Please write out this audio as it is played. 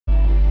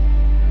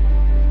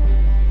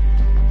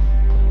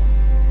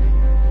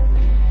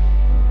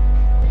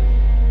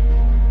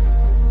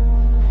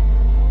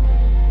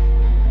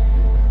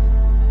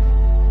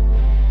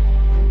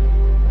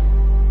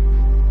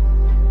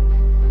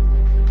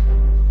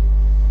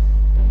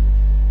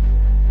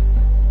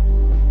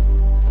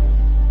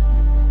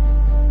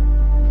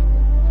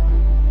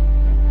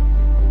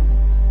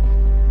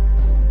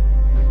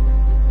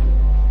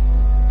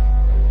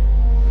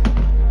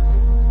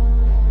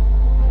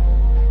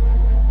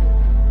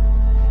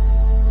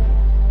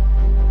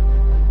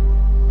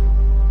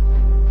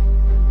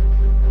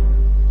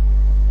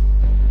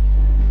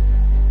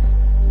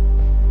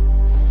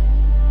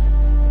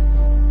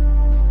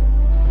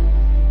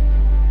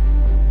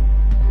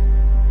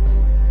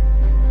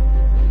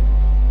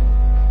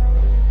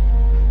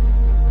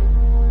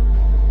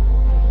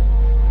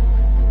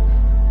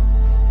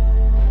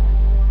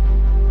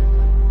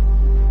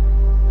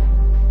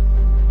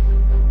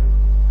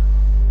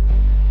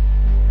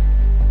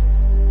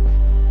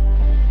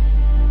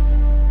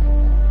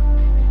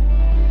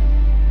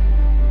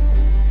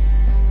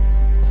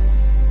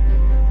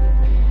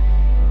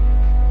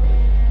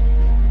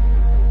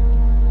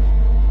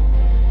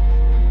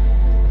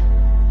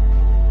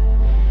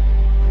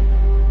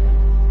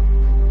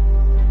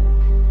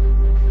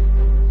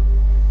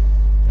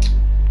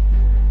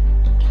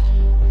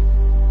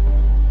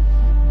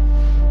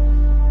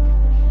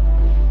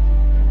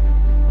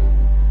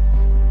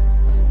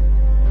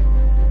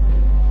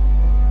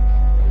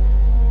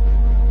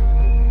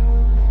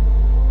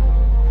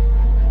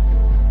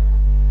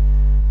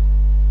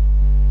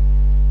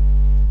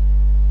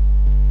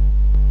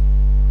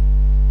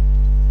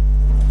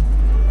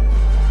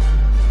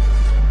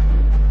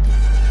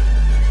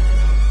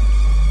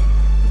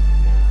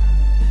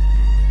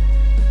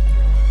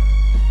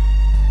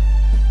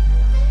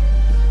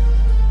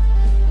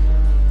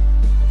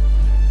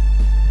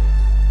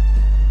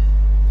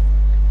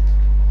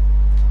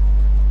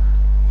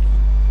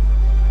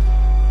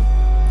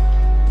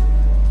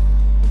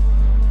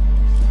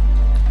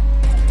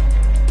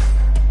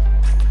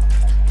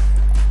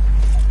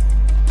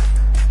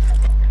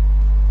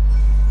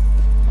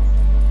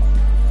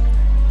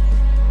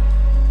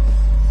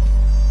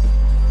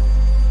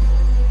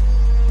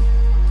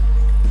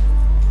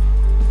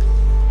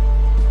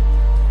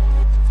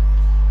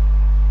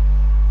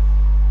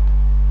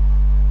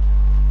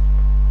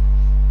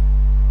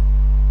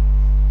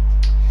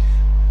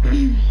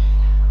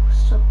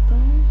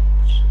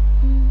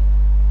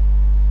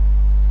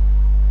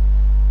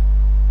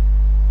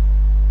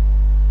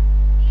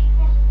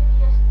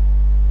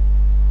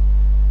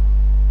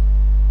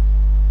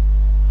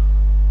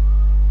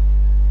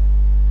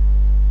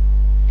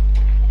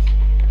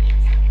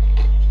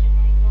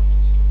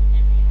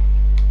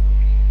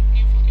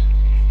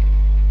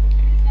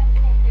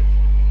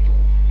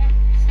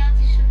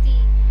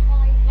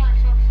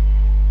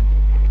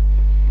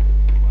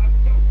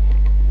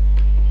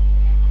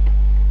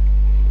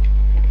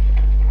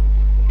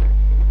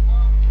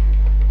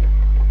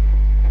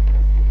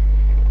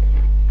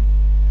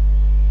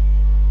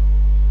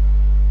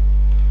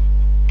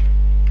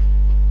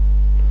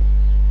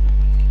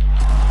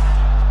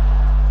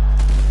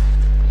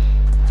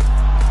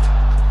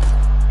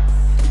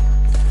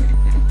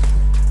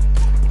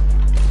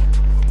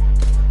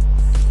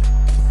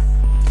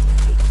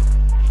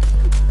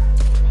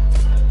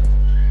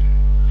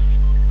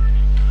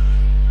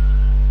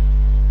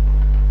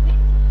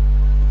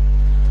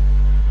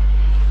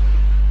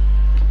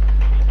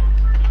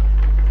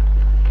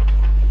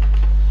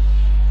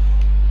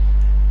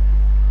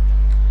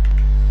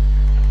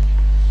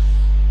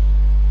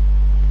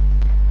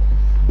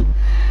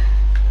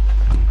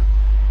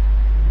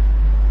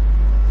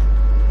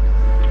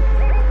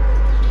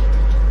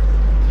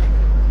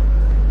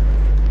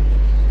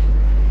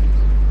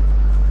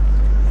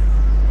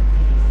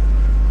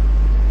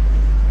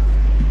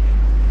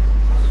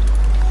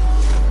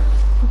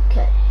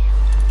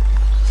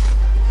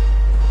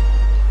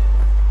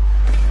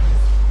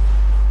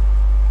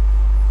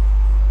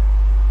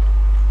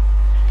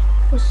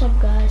What's up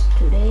guys,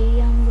 today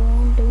I'm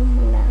going to do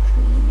my live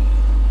streaming.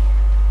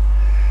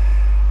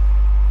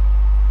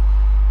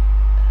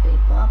 Hey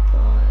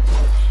Papa.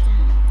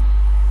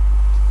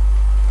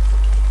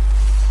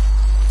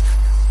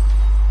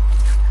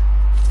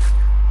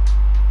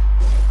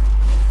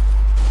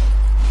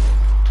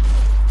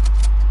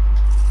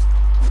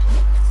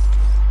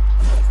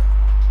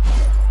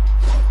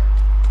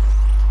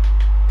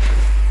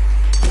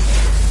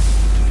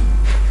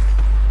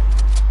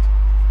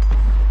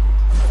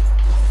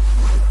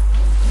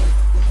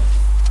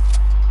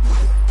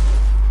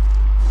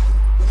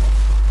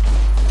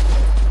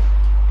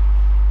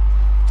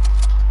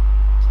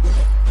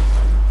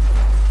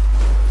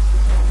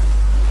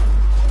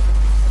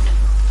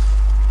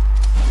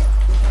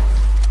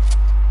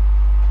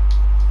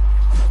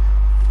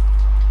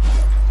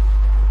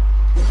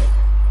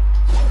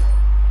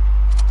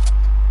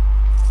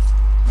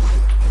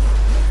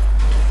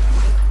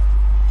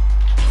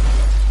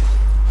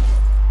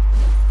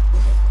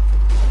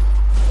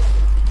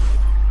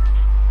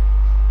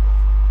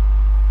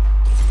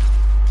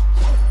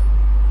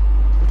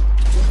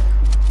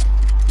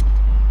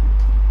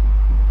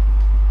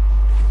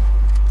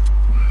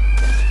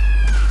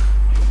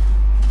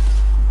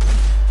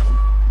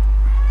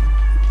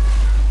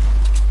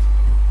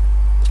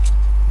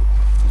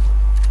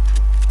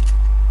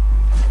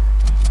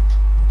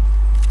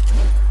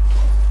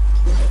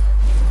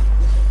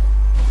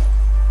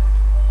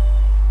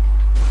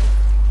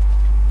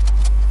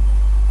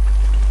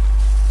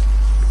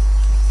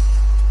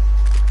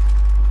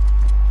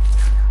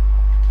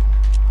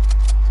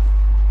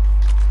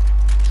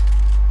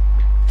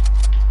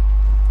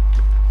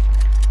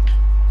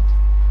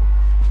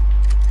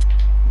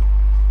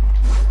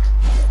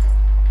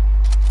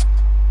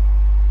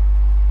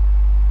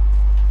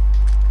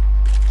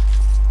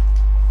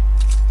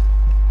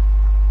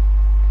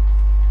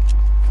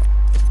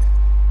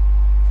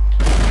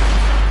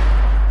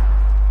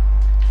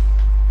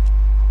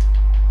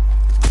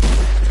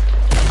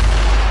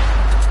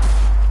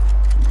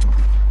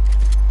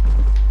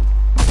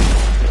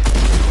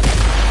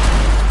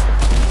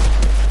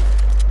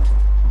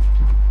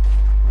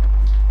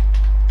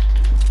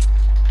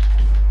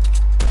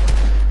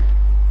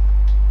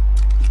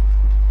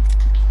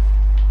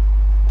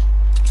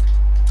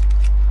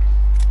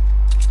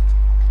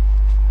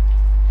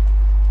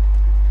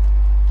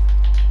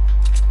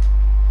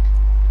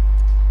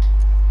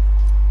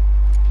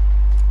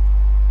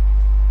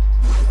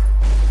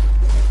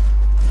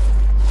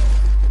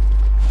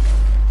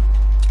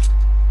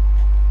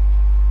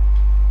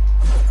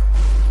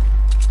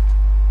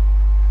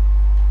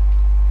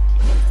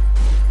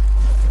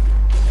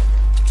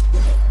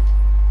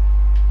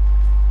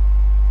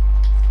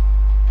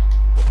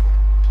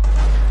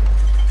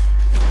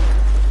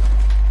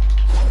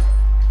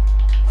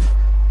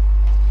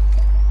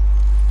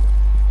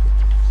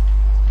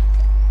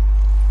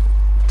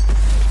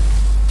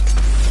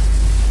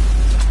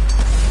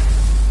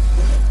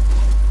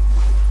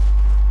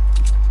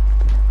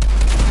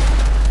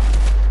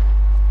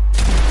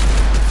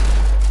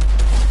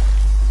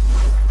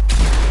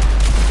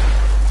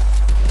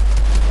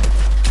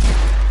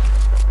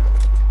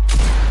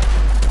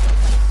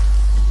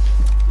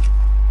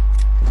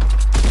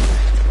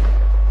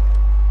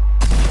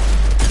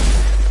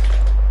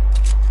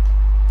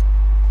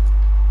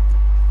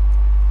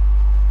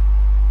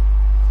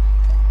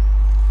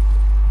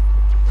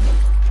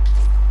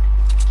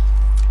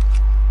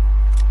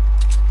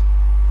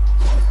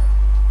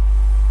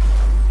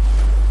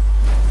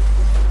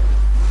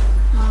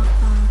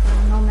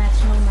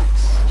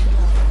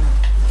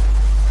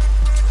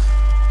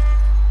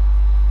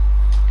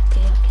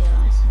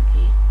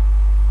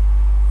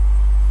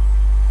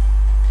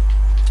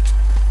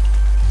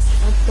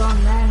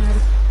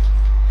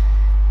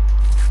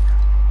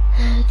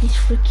 This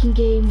freaking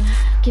game,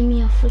 give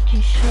me a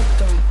freaking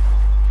shotgun.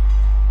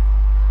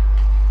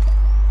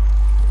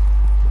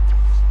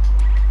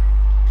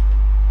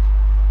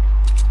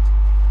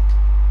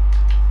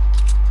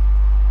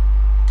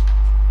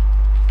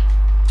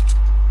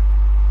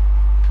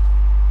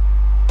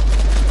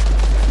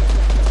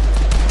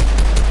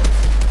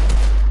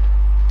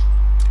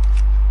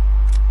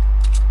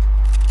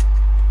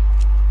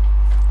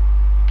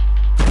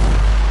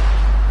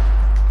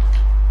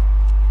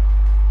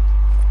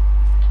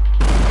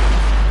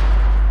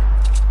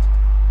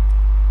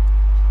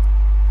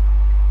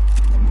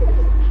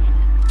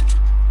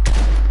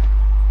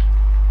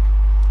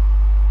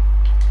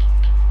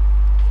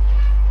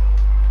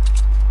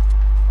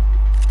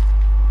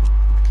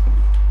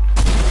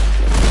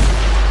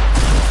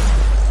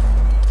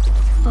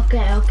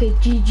 Okay,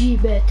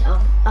 GG, but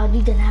I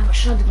didn't have a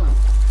shotgun.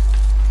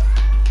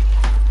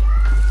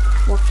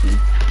 Fucking.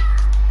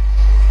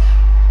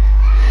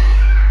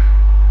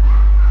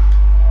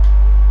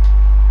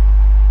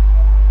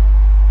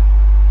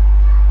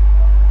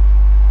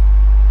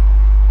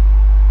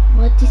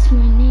 What is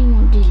my name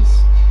on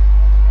this?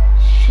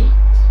 Shit.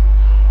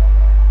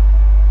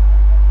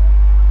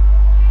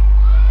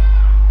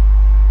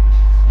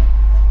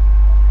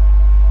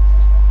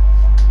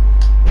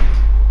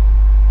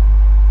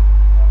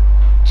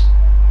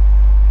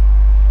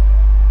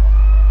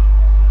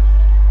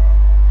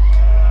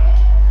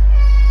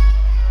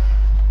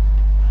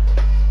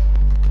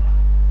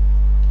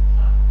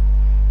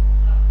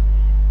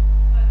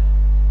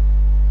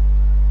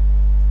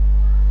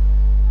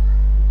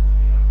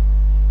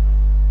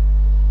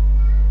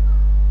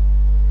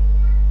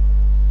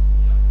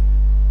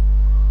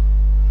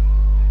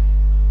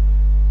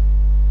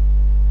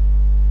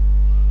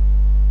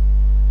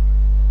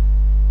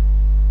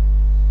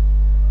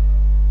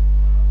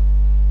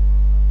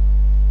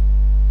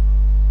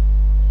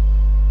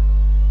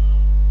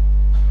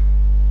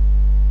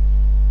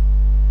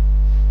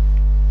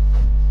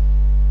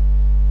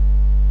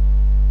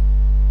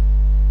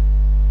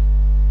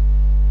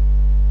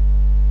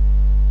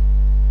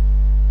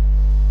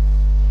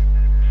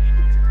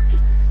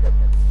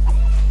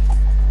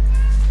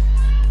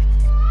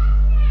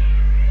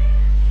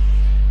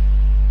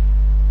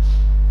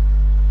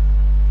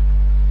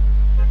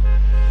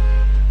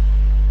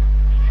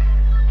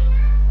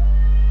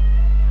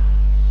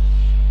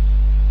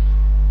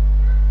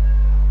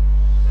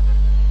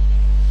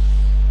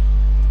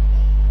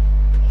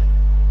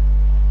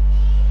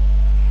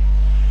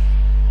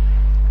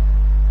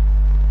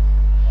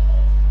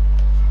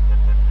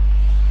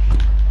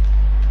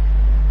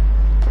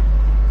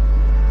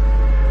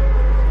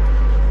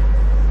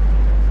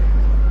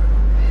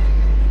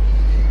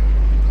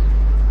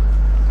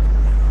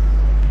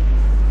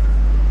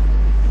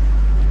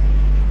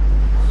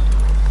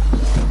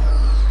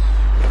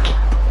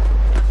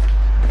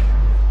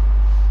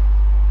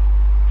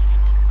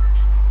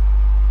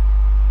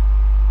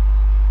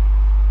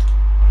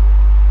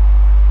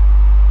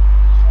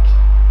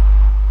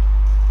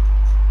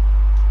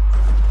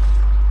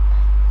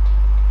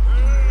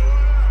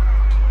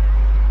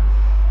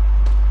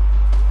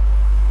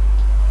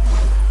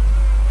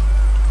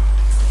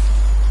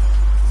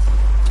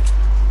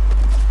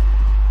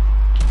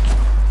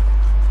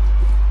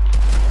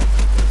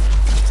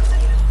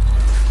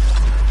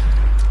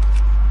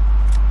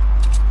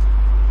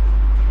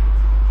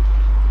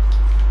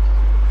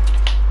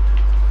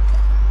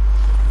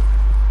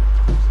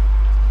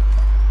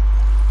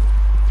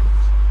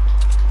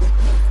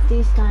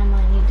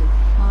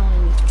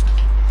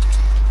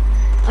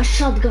 a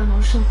shotgun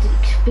or something,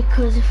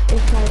 because if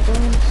I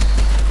don't,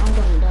 I'm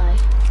gonna die.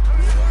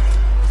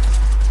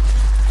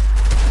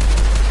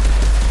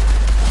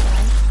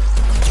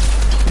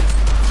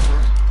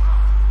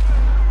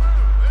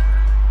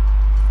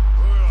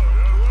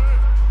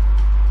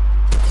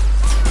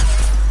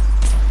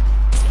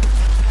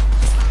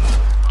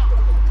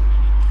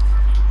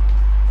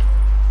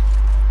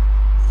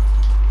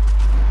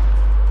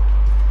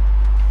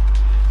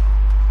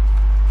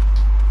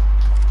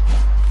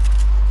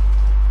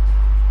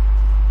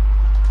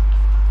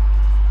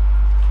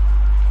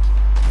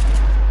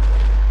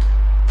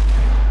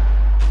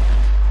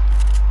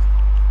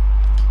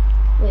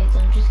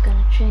 I'm just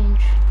gonna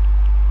change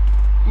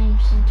aim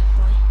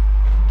centify.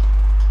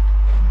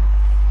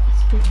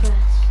 Let's be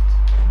fast.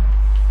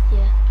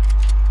 Yeah,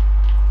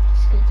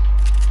 it's good.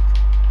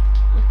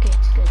 Okay,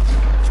 it's good,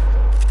 it's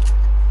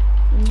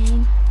good.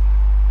 Name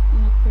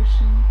on a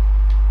person.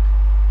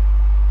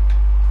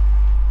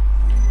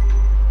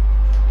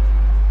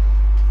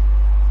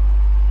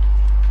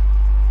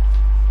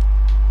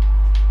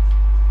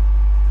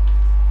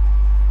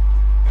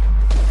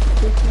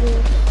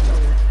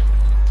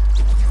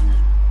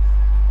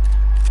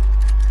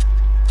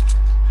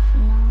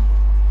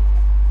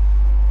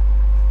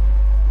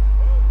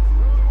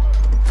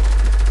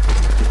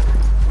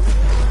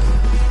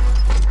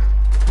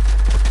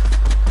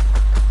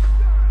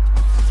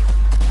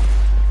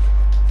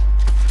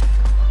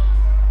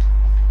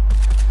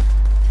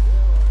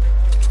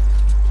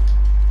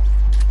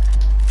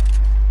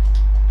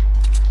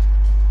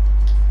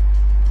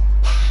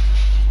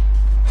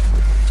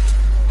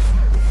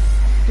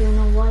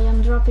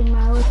 Dropping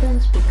my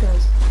weapons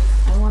because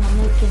I want to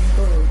make him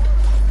gold.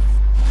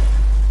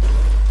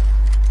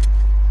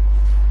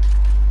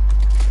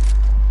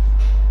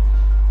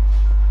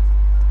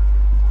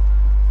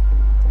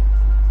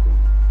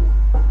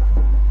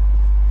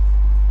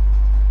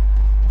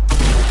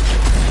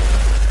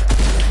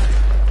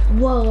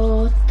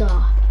 What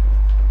the?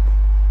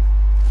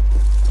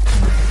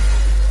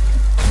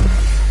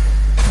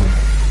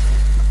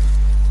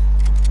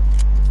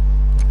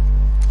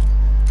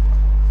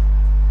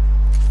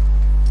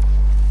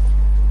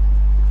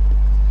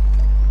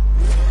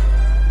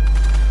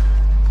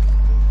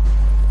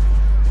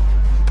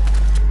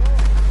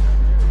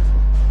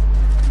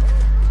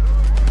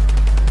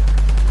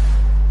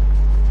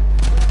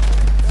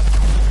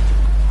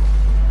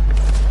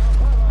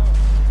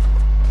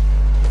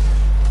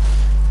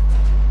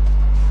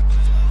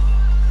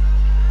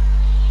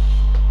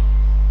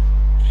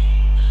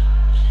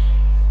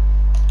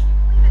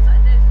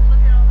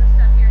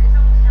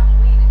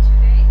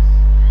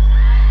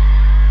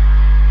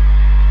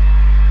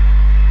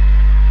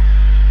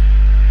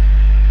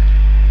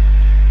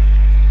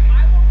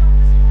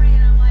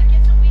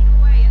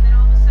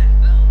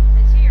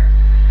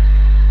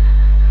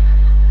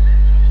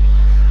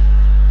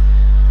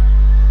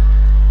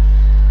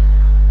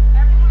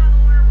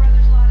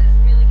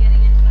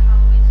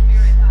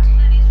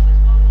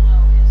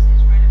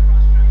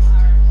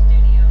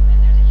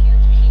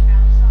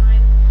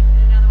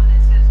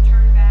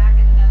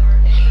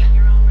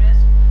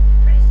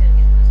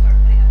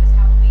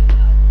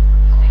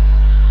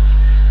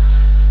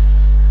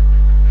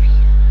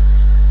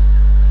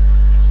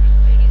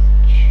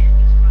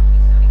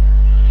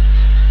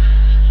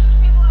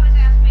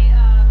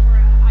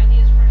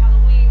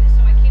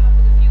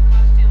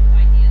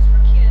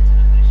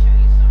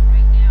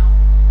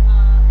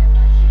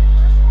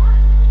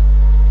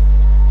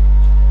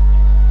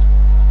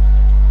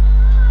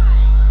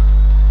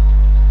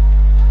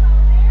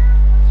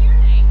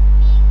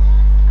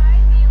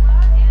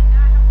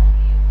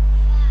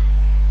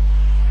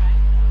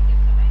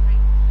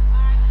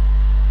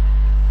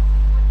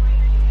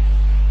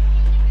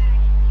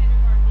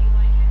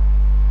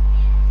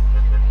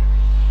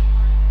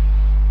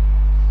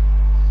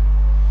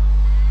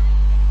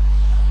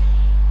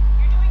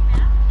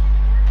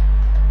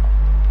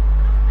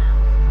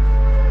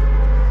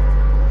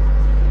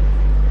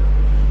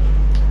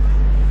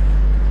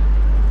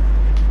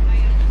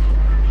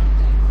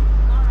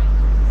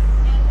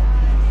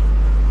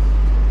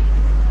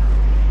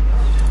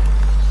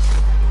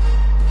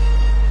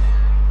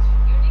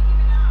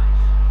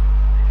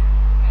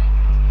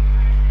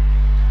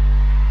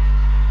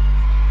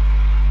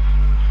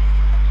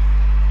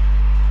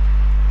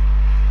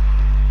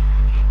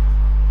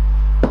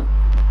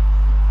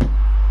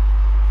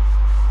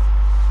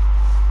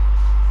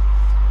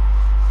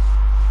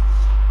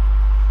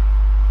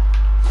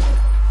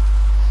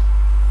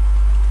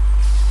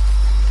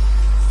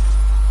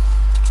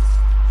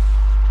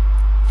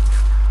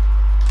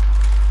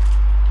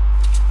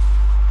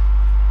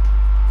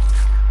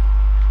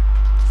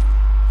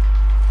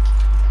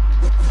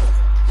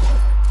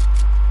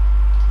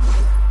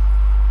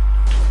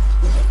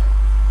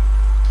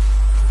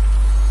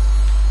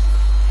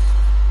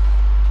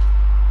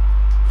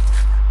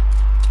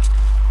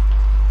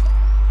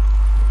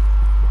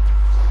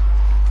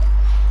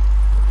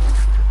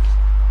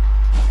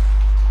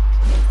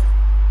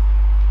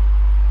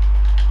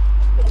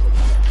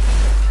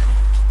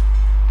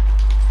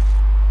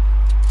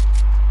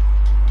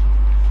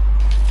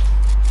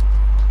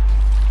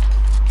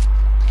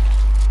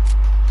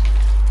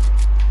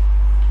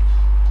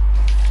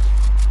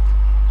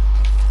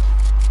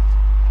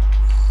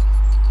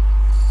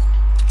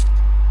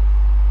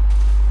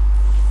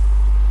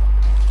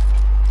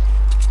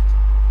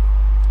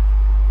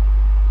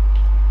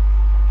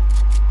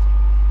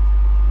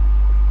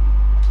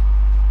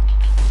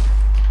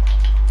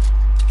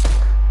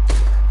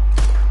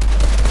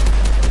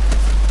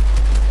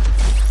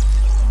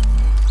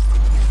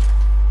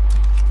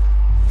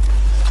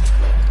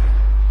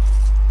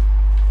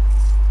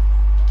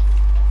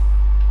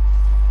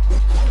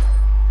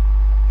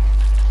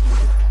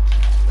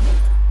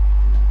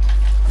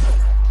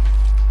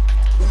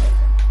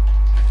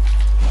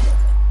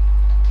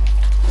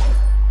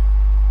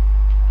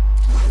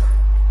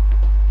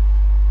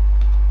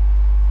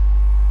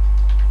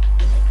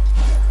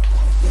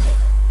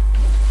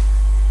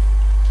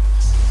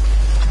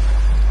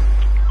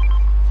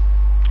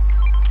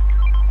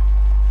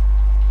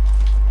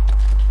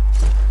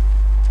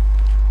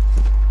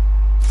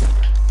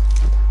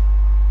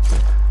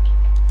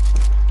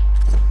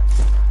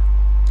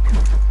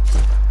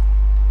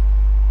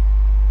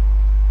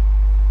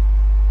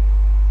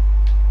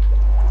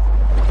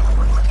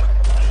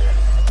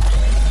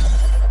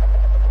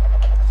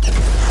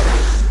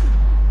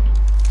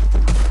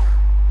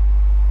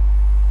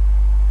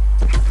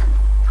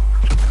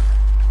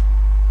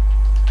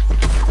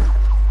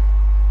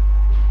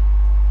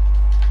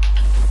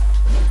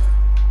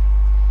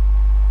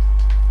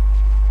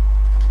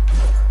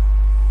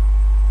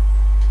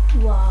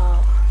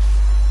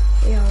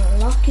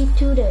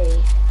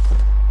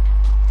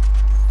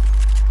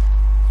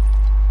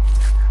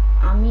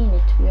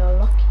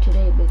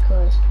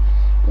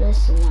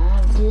 Listen, I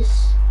have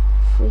this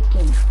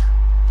freaking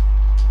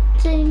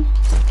thing,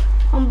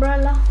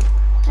 umbrella,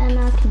 and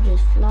I can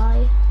just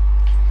fly.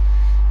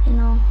 You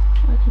know,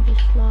 I can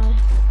just fly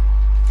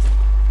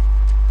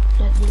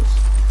like this.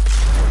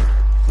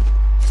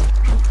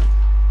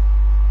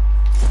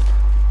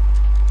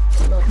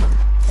 Look,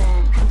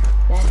 bang,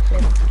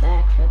 backflip,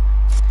 backflip,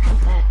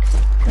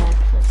 backflip,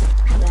 backflip,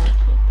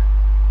 backflip.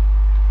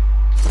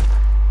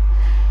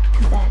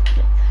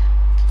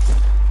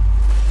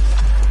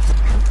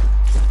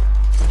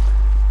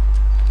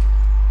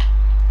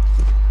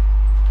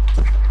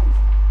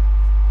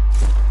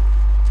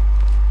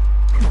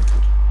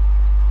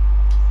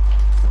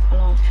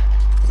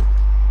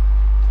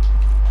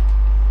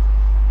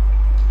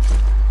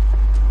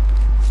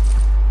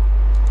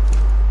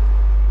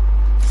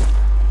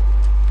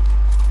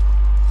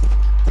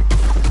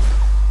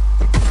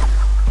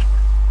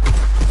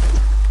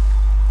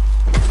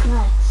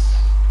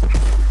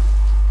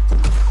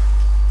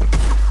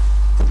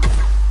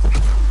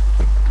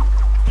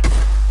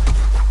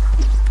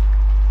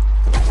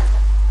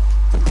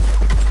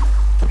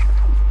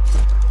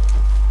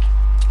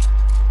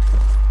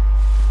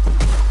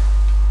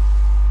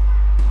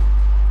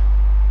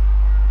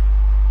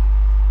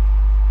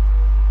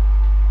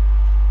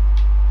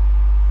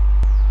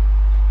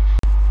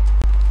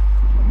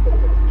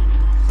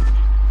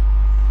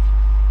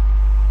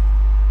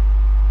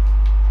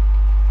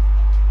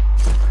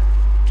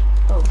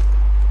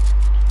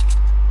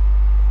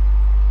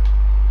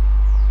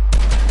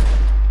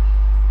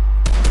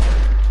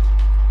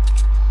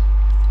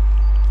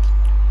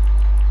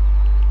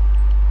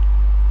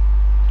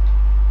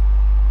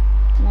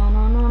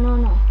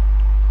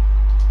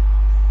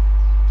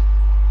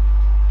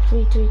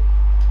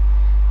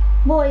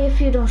 Boy, if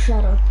you don't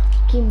shut up,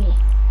 give me.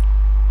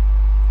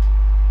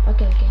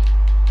 Okay.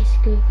 It's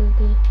good.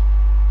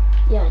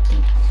 Yeah, I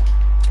think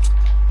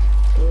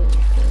it's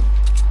good.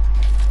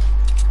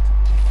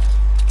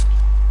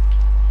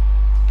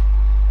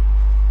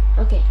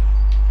 Okay.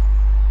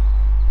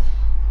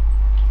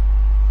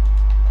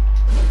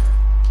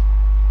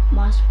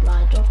 Mass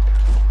supply drop.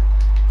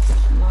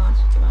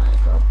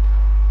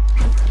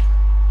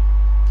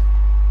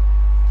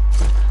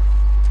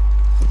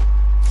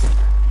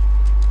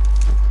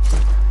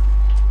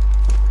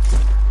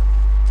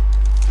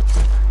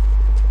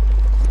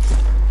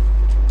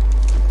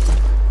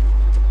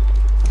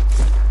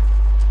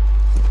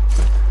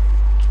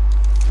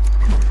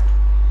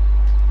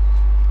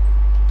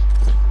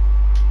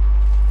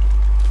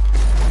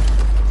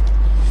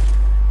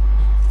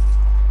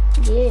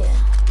 Yeah.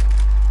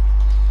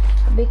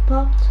 A big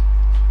pot.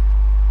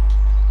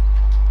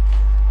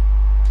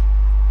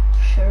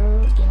 Sure,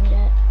 give me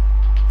that.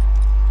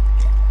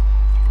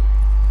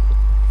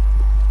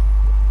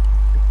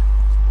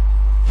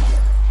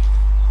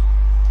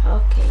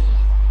 Okay.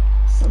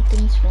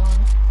 Something's wrong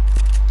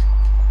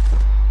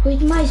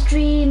with my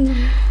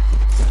stream.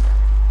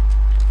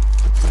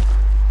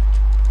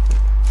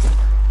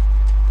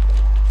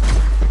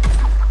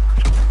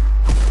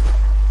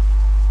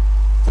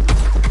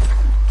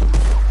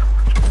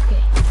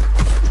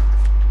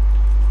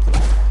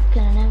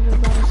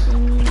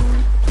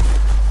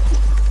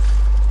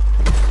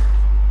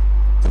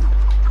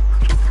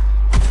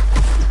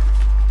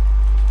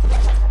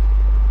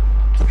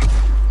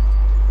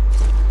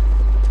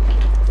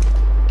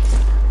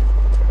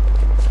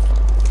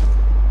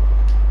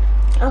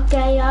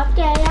 Okay,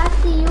 I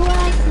see you,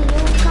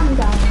 calm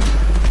down.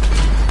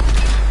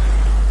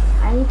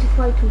 I need to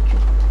fight with you.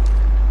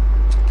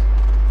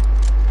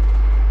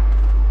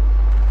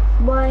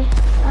 Boy,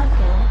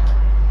 okay.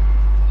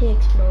 He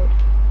exploded.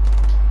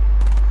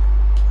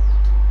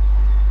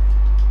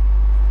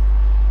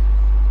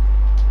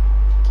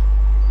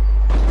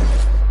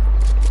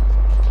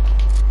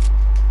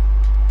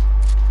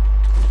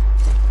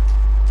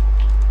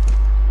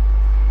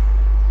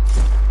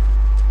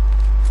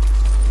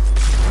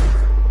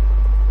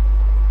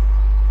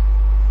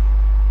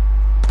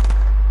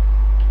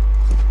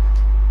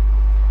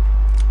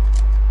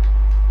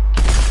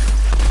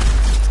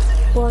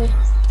 Boy.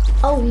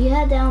 Oh, he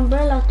had the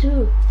umbrella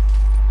too.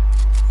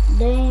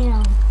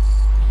 Damn.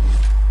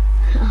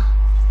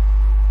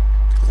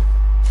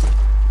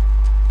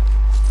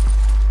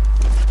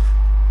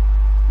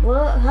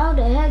 What? How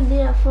the heck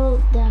did I fall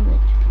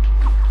damage?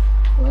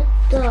 What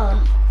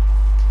the?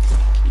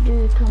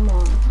 Dude, come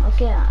on.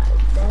 Okay,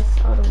 that's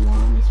other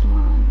one is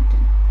mine.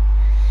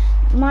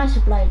 My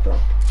supply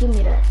dropped. Give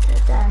me that.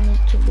 That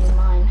needs to be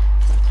mine.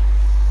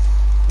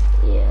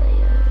 Yeah.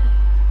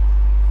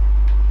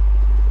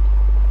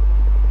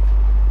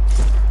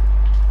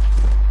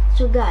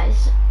 So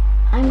guys,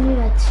 I'm new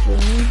at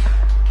streaming,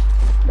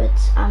 but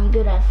I'm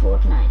good at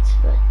Fortnite.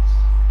 But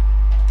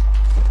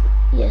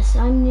yes,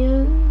 I'm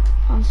new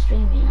on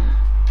streaming.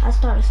 I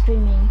started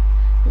streaming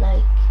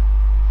like,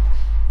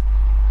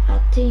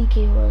 I think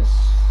it was,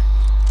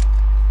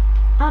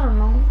 I don't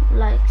know,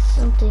 like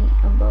something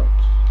about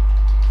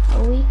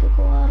a week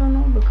ago. I don't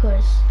know,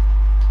 because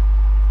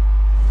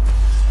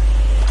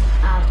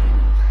I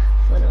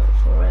don't know,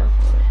 for real.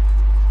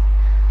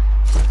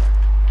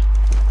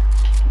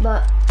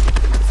 but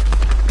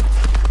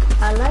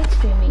I like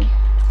streaming.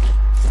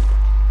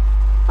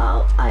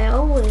 I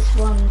always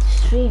wanted to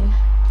stream.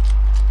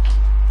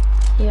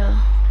 Yeah,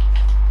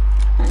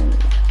 and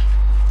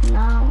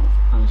now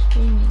I'm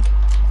streaming,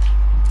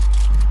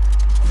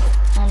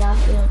 and I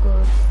feel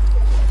good.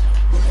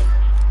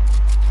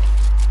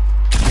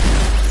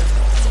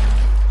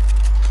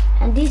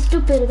 And this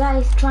stupid guy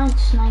is trying to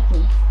snipe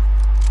me.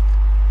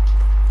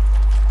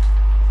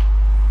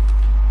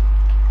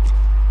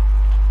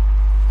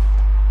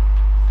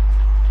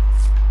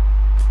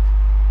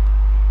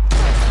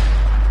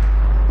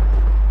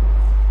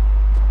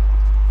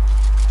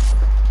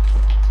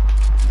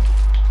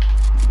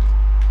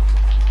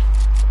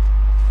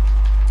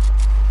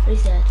 Where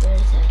is that? Where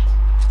is that?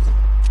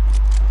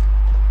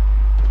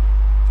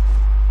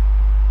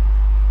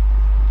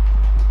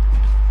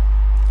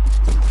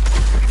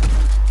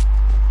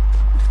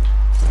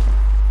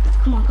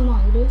 Come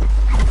on, you do it.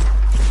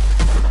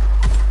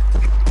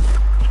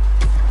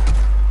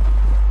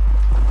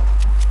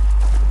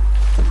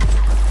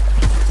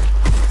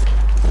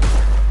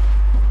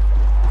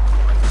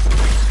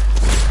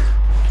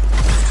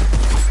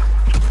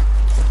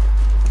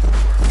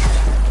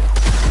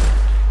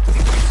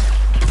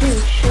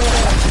 Dude, shut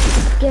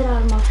up. Get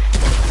out of my...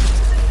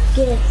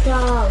 Get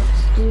out,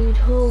 dude.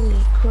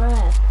 Holy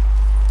crap.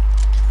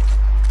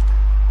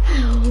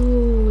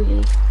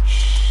 Holy...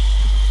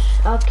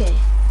 Okay.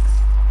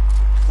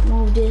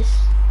 Move this.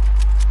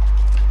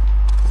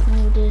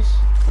 Move this.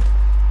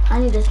 I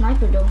need a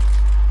sniper though.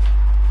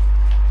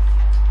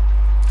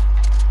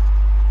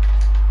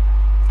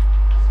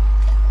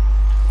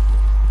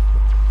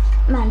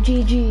 Man,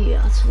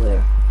 GG, I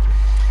swear.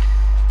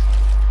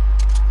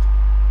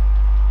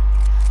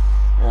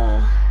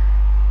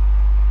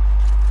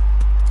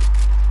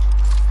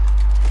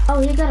 Oh,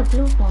 he got a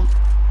blue pump.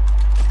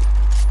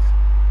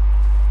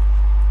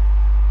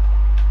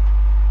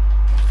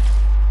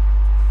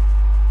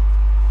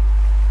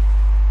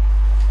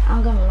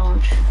 I'm gonna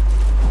launch.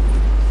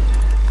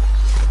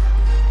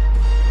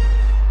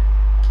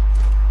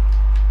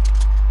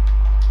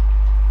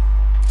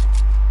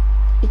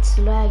 It's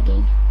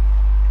lagging.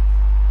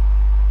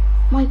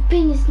 My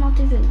ping is not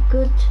even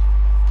good.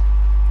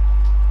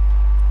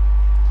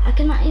 I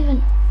cannot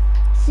even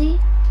see.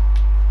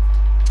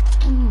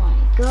 Oh my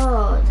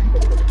god.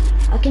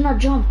 I cannot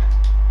jump.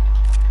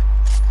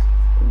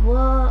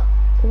 What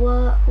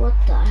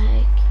the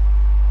heck?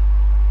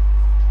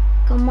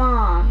 Come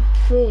on,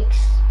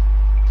 fix.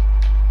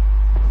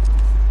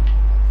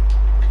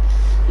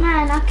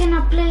 Man, I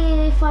cannot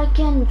play if I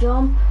can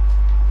jump.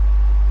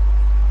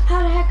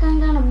 How the heck am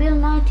I gonna build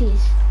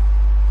 90s?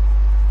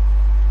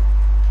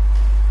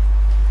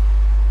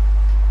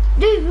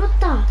 Dude, what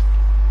the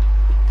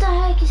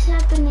heck is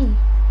happening?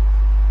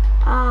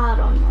 I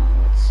don't know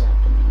what's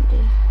happening,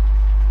 dude.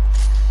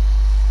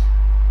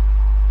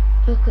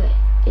 Okay,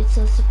 it's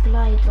a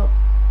supply drop.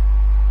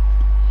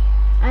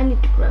 I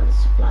need to grab a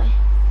supply.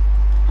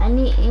 It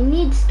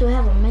needs to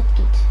have a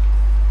medkit.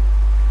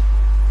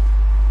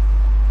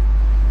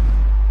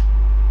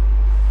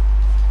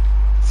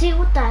 See,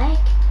 what the heck?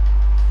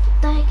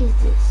 What the heck is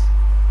this?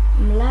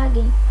 I'm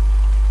lagging.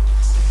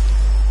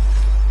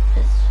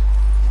 Yes.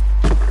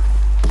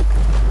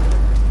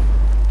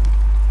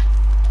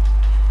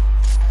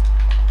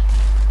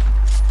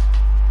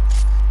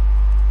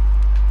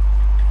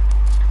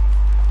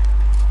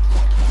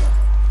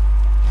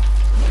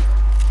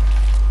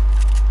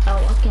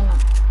 Oh, I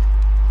cannot.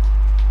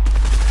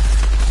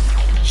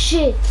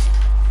 Shit!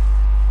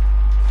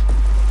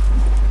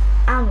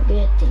 I'm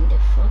getting the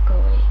fuck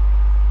away.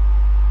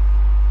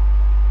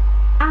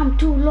 I'm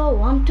too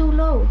low, I'm too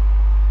low.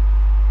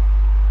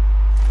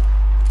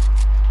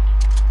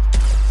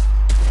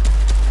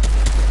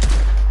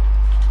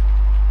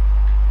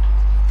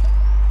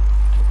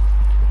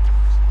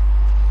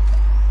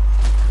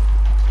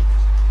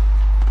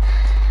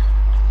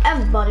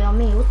 Everybody on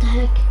me, what the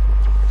heck?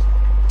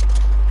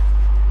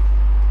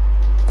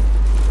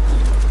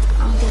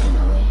 I'm getting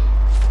away.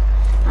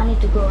 I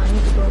need to go, I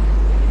need to go.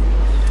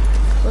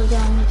 Where's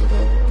that? I need to go.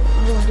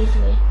 I'm going this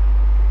way.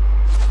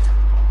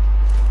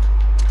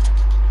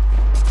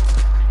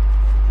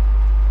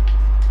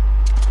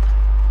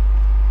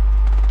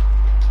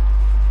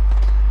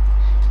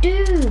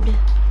 Dude!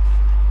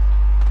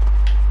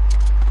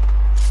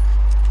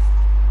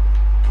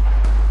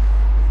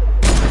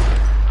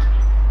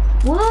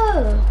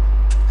 Whoa!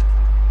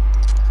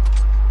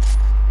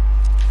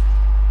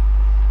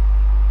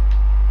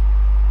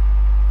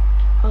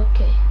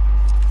 Okay.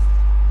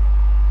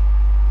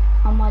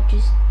 I might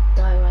just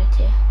die right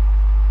here.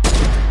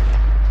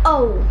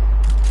 Oh!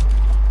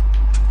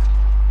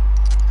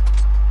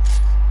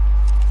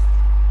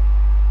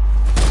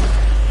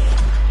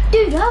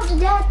 Dude, how did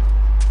that?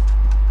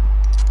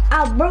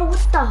 Oh, bro,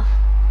 what the?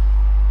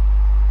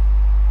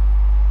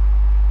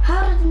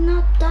 How did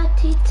not that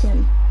hit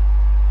him?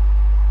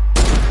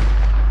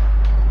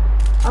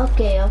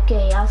 Okay,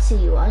 I see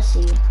you, I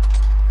see you.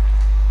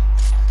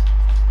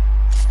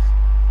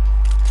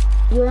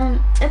 You're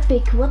an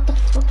epic, what the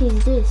fuck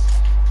is this?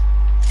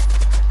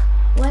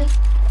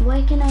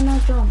 Why can I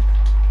not jump?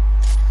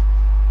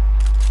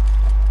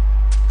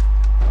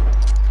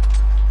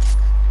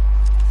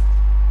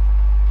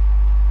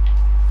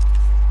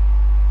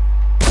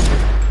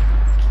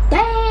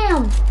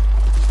 Damn!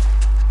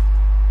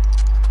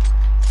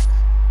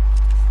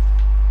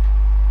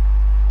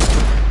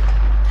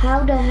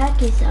 How the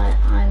heck is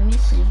I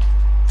missing?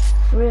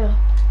 For real.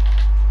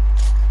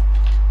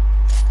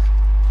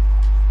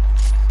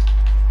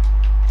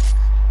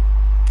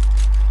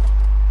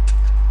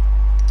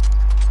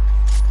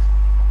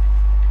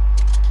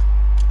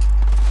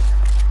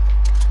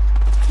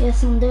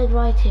 Yes, I'm dead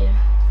right here.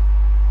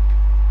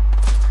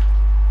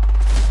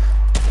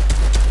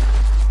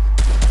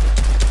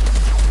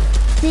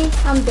 See,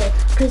 I'm dead,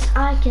 because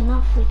I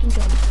cannot freaking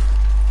jump.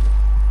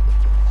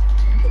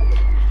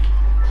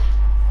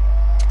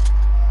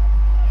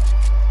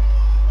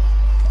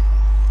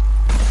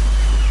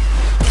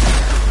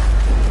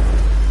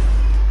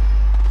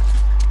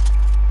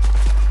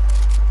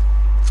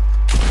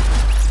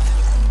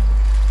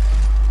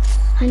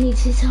 I need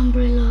his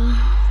umbrella.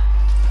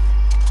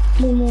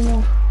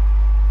 Move.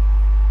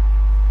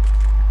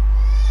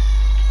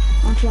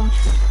 Launch.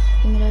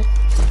 Give me that.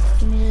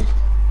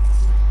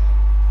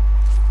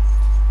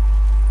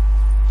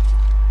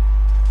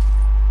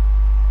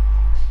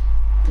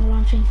 I'm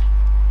launching.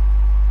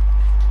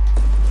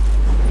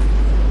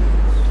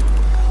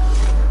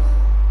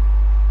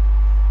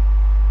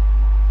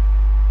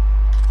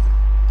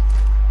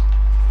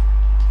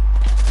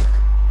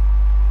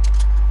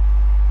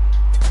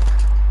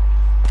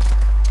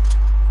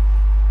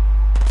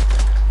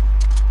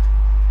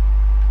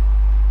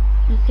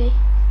 Okay.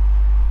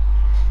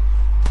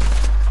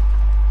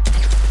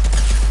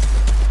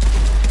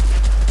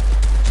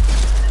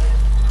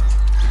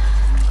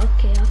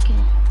 Okay.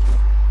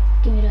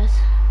 Give me that.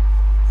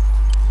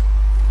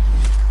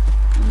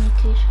 I need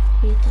to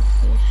hit the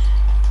fish.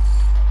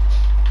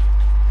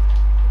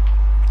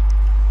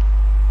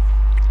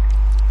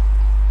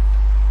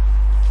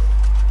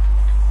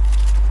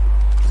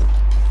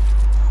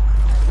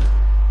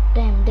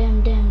 Damn.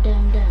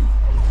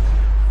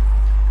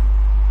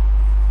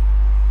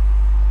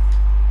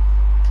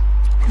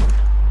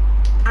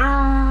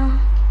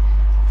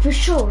 For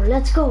sure,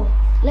 let's go.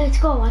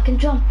 I can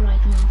jump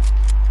right now.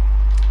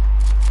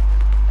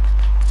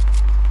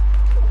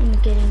 Let me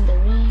get in the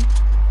ring.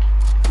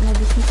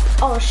 Maybe some...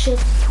 Oh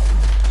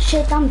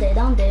shit, I'm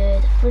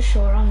dead. For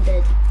sure, I'm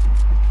dead.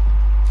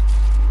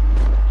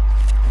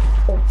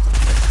 Oh.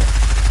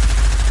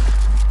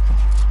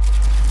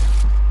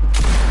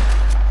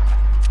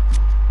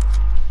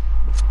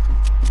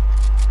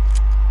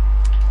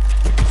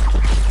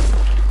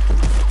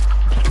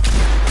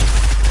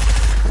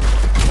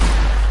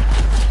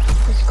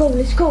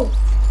 Let's go.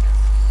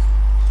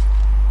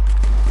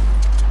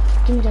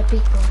 Give me that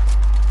big ball.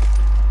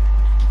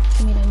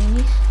 Give me the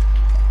minis.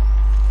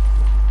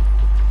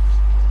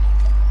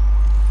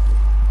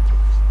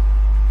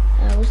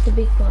 What's the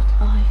big pot?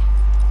 Oh,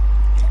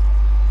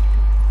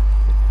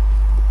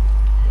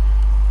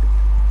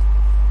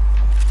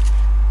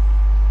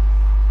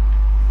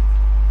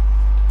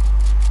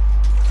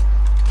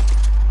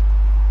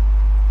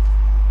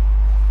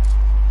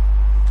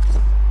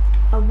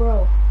 oh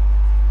bro.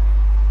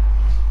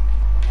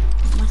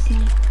 My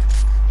snake.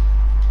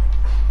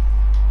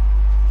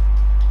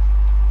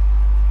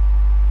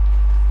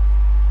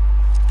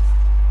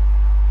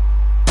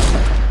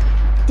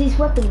 This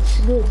weapon is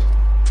good.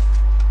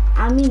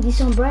 I mean, this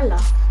umbrella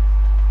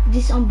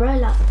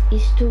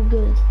is too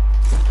good.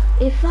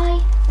 If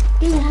I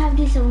didn't have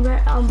this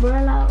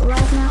umbrella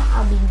right now,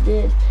 I'd be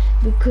dead,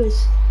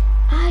 because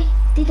I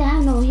didn't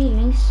have no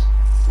healings,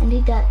 and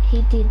he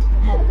did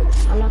have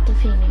a lot of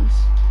healings.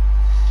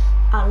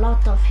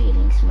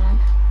 Man.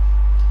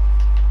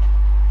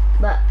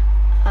 But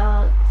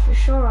for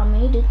sure I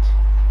made it,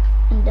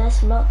 and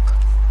that's luck.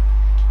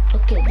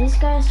 Okay, this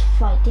guy's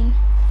fighting,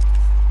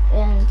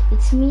 and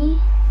it's me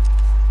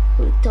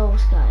with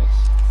those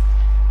guys.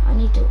 I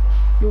need to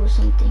do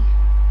something.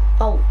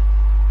 Oh,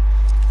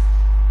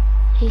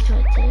 he's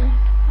right there.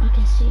 I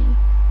can see him.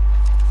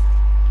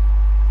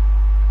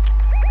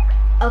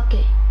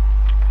 Okay,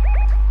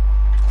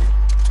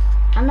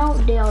 I know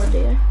they are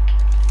there,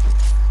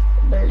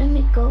 but let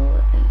me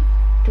go and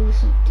do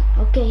something.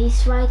 Okay,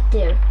 he's right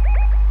there.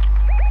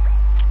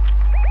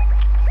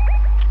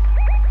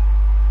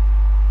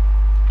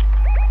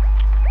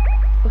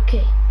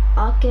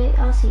 Okay,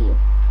 I'll see you.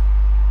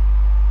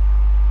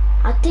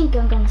 I think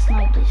I'm gonna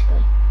snipe this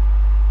guy.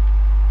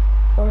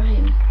 Or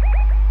him.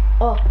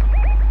 Oh.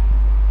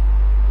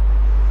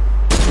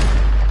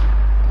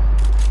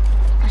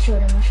 I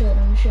shot him. I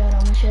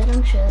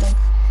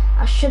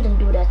shouldn't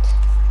do that.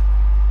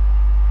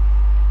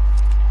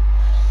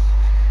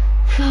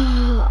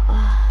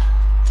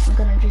 I'm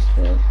gonna just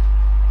build.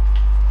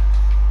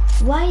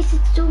 Why is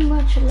it so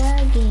much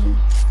lagging?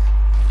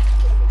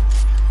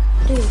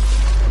 Dude,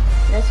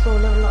 let's go,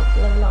 level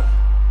up.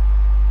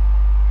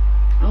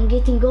 I'm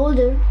getting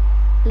golder.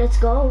 Let's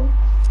go.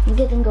 I'm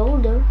getting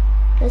golder.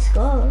 Let's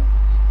go.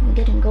 I'm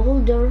getting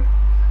golder.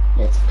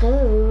 Let's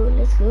go.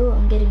 Let's go.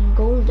 I'm getting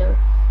golder.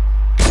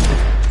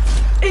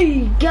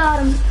 Hey, got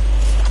him.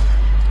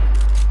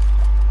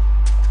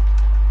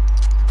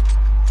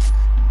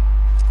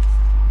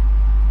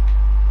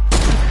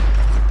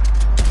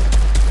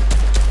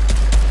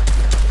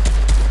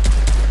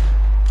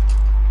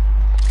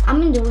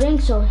 I'm in the ring,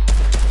 so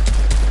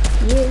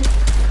yeah.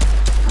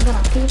 I'm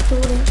gonna keep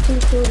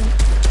shooting.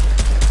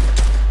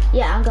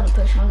 Yeah, I'm gonna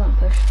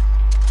push.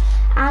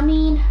 I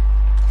mean,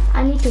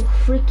 I need to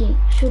freaking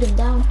shoot him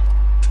down.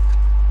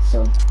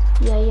 So,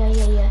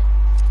 yeah.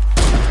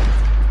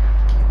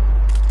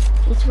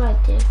 It's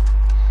right there.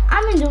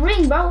 I'm in the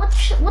ring, bro.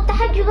 What the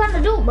heck you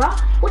gonna do, bro?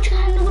 What you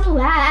gonna do?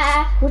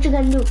 What you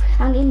gonna do?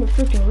 I'm in the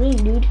freaking ring,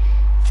 dude.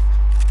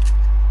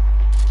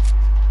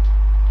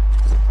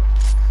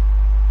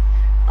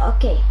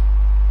 Okay.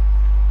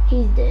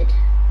 He's dead.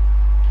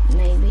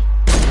 Maybe.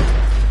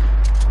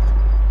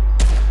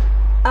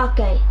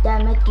 Okay,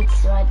 that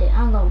medkit's right there.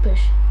 I'm gonna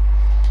push.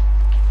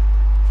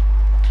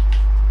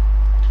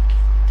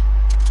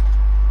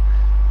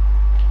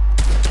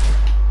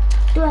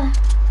 Do I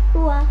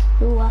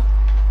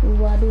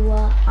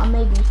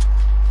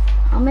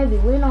maybe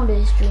win on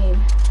this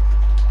stream.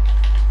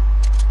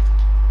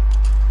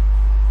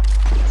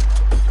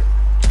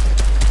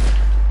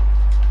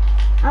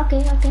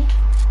 Okay.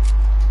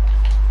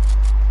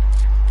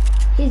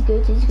 He's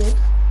good.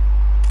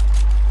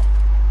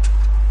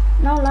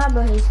 No lie,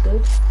 but he's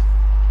good.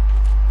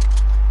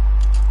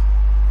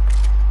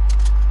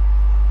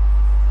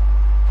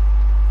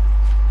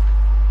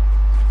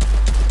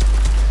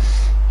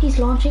 He's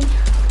launching.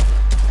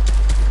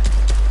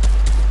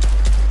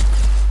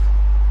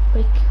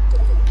 Break.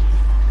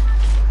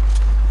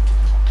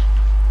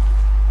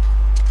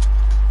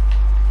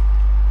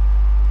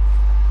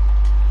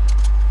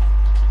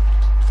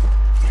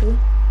 True.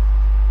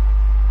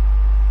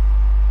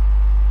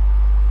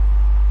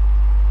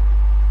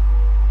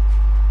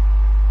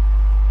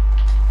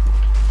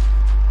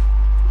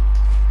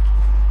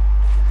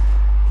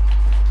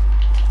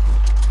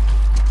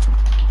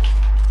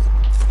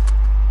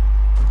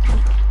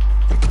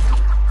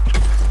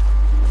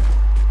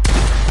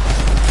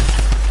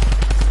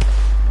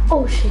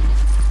 Oh shit.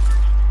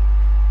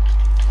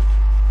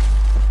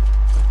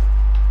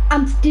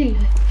 I'm still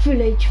full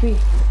HP.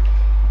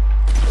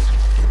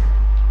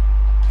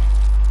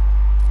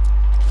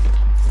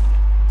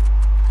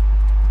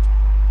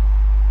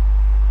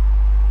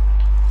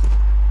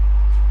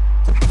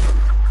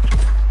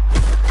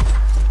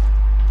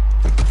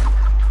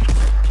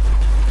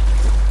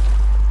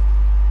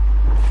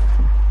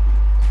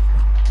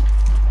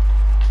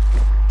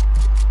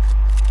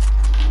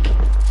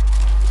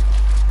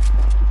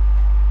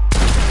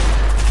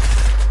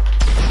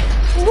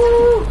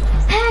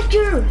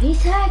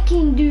 He's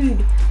hacking,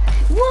 dude.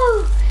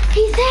 Whoa,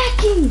 he's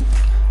hacking.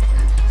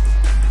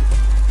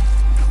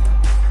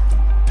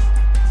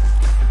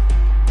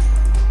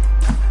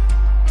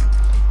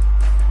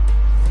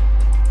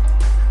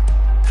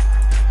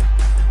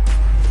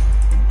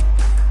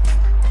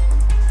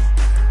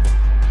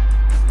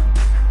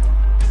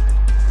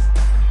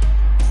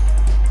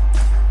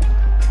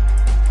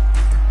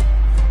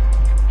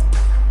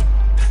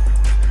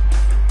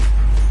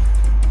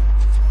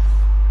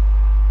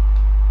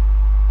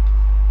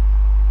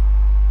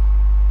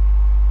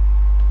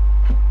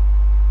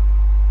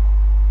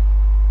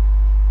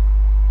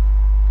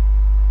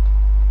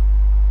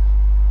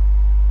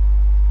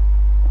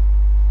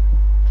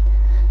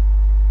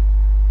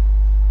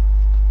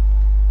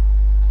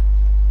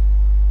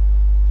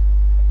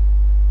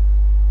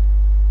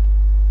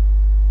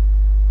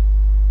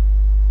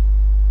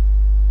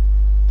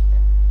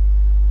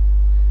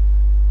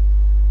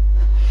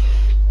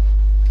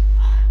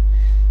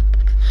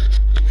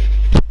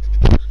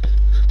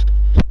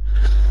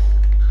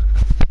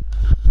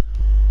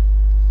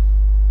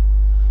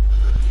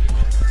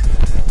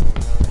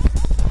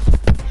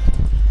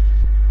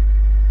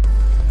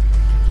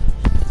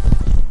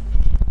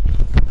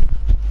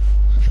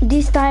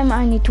 This time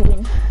I need to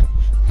win.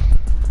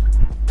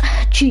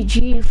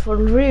 GG for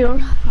real.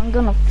 I'm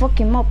gonna fuck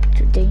him up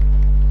today.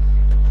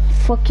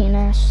 Fucking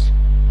ass.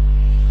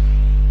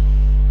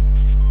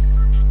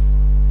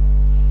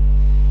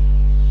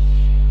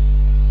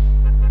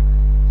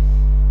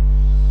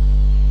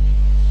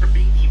 For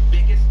being the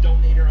biggest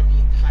donator of the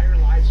entire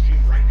live stream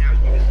right now,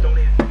 you just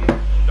donated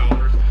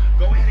 $15.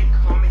 Go ahead and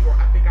comment your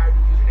epic ID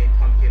username,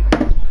 Pumpkin.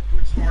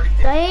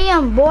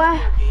 Damn, boy.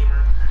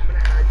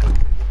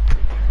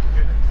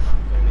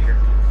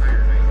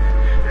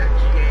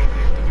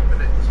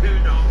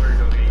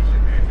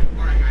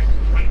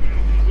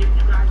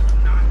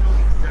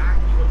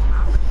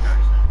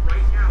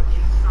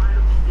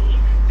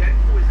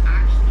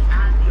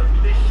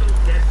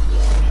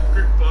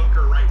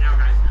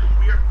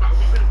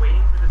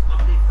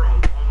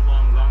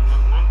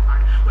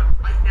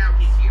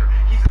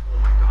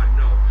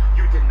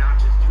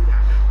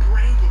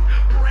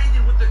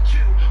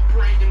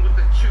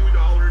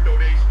 $2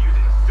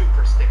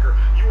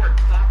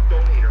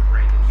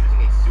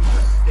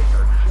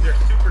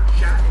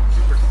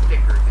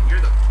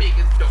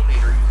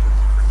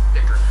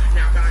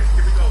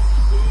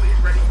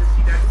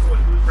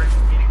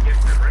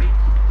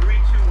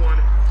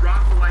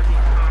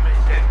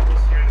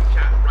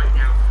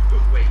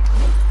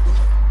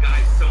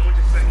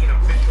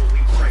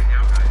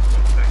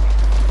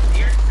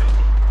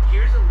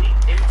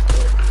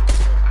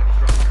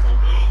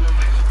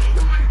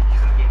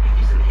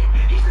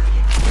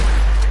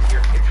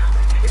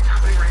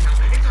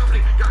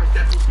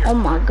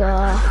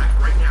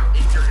 Right now,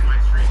 if you're in my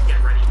stream,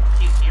 get ready.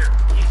 He's here.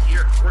 He's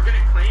here. We're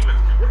gonna claim him.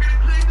 We're gonna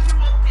claim the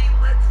new update.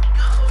 Let's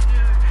go,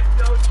 dude.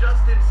 Yo,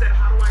 Justin said,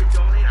 how do I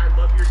donate? I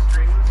love your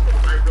streams.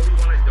 I really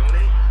want to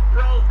donate.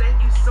 Bro, thank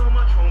you so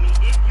much, homie.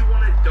 If you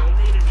want to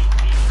donate and be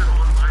featured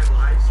on my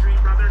live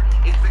stream, brother,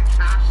 it's the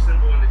cash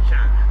symbol in the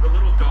chat. The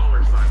little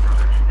dollar sign,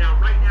 brother. Now,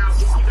 right now,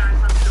 if you guys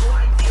have no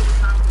idea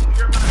what's happening, we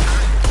are about to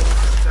add a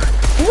lot of guys.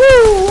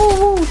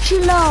 Woo,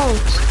 chill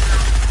out.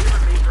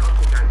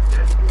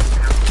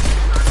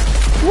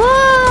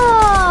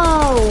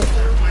 Wow!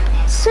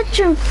 Such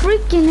a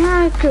freaking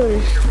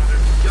hacker.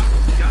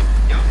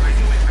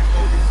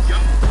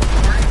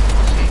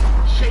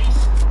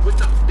 Chase with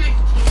the $15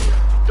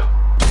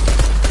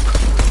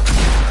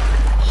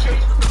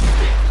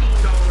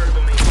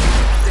 donation.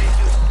 Thank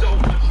you so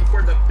much. You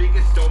are the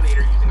biggest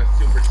donator using a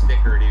super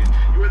sticker, dude.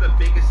 You are the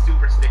biggest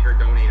super sticker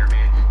donator,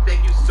 man.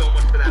 Thank you so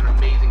much for that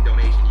amazing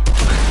donation. You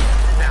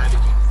savage,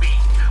 you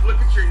beast. Look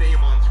at your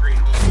name on screen.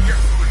 Oh, you're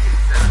freaking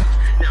savage.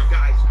 Now,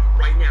 guys,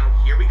 right now,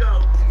 here we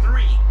go.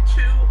 3,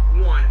 2,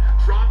 1.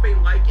 Drop a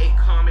like, a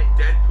comment,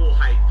 Deadpool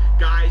hype.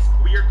 Guys,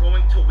 we are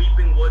going to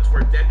Weeping Woods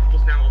where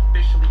Deadpool's now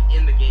officially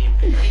in the game.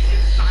 He's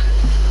inside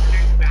of the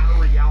next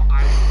Battle Royale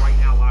island right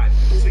now live.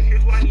 So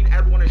here's what I need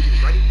everyone to do.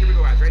 Ready? Here we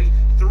go, guys. Ready?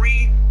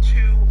 3,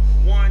 2,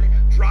 1.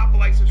 Drop a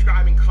like,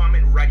 subscribe, and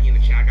comment ready in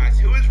the chat, guys.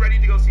 Who is ready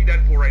to go see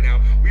Deadpool right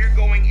now? We are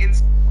going in.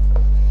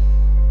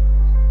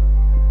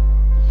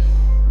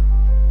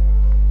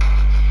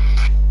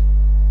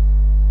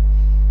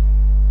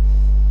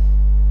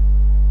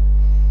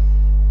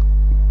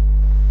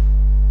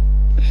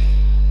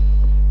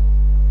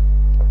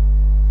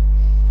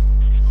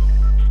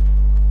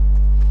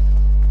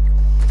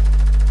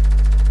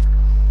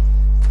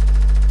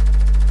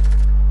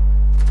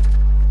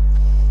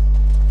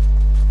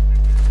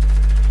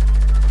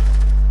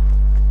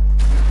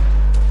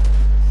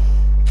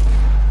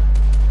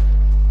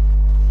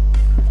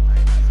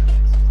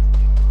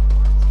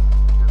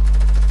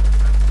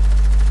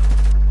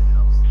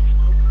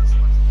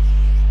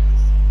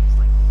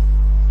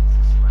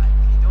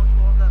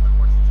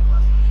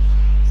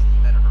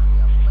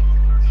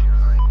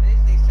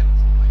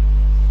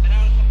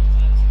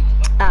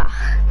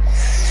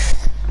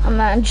 I'm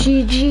at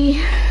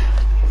GG.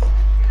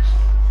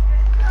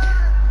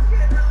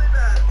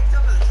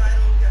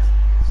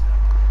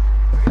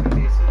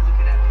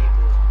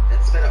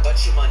 Spend a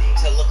bunch of money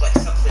to look like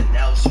something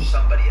else or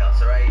somebody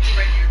else, alright?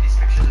 Right here, these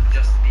pictures of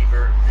Justin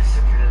Bieber, this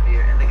picture of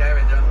Bieber, and the guy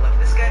right there, I'm like,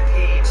 this guy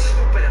paid a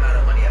stupid amount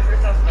of money, $100,000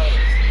 to look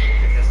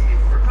like Justin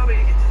Bieber. We're probably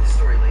gonna get to the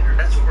story later.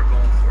 That's what we're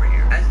going for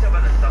here. As you tell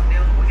by the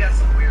thumbnail, we got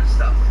some weird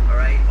stuff,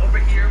 alright?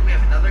 Over here, we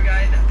have another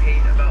guy that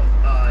paid about,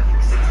 I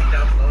think $60,000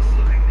 to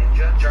look like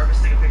Ninja.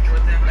 Jarvis, take a picture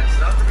with him. That's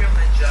not the real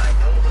Ninja. I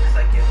know it looks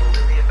like it.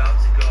 We're really about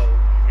to go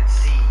and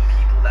see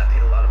people that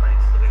paid a lot of money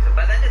to look like him.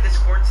 By the end of this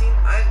quarantine,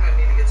 I'm gonna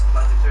need to get some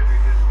plastic surgery,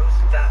 dude. Remove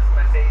some fat from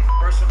my face.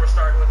 First one we're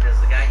starting with is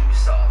the guy you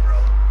saw, bro.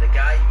 The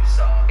guy you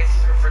saw. I guess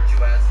he's referred to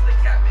as the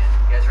Catman.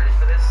 You guys ready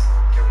for this?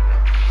 Here we go.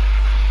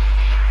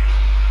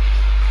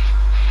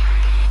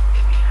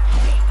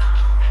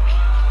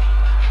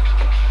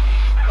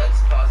 Let's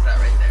pause that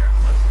right there.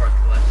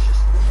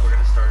 We're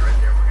gonna start right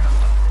there. We're gonna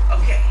pause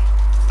it. Okay.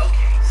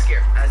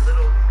 Scared.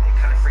 It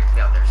kind of freaked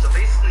me out there. So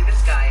basically,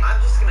 this guy,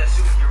 I'm just gonna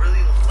assume he really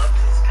loved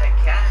his pet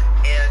cat,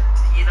 and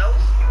he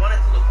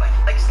wanted to look like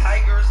he likes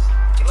tigers.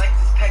 He likes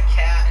his pet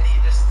cat, and he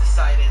just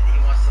decided he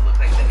wants to look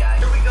like the guy.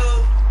 Here we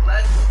go.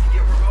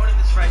 We're going in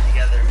this ride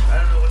together.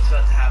 I don't know what's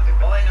about to happen.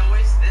 All I know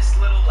is this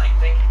little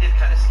thing he did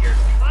kind of scared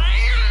me.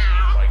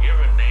 My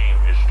given name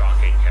is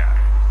Stalking Cat,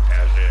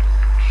 as in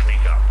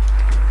sneak up.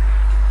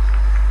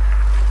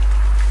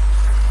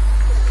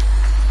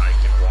 I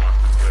can walk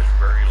with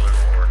very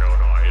little or no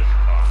noise,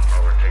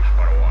 or it takes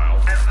quite a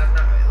while.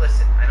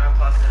 Listen, I know I'm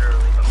pausing it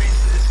early, but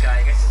basically this guy,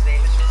 I guess his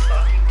name is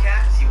Stalking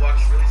Cat. He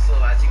walks really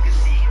slow, as you can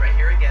see right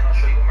here again. I'll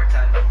show you one more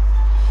time. It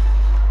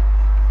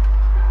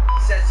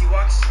says he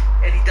walks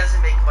and he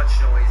doesn't make much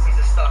noise. He's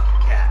a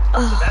stalking cat.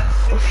 Oh,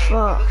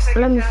 fuck.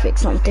 Let me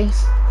fix something.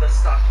 The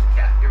stalking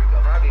cat. Here we go.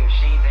 Probably have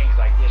seen things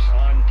like this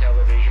on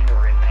television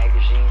or in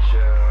magazines,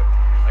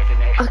 like the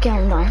National. Okay,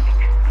 I'm done.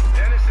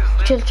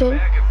 Chill.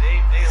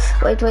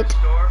 Wait. For the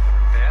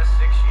past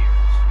 6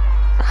 years.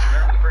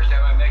 Remember the first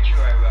time I met you,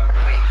 Wait.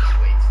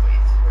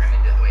 We're gonna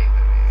do. Wait.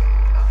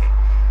 Okay.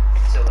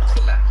 So let's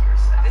go back here a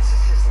second. This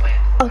is his land.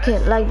 Okay,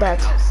 like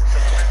that.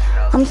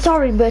 I'm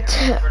sorry, but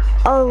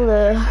all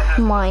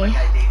my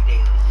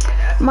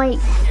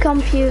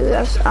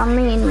computer,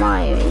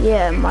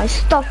 my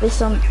stuff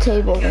is on the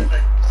table,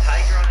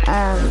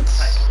 and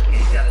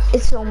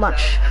it's so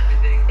much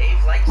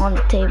on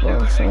the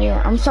table. So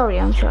yeah, I'm sorry.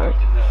 The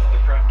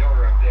front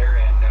door up there,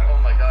 and Oh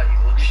my God, he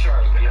looks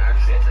sharp.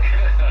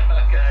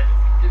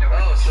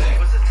 Oh, so he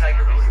was a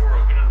tiger before.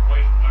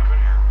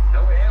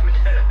 No, I haven't.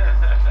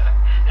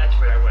 That's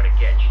what I want to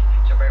catch.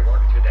 Somebody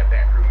walking through that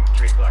back room at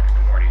 3 o'clock in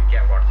the morning.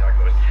 Cat walks out and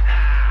goes,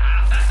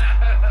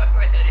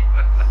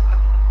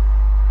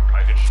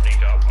 I could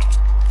sneak up.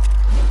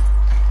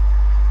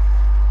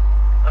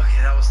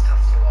 Okay, that was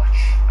tough to watch.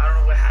 I don't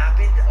know what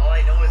happened. All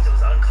I know is it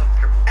was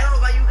uncomfortable. I don't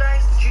know about you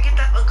guys. Did you get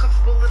that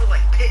uncomfortable little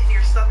like pit in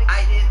your stomach?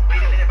 I did. Wait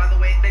a minute, by the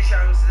way, big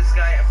shout outs to this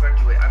guy. I forgot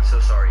to do it. I'm so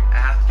sorry.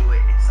 I have to do it.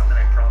 It's something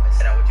I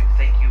promised that I would do.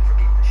 Thank you for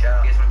being the shout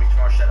out. You guys want to be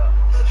tomorrow's shout out?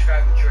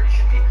 Subscribe, which you already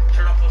should be.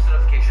 Turn on post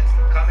notifications.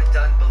 Comment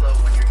done below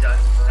when you're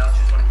done. And I'll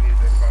choose one of you to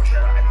be tomorrow's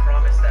shout out. I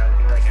promise that I would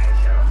do that guy's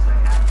shout out. So I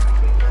have to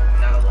do it. I'm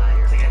not a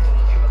liar. It's like I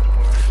told you about the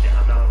corner.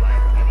 I'm not a liar.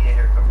 I need a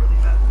haircut really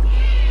fast.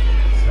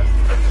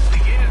 Disgusting.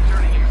 Began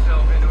turning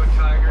himself into a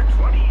tiger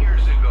 20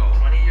 years ago.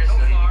 20 years So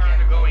ago, you far began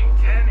undergoing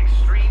 10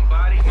 extreme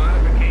body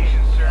modification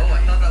surgeries. Oh,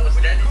 I thought that was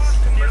Dennis,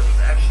 but it was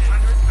actually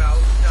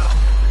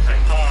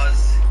 $100,000.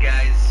 pause,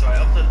 guys. So I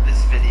uploaded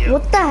this video.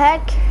 What the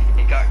heck?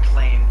 It got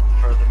claimed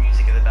for the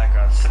music in the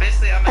background. So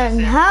basically, I'm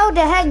And how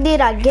the heck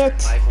did I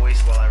get my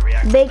voice while I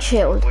react Big to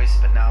Shield? my voice,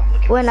 but now I'm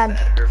looking When at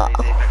the editor phase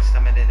Apex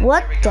coming in. And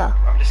what here we go. the?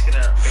 I'm just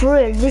gonna For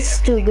real, basically this is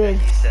say too everything good.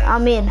 that he said. I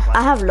mean,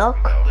 I have luck.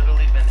 I've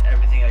literally been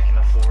everything I can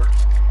afford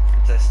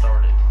since I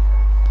started.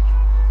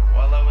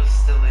 While I was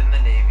still in the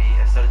Navy,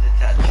 I started to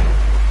tattoo.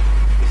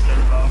 We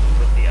started off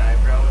with the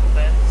eyebrow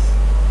implants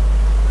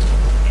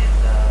and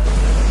the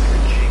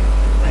bridging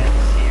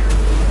implants here,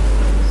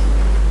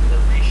 the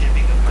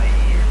reshaping of my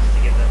ears to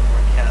give them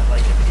more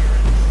cat-like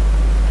appearance.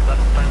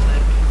 Left my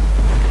lip,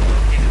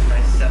 located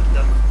my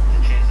septum to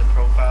change the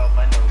profile of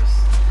my nose,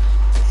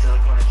 the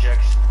silicone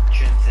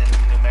injections in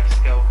New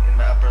Mexico in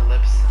my upper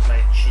lips, my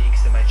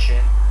cheeks, and my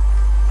chin,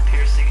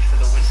 piercings for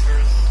the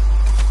whiskers,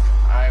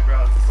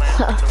 eyebrow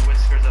implants for the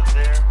whiskers up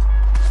there.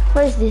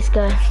 Where's this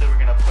guy? Actually, we're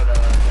gonna put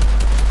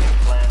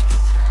implants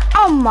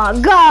Oh my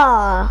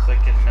god! so I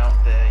can mount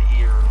the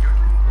ear.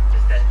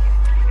 Just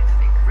dedicated to being a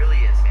tank. It really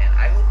is, man.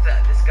 I hope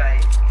that this guy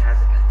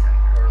hasn't been a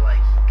tank or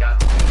like he got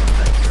the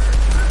tiger.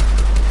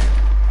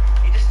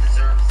 He just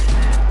deserves it,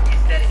 man.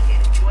 He's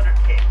dedicated.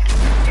 200K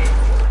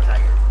for a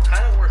tiger.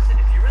 Kind of worth it.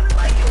 If you really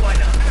like it, why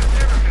not?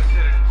 Never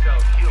considered himself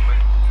human.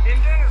 In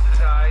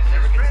Dennis's eyes,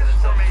 Never his considered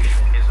himself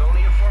transformation human. is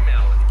only a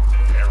formality.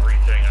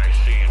 Everything I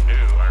see and do,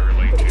 I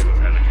relate to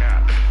as a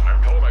cat. I'm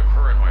told I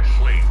purr in my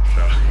sleep,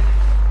 so...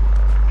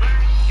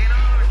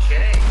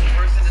 Okay,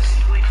 person to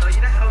sleep.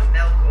 You know how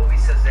Nelk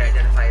always says they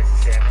identify as a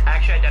salmon? I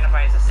actually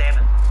identify as a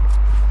salmon.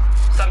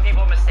 Some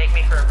people mistake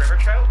me for a river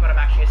trout, but I'm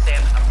actually a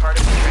salmon. I'm part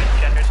of the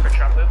transgenders for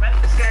Trump movement.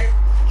 This guy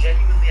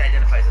genuinely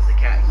identifies as a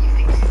cat. He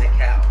thinks he's a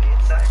cat on the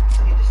inside,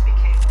 so he just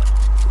became one.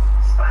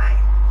 It's fine.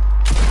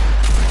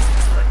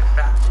 He's like a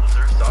fat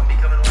loser, so I'm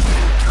becoming one too.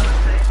 You know what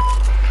I'm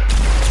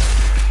saying?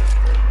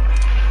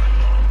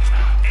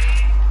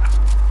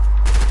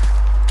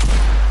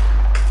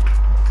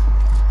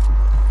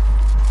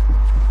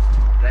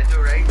 Did I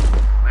do it right?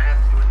 Might have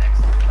to do it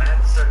next time. Might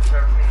have to start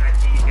sharpening my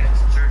teeth, getting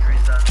some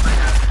surgeries done. Might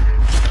have to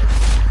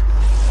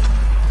do.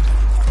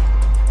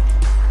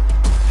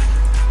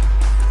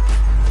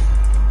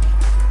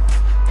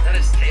 Is that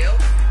his tail?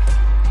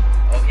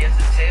 Oh, he has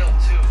a tail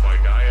too. My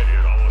diet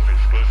is almost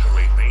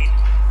exclusively meat.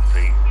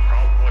 The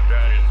problem with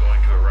that is going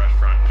to a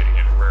restaurant and getting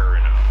it rare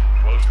enough.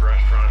 Most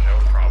restaurants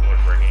have a problem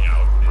with bringing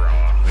out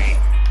raw meat.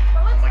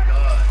 Oh my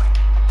god.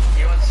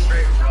 He wants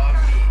straight raw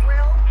meat.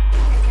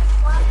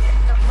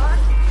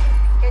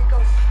 It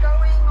goes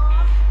scurrying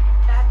off.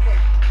 That's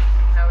it.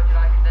 How would you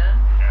like it done?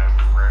 As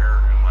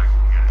rare as I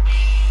can get it.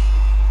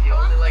 He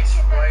only likes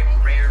straight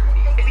rare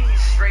meat. Maybe he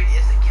straight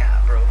is a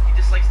cat, bro. He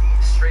just likes to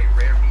eat straight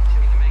rare meat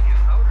too. To make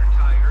his outer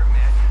tiger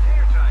match his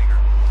inner tiger.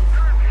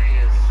 Currently, There he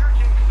is.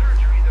 researching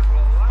surgery that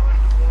will allow him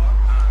to walk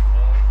on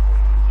all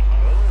fours.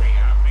 I'm pretty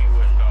happy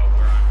with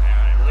where I'm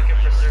at. You're looking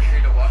for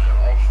surgery to walk on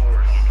all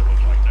fours. To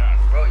look like that.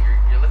 Bro,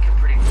 you're looking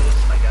pretty close,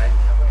 my guy.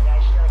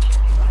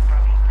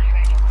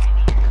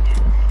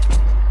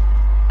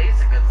 He's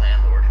a good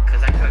landlord,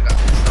 because I could have got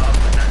pissed off,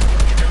 but not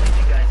you really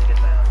think guys a good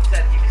landlord. He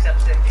said he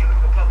accepts him,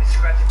 he'll probably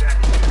scratch him behind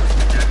his ear like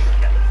an actual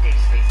cat. Look at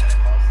Dave's face that I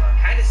call son.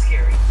 Kind of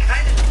scary.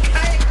 Kind of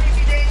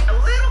creepy, Dave. A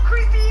little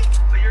creepy,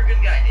 but you're a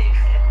good guy, Dave.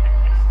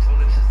 Told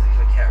him since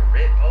he's a cat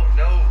rip. Oh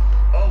no.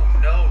 Oh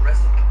no.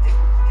 Rest in peace.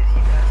 Did he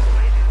pass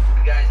away,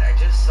 dude? You guys, I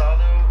just saw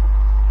though.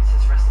 It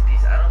says rest in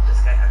peace. I don't know if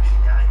this guy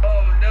actually died.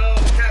 Oh no.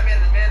 Catman,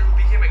 the man who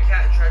became a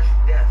cat in tragic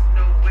death.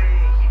 No way.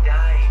 He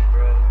died,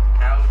 bro.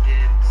 How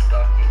did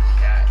Stalking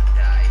Cat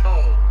die?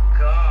 Oh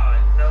god.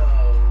 No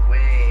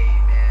way,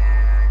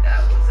 man.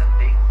 That was a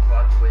big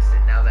plot twist,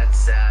 and now that's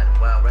sad.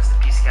 Wow. Rest in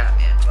peace,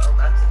 Catman. Well,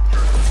 that's a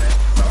turtle, man.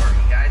 Sorry,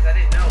 guys. I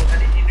didn't know. I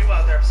didn't. You knew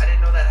out there. I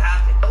didn't know that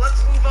happened. But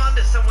let's move on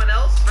to someone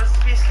else. Rest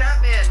in peace,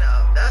 Catman.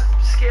 That's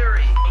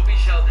scary. Toby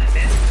Sheldon,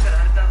 man who spent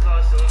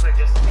 $100,000 to look like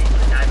Justin Bieber.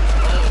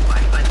 Oh,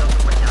 I thought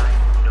we would die.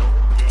 No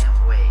damn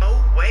way. No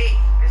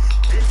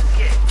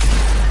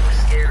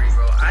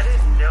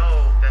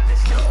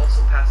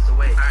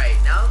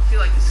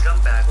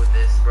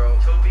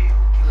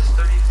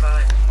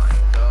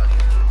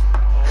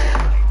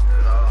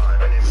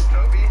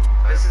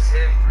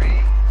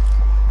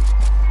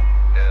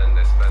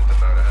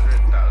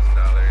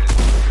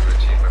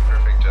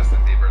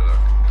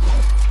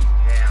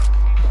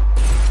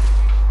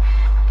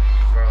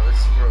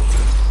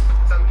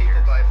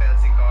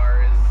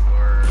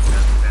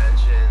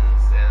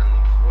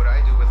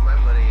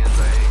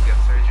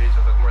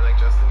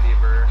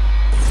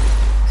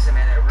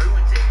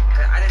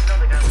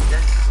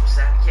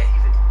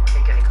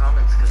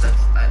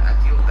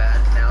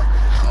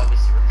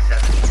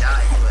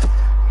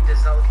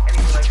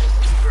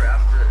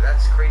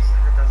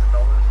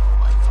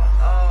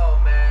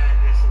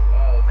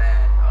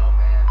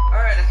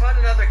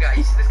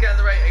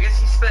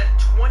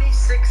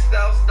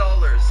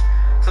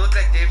 $26,000 to look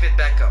like David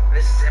Beckham.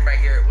 This is him right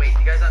here. Wait,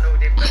 you guys don't know who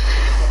David Beckham is?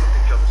 I'll put a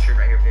picture on the screen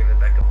right here of David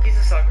Beckham. He's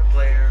a soccer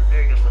player,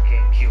 very good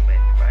looking, human,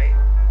 right?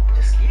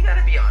 Just, you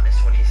gotta be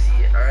honest when you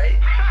see it, alright?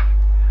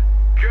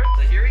 Good.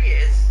 So here he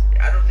is.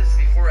 I don't know if this is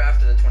before or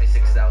after the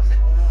 26,000. Ooh,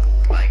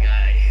 my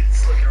guy.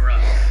 It's looking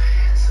rough.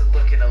 It's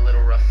looking a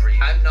little rough for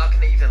you. I'm not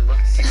gonna even look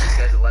to see if this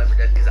guy's alive or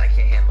dead because I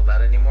can't handle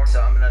that anymore.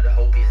 So I'm gonna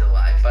hope he's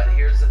alive. But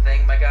here's the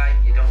thing, my guy.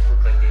 You don't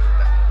look like David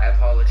Beckham. I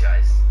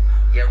apologize.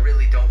 You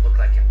really don't look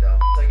like him, though.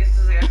 So I guess this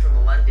is a guy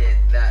from London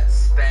that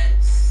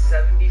spent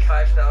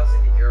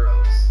 75,000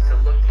 euros to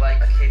look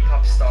like a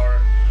K-pop star.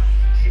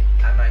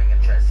 I'm not even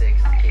gonna try to say it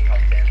because the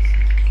K-pop fans,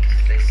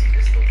 if they see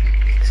this, they'll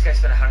beat me. This guy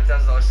spent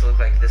 $100,000 to look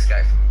like this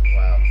guy from,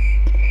 wow.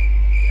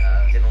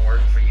 Didn't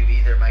work for you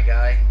either, my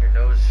guy. Your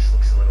nose just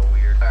looks a little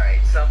weird.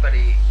 Alright,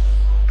 somebody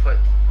put,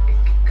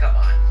 come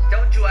on.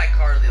 Don't do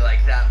iCarly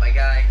like that, my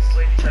guy. This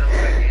lady tried to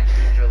look like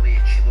Angelina Jolie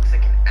and she looks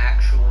like an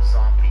actual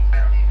zombie.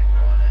 I don't even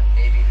wanna,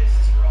 maybe this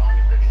is wrong.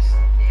 They're just,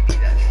 maybe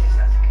that she just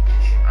has a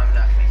condition. I'm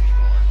not gonna keep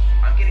going.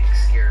 I'm getting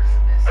scared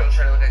from this. Don't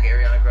try to look like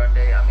Ariana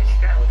Grande. I mean, she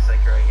kinda looks like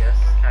her, I guess.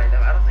 Kind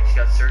of. I don't think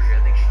she got surgery.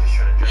 I think she just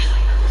tried to dress like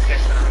her. This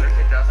guy spent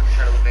 $150,000 to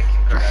try to look like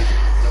Kim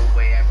Kardashian. No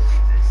way I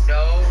believe this.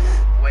 No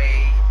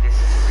way this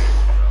is real,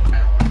 bro.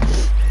 I don't want to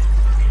believe it.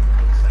 It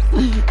looks like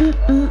This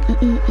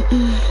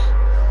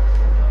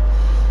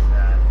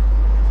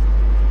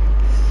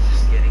is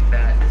just getting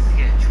bad. This is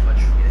getting too much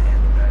for me to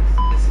handle, guys.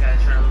 This guy's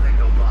trying to look like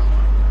Obama.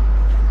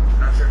 I'm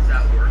not sure if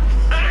that worked.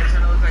 This guy's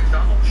trying to look like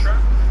Donald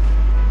Trump.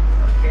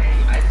 Okay,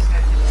 I just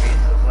have to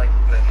face look like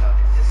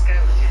is this guy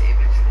legit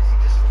image or does he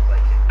just look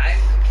like him?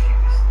 I'm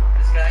confused.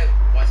 This guy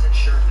wasn't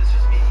sure if this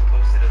was me. He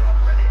posted it on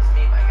Reddit. It's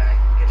me, my guy.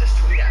 You can just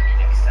tweet at me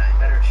next time.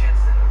 Better chance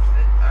than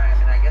alright,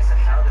 I mean, I guess I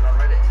found it on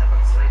Reddit 10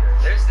 months later.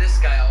 There's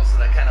this guy also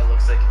that kind of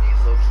looks like me,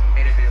 low-key.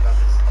 Made a video about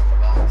this a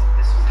long time.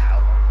 This was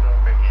how long ago?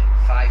 Freaking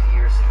 5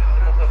 years ago.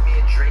 I'm gonna put me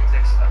and Drake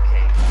next.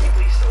 Okay,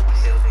 people used to always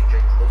say look like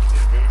Drake.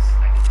 Low-key this,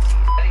 I can see.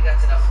 I think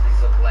that's enough of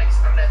these lookalikes.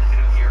 I'm gonna end the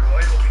video here.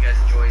 I hope you guys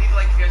enjoyed. Leave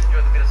a like if you guys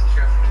enjoyed the video.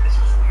 Subscribe for me. This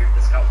was weird.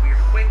 This got weird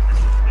quick. This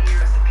was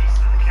weird. Rest in peace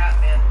to the cat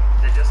man,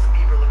 the Justin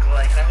Bieber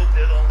lookalike. And I hope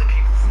they're the only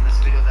people from this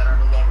video that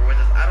are no longer with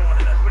us. I don't want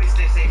to know. Everybody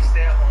stay safe,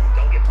 stay at home.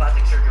 Don't get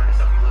plastic surgery on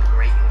yourself. You look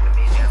great. You look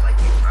amazing. I like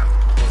you.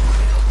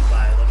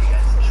 Bye. I love you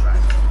guys. Subscribe.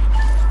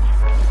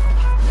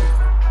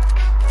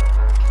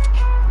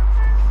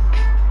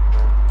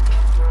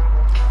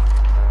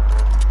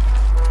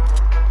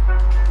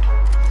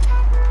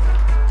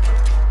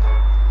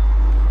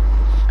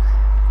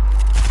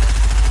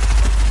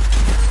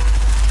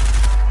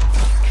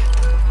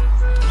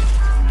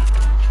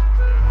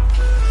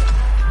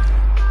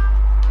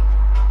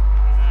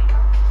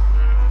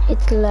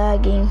 It's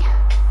lagging.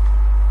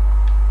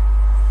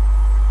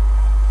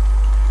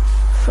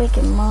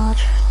 Freaking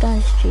much.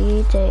 Done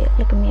street.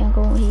 Look at me, I'm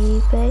going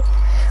eBay.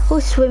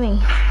 Who's swimming?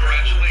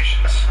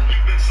 Congratulations.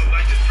 You've been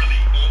selected for the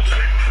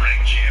Ultimate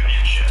Prank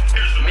Championship.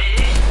 Here's the me?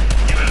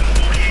 You have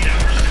 48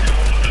 hours to come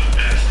up with the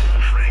best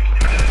prank in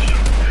that show.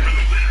 For the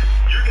winner,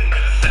 you're gonna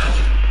get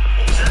 1,000.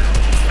 What was that?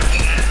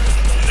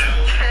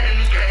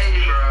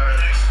 10K, bro.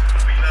 Next,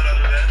 we got none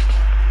other than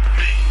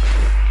me.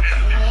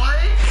 And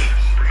what?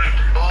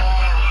 Remember,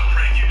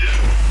 prank you do,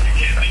 you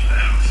can't leave the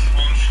house.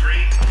 On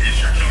screen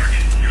is your target.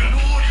 You have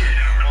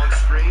 48 hours. On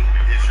screen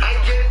is your target. I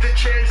get the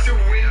chance to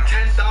win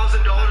 $10,000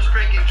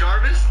 pranking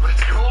Jarvis?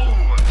 Let's go.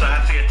 So I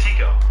have to get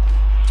Tico.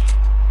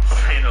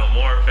 Say no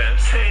more, Ben.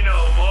 Say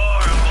no more.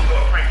 I'm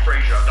gonna prank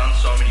Frazier. I've done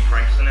so many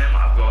pranks on him.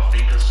 I've got to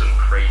think of some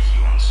crazy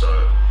ones.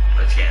 So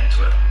let's get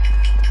into it.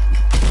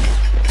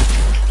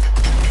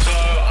 So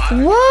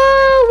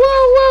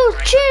Whoa,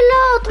 chill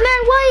out,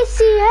 man. Why is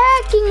he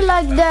hacking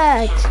like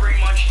that? So pretty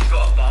much he's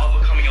got a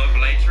barber coming over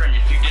later, and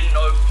if you didn't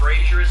know,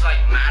 Frazier is like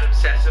mad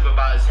obsessive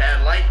about his hair,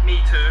 like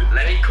me too.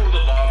 Let me call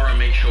the barber and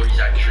make sure he's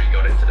actually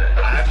got it today.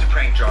 I have to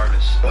prank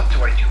Jarvis. What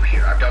do I do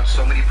here? I've done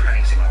so many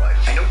pranks in my life.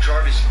 I know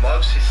Jarvis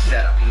loves his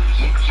setup.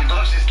 He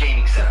loves his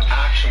gaming setup.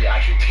 Actually,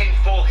 I should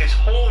tinfoil his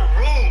whole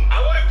room.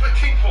 I want to put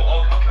tinfoil.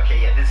 Oh, okay,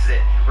 yeah, this is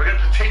it. We're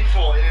gonna put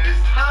tinfoil in his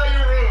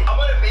entire room. I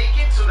want to make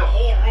it so the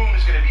whole room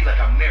is gonna be like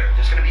a mirror.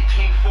 There's gonna be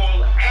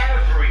tinfoil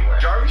everywhere.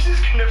 Jarvis is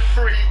gonna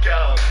freak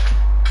out.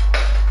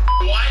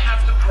 Why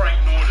have to prank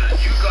Norden?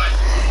 You guys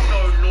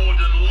know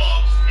Norden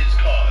loves his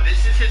car.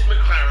 This is his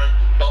McLaren.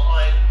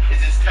 Behind is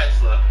his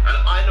Tesla. And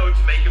I know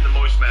to make him the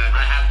most mad,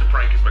 I have to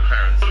prank his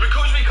McLaren. But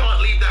because we can't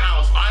leave the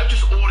house, I've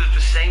just ordered for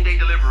same-day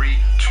delivery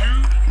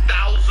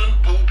 2,000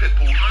 bull pit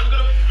bulls. I'm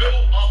gonna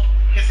fill up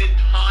his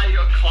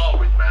entire car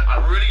with, man. I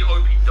really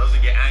hope he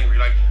doesn't get angry.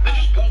 Like, they're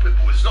just bull pit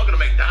bulls. It's not gonna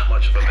make that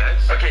much of a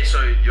mess. Okay,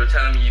 so you're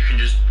telling me you can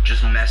just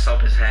mess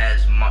up his hair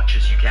as much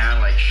as you can,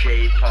 like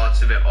shave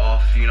parts of it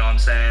off, you know what I'm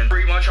saying?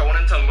 Pretty much I want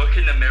him to look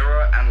in the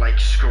mirror and like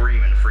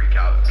scream and freak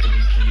out. Can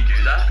you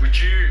do that? Would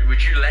you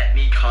let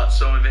me cut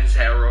some of his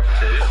hair off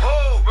too?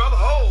 Oh, brother,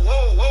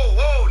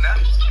 whoa, now.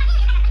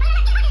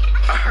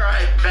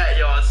 Alright, bet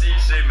y'all. I'll see you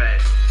soon,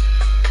 mate.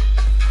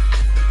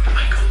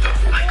 I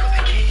got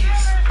the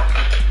keys.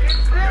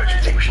 Yo, do you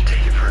think we should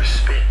take it for a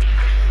spin?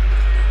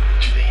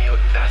 Do you think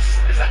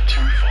is that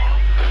too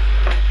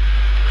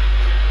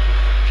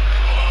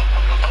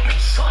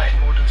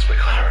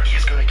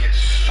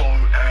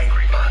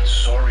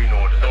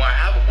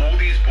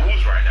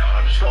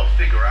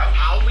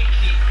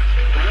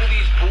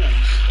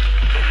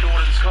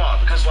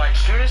Because like,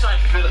 as soon as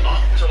I fill it up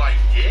to like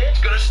here,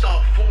 it's gonna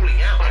start falling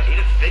out. I need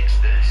to fix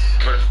this.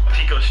 Bro,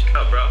 Tico, shut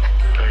up, bro.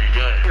 Are you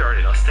good? You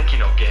already know, sticky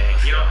no gang.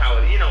 You know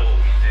how it, you know what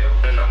we do.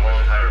 Been a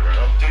long time,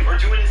 bro. Dude, we're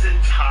doing his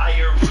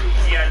entire room.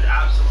 He has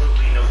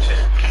absolutely no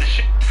chance. The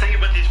thing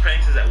about these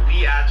pranks is that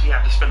we actually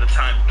have to spend the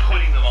time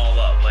putting them all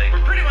up. Like,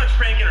 we're pretty much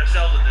pranking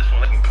ourselves at this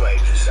point. Like, Play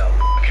yourself.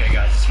 Okay,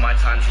 guys, it's my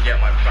time to get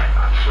my prank.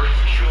 I'm pretty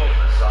sure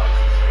the socks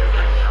is here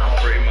right now.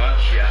 Pretty much,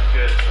 yeah,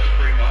 good. So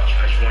pretty much,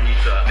 I just want you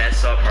to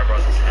mess up my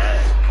brother's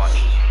head as much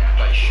as you can.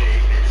 Like,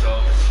 shave it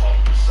off the top,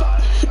 the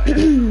side. Like,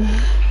 you can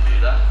do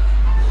that.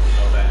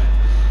 So bad.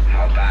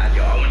 How bad,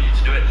 yo? I want you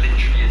to do it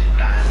literally as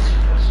bad as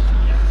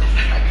possible.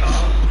 Yeah. I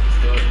can't.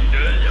 do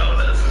it, yo,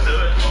 let's do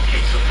it.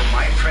 Okay, so for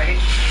my prank,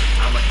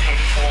 I'm a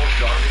 10-fold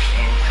Jarvis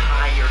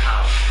entire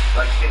house.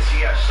 Like you can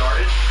see, I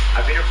started.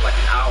 I've been here for like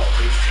an hour,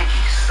 but it's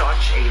taking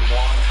such a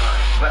long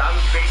time. But I'm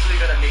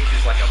basically gonna make this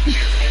like a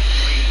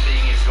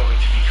everything is going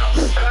to be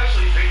coming. I've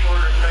actually paid for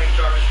prank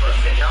Jarvis for a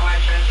minute. Now I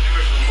have chance to do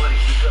it for money.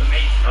 This is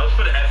amazing. I was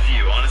put F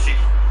you, honestly.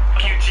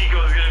 Q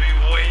Tico is gonna be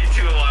way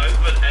too long. I was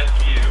put F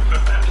you.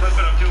 Look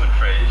what I'm doing,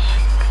 Frage.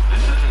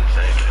 This isn't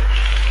safe.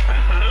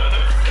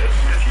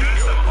 Let's do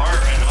some art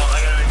and all.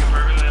 I gotta make it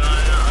perfectly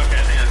lined up. Okay,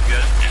 I think that's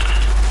good.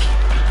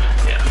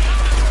 Yeah.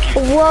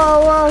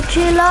 Whoa,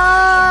 chill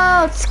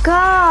out,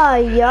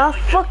 Sky. Yeah,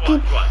 fucking.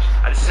 Watch.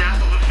 At a snap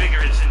of a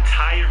finger, his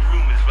entire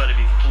room is about to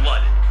be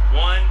flooded.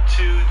 1,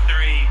 2,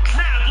 3.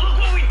 Snap! Look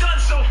what we've done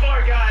so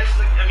far, guys.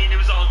 Like, I mean, it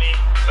was all me.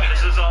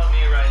 This was all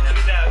me right now. Look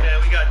at that, man.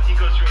 We got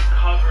Tico's room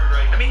covered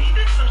right now. I mean, he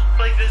did some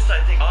like this,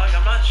 I think. I'm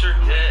not sure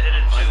who did it.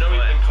 I know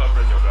he's been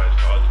covering your guys'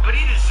 cause. But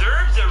he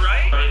deserves it,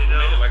 right? He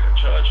made it like a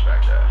church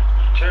back there.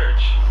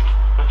 Church.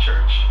 What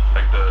church?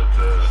 Like the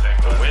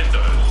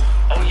windows.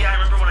 Oh, yeah, I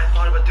remember when I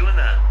thought about doing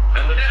that.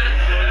 And the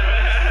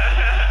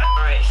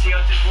Alright, see how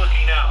this is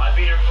looking now. I've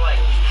been here for like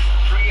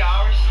 3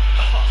 hours.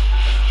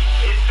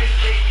 It's been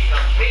taking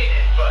a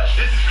minute, but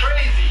this is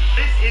crazy.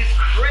 This is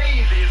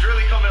crazy. It's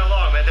really coming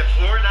along, man. The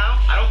floor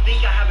now, I don't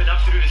think I have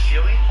enough to do the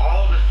ceiling.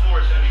 All of the floor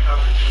is going to be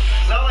covered too.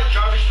 It's not like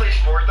Jarvis plays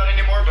Fortnite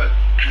anymore, but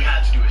he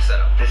had to do his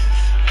setup. This is...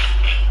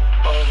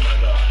 Oh my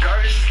god.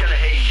 Jarvis is going to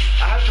hate me.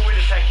 I have to win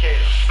the 10K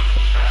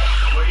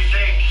though. What do you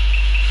think?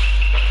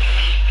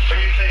 What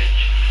do you think?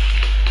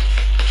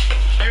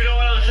 You know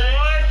what I'm saying?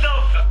 What the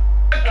f***?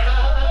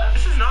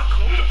 This is not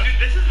cool. Dude,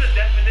 this is the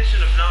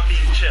definition of not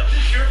being chill.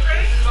 This is your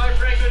prank? This is my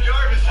prank with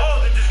Jarvis. Oh,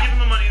 then just give him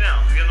the money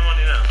now. Give him the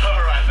money now.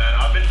 Alright, man.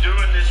 I've been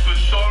doing this for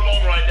so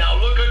long right now.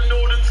 Look at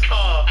Norden's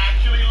car.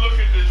 Actually, look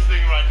at this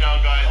thing right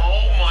now, guys.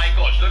 Oh my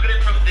gosh. Look at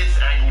it from this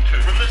angle, too.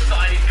 From the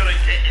side, he's gonna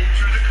get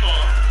into the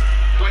car.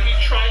 When he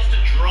tries to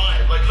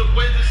drive, like, look,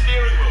 where's the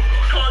steering wheel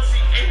gone? Can't see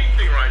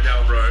anything right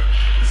now, bro.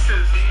 This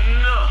is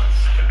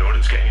nuts. And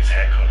Norden's getting his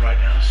hair cut right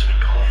now, so he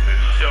can't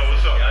move. Yo,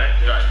 what's up, man?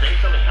 I think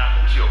something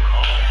happened to your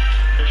car.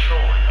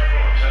 Controlling.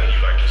 I'm telling you,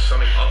 like, there's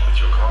something up with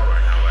your car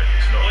right now. Like,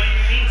 it's not. What do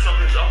you mean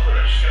something's up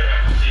with it?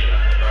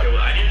 Okay,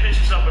 well, I need to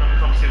finish this up and I'm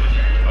gonna come see what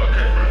you do.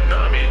 Okay, bro.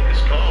 No, I mean, it's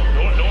calm.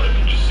 No one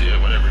can just see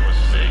it whenever he wants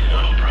to see it. You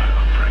know? I'm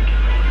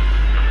pranking Norden.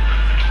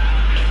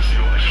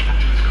 See what I should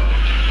do this car.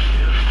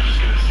 Yeah, I'm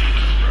just gonna see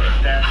this, bro.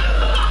 That's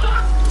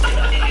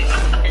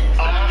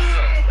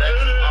awesome. That's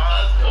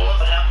awesome.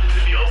 What happens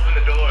if you open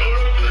the door?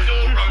 Don't open the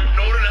door, bro.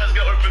 Norden has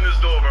to open this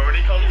door, bro. When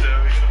he comes in,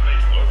 he's gonna make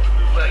him open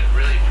the door. Like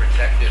really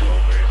protective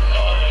over it.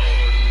 Oh,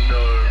 no,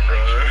 bro.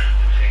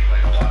 Take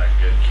like a lot of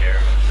good care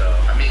of himself.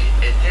 I mean,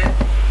 it didn't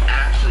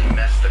actually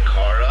mess the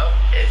car up.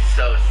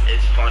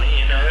 It's funny,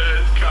 you know.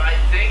 I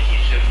think he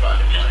should find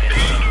it funny.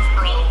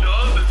 Bro,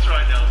 no, that's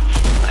right now.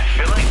 I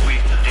feel like we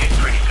did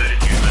pretty good in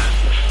here, man.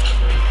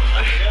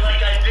 I feel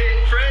like I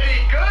did pretty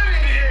good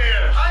in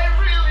here. I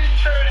really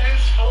turned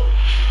his phone.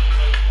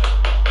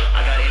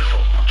 I got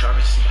info.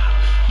 Jarvis is in the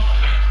house.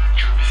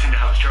 Jarvis in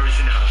the house. Jarvis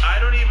in the house. I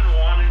don't even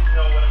want to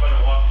know what I'm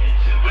gonna walk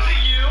into. Was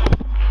it you?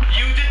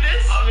 You did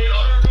this? I mean,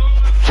 I don't know.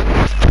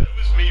 It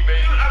was me,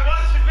 baby. Dude, I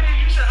watched the video.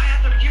 You said I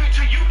had to you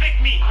so you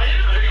picked me. I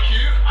didn't pick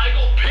you. I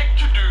got picked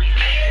to do you.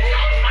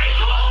 My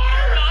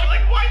car. I'm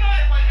like, why not?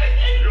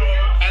 You're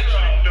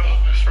actually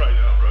nervous right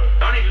now, bro.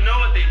 I don't even know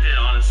what they did,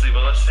 honestly,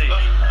 but let's see.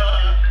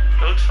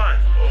 It looks fine.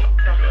 Oh,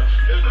 gosh.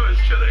 It was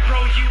chilling.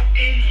 Bro, you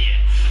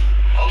idiot.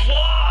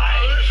 Why?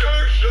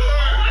 Sure. What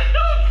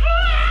the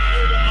fuck?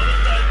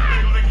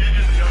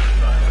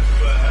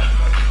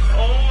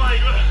 Oh my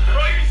god.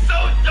 Bro, you're so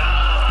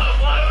dumb.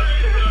 Why would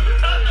you do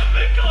that to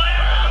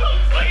McLaren?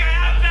 Like, I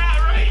have that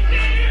right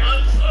there.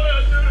 I'm sorry, I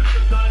did it to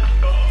that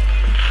car.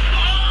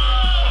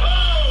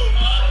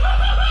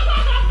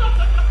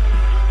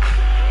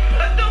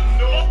 What the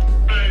fuck?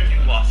 You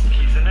lost the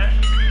keys in there?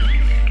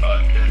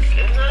 It's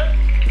in there?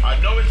 I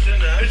know it's in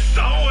there. It's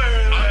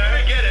somewhere in there. I'm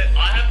gonna get it.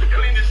 I have to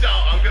clean this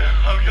out. I'm gonna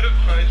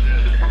find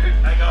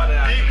it. I got it.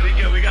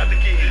 We got the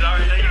keys.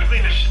 Alright, now you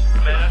clean the shit,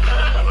 man.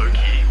 Low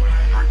key,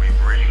 we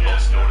really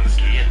lost Norden's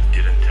key and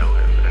didn't tell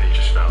him, and he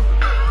just found it.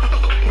 How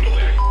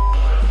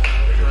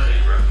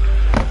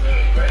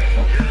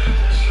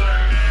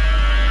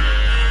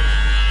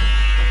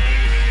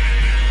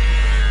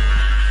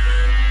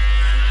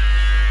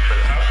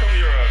come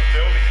you're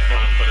filming?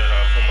 Want to put it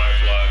up?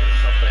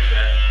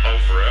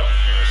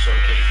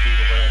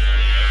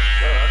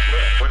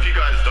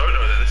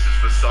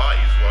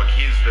 size. Like,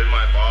 he's been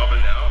my barber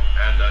now,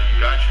 and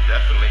you guys should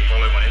definitely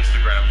follow him on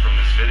Instagram from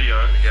this video.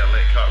 I'm gonna get a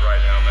lit cut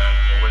right now, man.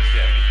 Always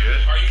getting me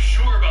good. Are you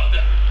sure about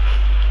that?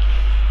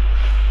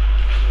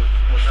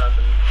 What's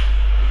happening?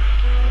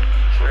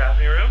 See what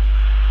happened in your room?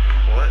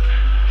 What?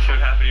 See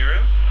what happened in your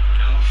room?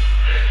 No.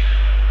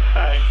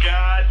 I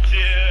got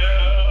you.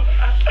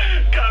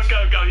 Come.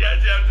 Yes,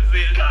 you have to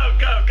see it. Come.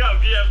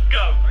 Yes,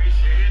 come. Are you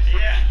serious?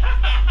 Yeah.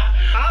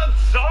 I'm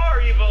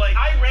sorry, but like,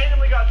 I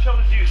randomly got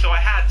chosen to you, so I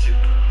had to.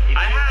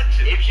 I had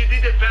to. If you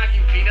did the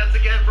packing peanuts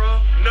again, bro.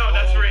 No,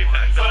 that's for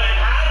Apex. But I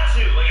had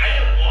to. Like, I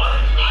didn't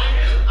want to.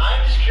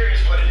 I'm just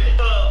curious what it is.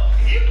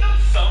 You've done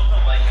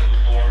something like it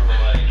before, but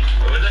like,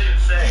 What does it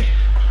say?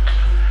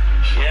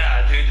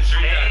 yeah, dude, just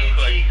read that real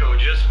quick. Chico,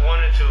 just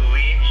wanted to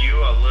leave you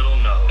a little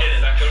note. Get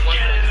in there.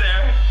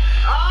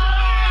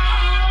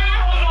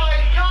 Oh my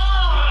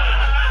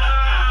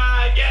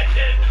god! Get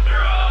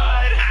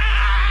destroyed!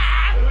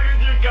 Look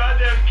at your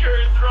goddamn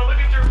curse, bro. Look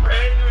at your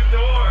brand new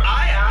door.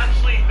 I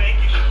actually think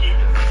you should keep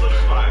this. This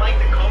looks fine. I like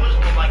the colors,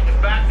 but like the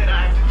fact that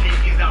I have to take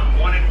these down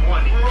one and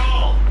one.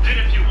 Bro, dude,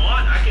 if you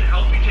want, I can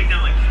help you take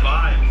down like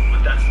 5,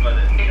 but that's about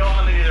it. You know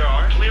how many there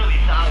are? Clearly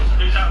thousands.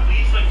 There's at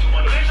least like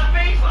 20. There's a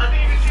face. I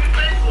think you can see the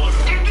face logo.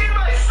 You did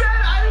my set!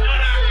 I didn't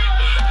see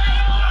my set!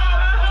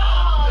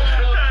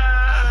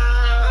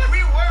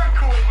 We were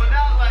cool, but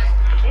not like...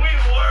 We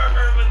were,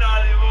 but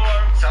not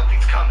anymore.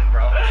 Something's coming,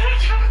 bro.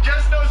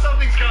 Just know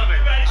something's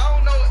coming. I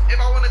don't know if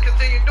I want to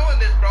continue doing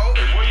this, bro.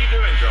 Hey, what are you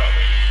doing,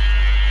 Jarvis?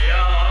 Yo,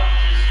 I'm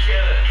just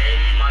chilling.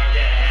 Maybe you might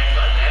get hands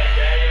on that.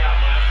 Yeah,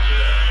 I'm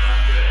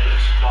good. It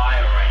looks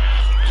fire right now.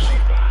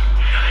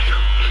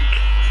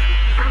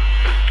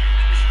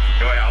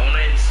 Anyway, I want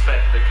to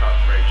inspect the cut,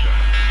 Rachel.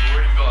 You've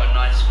already got a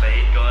nice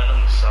fade going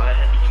on the side.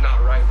 It's not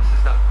right. This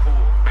is not cool.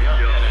 Yo,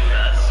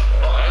 that's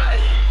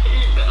fine.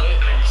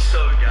 You're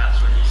so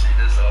gassed when you see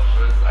this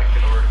outfit. I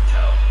can already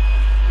tell.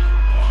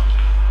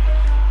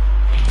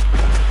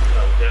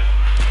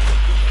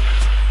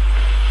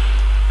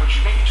 What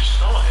you mean? You just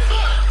started.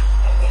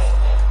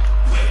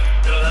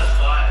 Yo, that's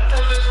fine.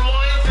 Oh, there's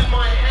lines in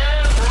my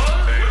hair, bro.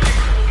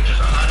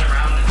 Just turn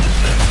around and just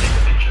take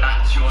a picture.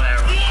 That's your hair,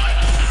 right?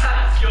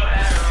 That's your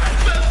hair, right?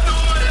 That's not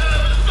my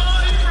hair. The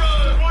sign,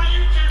 bro. What are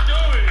you two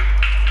doing?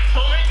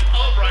 Sign?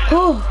 Oh, right.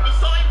 Oh, The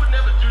sign would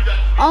never do that.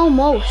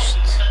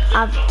 almost.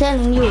 I'm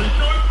telling you.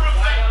 No, for a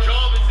fact,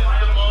 Jarvis is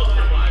the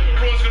mastermind.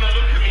 Bro's gonna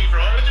look at me,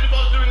 bro. Imagine if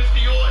I was doing this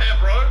to your hair,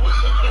 bro.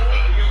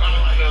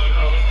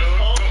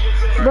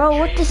 Bro,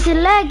 what is it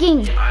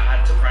lagging? I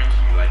had to prank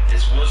you. Like,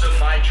 this wasn't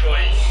my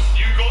choice.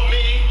 You got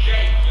me.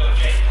 Jake,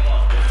 come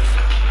on.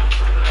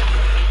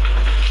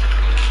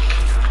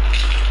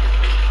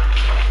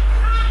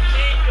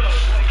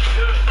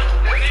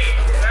 Where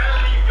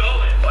are you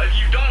going? What have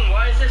you done?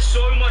 Why is there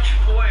so much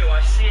foil? I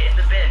see it in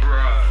the bin. Bro.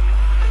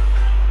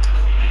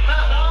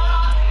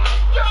 Are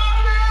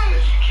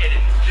you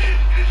kidding?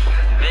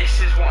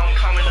 This is what I'm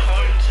coming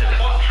home to.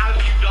 What have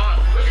you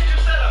done? Look at your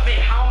setup.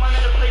 Mate, how am I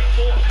going to play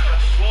Fortnite? Got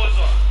scores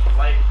on.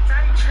 Like,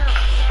 damn chill.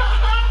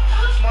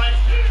 That's my...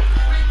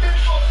 We did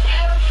for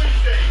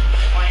everything.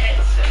 My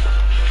headset.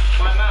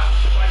 My mouse.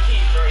 My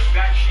keyboard.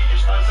 Back sheet.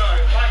 Just I'm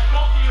sorry. My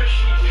coffee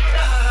machine. We did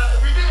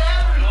everything.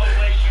 No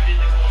way you did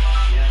the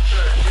coffee. Yes,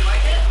 sir. You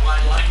like it? I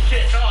like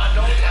it. No, I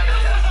don't like it.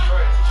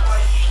 Bro, that's why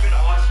you should been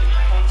asking me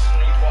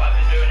constantly what I've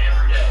been doing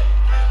every day.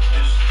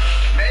 Just...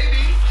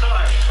 Maybe.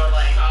 Sorry, but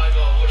like, I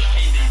gotta watch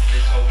TV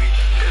this whole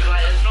weekend. Because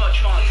like, there's not a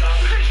chance I'm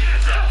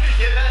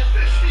yeah, that's the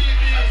TV.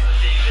 That's the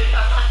TV.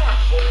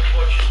 We'll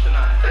watch it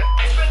tonight.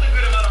 I spent a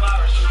good amount of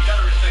hours, so you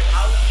gotta respect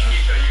how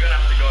Chico, you're gonna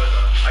have to go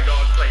though. I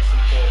gotta play some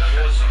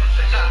Warzone.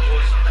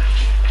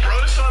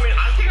 Bro, so I mean,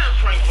 I think that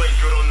prank went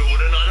good on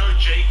Norden. I know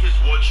Jake is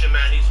watching,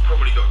 man. He's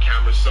probably got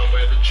cameras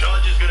somewhere. The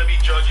judge is gonna be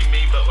judging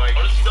me, but like,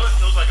 honestly, though, it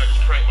feels like I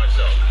just pranked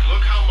myself.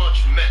 Look how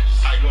much mess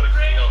I gotta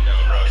clean up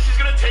now, bro. This is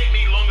gonna take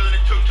me longer than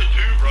it took to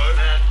do, bro.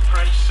 Man,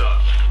 pranks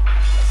suck.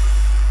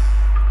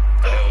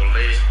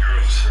 Holy.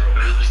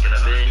 Who's this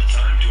gonna be?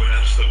 Time to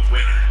announce the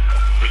winner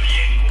for the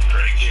annual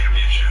prank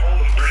championship. All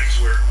the pranks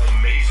were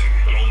amazing,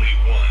 but only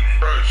one.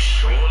 Bro,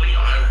 surely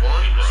I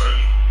won, bro.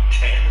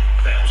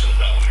 $10,000.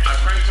 I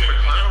pranked a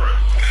McLaren.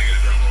 Can I get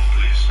a drum roll,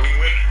 please? The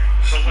winner,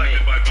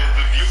 selected by both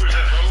the viewers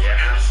at home Yeah,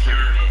 and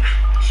your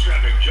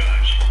strapping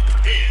judge,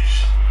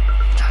 is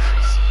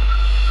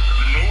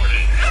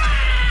Norden.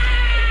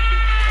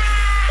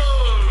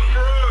 Oh,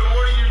 bro,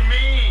 what do you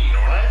mean?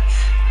 What?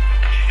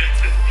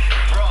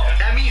 Bro,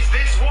 that means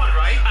this one,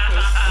 right?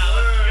 Let's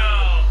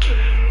go.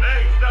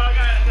 Thanks, dog. I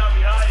had to tell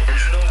me hi.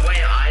 There's no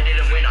way I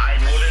didn't win.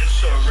 Norden's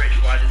so rich.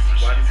 Why does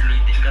he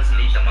need? He doesn't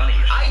need the money.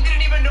 I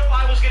didn't even know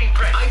I was getting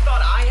pranked. I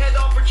thought I had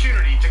the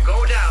opportunity to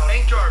go down,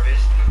 thank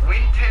Jarvis,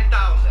 win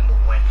 10,000. But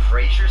when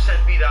Frazier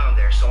sent me down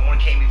there, someone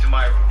came into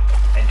my room,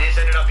 and this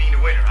ended up being the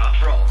winner, huh,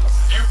 bro?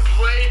 You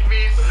played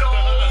me so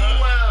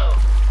well.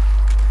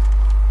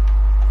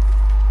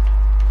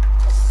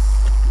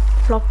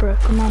 Flopper,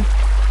 come on.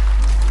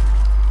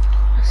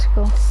 Let's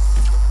go.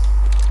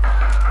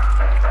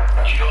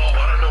 Yo,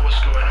 I don't know what's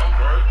going on,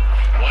 bro.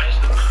 Why is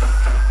the...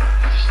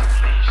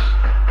 Please.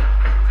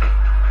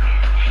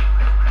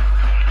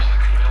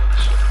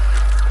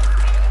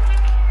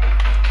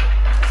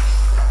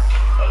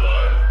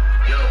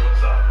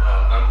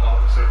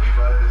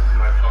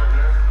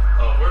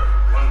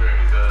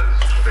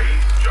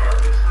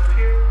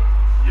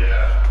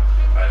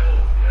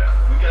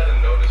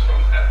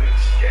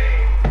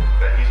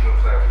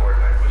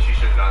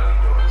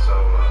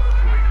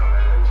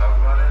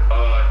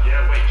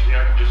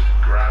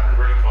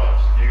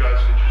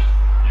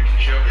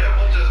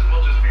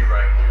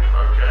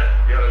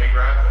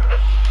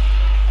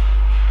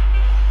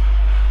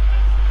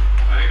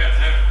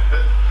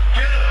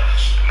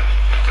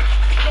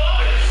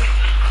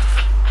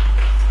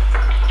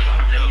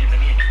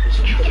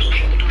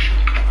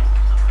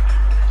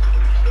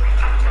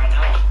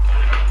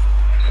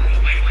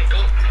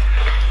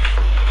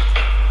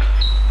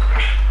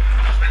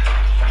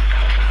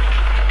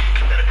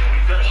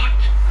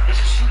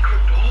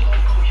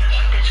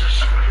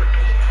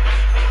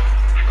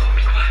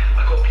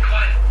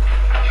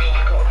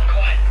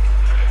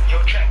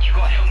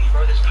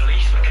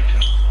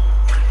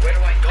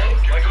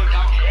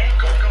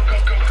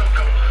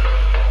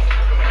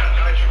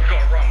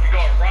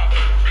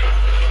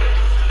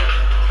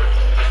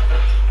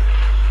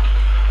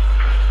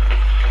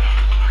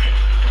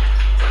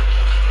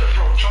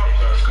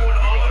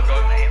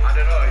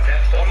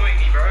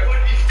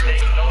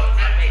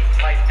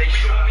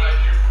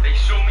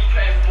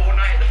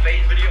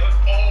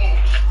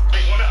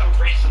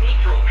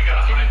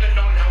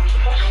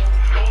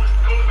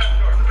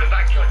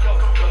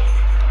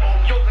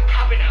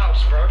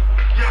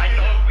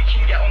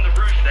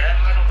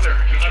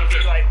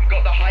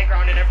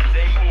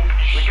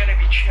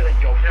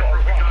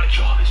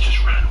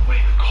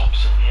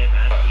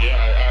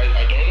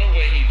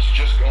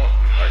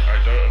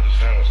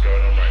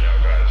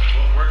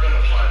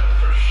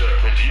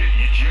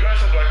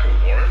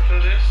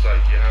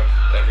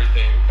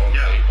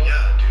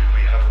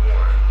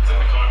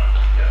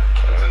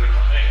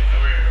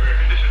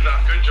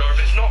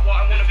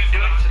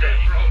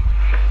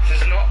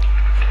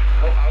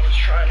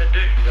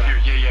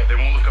 gonna do? Yeah, they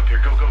won't look up here.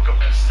 Go.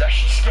 This is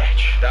actually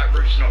sketch. That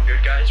route's not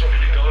good, guys. We're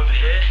gonna go over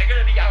here. They're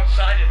gonna be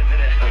outside in a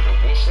minute. But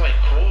what's like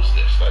caused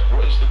this? Like,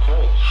 what is the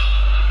cause?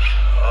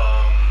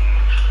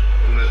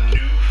 In the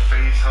new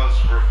Phase House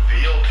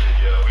reveal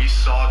video, we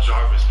saw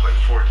Jarvis play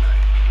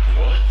Fortnite.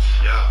 What?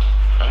 Yeah.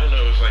 I didn't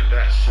know it was like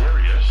that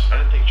serious. I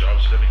didn't think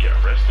Jarvis would ever get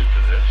arrested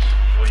for this.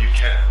 Well, you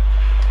can,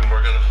 and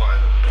we're gonna find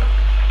him.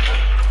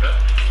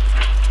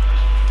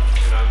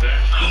 Get out there.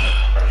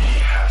 He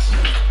has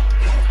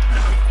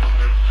to.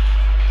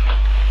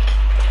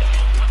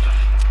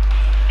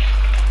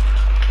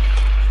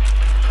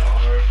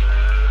 Jarvis,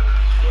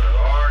 where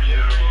are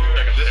you?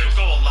 This would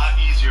go a lot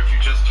easier if you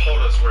just told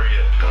us where he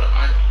is. But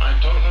I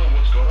don't know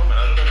what's going on, man.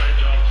 I don't know where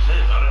Jarvis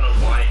is. I don't know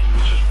why he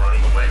was just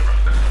running away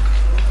right there.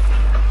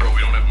 Bro,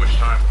 we don't have much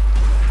time.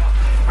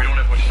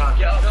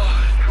 Yo, no.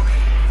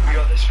 We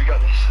got this.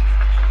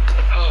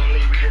 Holy,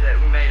 we did it.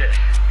 We made it.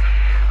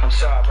 I'm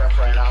so out of breath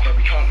right now, but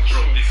we can't be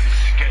Bro, seen. this is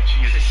sketchy.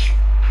 This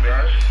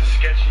is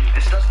sketchy.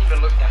 This doesn't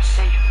even look that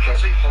safe.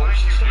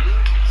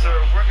 Sir,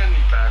 we're gonna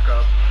need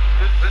backup.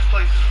 This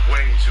place is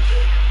way too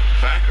big.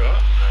 Back up?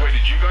 Wait,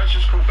 did you guys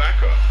just call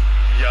back up?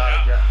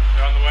 Yeah.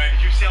 They're on the way.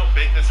 Did you see how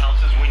big this house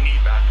is? We need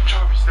backup.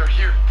 Jarvis, they're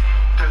here.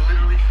 They're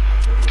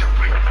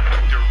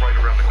right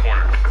around the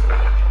corner.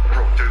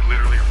 Bro, they're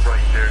literally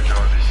right there,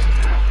 Jarvis.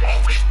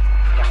 Oh,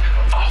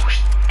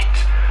 shit.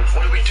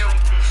 What do we do?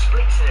 There's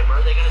splits in it,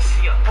 bro. They're gonna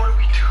see us. What do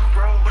we do,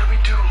 bro? What do we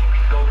do?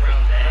 Go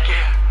around there.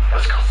 Yeah,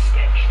 let's go.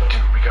 Sketch.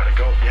 Dude, we gotta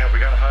go. Yeah, we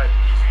gotta hide.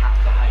 Just have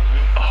to hide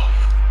here. Oh,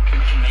 We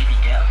can maybe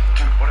get them.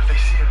 dude, what if they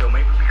see it though?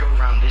 Maybe we go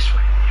around this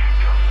way.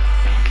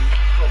 Maybe.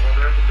 Oh, well,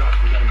 they're at the dock.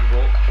 We gotta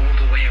walk all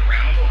the way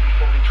around.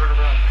 Before we turn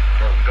around.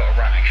 Bro, we gotta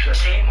run. Actually,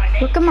 saying my name.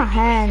 Look at my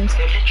hands.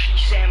 They're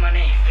literally saying my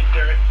name.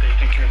 They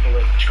think you're in the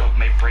way. Let's go,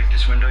 maybe break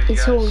this window, you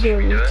It's guys. whole, Should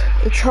we do dude. it?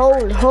 It's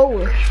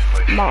whole.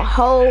 My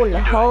whole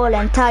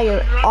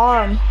entire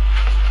arm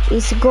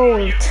is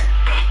gold.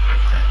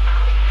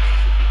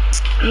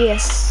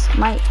 Yes,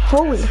 my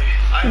whole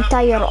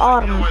entire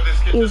arm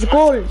is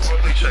gold,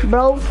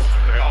 bro.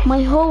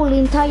 My whole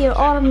entire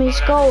arm is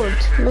gold.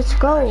 Let's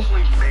go.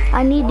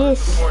 I need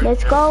this.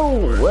 Let's go.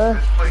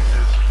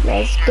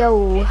 Let's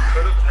go.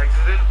 Could have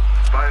exited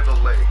by the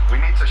lake. We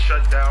need to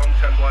shut down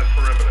 10 block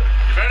perimeter.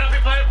 You better not be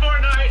playing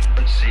Fortnite!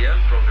 Let's see ya.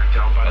 Bro, they're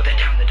down by Oh, the they're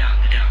down. They're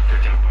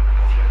down by the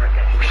boat. Right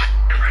there.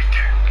 Right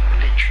there.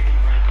 Literally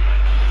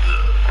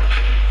right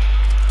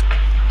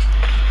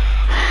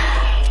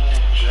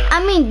I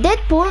mean,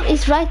 Deadpool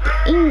is right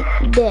in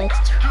there.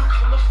 Dude,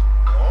 come the f***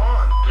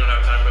 on. We don't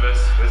have time for this.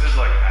 This is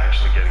like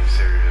actually getting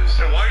serious.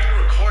 And why are you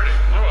recording?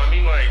 No, I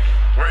mean like,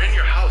 We're in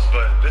your house,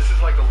 but this is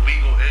like a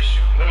legal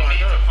issue. No, we I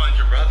need know. to find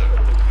your brother.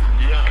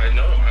 yeah, I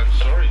know. I'm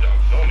sorry, dog.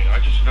 Filming. I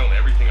just film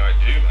everything I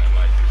do, man.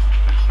 Like,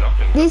 it's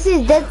nothing. This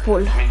is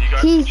Deadpool.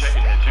 He's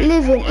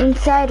living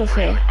inside of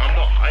here. I'm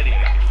not hiding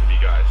anything from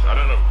you guys. I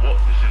don't know what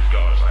this is,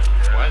 guys. Like,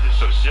 why is it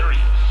so serious?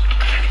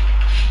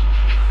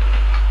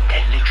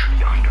 They're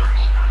literally under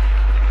us.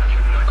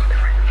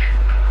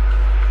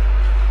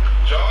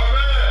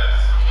 Jarvis!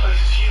 This place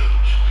is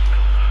huge.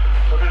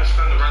 We're gonna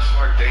spend the rest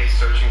of our day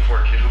searching for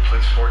a kid who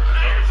plays Fortnite.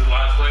 Oh, it's the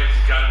last place.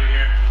 He's gotta be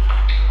here.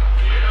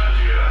 Yeah,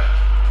 do that.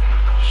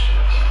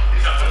 Shit.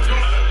 Is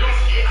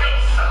he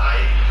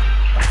outside?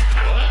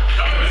 What?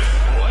 Jarvis?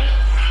 What?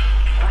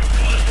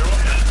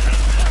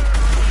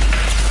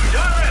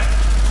 Jarvis!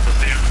 Let's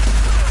see him.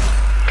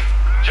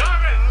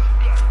 Jarvis!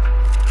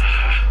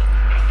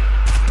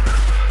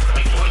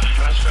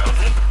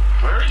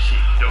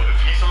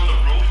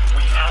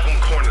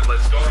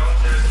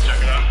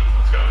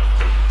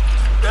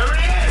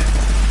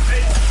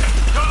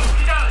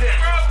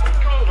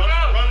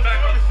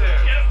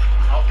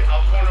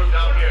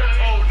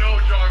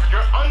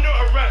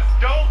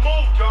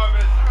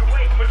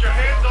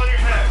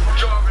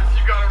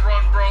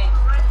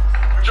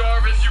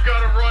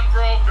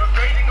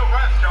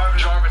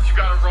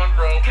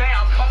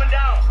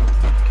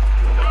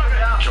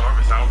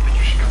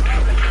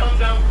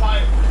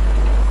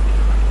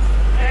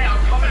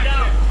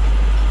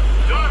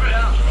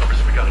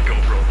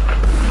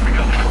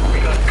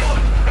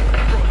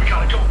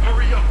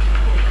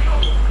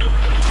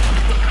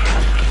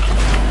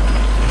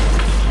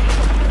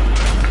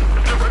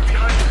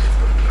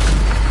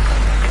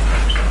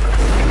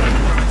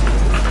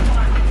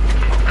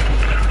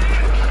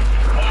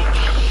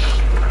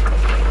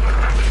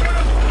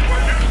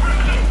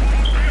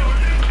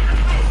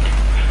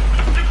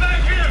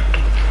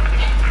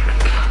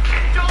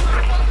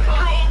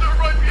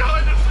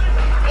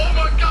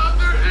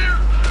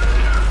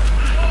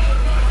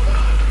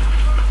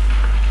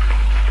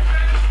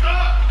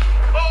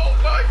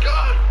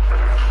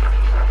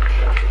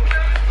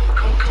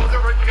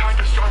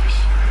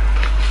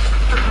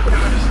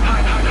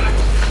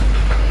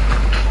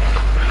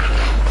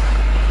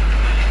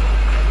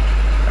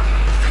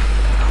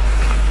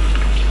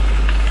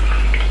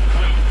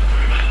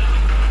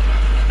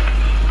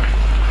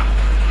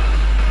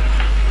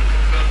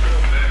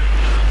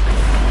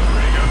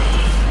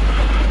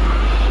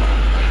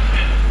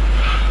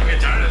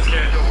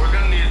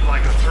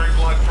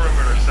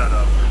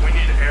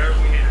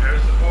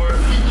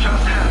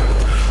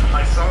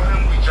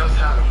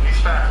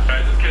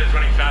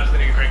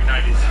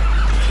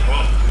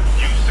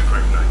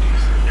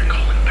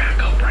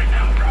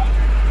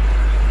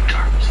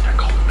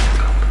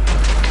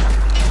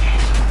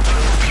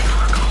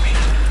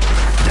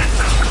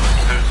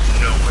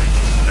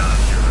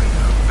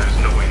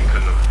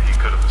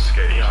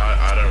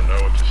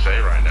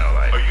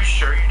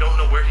 sure you don't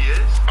know where he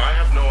is? I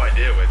have no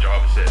idea where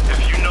Jarvis is.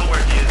 If you know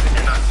where he is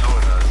and you're not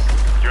telling us,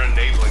 you're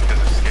enabling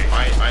his escape.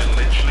 I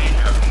literally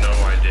have no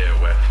idea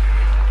where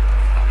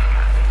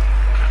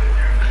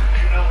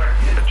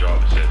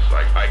Jarvis is.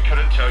 Like, I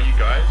couldn't tell you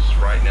guys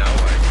right now.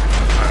 Like,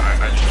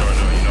 I just don't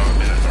know. You know, I've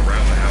been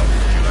around the house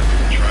with you, like,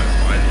 trying to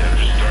find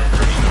him. Just don't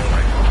really know,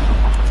 like,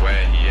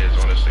 where he is,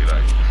 honestly.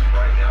 Like,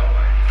 right now,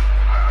 like,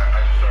 I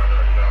just don't know.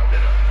 You know, I've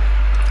been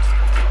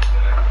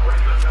what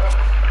are you gonna tell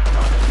me?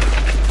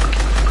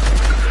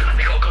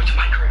 We gotta go to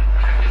my crib.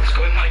 Let's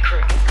go in my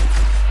crib. You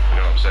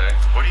know what I'm saying?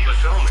 What are you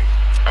filming?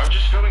 I'm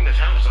just filming this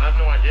house. I have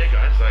no idea,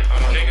 guys. Like, I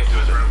don't take us to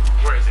his room.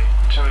 Where is he?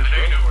 To his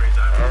room? You know where he's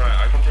at. Alright,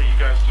 I can take you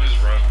guys to his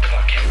room.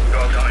 Okay, we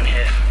gotta go in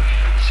here.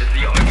 This is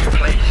the only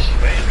place.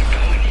 Where are we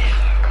going here?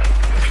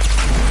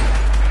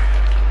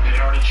 They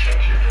already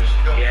checked you.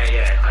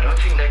 Yeah. I don't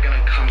think they're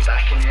gonna come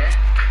back in here.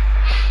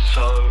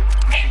 So,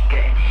 we should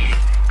get in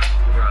here.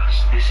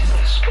 Russ, this is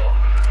the spot.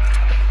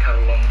 How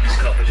long this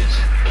cupboard is.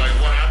 Like,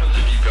 what happens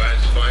if you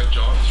guys find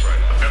Jarvis right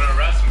now? I'm gonna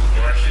arrest him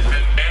for it. He's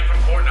been banned from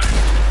Fortnite.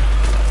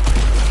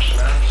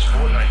 Man, this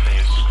Fortnite thing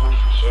is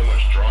causing so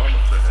much drama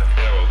for him.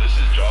 Yeah, well, this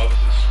is Jarvis'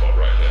 spot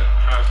right here.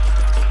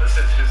 This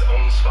is his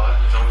own spot,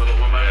 his own little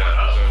woman. Yeah,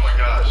 Oh my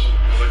gosh.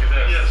 Look at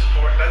this. Yes,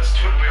 that's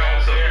 2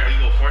 hours of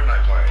illegal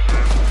Fortnite playing.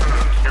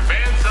 You're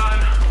banned, son.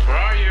 Where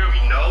are you?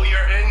 We know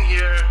you're in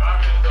here.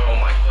 Oh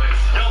my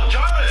place. Yo,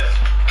 Jarvis!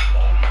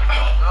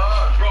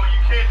 Bro,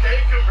 you can't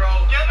take him, bro.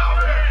 Get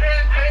over here. You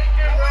can't take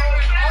him, bro.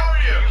 How are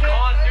you? You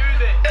can't do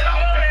this. Get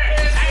over here.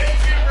 You can't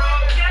take him, bro.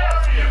 How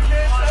are you? You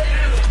can't take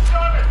him.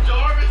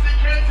 Jarvis, they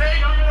can't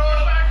take you, bro.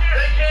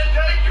 They can't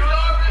take you,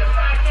 Jarvis.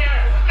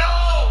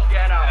 No!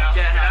 Get out.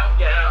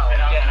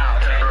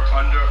 You're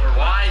under arrest.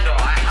 Why though?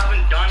 I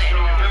haven't done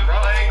anything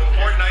wrong. Playing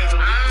Fortnite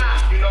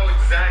illegally. You know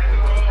exactly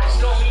what the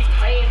It's not me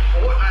playing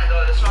Fortnite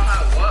though. That's not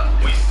how it works.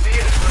 We see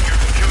it on your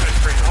computer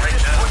screen I'm right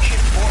just now. watching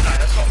Fortnite.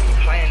 That's not me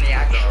playing the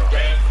actual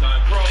game.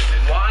 Bro,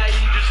 why are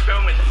you just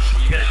filming this?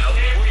 You gonna help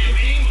me? What do you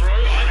mean, bro?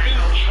 I've been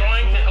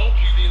trying to help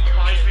you the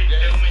entire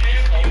day.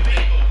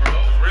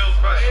 Real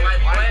special.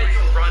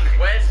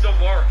 Where's the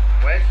warrant?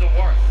 Where's the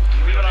warrant?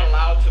 You're even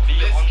allowed to be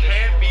This on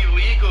can't be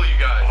legal, you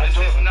guys. This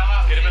is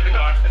not. Get him in the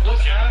car.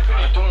 What's happening?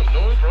 I don't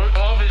know, bro.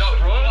 Jarvis,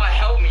 bro.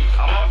 Help me.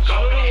 I'm not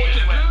I don't know what to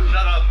do.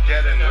 Shut up.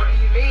 Get in there. What do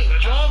you mean?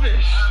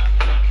 Jarvis.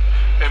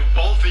 And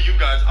both of you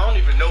guys, I don't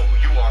even know who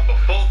you are, but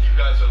both you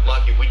guys are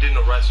lucky we didn't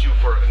arrest you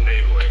for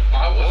enabling.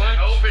 I wasn't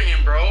helping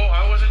him, bro.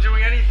 I wasn't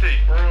doing anything.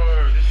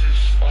 Bro, this is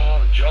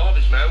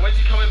Jarvis, man. When's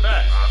he coming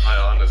back? I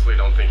honestly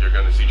don't think you're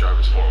gonna see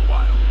Jarvis for a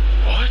while.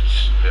 What?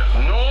 Yeah.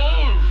 No.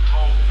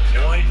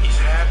 What is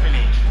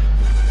happening?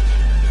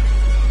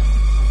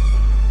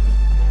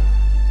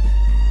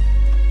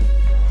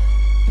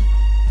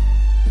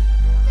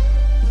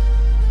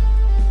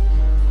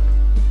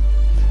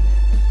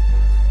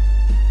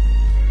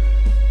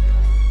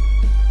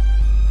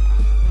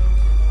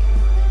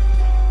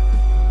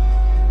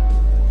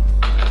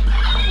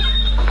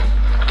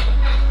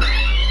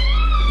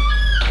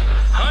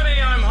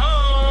 Honey, I'm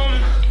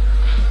home.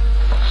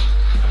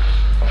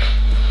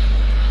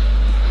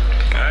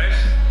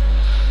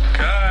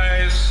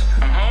 Guys,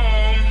 I'm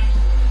home.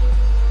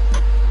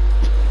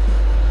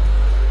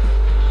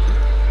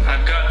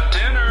 I've got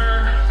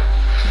dinner.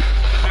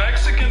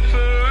 Mexican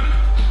food.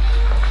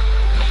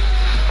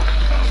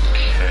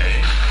 Okay.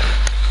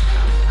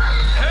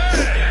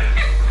 Hey!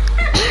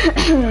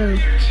 What are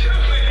you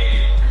doing?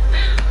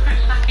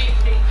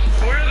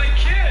 Where are the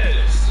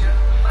kids?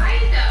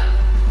 Find them.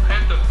 I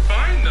have to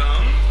find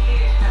them.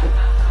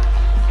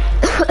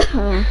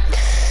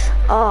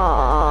 Oh.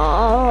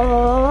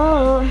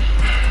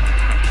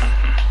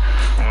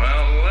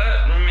 Well,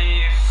 let me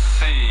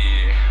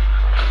see.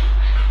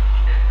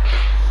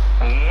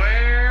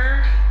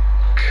 Where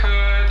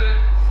could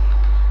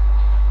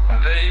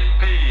they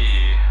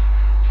be?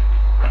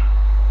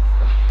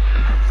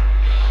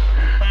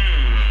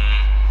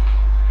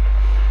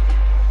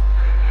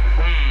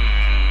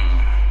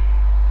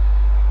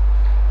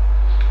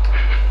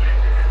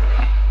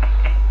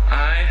 I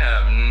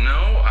have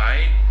no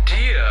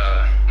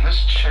idea. This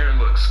chair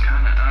looks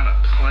kind of out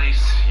of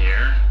place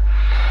here.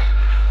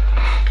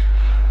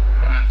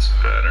 That's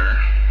better.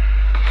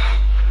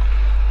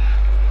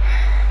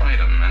 Wait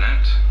a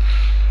minute.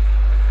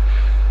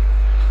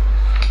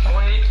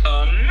 Wait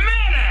a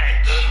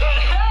minute!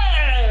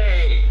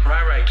 Hey!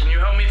 Right. Can you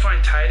help me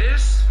find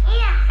Titus?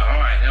 Yeah.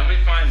 Alright, help me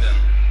find him.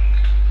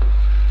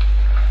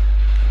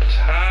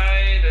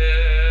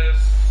 Titus.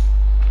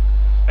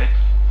 I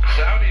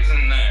doubt he's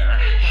in there.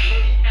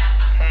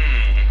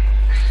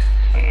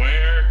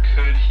 Where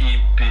could he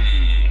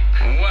be?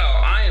 Well,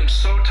 I am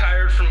so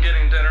tired from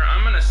getting dinner,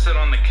 I'm gonna sit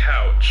on the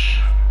couch.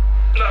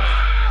 Ugh.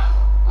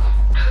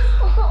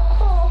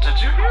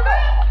 Did you hear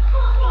that?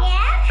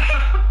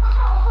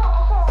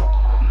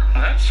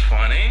 That's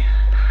funny.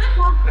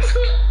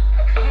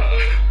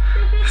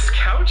 This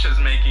couch is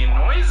making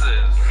noises. Wait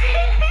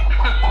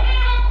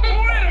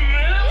a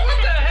minute,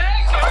 what the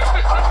heck?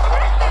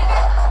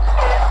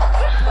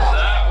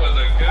 That was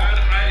a good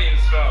hiding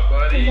spot,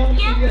 buddy.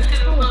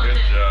 Good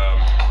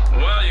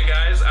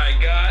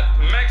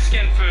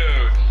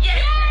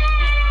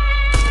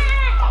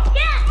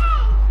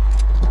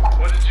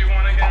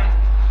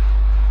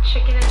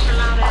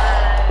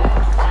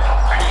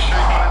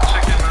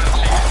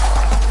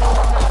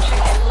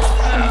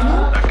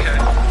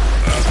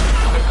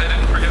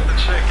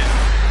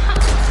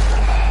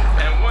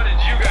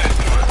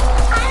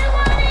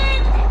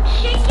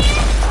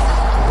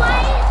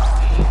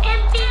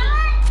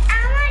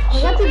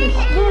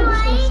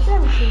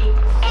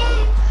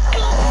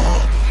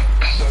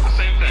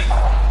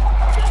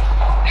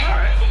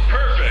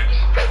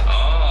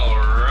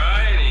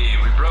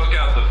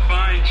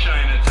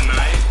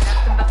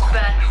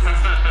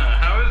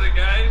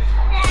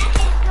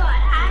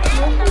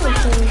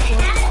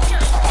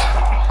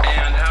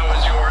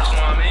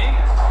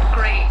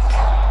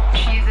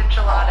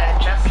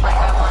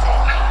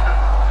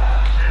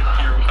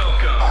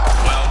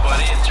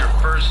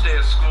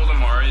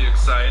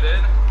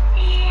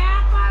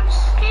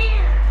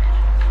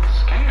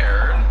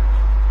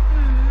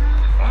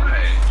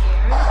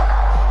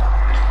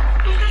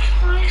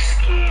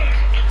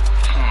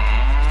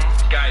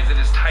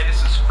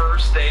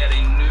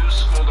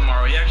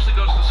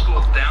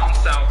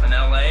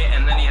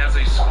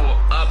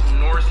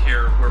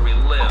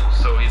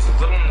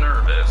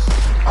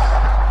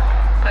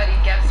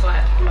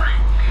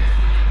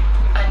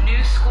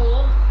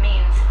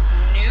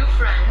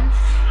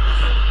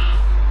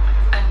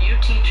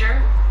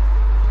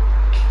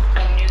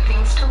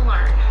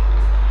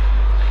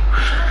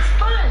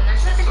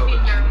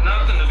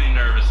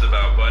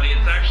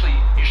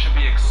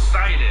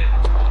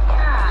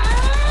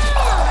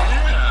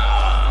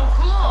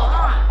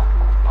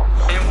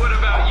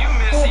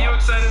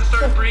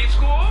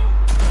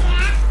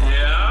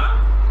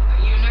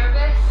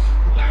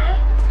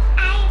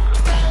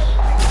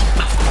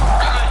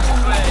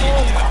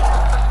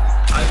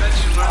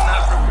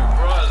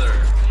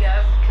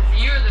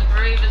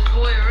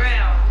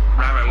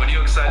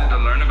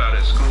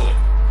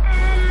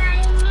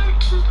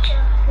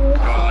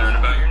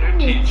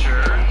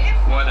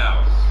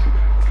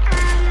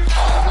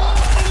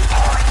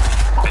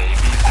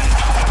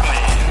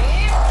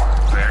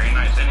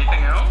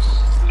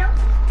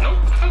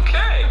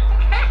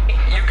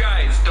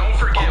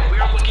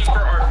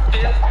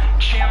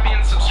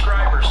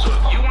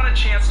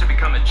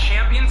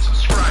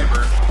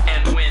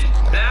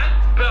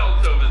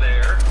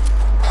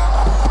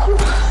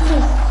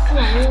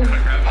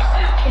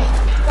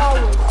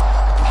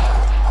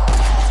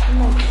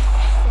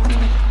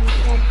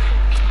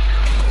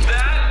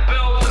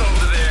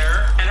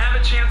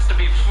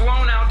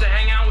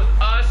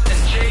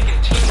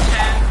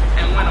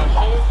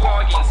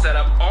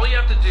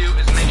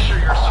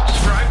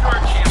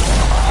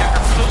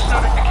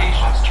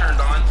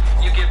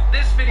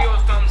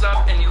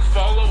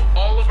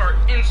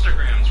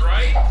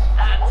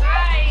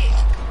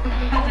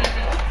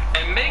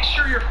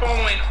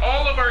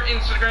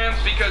Instagrams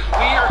because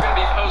we are going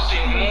to be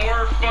posting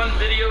more fun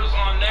videos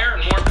on there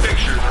and more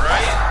pictures,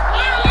 alright?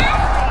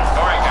 Yeah!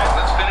 Alright guys,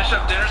 let's finish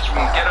up dinner so we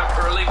can get up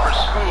early for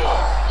school.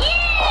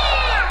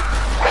 Yeah!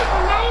 Good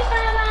night,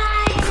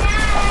 bye-bye.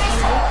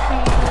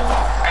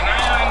 Good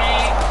night,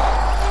 honey.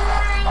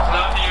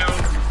 Love you.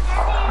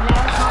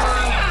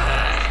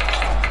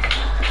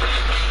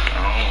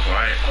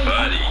 Alright,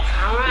 buddy.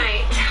 All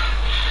right.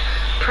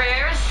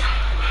 Prayers?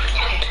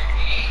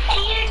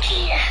 Dear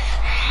Jesus,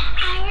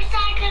 I wish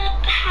I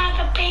could have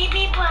a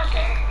baby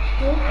brother.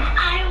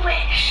 I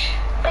wish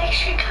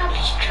it comes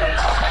true.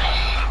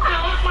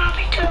 I want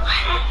mommy to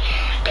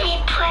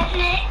be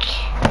pregnant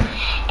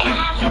and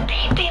have a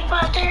baby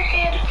brother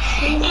and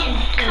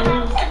come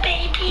out the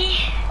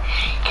baby.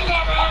 And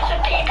then have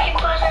a baby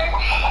brother.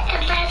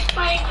 And that's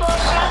why he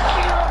grows up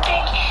we will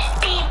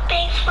be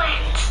big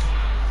friends.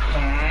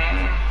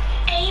 Amen.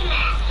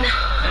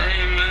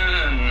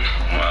 Amen.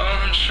 Well,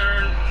 I'm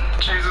sure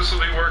Jesus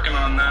will be working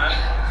on that.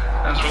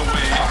 As will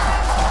we.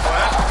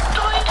 What?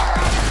 Story time.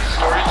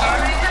 Story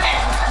time?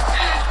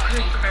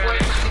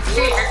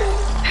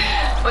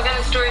 What kind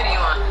of story do you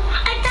want?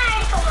 A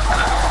dinosaur.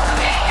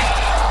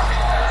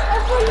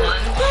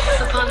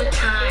 Once upon a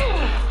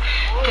time,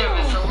 there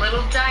was a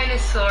little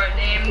dinosaur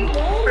named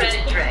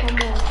Frederick.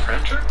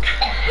 Frederick?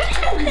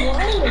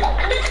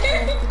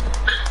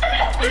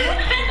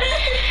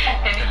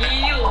 And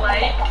he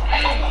liked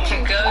to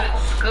go to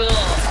school.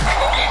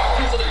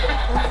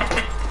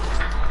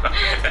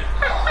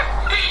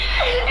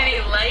 And he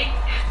liked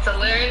to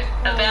learn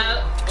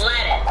about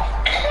lettuce.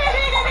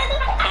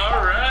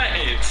 All right.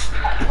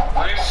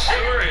 Nice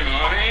story,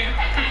 Mommy.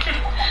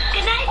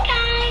 Good night,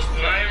 guys.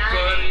 Night,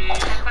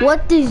 buddy.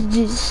 What is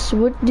this?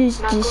 What is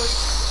this?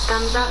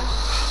 Thumbs up.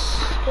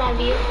 Love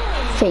you.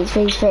 Face.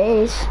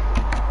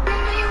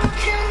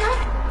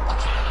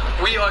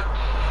 We are.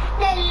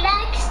 The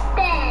next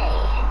day.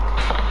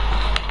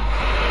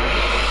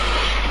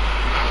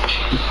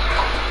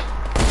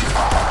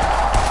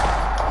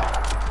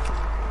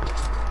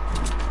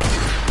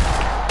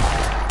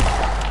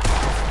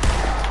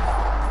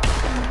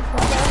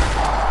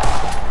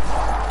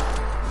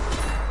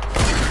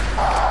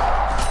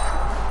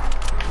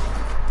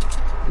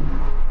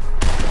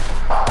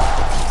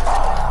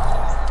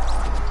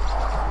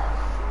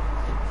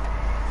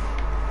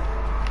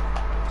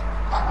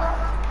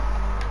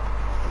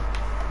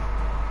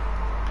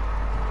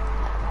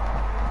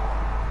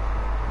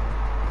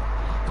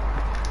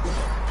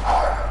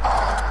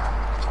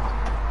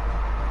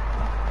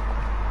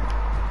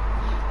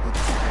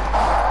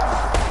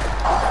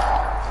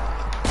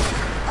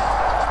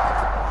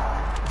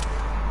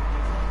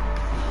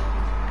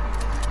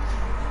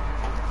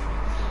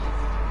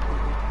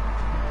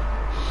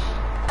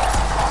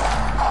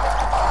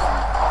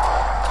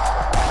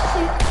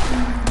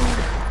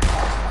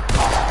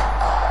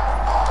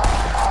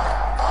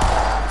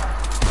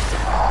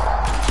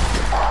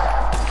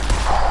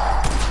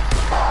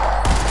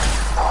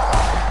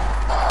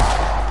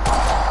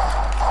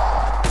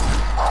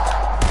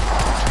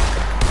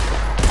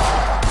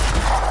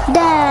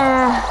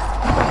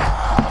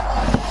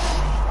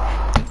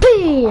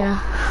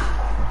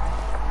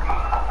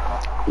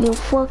 You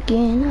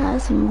fucking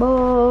awesome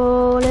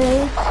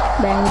body.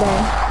 Bang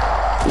bang.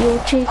 You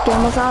chicken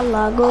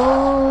masala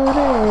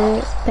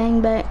gore. Bang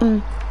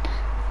bang.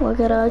 Work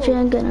it out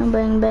chicken and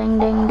bang bang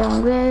ding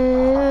dong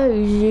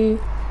crazy.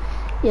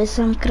 Yes,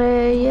 I'm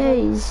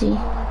crazy.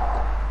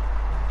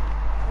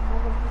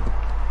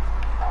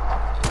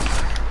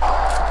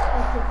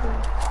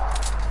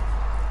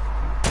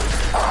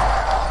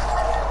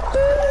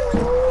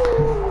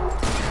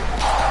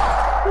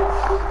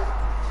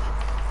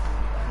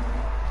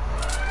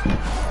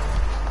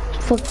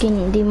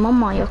 Fucking din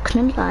mamma, jag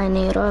knullar henne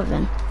i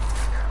röven.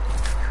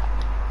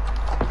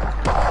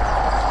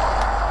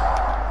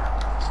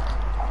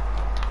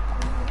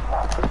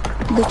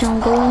 Bitch, I'm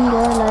going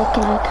there like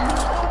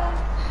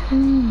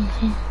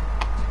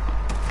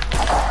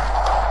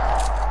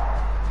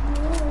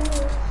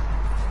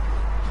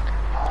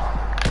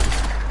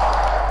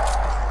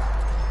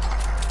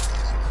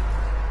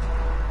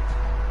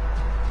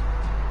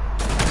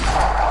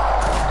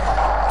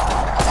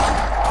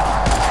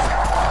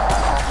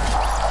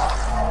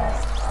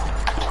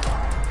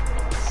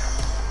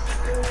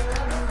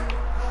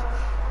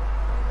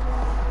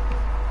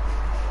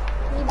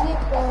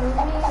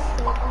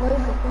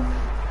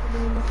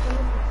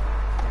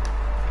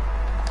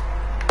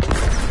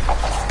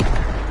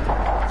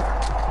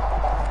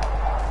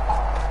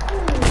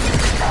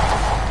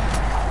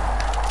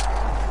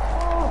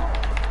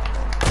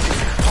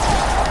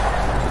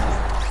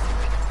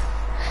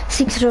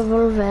Six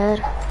revolver.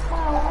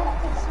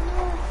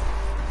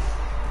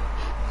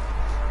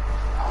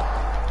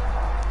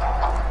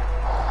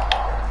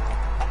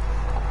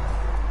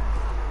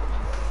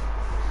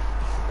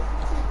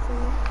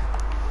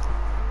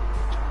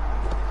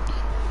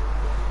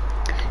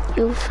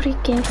 You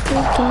freaking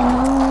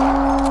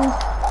oh.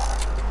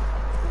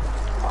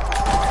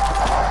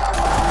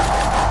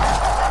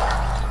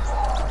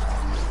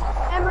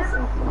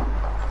 Emerson.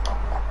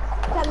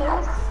 Tell me,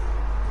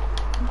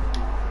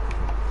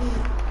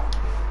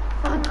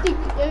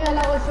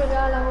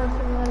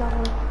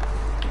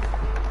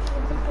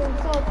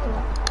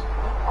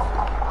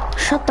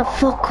 shut the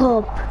fuck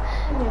up.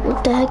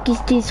 What the heck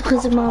is this?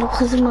 Khizman,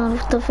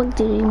 what the fuck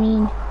do you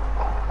mean?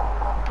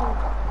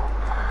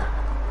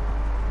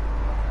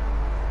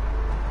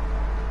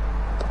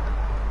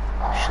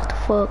 Shut the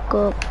fuck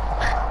up.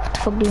 What the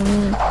fuck do you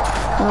mean?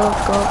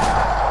 Fuck up.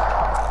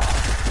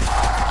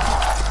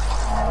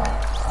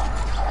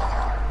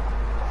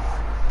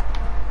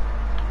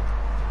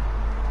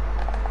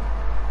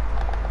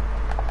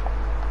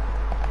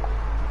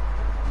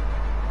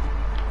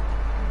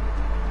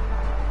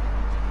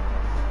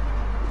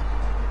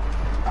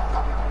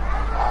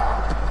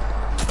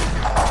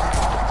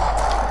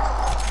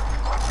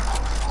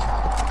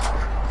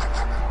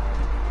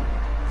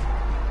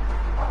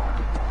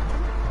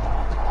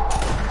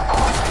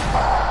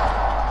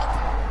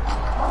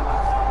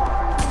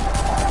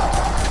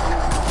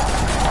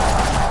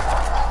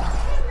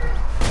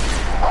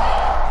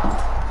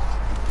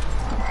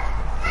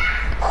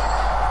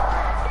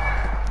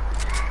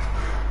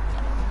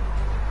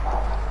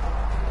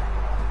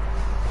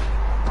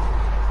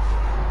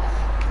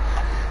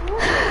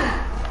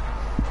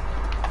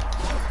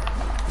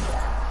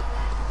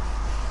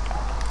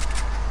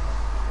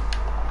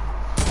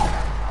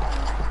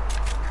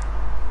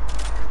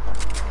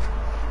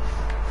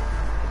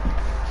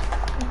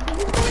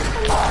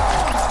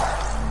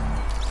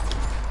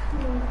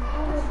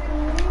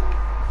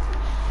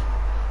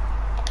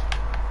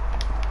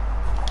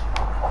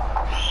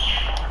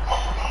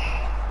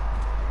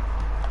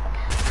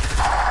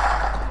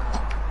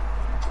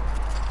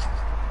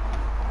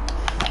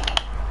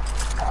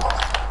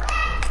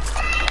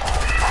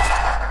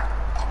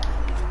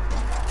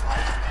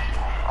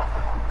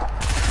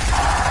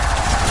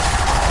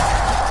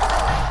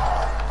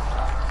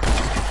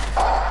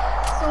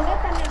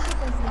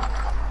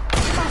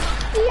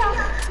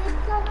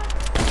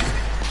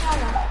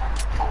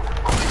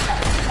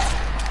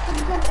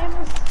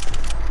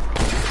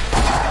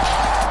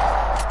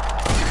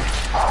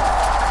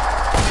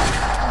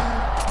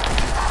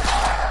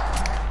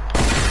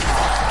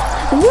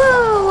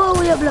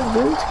 Whoa, jag blev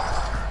guld.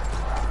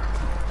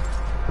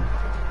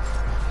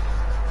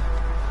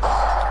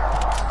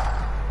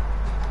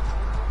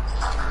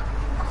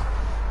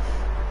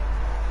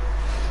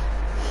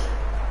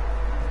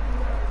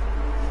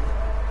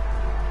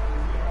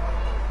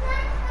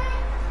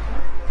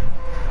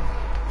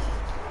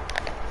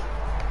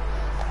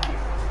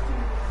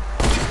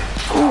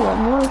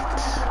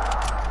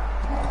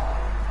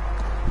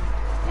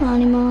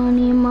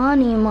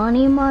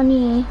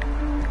 Money.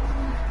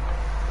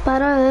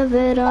 Para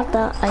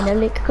verata, aina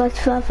lik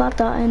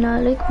kasfafata, aina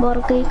lik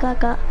borki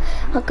kaka.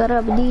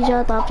 Akara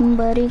bdija tapin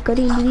bari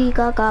kari di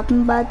kaka,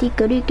 bati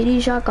kari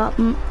kiri shaka.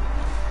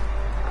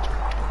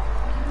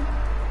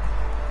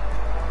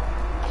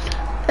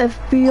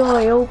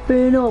 FBI,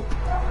 open up.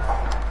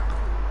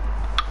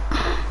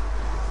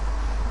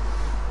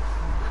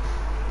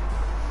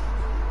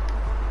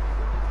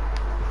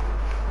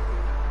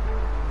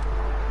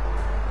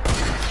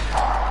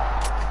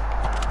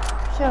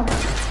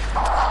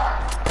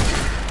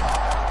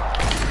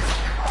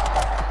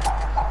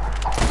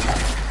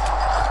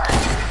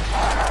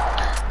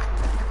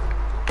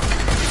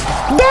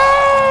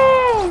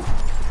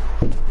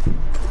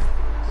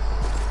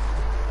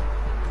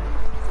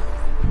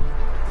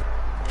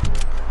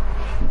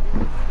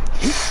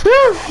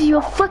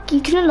 Jag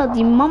fucking knullade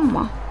din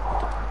mamma.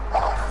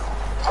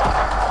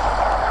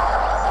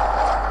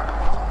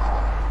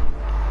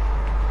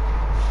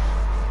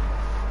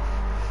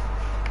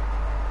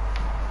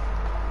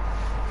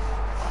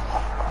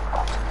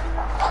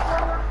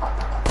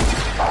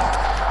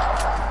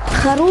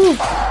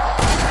 خروف.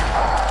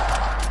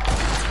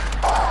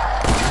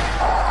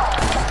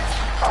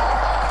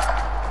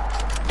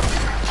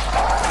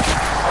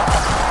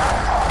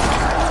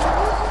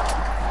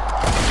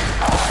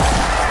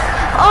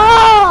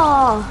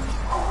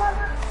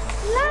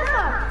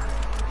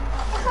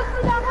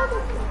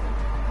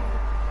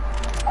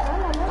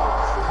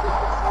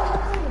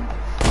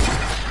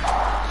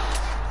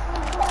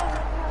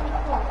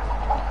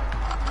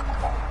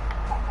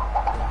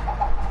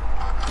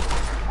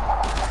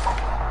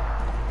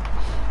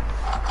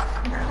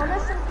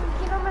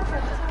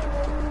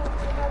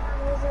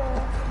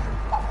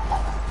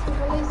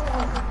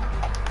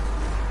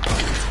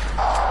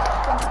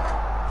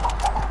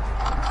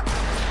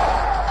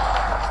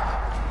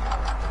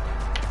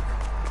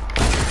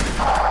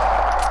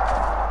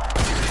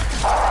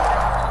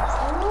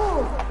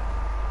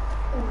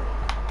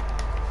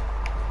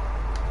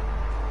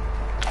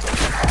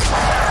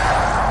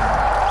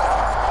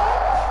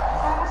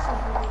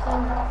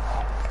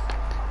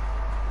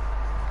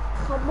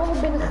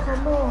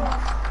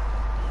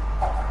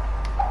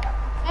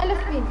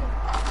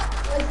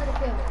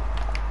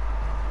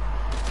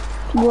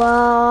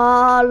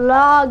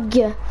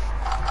 Lag.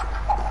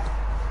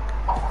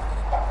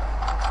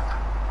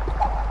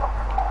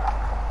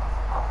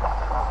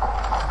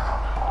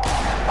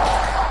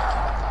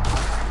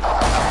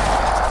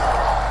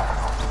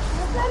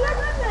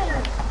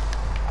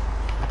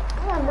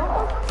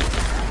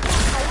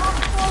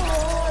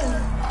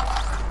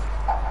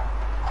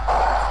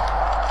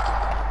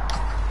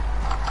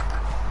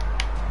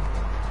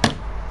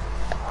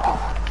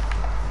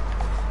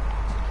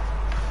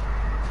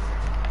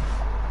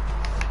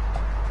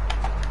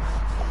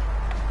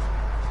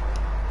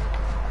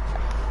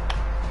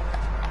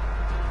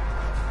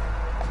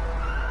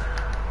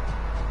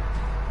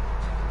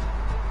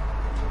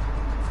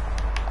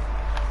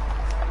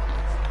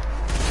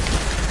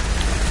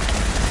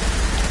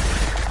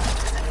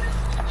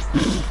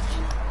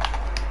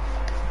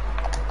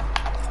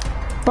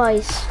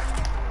 Bajs.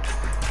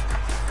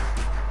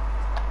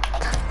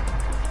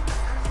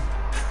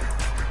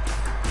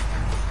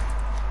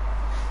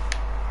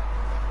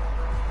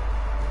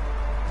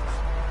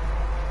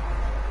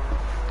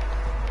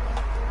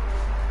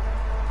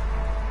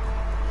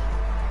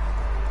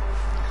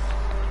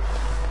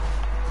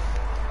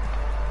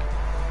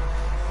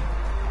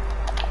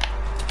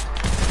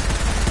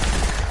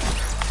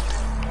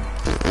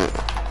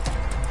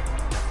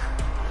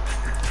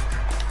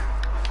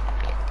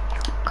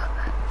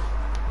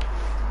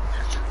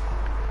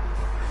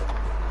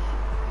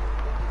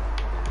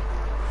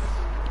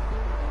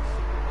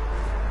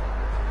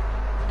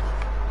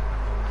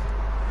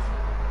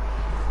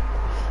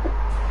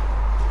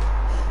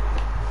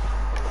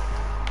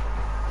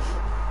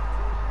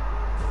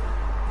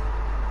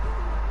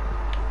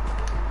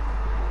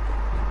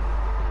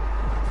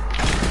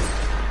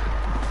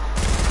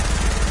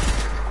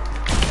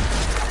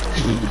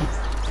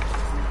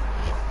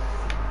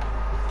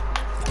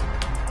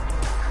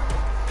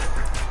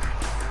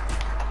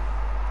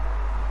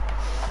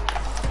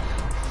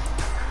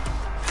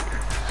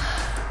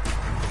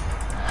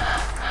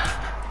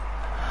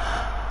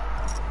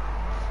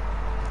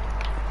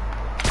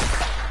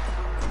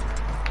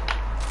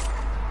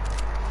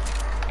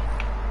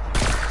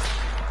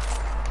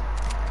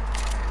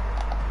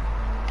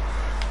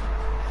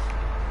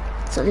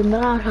 Så det är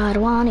bra här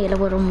var eller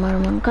vad de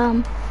man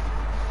kan.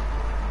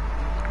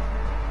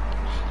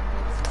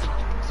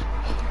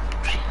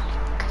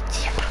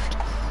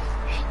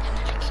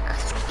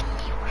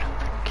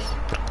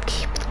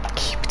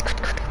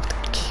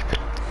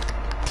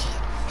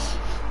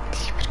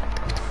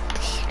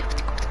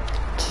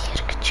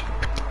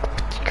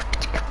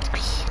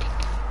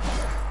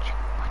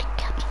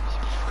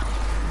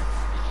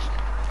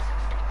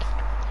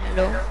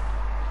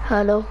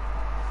 Hello.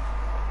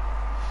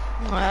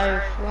 Where are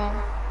you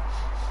from?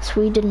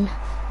 Sweden.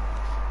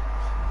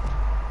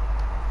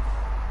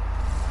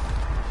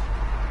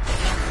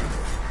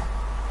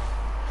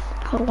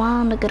 Hold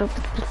on, I get up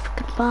with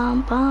the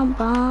bomb, bomb,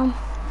 bomb.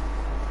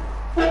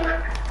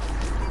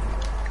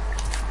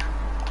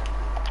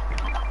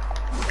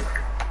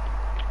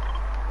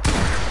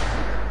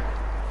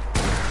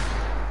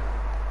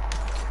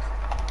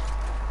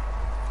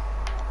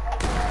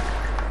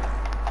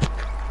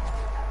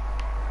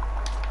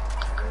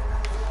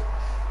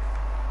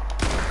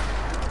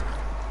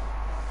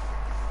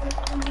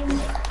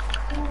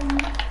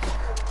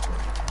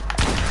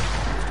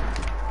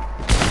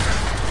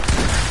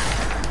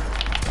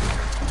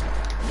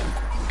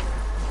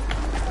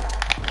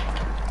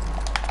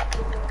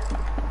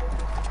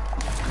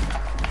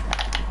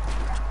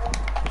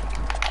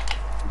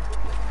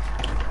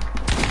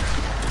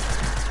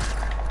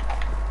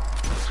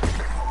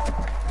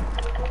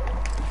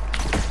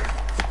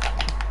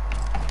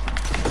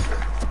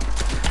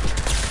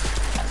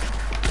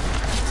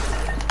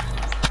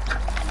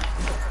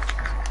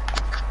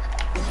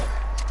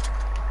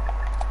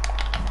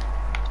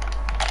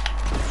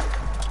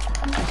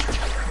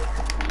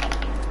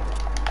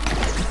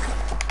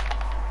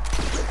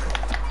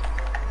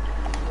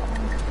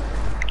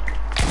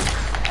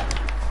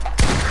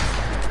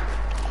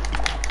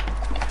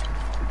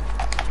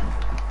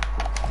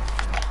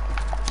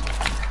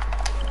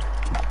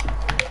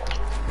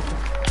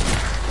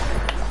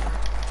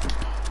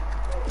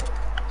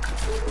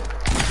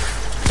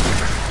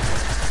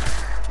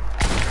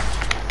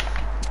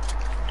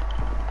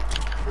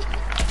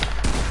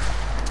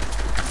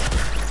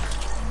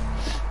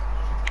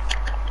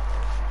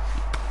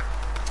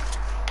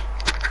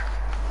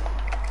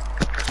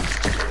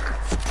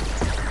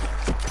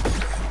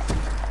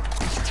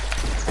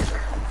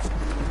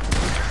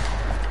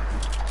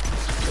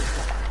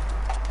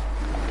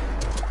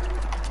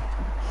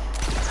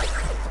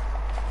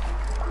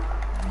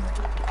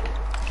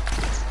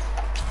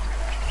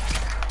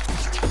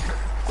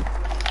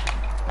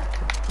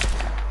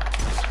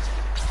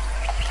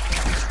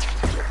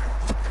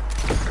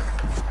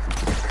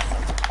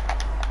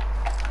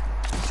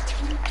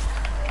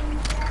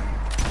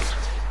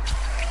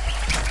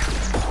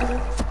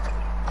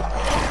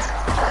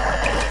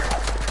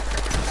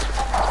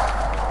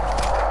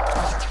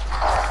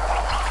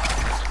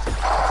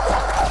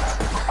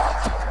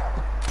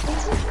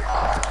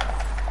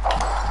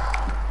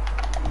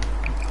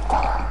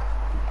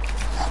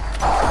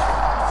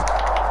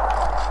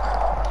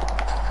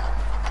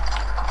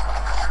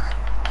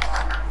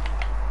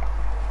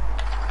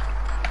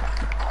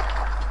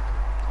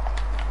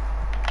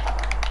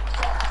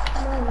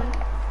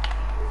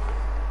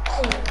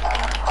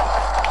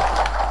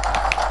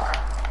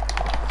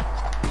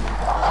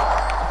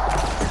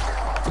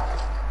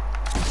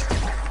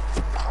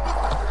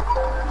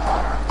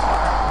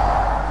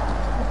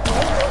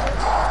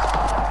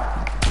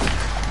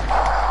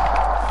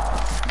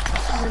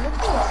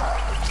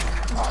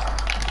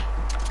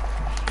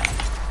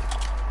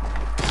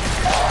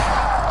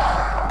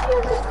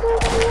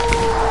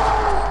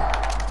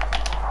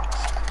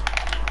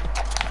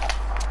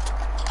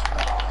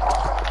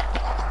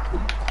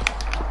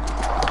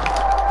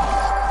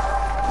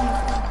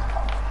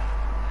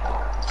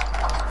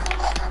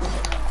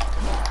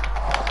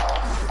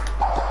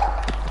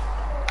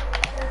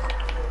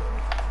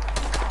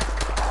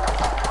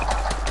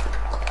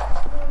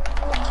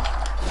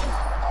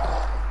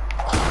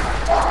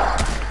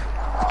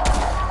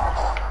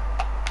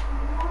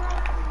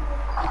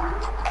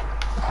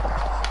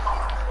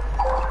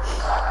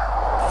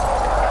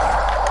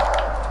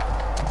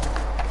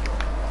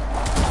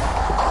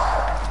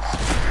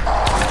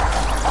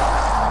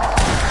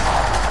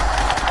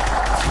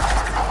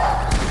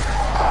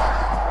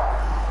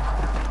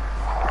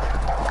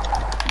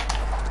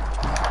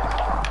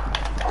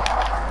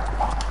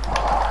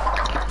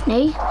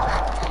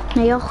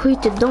 jag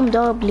skjuter dem,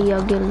 då blir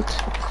jag guld.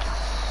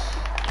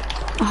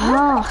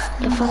 Aha,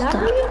 jag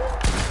fattar.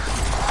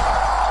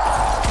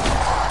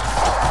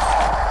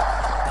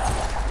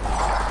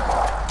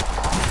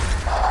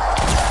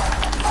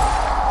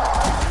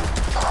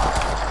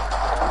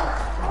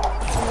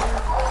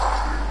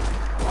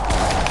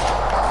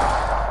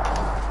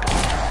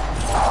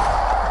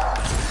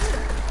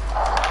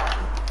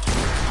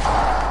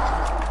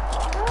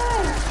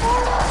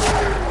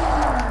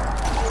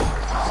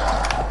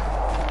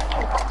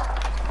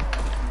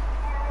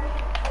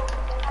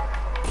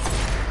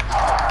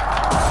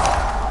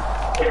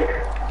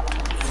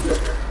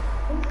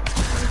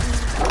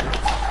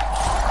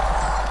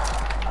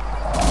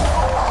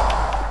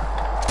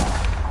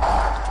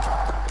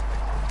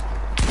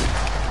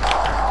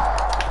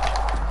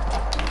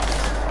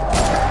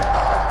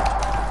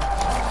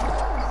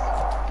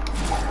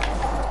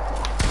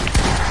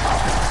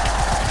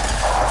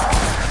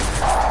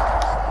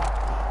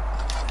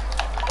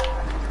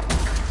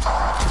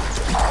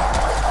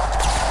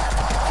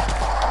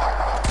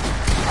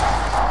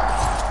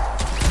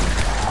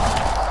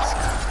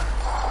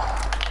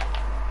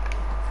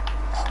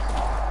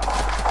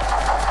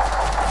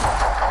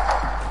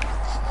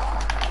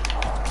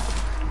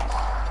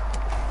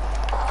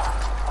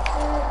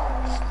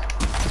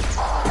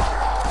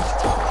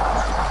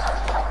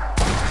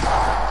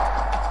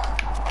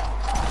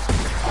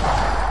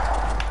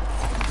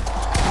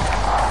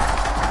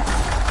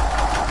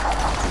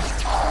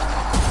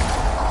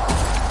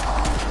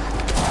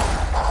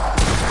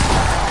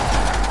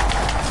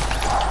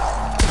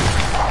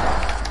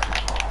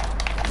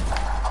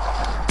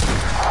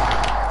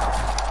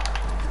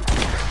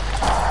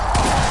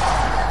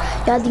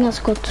 Jag hade inga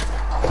skott.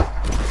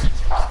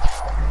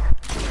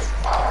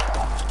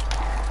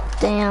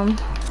 Damn.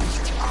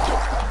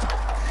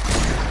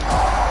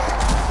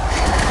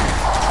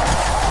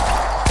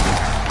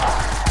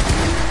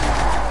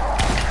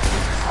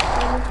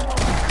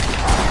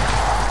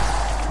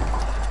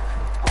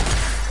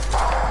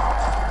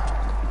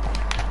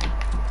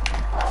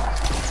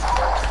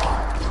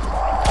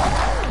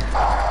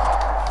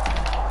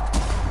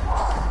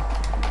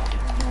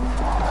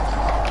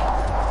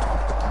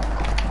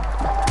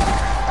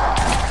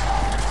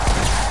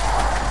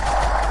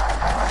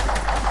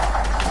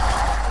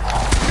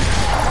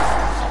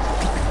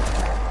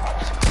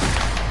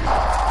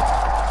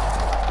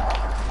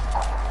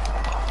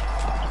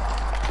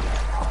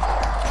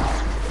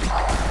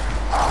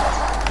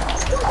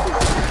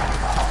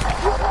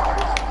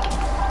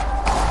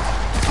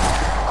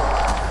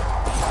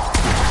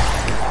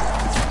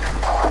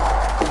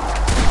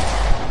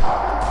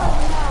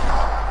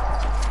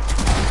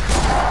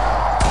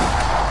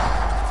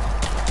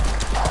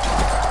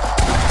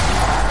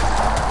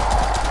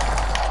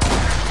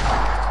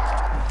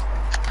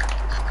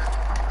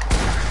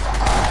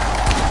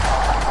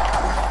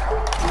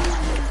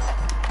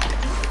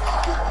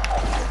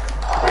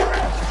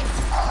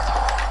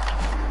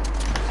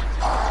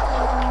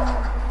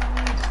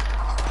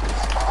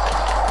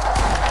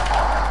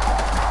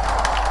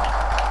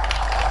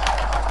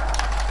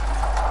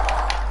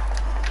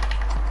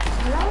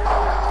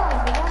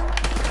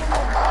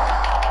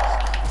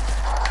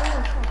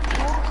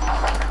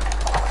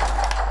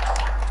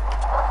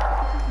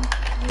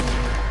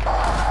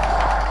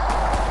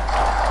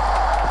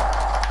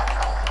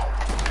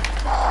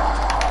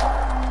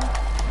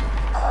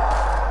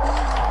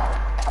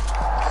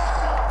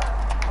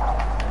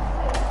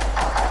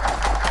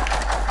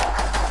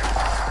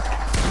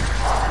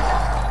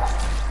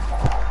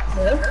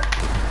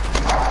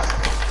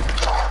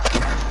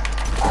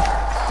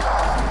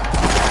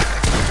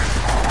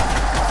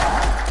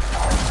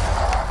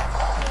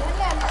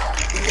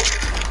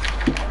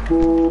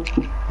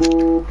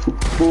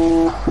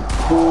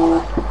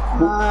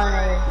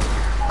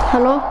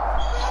 Hallå?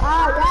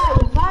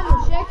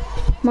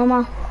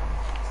 Mamma.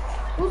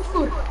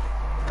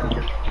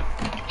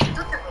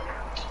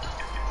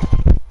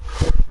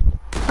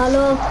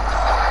 Hallå?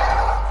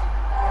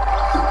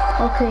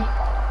 Okej.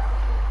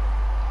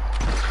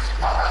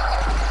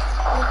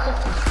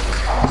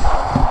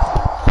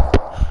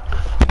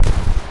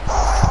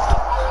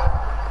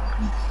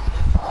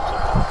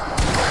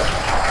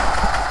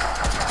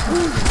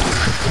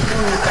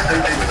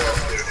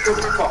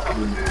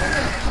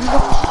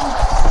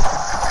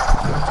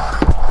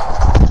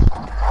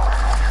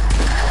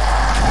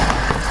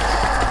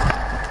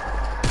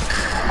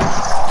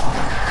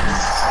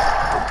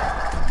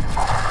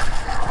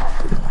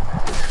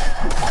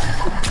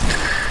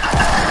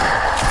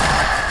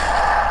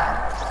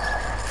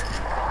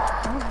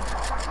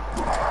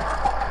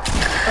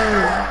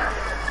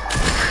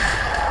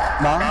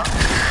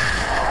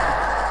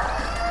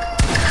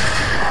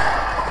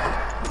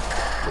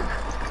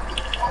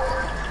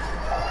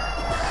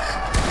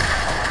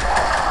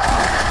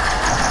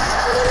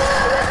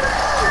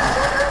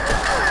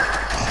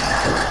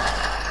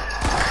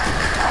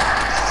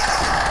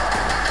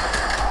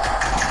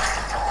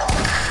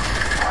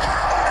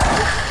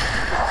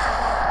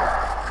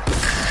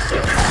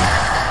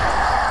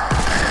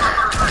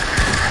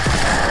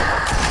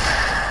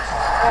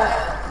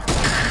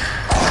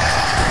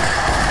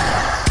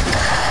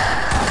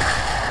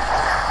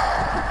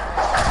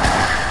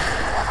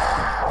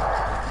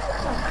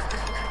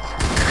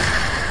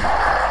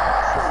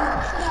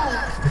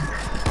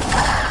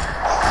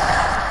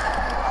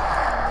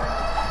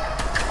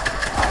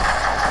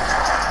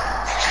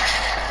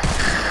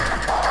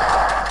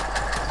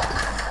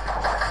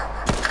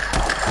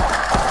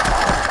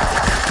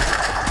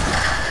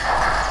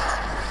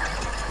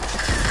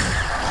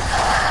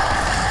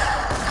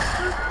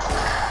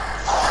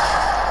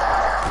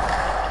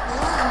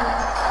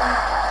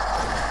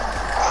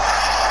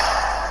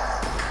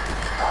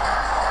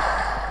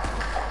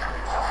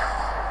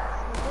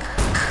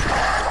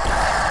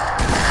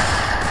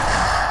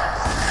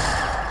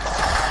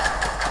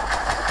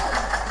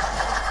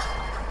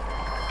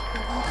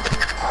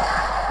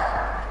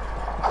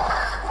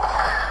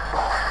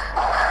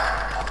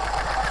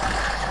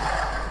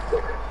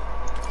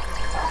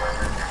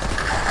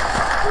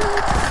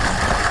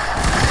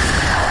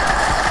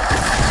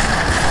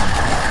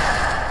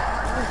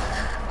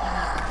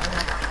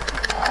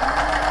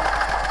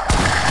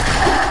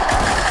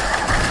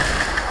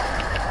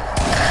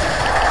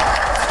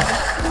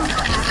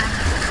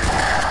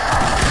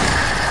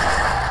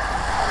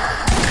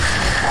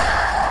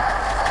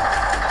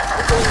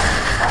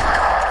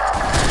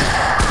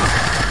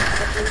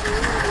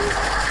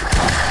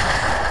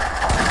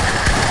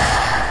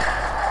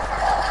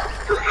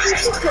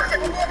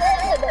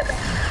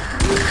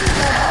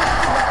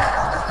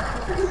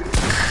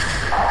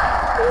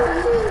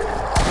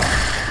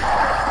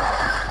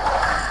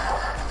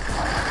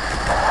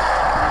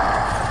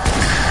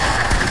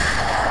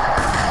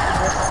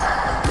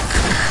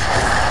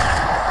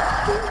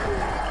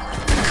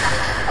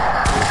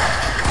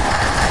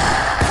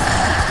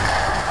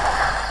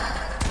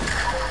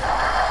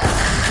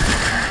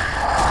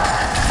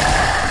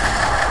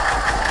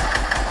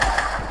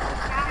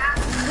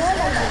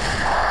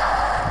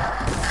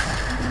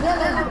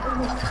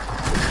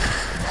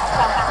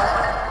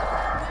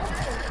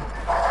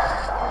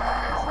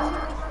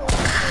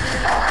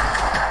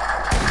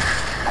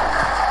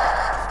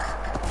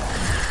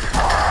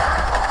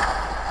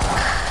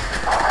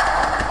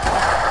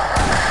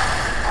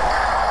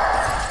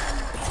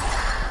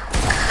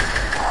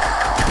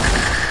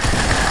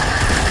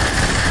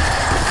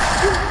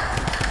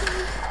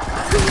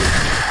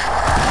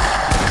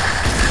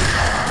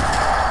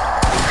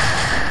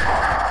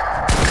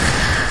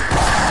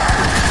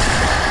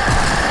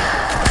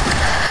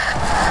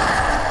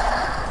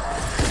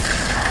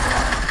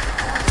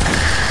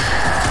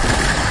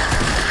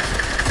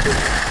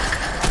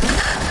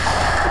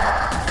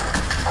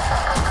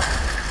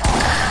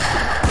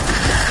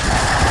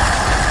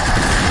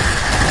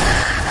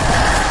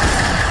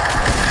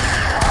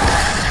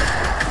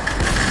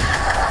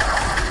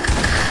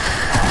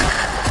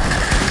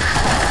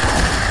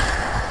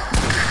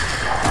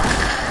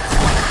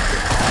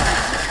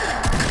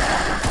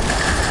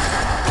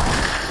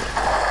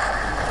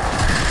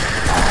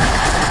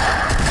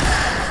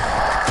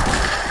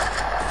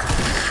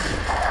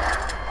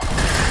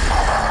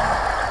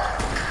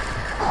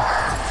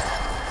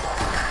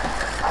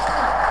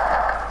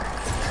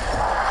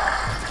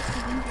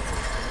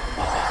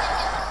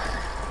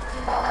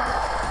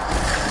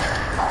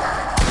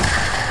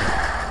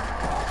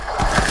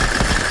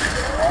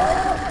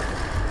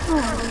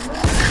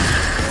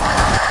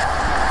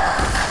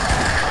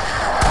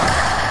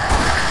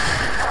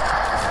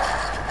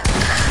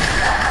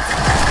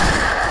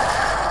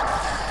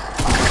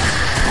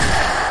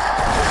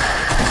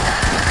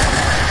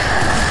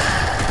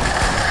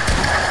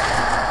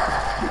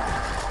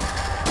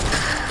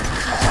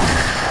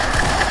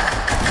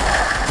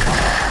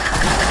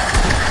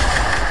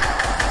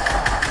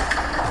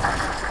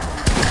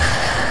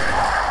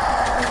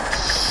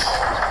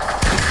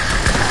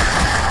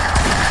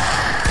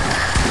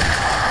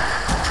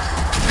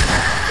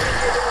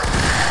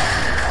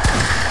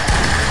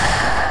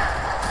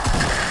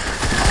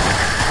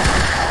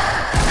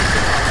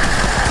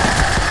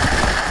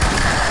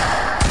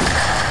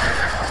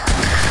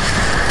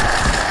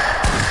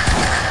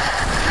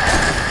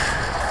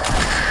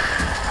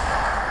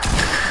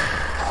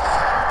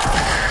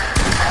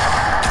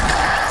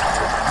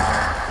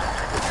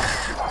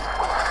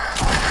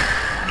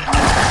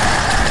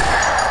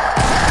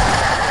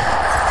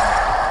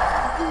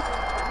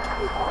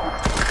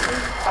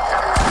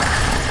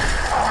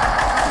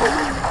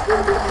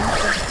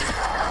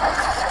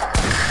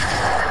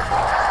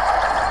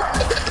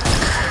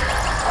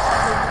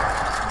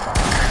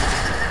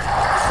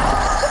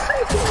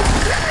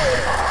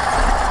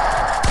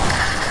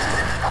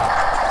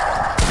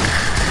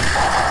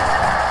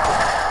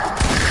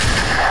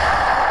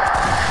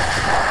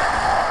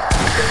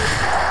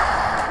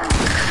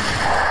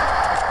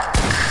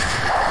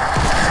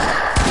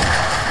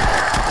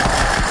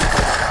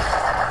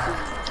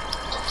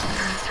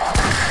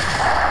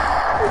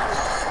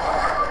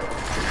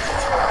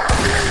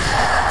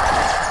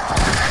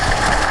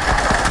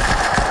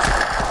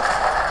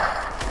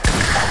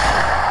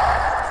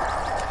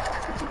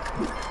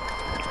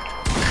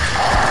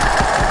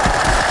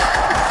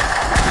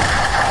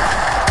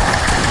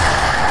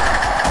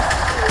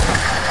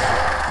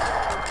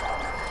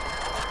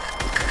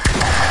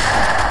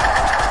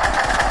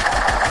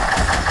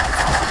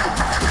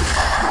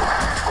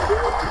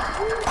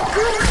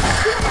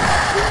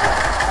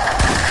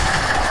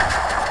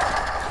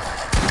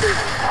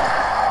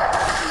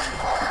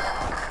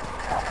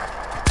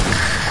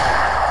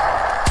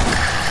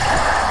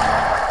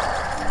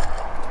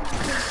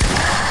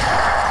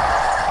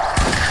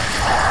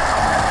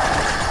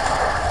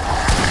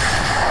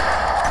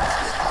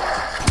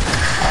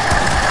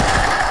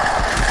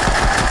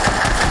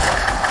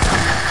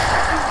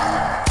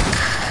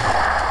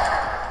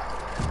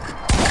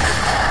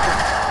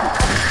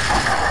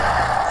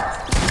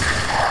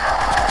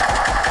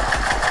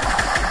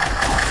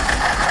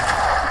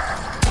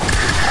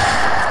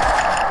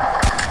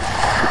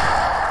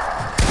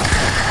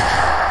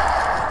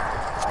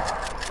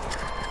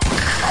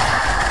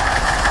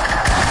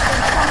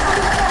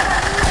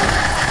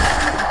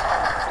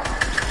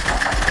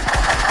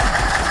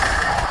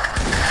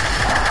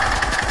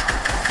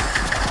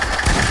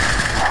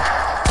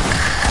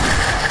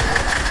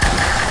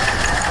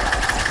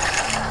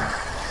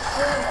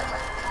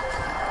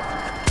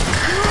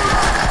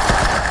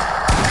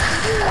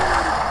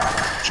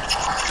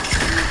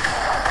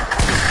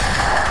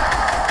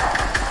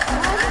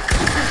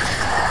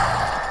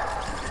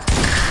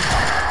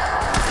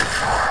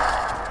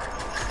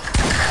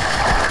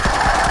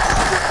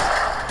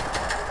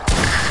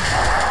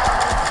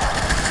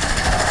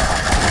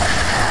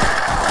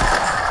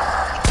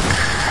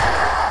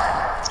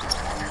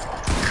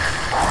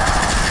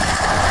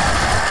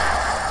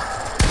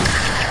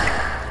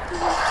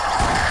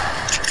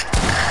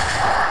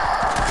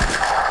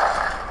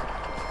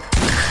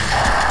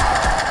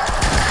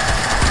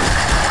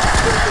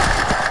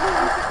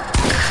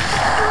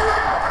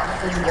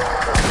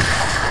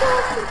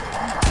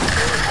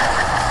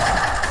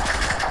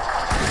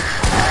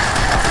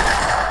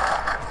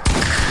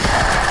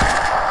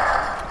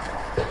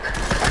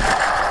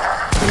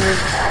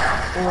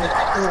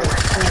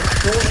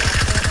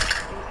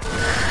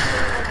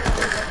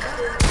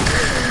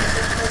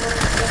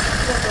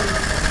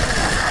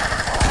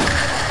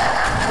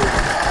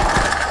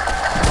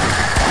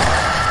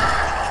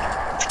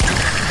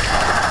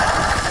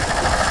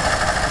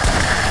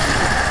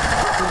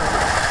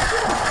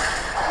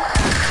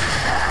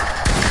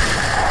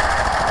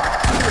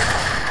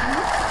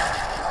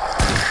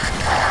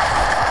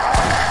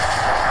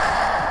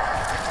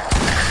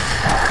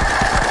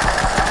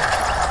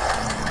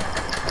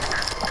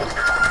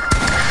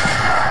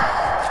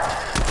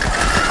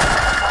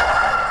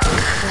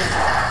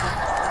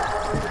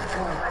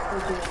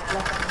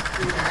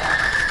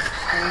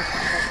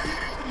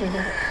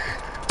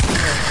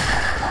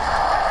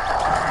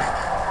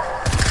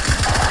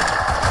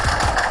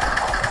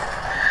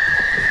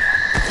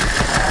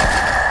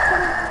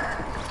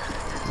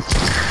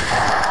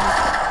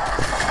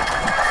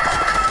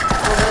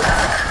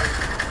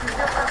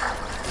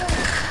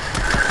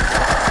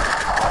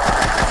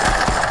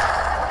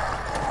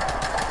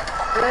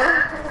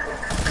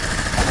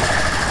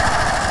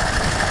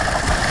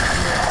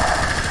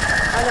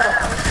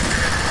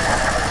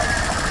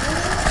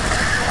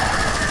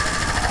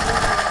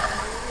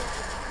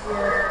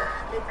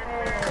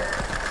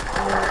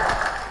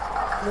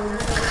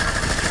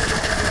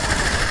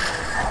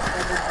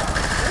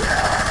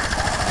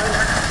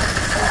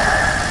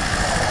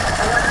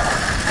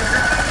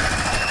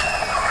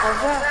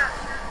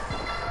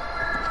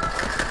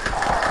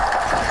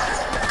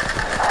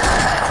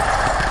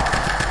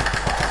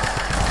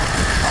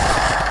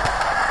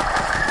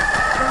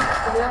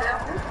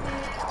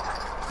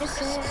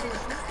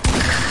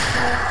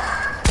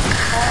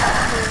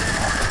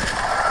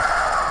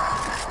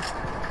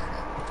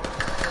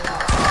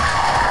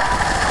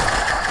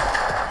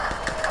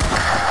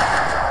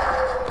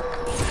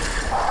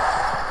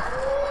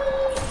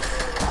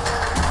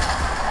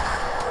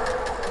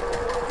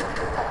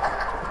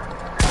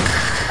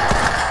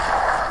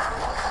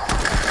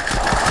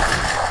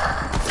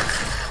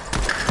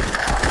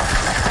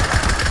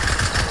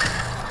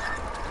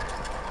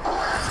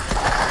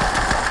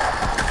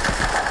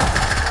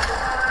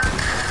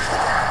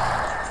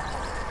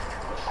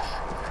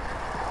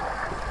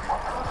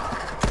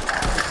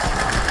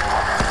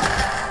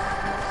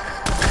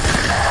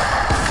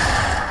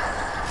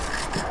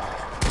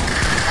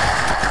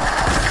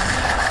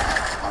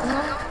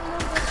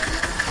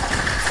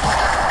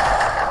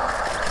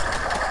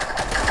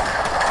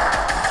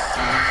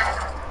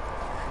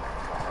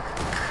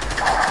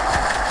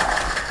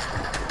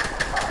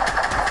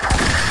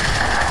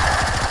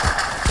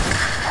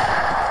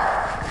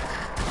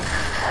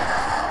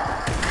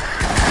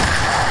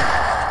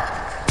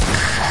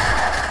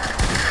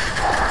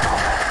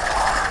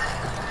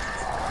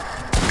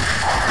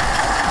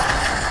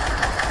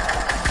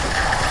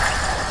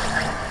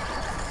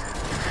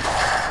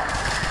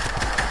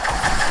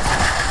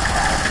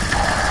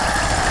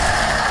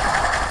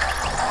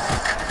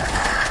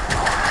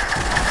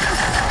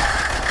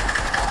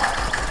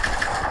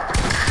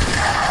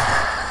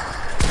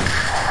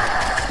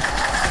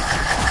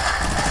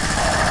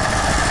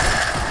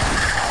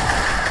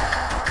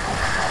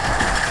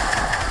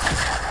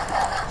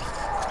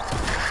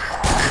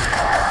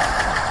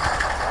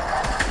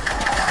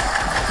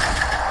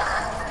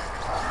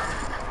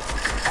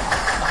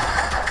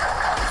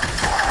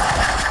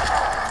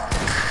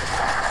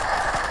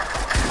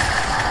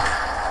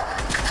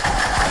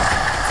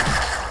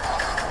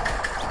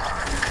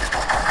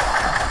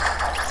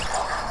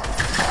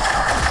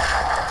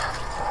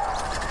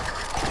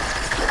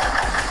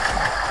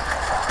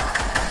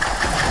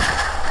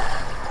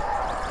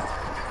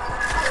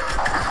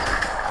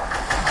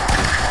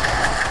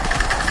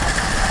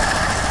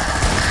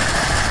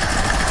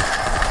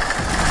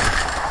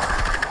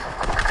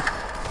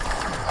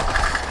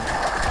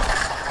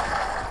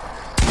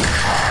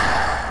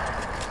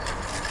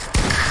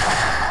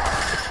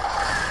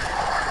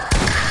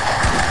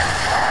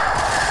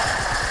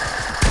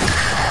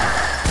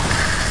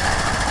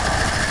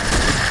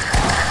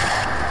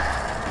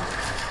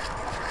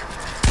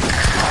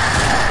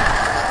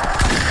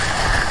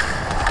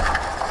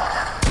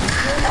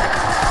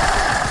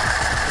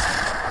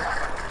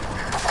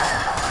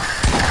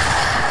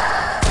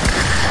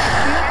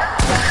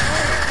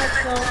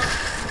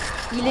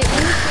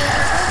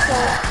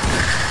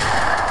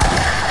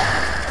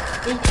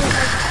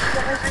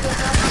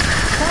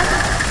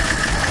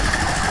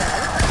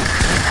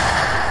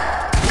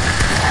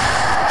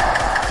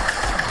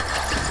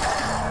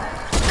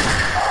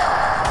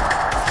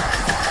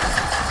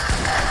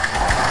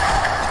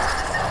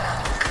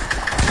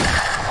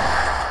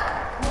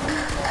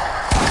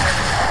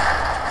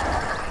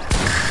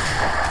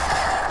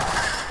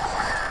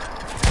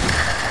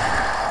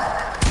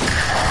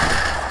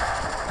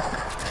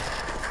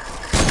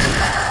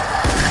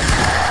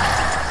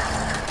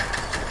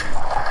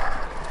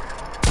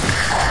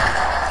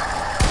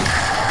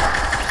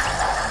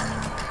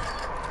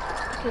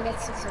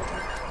 let's just open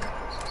it.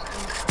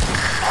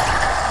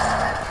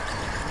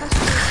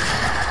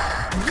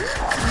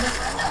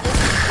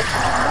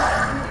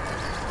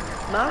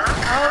 No?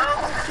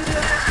 How did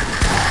you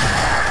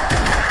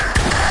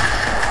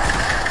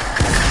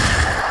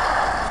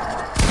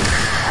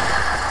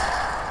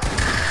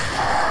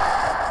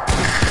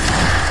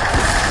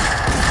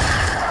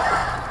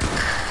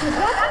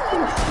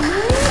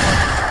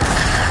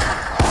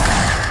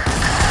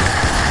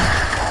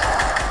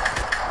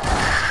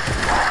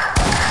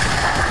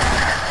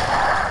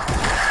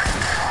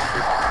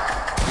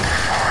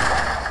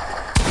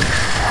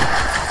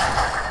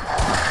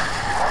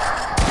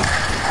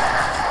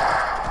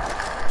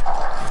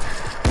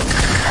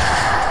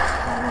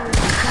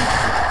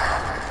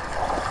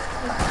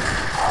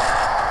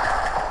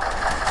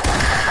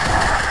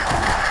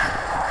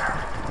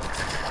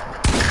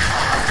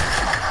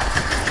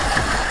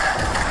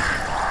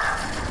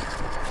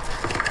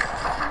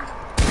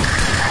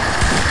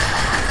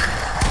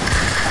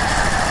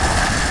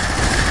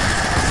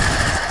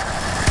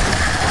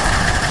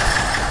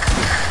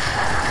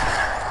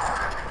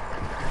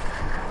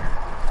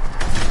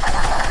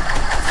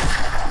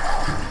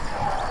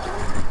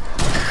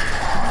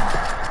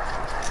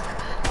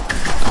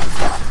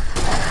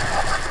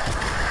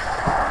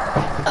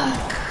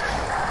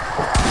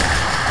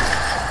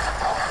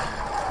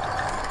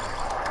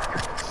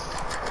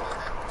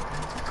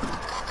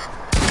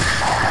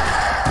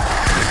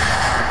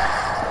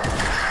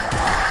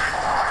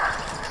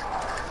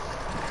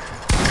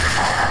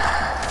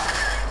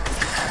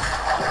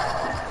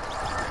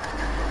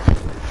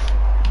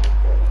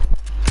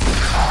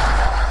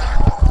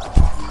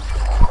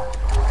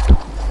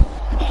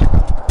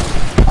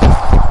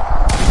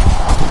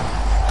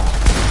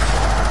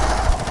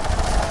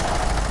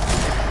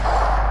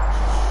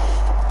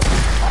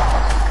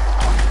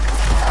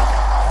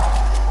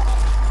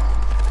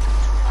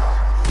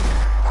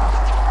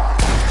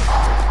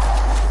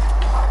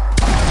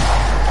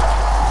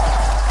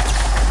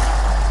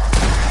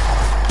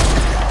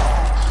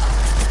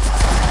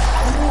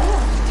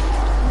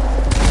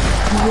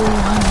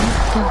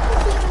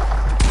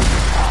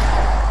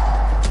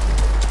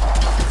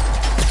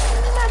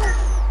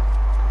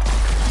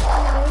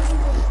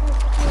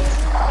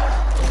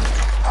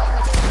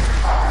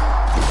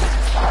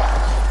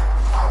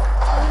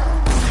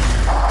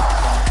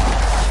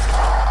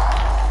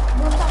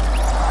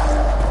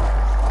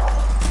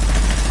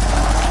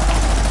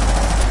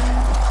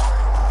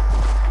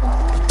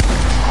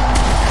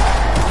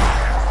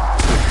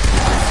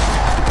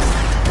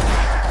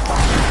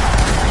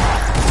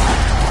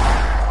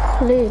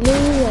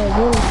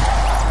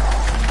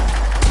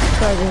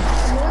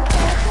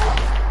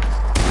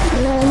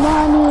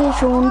Lemani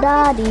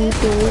sunda di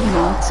tu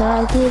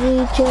masa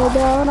kiri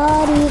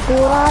cedera di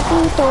kurati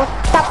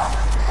totap.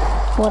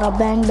 Wanna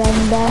bang bang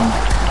bang,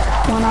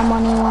 wanna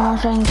money, wanna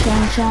shang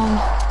shang shang.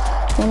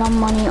 Wanna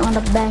money on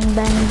the bang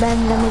bang bang.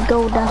 Let me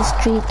go down the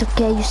street,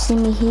 okay? You see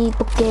me heap,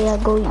 okay? I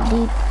go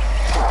deep.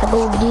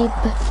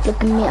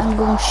 Look at me, I'm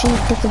going shit.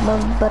 Take a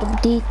bar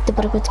deep,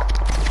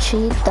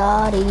 shit,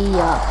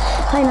 daria.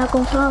 Hai na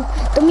kom fram,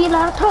 de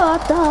gillar att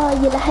prata,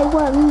 gillar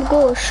hejwan, gå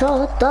och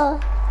tjata.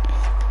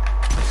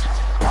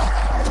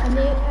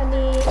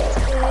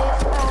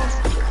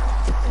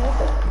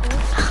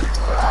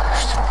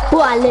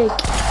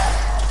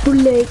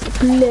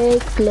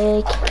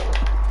 بلك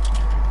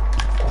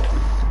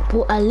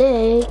بو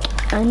عليك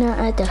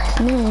انا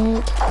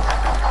اتخنك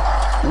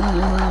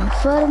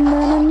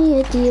فرمنا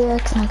نيتي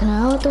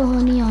اكسنكنا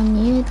وطهني عن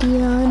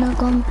نيتي انا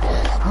كم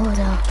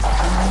هودا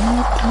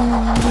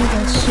نيتي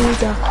ده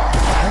السودا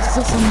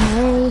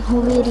حسسني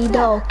هو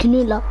يريدا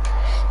وكنلا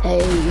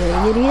هي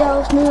يريدا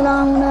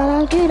وكنلا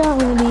هنا كده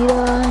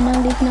وليدا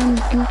انا ليتنا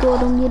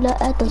نكون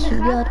يلا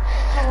اتسويار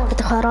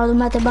اتخرج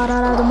ما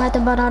تبرر ما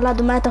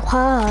تبرر ما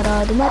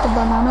تخارج ما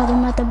تبرر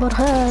ما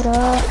تبرر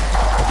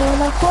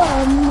ولا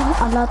فهم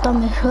على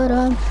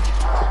طمشرا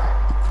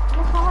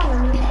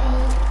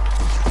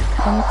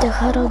انت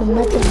خرج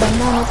ما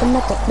تبرر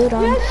ما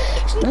تقدران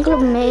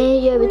نقلب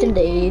مية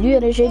بتندي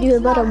دير شدي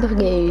برا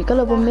بخجي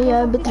قلب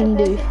مية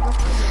بتندي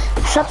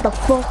shut the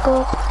fuck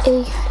up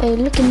hey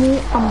look at me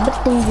I'm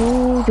betting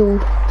you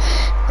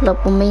قلب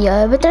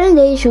مية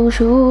بتندي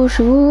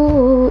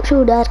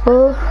شو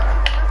داركو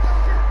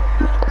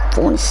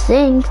phone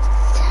sings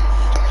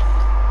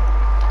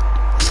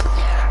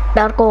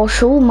Darko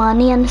show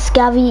mannen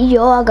ska vi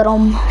jaga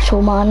dem.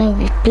 Så mannen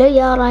vi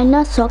plöjar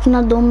reina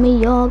saknar dem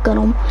vi jagar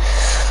dem.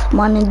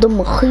 Mannen dum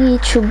och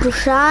skit så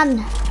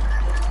brorsan.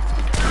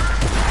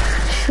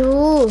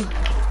 Så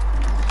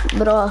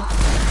bra.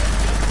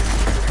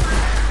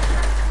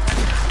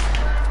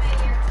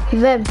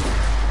 Vem?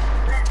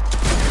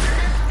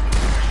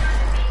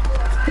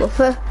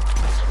 Varför?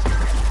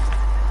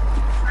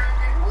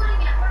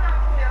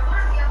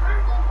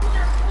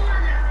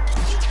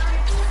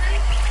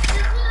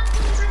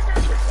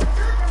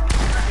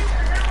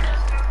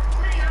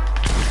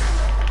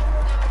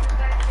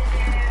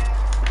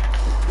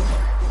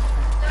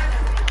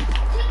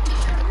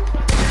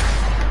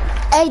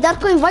 Ey,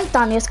 Darko invite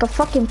han, jag ska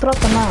fucking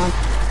prata med han.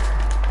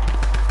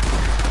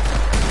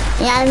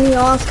 Yani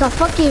han ska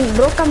fucking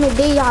bråka med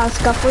dig, han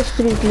ska få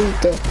stryk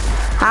lite.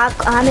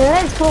 Han är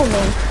rädd för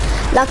mig.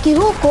 Lucky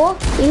Hoko,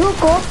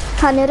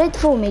 han är rädd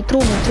för mig, tro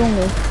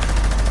mig.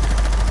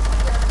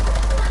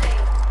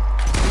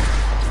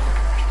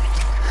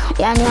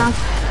 Yani han...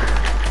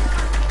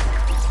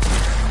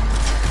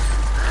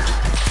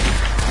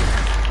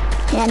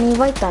 Yani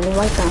invite han.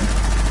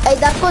 Ey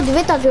Darko, du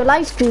vet att jag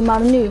livestreamar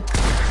nu.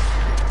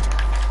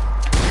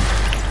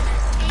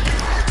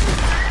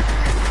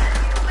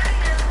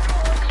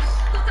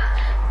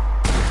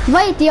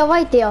 Vad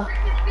heter jag?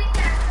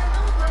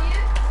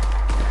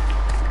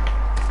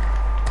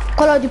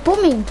 Kollar du på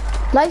min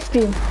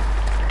livestream?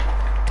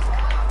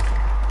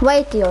 Vad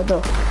heter jag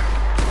då?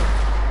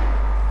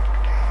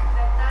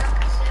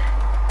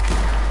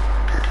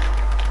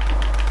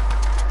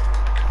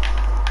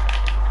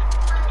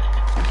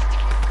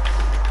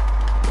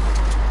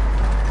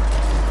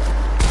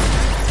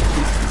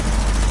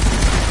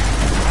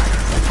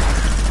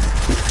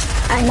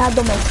 Aina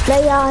de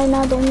playa,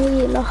 aina de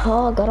gillar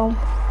höga dem.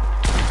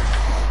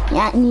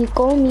 يعني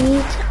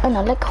قومي انا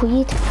لك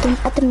خيط تم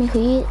اتمي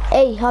خيط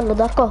اي هالو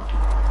داركو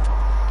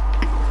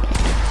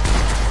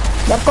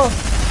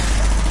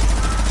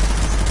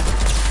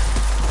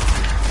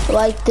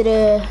وايتر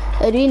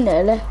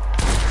رينا eller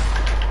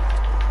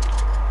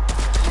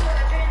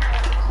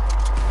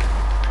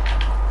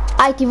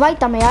ايتي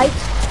vaita mig ait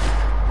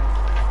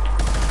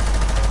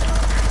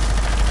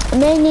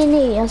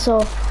nej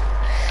alltså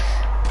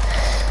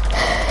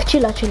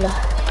chilla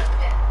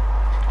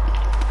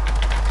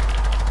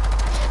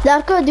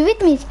Darko, du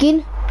vet min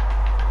skin?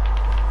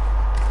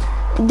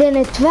 Den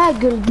är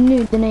tvärguld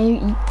nu, den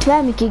är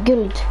tvär mycket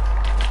guld.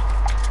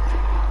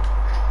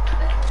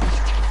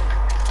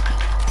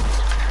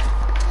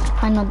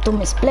 Aina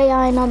de splaya,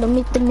 aina de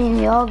inte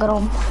med jagar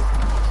dem.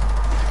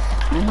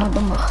 Aina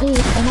de har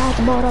skit, aina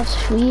äter bara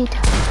skit.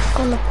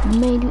 Kolla på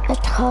mig, du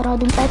äter skara,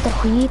 du äter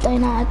skit.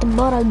 Aina äter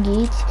bara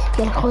git,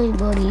 jag skit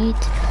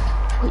burrito.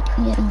 Skit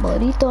ner en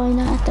burrito,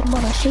 aina äter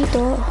bara shit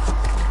och...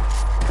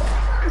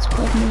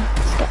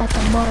 Ska äta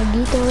bara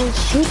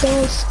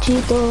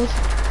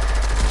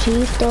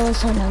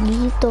Cheetos,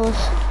 anagitos.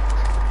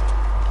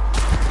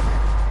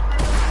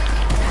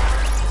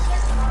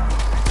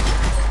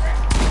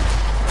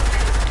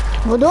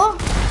 Vadå?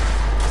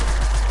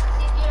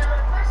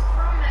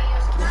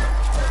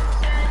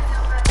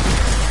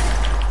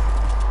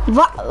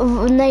 Va?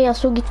 Nej, jag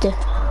såg inte.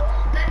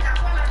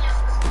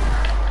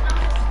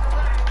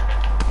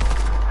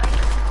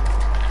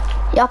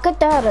 Jag kan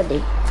inte höra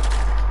dig.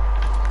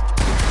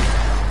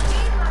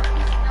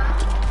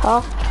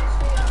 Ja.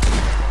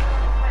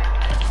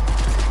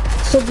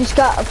 Så du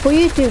ska på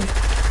YouTube?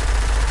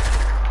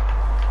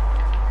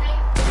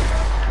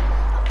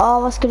 Ja,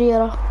 vad ska du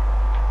göra?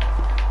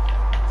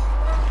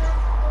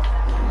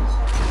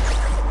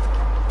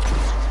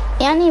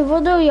 Yani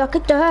vadå? Jag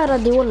kan inte höra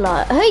dig, wallah.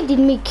 Höj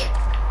din mic.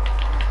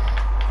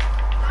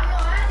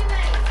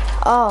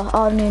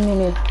 Ja,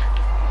 nu.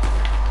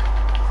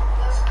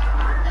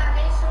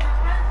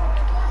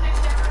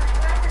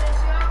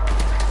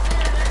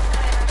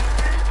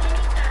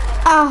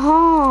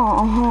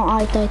 Aha,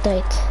 ajt.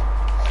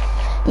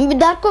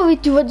 Darko,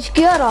 vet du vad du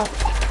ska göra?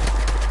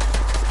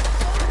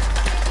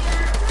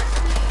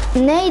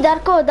 Nej,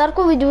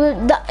 Darko, vet du...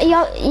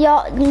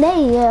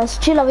 Nej,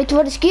 chilla, vet du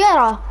vad du ska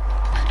göra?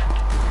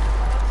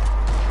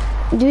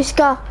 Du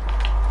ska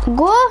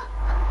gå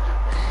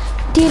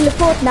till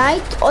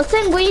Fortnite och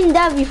sen gå in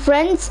där vid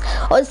Friends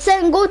och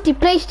sen gå till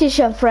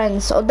PlayStation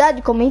Friends och där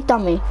du kommer hitta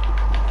mig.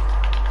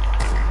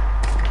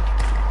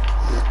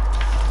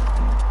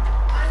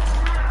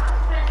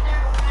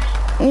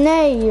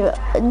 Nej,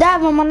 där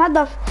var man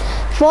hade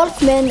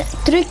folk, men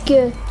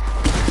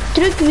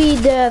tryck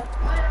vid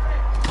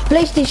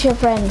PlayStation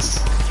Friends.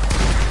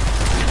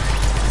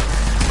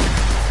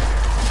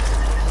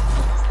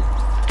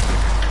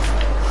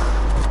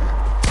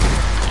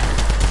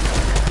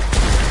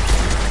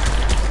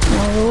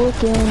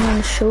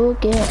 I'm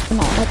sugar,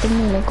 not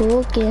mina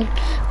gurkor.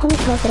 Hon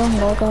pratar om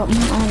laga,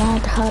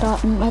 annat hara,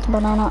 ett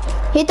banana.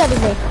 Hittar du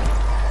mig?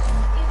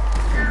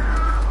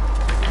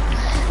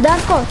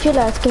 Darko,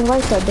 chilla, jag ska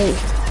invita dig.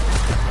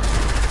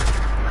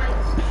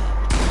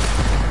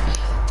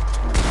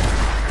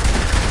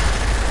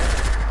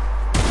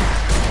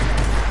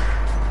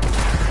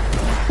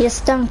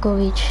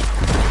 Stankovic.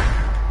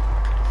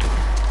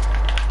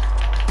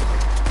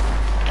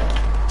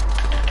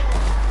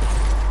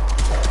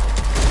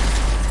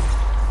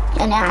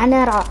 يعني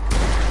عنرة.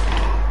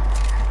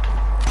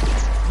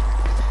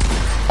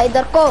 اي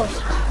داركو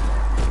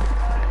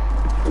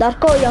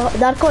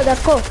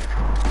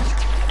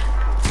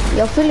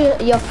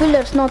jag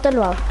fyller snart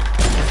 11.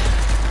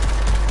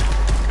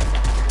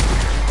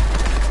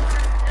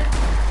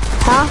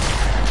 Ha?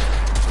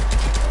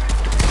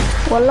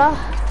 Wallah.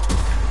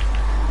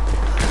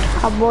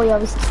 Abbo, jag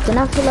visste inte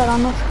när fyller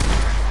annars.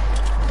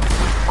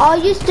 Ja,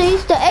 just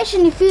det.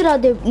 Ni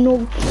firade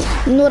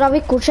några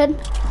veckor sedan.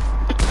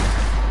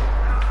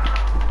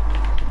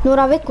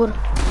 Några veckor.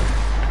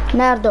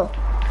 När då?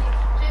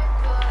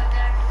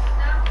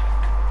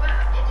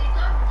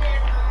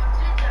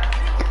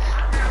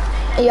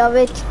 Jag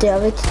vet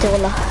inte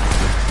Ola.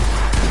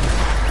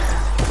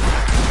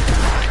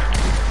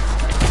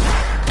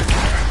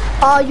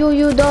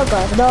 Jo,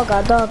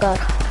 dagar.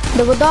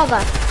 Det går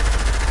dagar.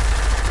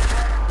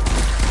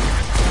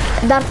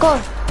 Darko.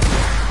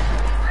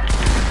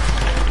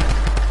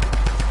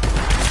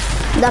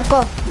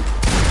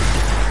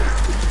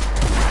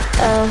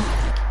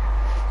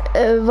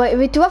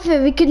 Vet du varför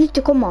vi kunde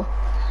inte komma?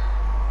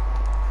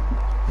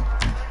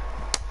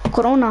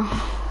 Corona.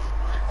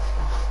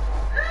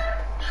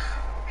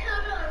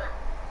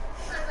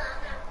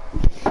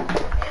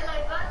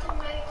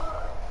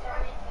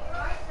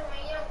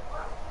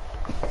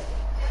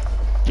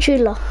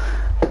 Chilla.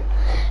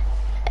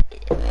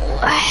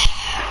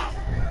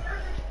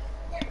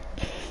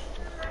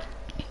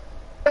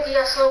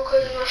 Я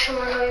слухаю наше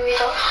новое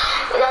видео.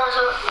 Я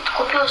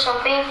купил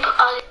сам пимп,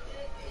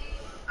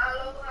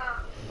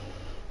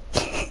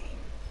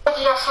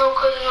 Я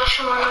слухаю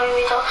наше новое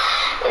видео.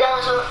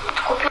 Я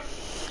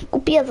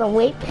Купил за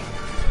вейп.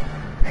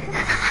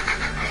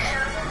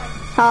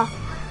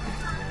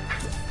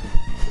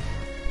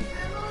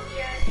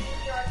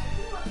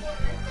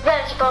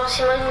 Veliki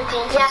palosi minuti,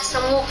 ja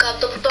sam Luka,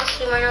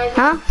 dobrodošli u moj novi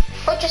video.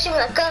 Hoću svima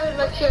da kažem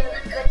da će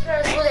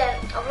večeras bude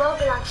vlog,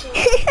 znači,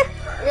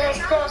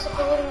 treba se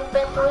probudim u 5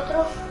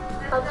 ujutru,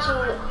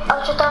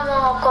 ali ću tamo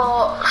oko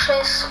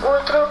 6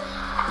 ujutru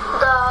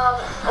da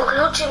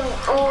uključim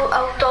u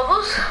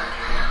autobus,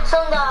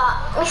 samo da,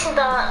 mislim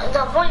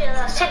da bolje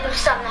da sjedim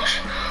sam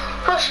nešto.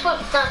 Prošli put,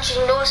 znači,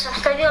 ovo sam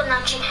stavio,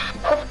 znači,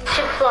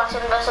 kupim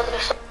plaćan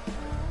 23.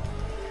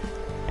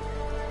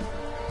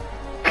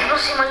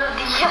 Svima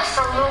ljudi, ja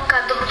sam Luka,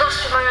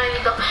 dobrodošli u moj novi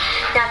video.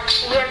 Znači,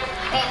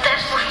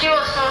 raspuštilo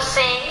smo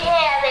se,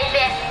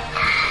 baby.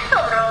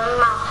 Dobro,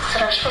 malo se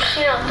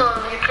raspuštilo, to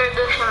mi je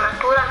došla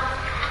natura.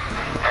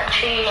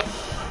 Znači,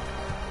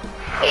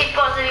 i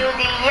pozdrav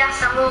ljudi, ja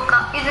sam Luka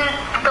i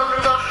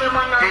dobrodošli u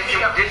moj novi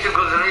video. Gdje si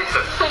Gozanica?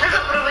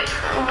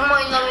 U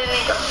moj novi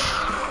video.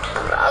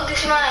 Ovdje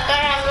smo na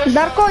kažem...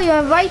 Darko, you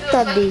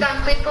invited me.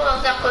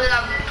 Tako da...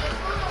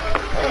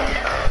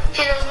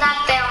 Če da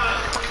znate...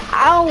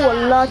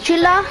 Aula,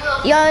 chilla,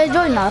 jag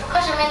joinar.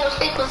 Kažem jednu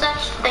sliku,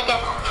 znači,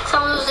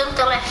 samo uzem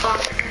telefon.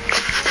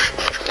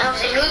 Evo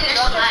se ljudi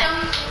došli.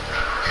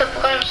 Sad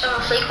pokažem samo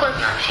sliku,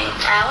 znači,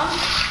 evo.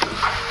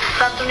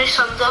 Zato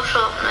nisam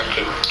došao,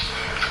 znači,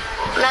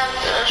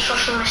 što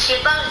su me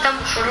sjebali, tamo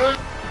su ljudi.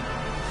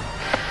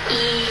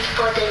 I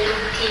pozdrav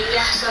ljudi,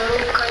 ja sam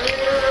Luka,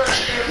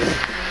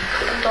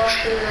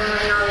 došli u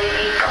novi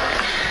video.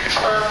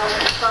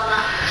 Hvala,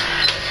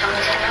 samo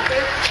se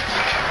napravim.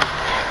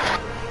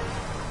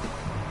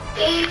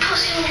 I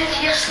posljednji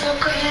ljudi, ja sam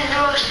Luka i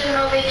došli u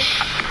novi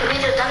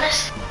video danas.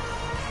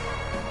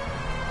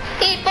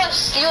 I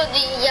posljednji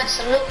ljudi, ja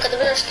sam Luka,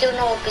 dobrodošli u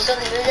novu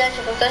epizodu. Danas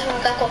ću pokažemo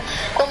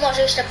ko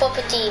može više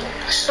popiti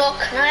sok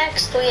na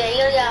X. Tu je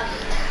Ilija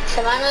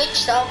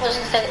Ševanović,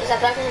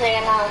 zapratite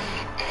ga na...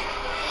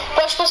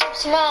 Prošli put sam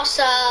si malo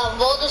sa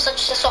vodu, sad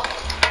ću sa sok.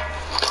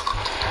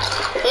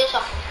 Vidi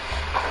sok.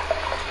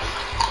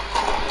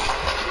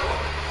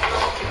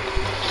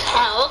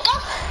 Evo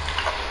to.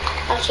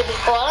 Znači bi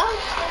pola.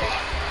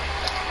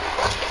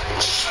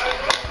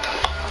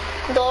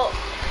 Do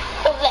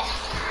ovdje.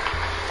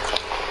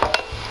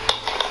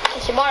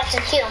 Znači morat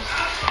sentiram.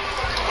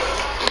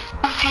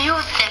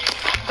 Kompjuter.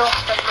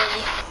 Dosta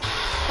ljudi.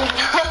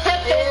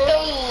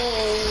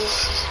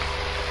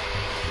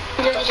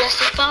 Ljudi, ja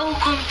sam pao u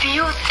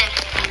kompjuter.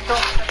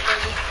 Dosta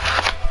ljudi.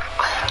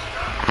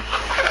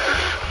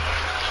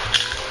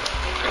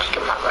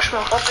 Baš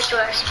malo opet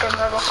uvijek si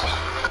premrlo.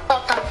 O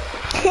tamo.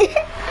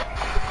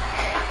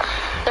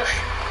 Još.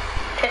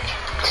 Čekaj.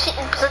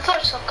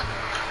 Zatvori sok.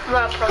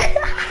 Moram probati.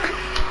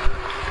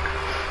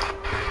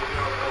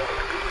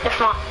 Još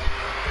malo.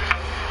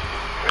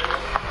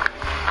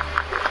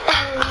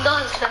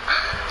 Dosta.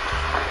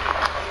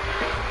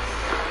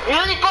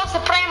 Ljudi,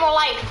 posle pravimo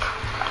live.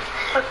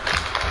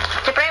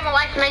 Će pravimo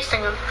live na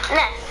Instagram.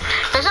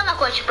 Ne znam na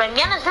koje će pravim.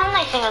 Ja ne znam na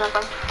Instagram da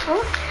pravim.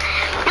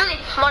 Ljudi,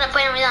 moram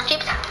pojedemo jedan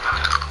čips.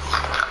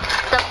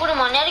 Da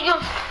kurimo energiju.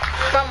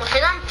 Probamo još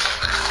jedan.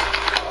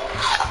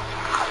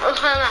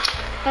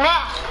 Ne.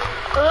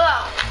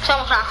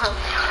 Samo šaham.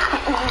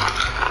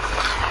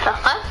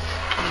 Čekaj.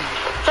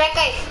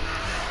 Čekaj.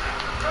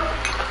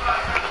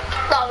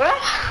 Dobro.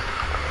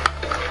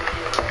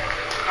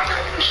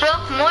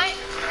 Sok moj.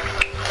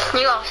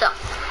 Njegov sok.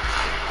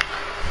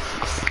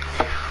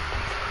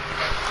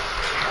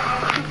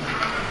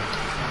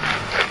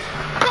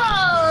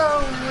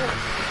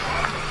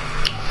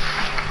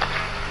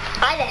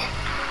 Ajde.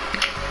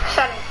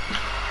 Stani.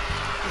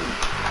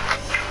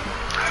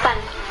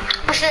 Stani.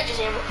 Pošleđu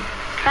se njemu.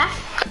 Ha?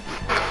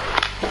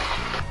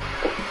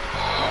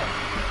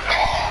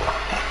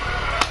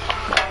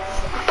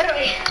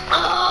 Prvi.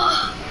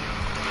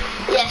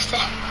 Jeste.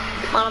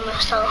 Malo me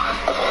ostalo.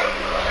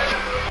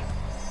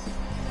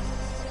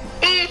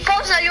 I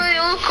pozdrav ljudi,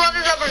 Luka,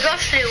 ovdje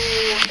dobrodošli u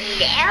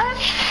video.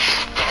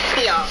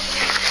 Jo.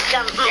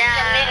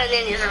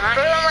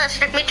 Prvo da se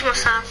takmičimo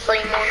sa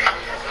Limonom.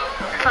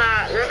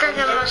 Vänta,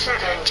 jag måste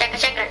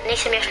checka. Ni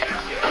som jag ska.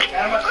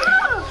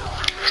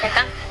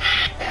 Checka.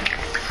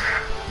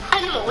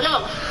 Nu må.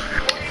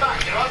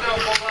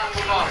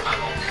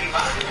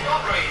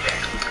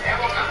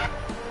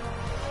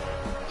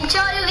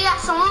 Yo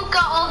liiassa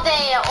mukaan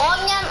oveen ja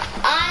onjan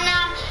aina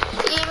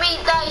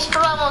mitä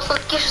istumaan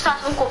kissaa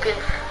sun kupin.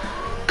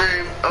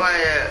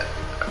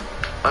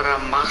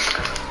 Orang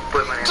masker.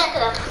 Check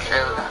it out.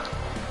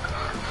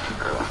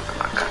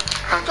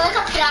 Tu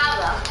essa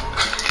crava.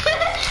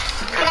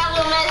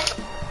 Crava mesmo.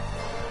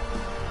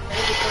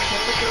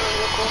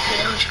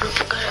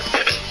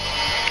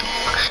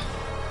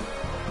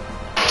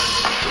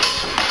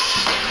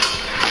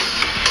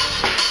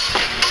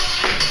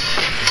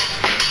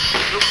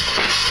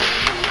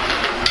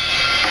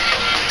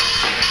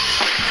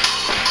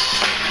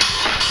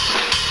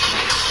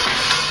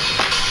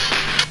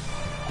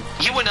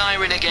 You and I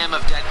are in a game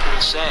of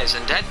Deadpool Says,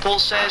 and Deadpool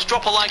Says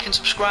drop a like and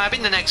subscribe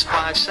in the next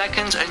 5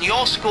 seconds and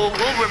your school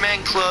will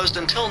remain closed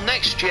until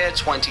next year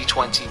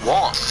 2021.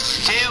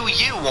 Do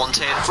you want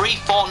a free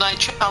Fortnite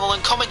channel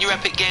and comment your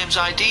Epic Games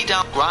ID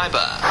down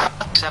subscriber?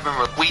 7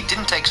 we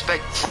didn't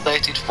expect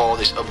related for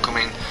this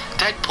upcoming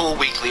Deadpool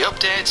weekly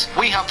update.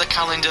 We have the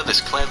calendar that's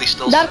clearly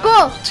still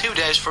Darko! 2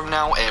 days from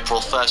now, April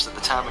 1st at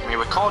the time of me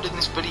recording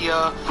this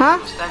video. Huh?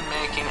 It's then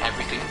making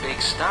everything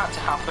big start to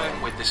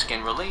happen with the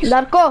skin release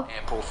Darko!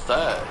 April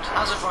 3rd.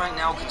 As of right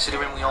now,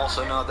 considering we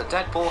also know that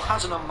Deadpool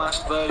has an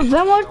unmasked version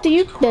Vem har inte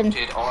gjort den?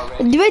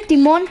 Du vet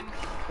imorgon.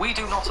 We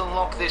do not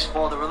unlock this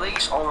for the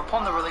release or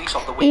upon the release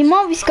of the week.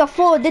 Imorgon vi ska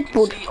få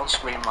Deadpool. See on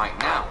screen right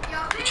now.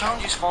 The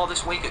challenges for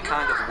this week are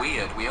kind of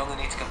weird. We only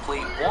need to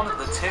complete one of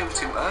the 2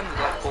 to earn the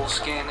Deadpool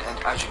skin, and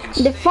as you can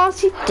see, Det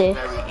fanns inte.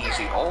 very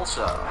easy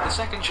also. The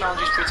second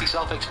challenge is pretty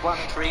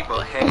self-explanatory,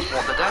 but here's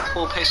what the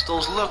Deadpool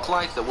pistols look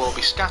like that will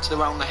be scattered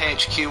around the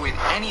HQ in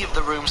any of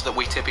the rooms that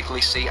we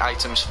typically see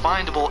items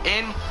findable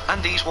in,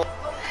 and these will...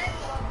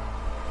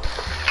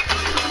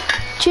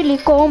 Chili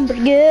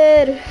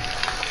hamburger.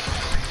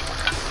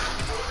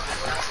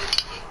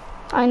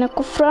 Aina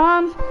kom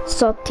fram,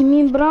 sa till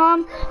min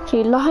bram,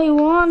 lilla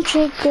hajwan,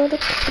 checkade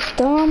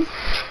dem.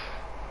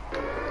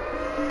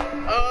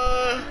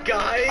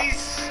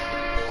 Guys,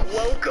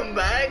 welcome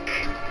back.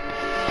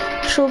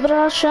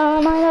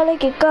 Shubrashan, jag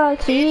lägger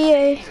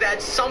kaki.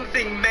 That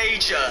something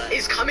major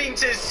is coming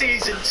to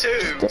season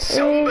 2.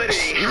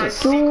 Somebody has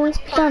secret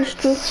plans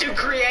to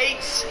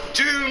create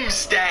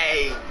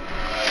Doomsday.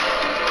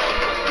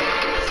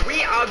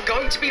 We are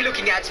going to be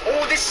looking at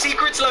all the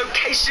secret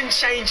location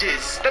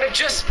changes that have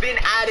just been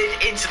added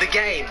into the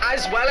game,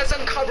 as well as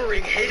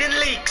uncovering hidden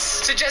leaks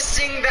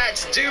suggesting that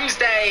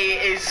Doomsday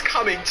is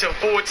coming to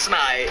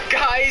Fortnite.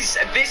 Guys,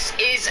 this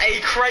is a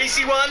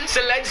crazy one,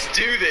 so let's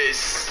do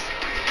this.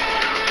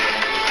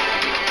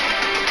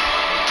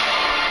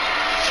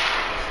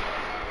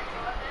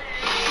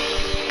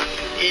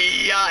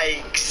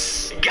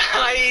 Yikes.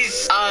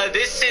 Guys,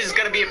 this is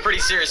gonna be a pretty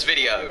serious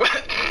video.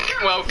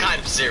 Well, kind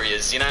of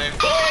serious, you know?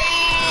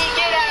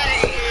 Get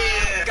out of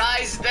here!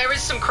 Guys, there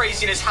is some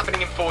craziness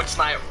happening in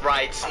Fortnite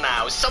right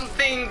now.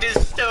 Something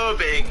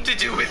disturbing to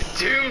do with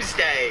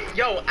Doomsday.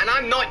 Yo, and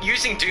I'm not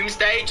using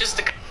Doomsday just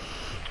to...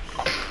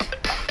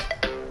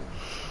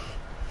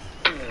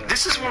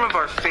 This is one of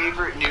our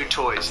favorite new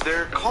toys.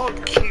 They're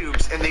called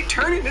cubes, and they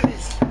turn into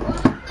these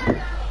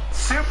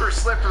super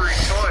slippery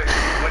toys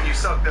when you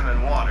soak them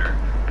in water.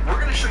 We're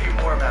going to show you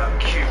more about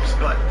cubes,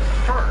 but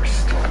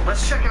first,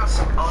 let's check out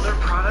some other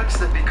products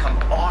that become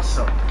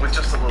awesome with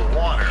just a little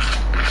water.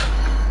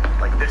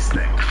 Like this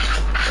thing.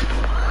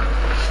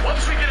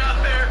 Once we get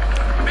out there,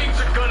 things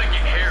are gonna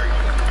get hairy.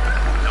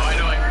 Now I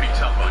know I'm pretty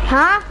tough on you.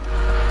 Huh?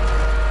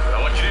 But I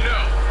want you to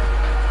know,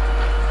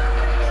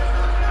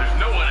 there's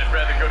no one I'd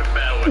rather go to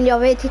battle with. Jag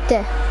vet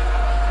inte.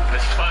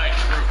 This fine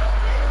group.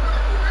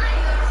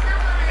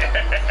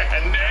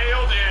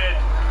 Nailed it.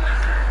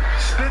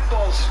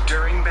 Spitballs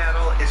during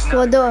battle is not...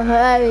 Vadå?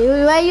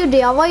 Vad gjorde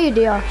jag? Vad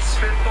gjorde jag?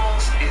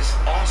 Spitballs is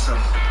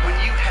awesome when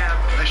you have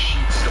the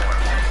sheet storm.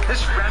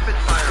 This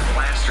rapid-fire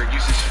blaster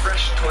uses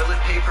fresh toilet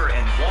paper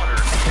and water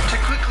to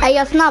quickly Är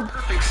jag snabb?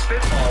 perfect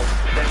spitballs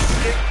that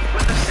stick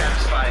with a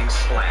satisfying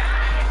splat.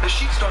 The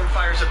sheet storm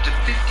fires up to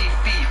 50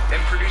 feet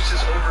and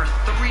produces over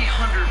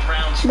 300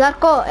 rounds.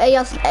 Darko,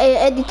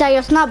 editar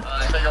jag snabb?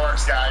 I think it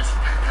works, guys.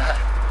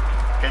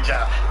 Good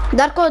job.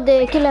 Darko,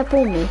 det killar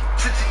på mig.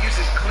 Since it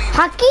uses clean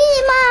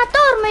Hakima,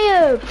 tar mig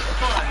upp!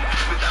 fun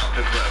without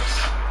the gross.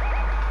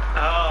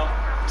 Oh,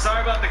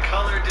 sorry about the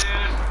color,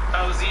 dude.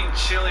 I was eating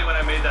chili when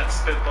I made that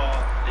spitball.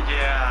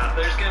 Yeah,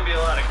 there's gonna be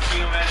a lot of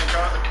cumin and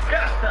garlic.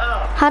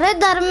 Han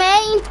räddar mig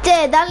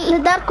inte!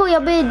 Darko,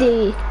 jag ber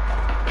dig.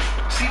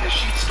 See the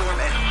sheet storm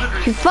at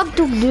hundreds Hur fuck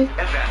dog du?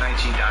 at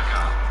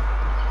vat19.com.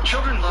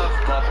 Children love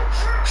bubbles,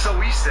 so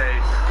we say,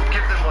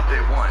 give them what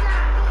they want,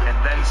 and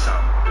then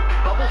some.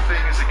 Bubble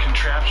Thing is a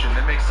contraption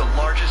that makes the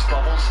largest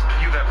bubbles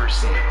you've ever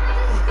seen.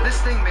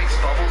 This thing makes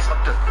bubbles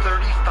up to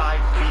 35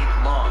 feet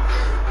long,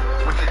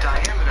 with a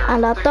diameter...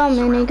 Alla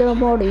damer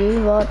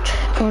har varit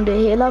under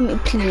hela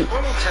mitt liv.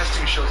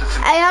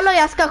 Hallå,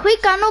 jag ska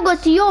skicka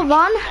något till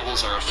Jovan.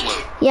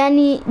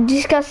 Yani,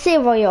 du ska se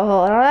vad jag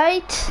har,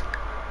 right?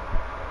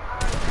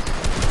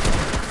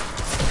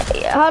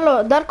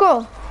 Hallå,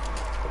 Darko.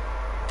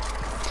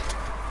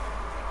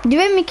 Du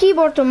vet min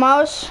keyboard och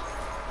mouse?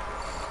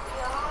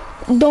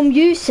 De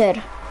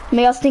ljuser,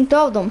 men jag har stängt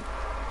av dem.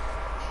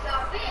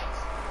 Jag vet.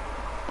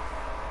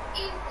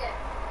 Inte.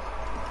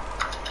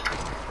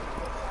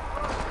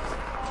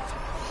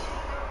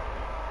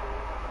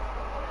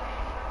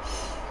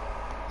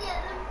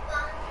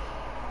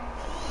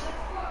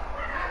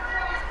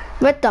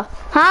 Vänta.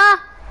 Ha?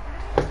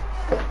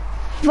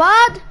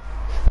 Vad?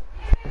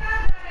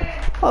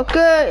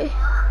 Okej.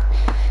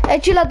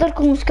 Jag chillar där,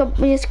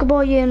 jag ska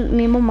bara ge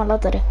min mamma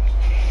laddare.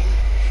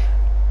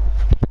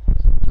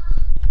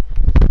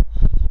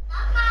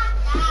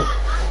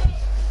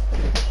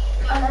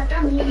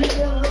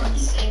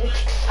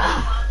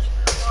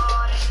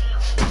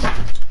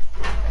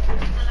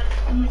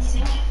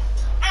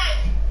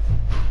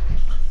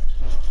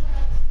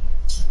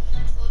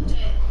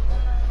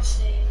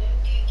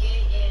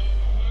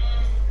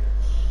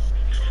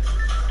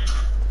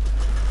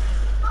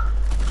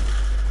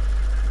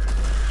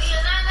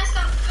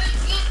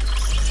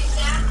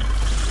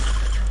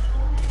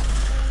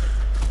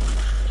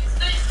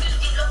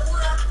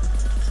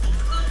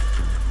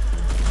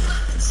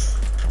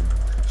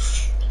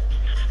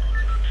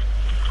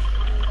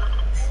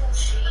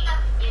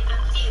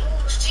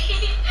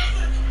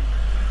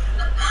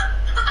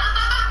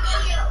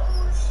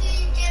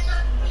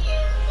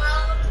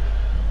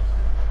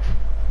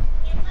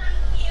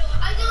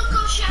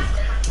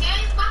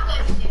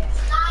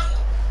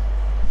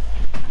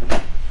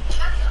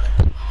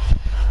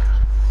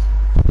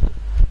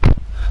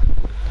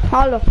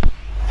 Hallå.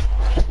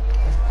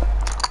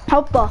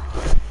 Hoppa.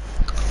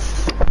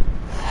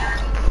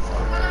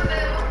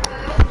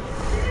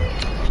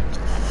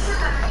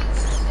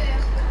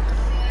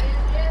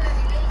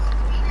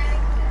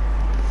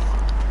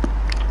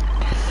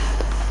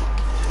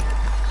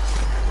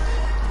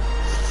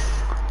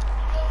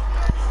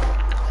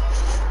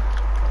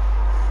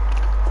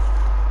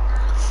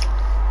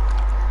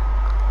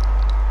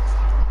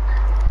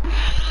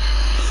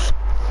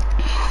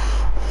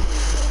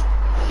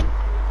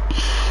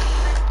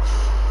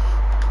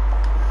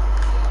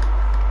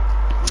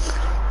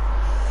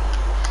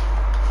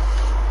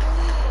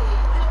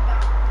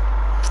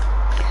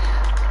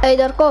 Hej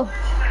Darko.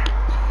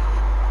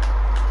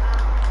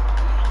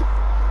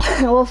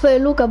 Varför är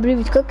Luca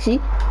blivit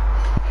kaxig?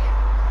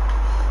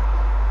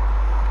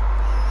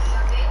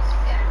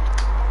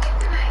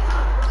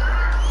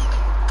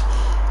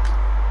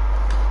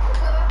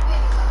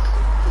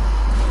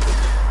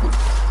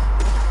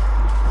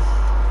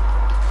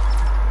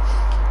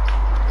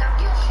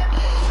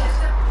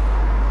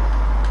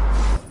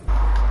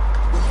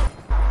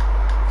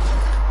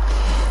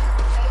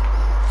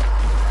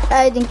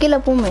 Nej, den killar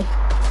på mig.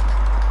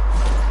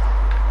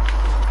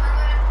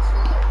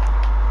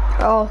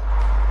 Ja.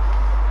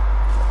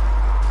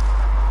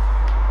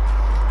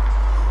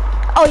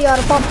 Åh, jag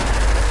är på.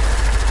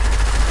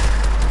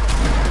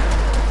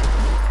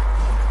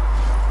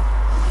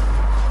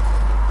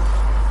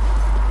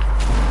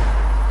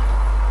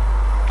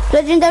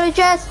 Legendary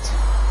chest.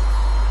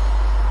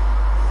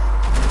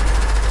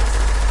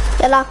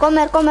 Jalla,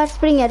 kommer,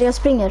 jag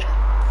springer.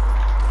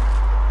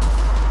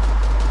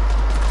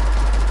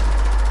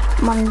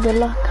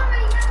 Mandela.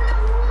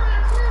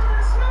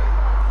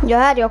 Jag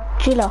är här, jag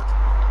chillar.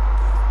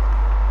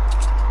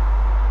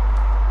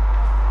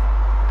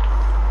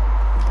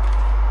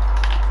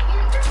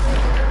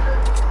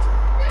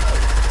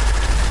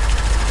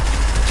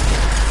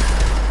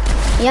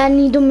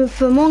 Yani, de är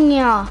för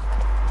många.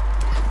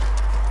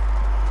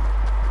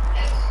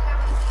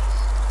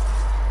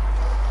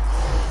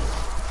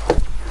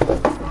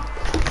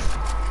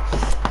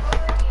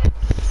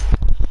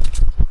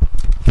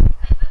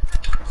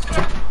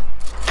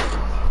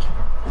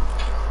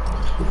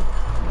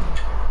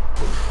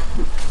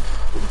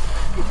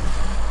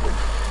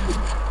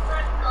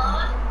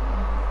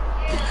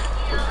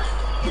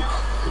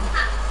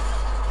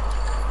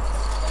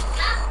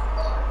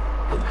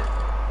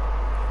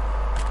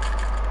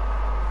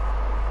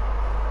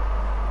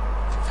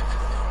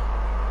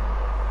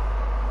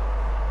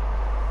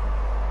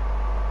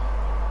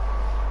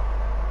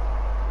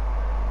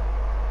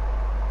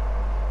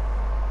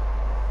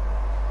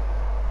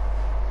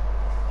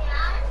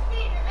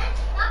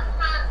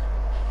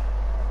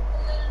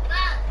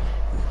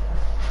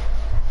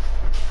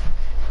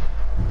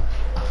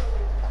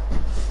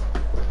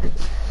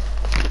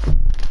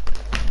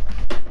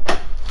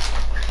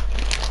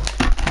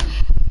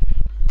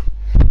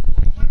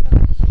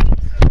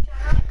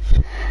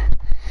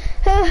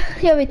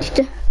 Jag vet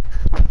inte.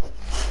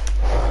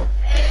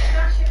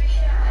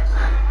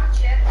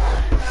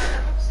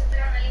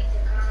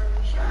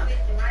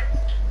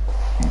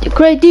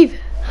 Creative.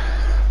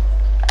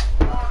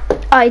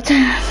 Alright.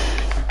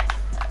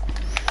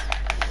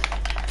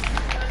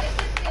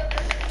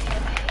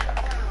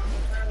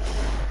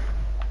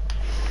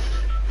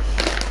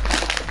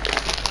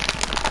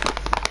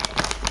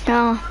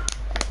 Ja.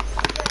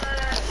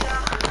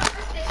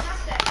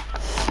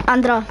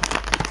 Andra.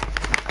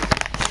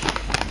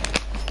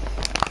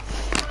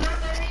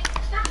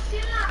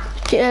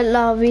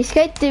 Chilla,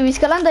 vi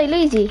ska landa i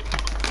Lazy.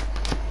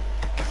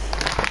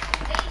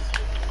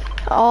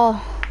 Ja.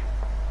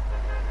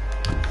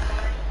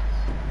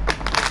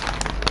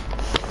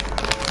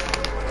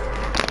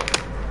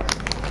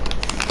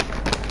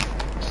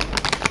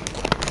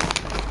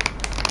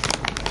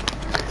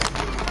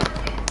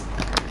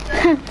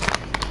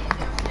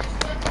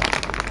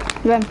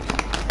 Vem?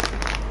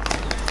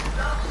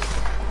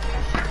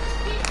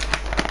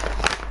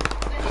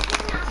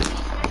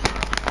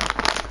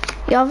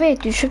 Jag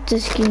vet, du köpte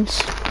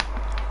skins.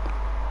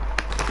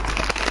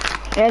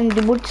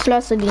 Du borde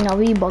slösa dina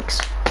V-bucks.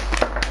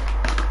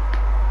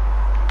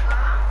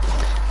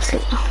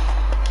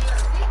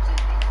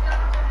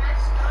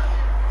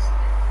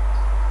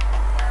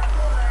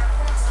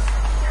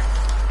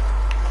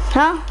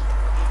 Ha?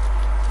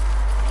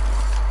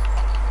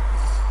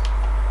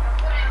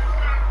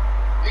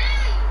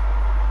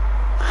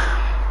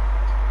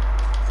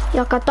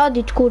 Jag kan ta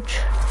ditt kort.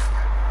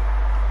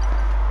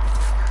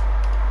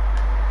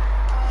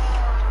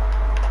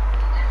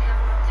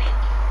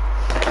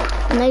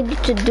 Nej, du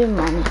är inte dum,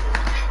 man.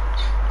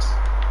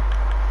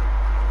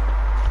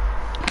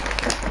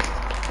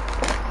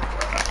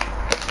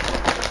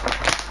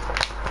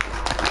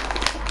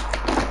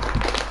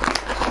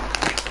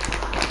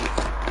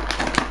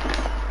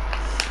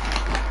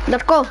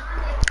 Darko.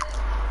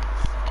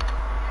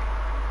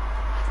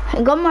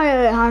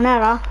 Gammal han är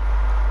då.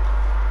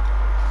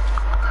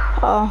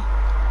 Ja.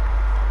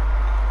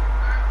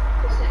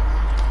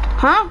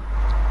 Ha?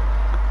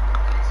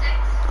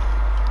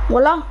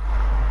 Walla.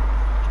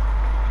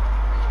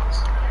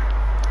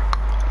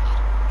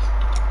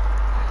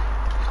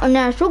 Och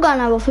när jag såg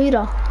han var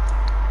 4.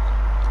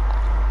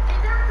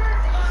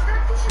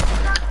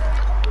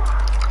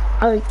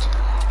 Allt.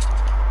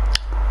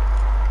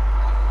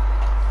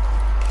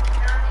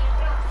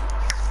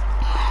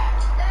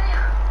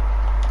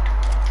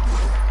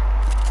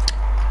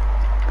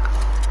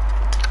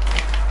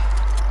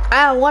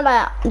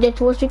 Walla, det är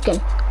 2 stycken.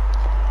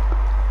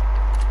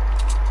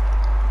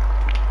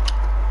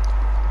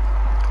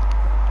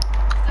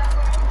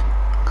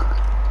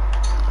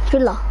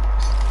 Fylla.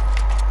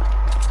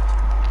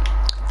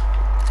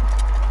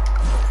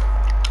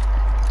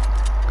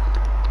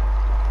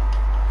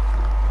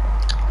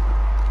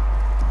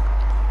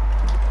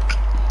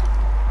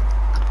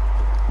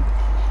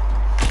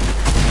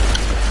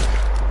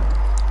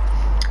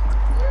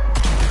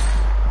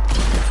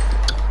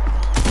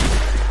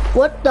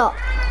 What the?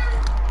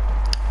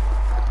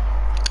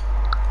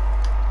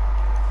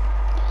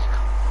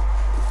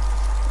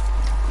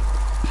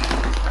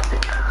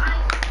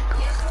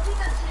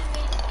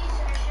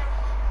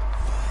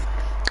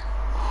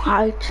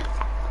 Right.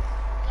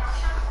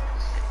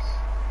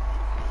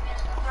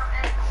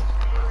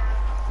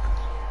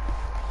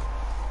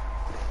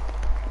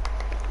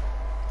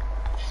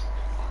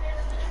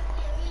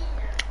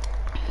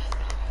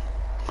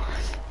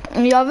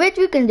 Jag vet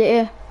vilken det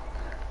är.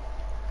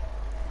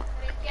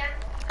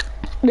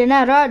 Den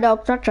är röda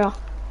och svarta.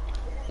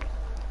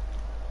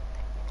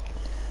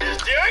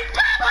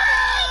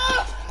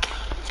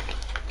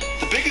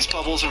 The biggest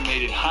bubbles are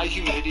made in high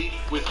humidity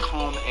with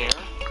calm air,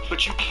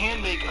 but you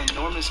can make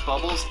enormous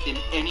bubbles in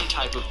any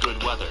type of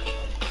good weather.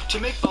 To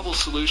make bubble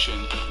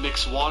solution,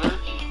 mix water,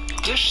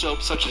 dish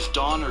soap such as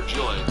Dawn or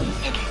Joy,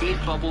 and big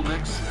bubble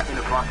mix in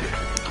a bucket.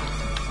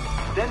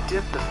 Then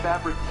dip the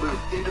fabric loop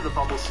into the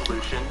bubble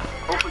solution,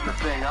 open the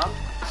thing up,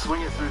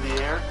 swing it through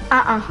the air,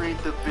 and create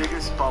the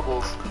biggest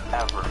bubbles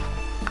ever.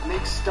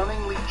 Make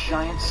stunningly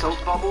giant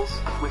soap bubbles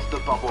with the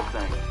bubble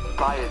thing.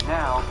 Buy it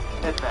now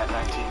at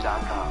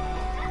bat19.com.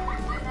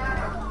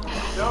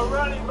 No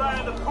running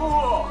by the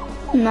pool.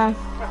 No.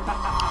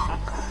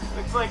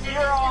 Looks like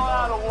you're all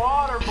out of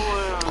water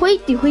balloons.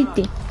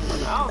 Skiti.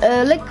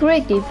 Like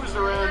creative. Who's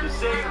around to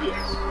save you?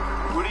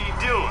 What are you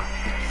doing?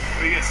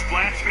 Are you gonna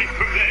splash me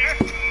from there?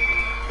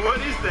 What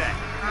is that?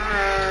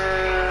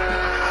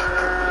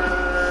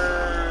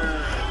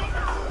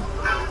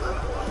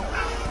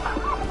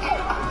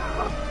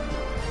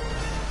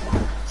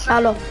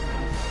 Hello.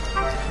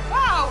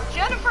 Wow,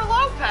 Jennifer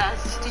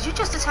Lopez. Did you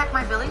just attack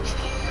my village?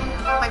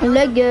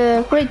 Like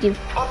creative.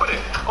 Open it.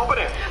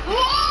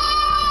 Whoa!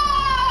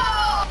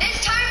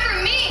 It's time for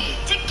me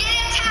to get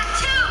a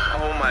tattoo.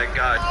 Oh my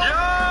god. Yo!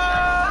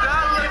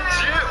 That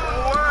legit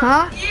worked!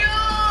 Huh?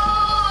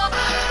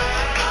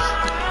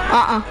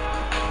 Huh?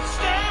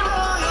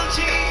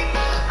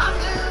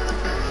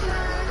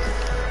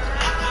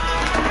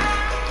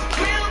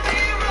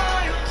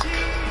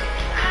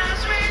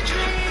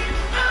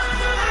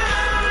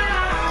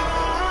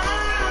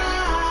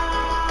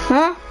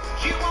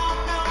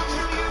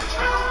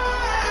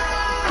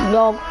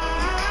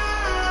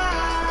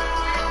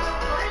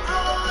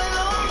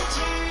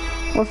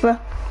 Varför?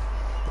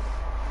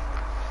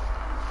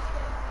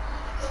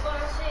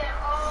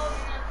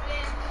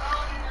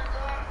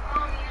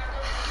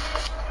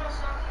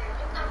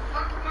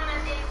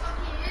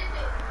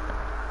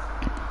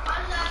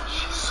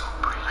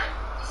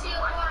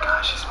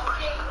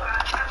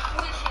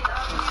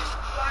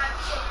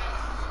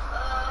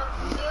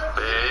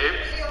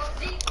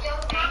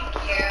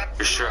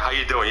 You sure? How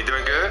you doing? You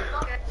doing good?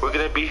 We're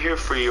gonna be here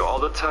for you all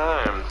the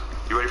time.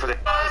 You ready for the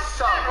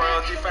Stop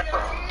royalty fan?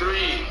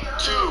 3,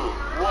 2,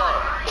 1.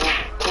 Boom,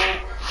 boom.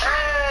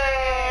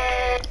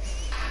 Hey!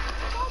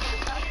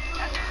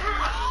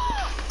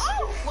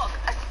 Oh, look,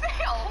 a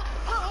sale!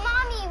 But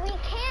Mommy, we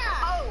can't.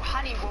 Oh,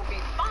 honey, we'll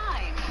be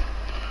fine.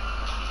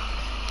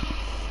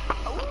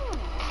 Oh,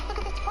 look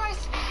at this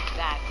price.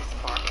 That is a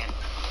bargain.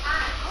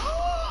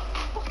 Oh,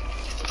 look at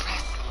this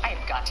dress. I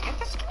have got to get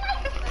this dress.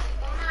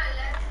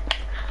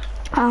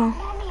 Oh.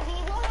 Mommy, we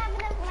don't have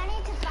enough money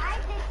to buy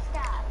this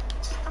stuff.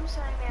 I'm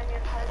sorry, ma'am,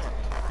 your card's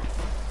only fine.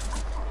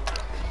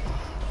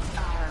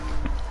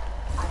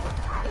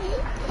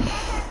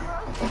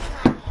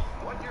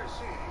 What you're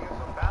seeing is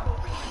a battle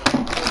between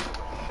a woman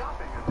with a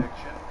shopping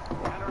addiction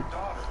and her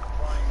daughter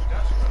trying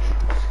desperately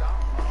to stop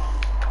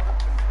mom's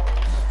out-of-control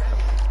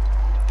spending.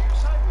 Do you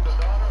side with the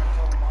daughter and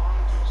tell mom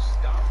to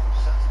stop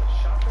senseless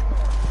shopping,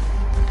 or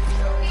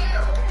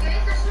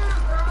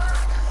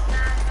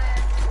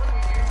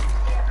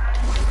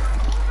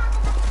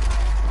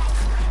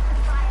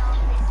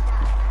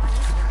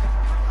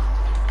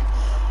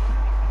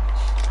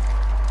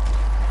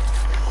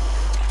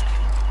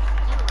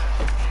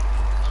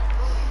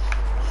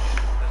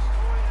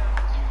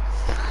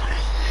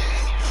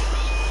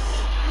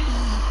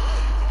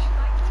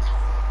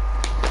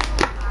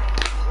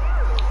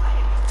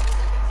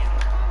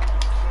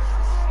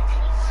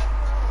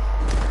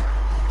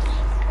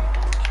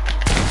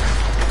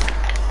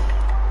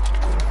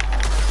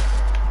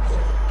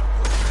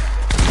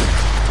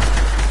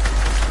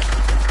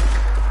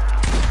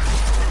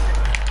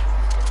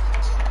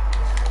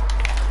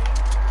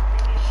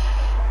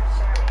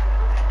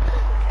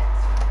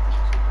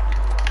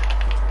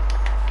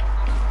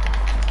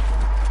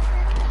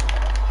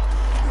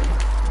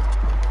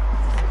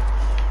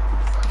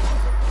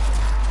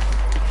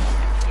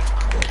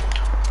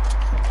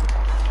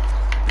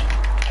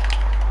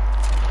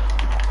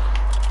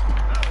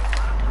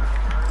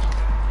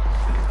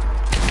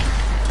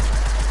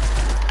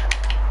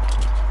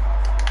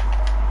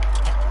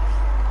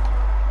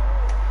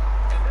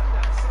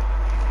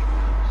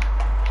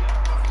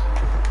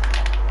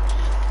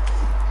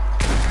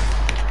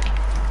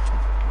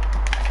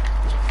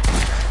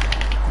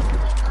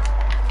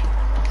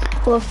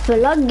Varför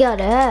laggar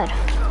det här?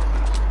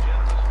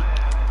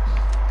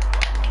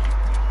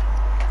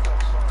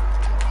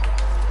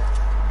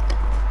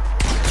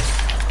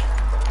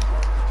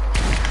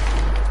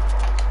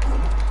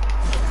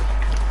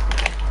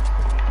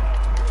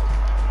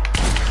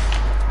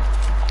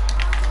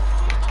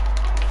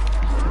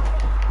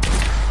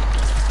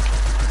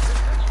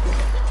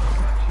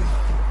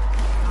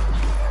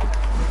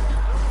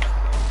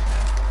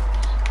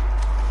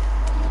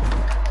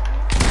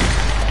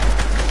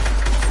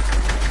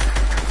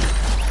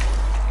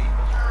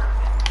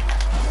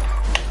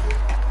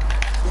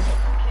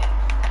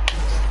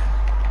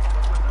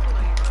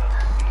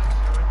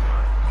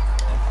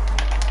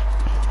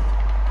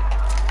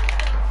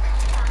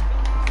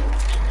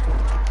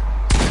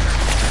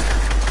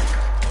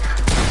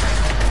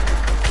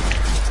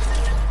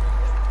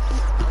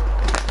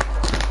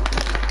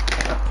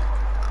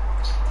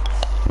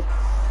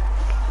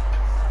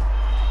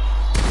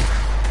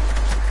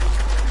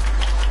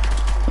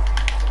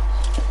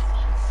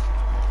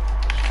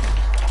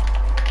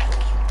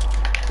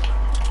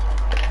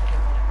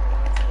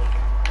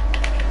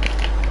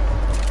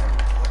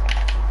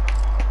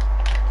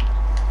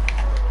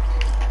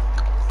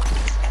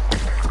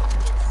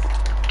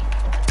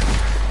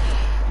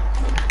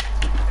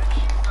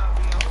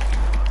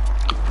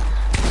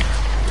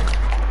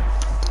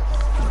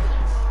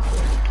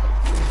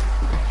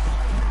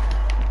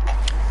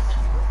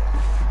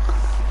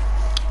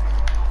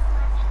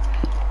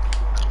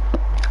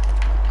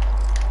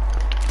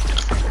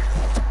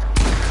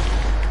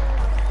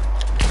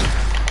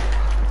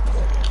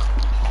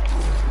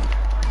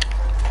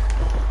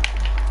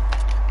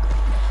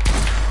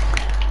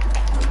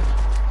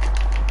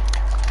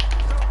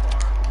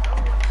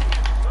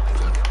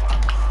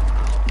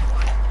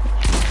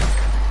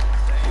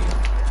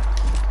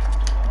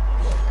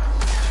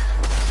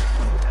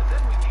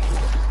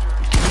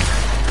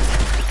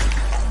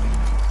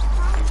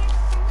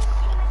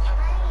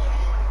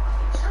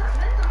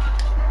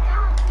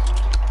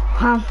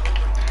 Han.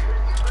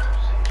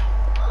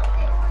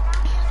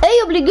 Hej,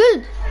 jag blir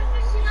guld!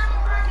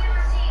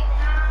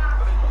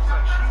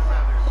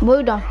 Vad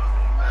gjorde han?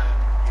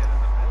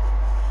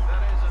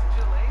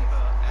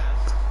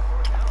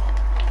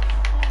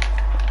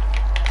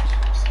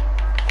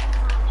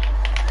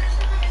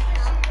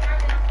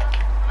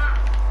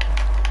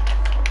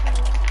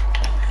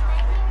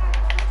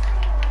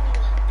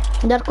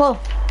 Darko.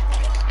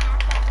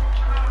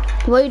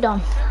 Vad är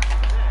de?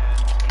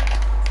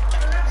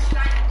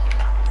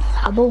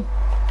 Abo.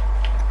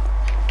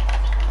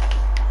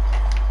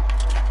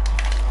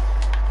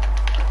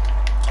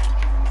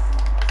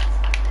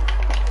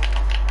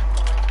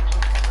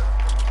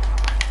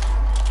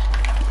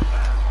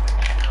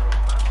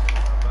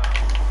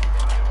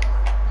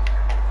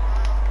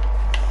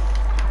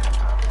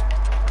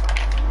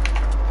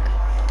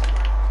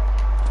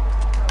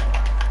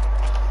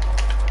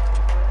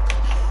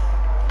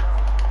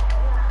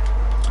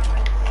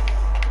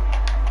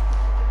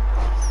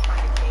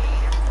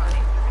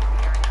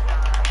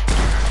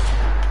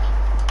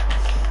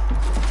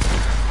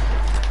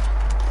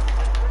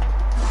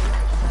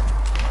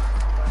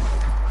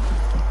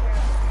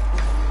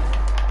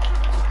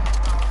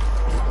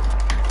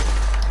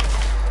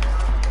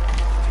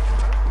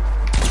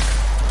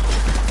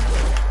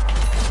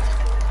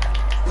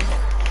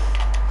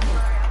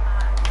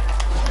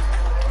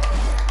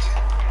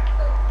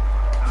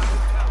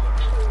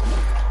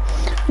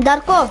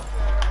 Darko.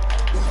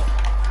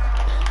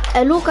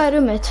 Är Luka i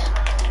rummet?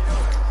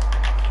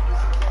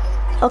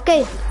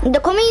 Okej,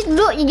 kom hit.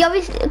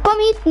 Kom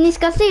hit, ni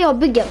ska se jag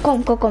bygger.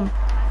 Kom.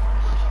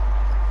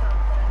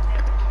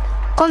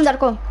 Kom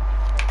Darko.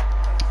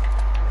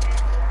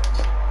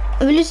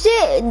 Vill du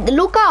se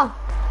Luka?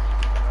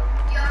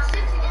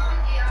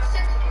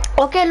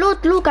 Okej,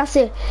 låt Luka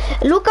se.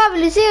 Luka,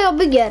 vill du se jag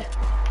bygger?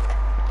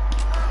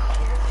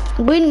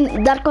 Gå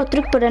in Darko,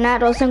 tryck på den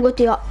här och sen gå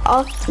till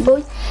gå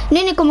in.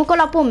 Ni kommer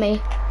kolla på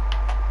mig.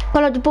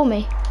 Kollar du på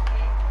mig?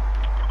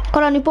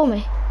 Kollar ni på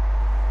mig?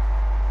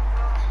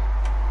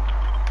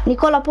 Ni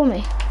kollar på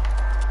mig.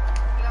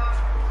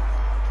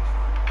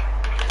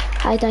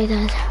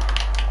 Aj.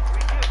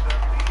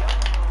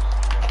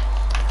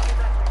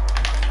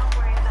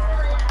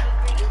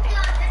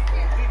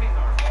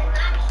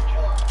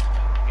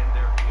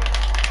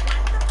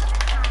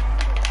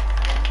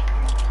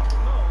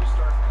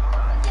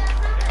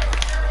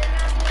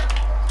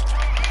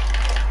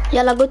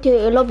 Yalla, gå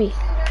till lobby.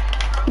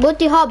 Gå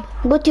till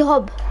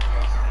hub.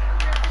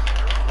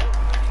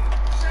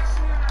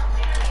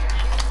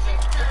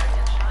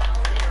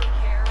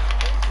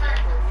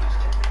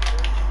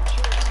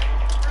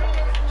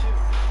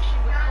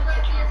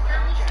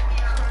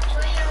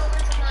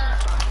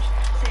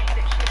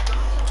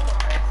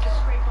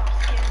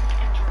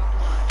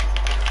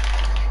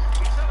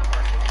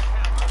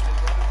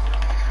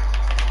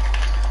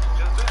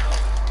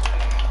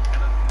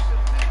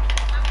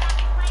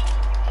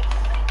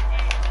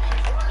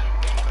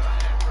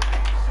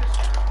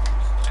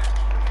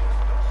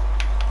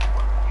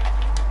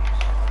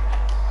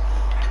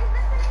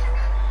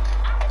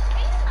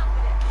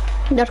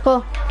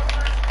 Darko.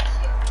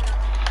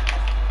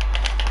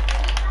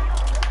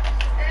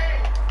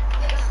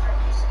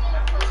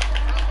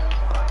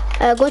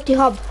 Gå till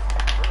hub.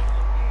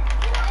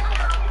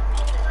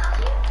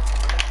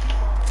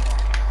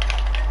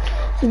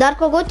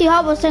 Darko, gå till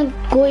hub och sen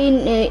gå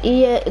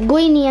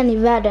in igen i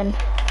världen.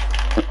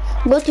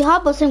 Gå till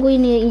hub och sen gå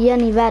in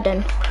igen i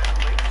världen.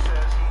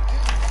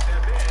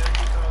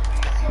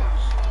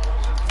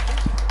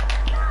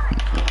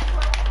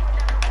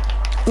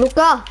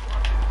 Luka.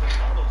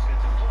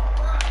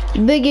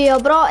 Bygger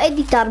jag bra,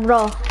 editar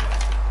bra.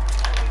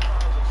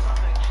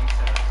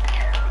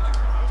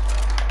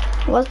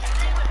 What?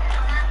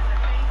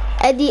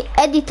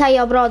 Editar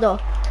jag bra då?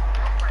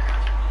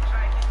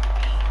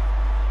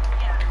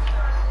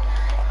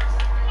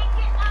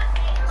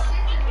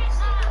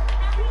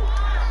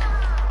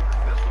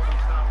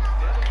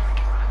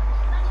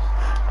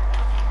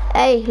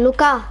 Ey,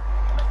 Luka.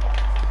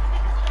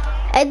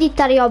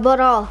 Editar jag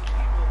bra?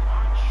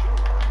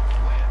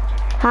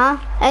 Ha?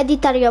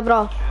 Editar jag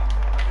bra?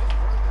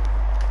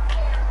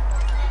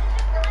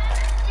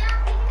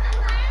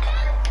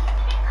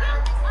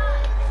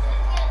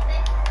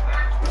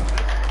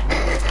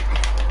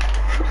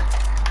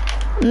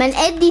 Men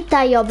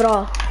editar jag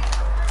bra?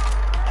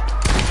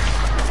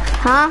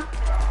 Ha?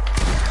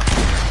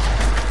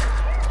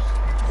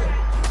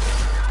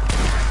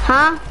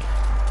 Ha?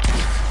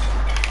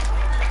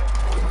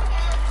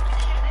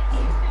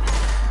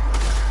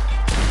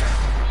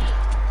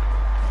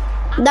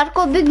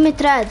 Darko, bygg med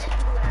träd.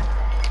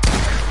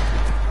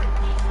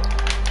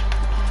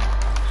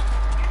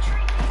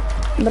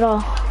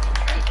 Bra.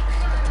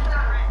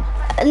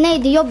 Nej,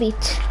 det är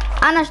jobbigt.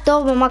 Annars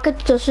då man kan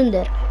inte ta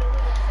sönder.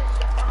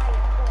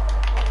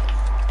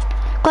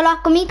 Kolla,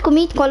 kom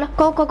hit, kolla,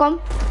 kom.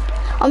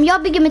 Om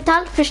jag bygger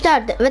metall,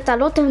 förstörd. Vänta,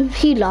 låt den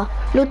hila.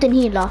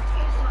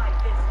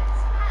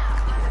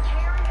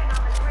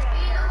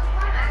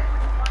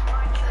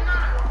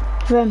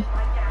 Vem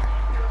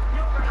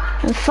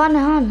fan är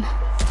han?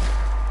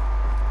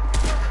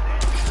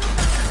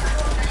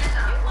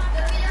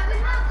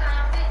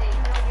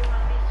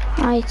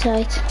 Ajt.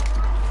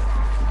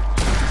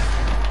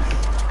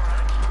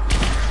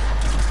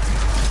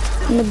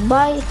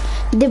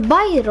 Det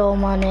Bayro,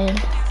 mannen.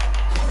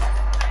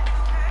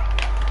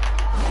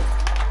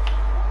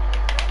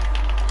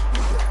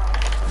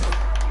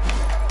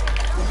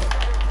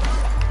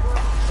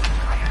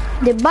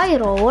 Det är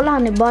Byro, walla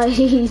han är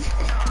bajs.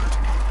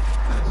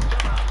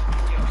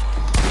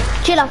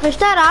 Chilla,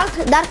 förstör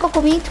allt. Darko,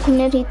 kom hit, kom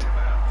ner hit.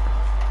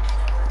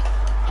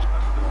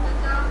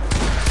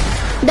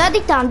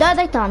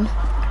 Döda han.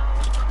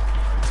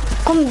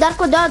 Kom,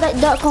 Darko,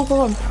 döda,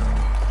 kom.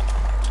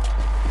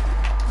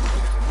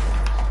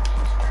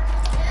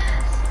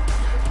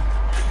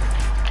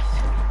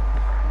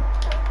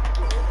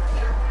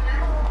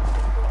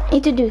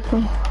 Inte du,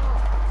 kom.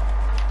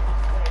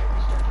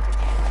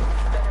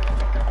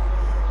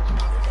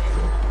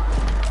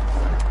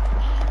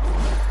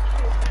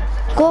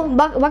 Gå,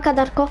 backa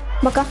Darko,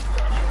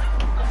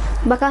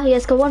 backa,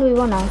 jag ska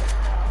 1v1 now.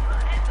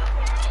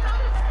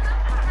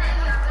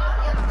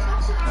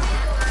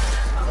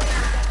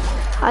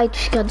 Aj,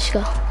 du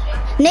ska.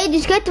 Nej, du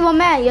ska inte vara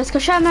med, jag ska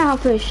köra med han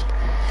först.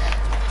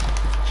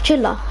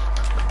 Chilla.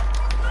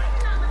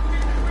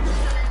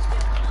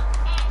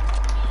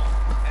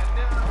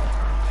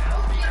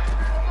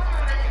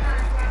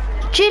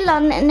 Chilla,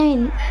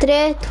 nej,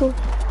 3, 2.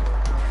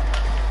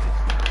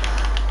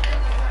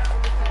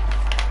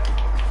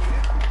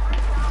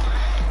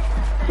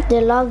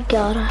 Det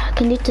laggar, jag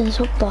kan inte ens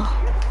hoppa.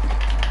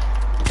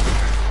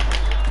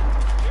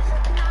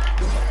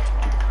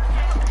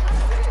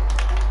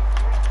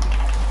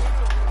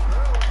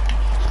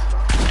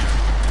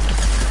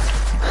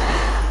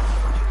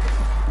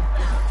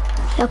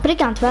 Jag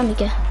prickar inte för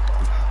mycket.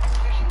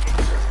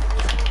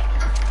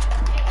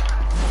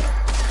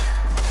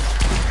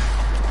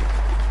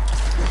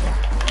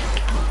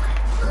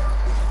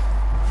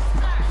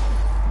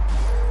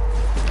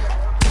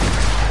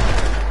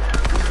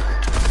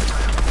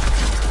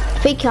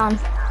 Fick han.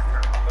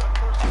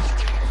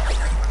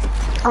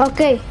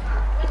 Okej,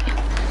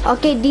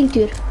 din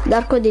tur.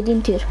 Darko, det är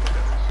din tur.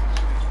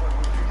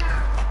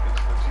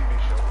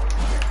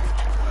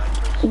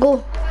 Gå.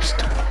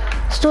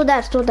 Stå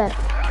där.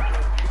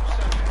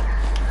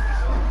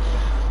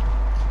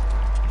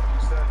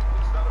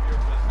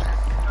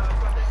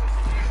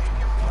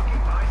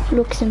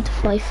 Looks into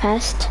fly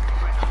fast.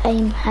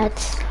 Aim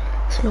hats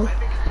slow.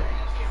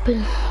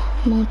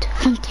 Mode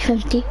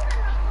 50-50.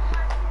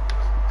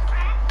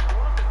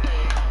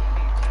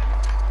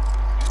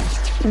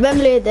 Vem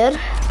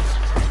leder?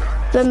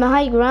 Vem är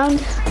high ground?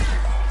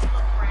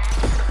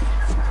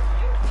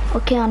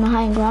 Okej, han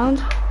har high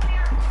ground.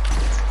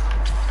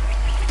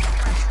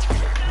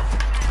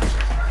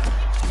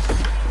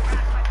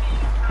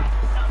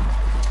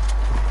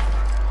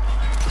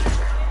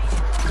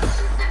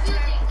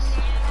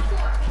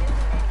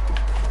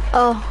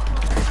 Oh.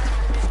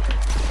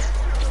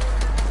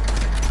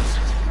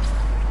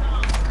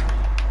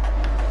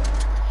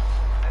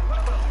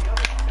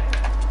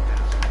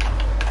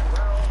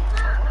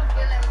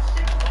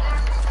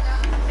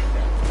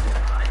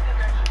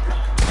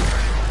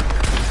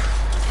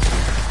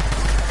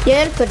 Jag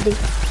hjälper dig.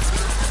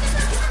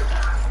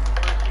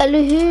 Eller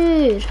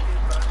hur?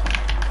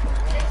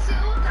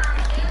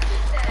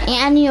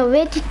 Jag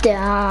vet inte.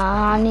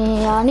 Han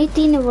är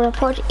inte inne i våra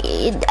party.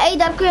 Ej,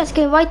 Darko, jag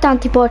ska invita han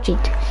till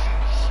partyt.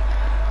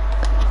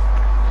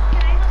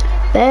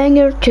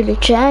 Banger, chili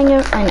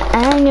changer,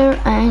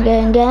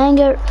 en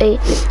ganger,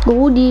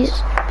 godis.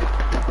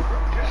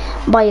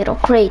 Byro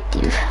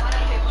creative.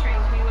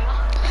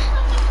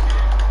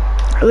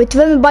 Vet du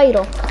vem är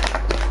Byro?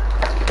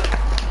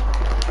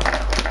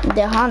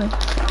 Det är han.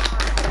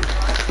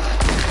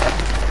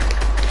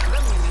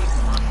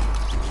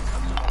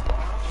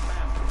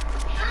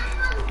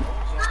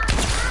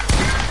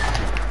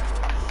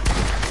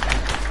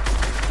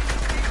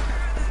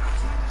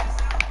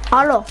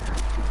 Hallå?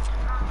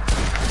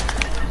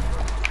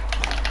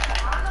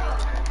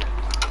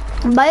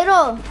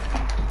 Byro,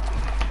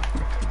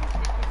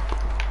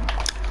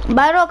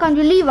 kan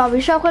du liva?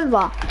 Vi kör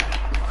själva.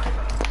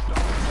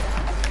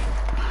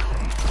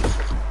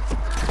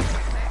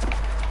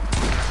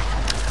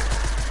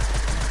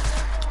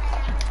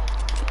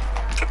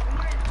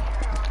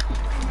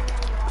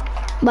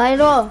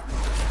 Byro.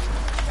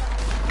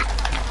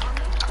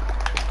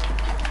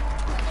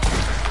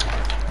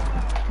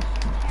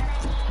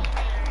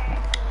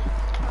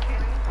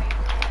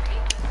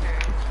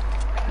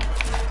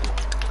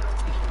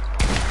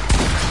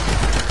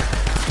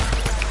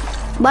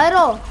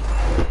 Byro.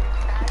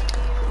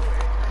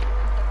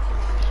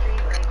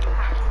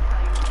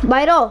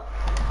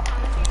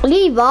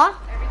 Liva.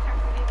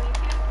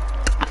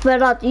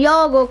 För att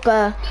jag och...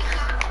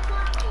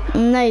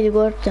 nej, det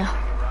går inte.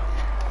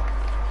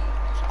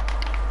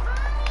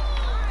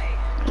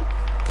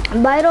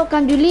 Byro,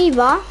 kan du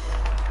liva?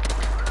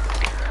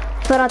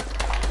 För att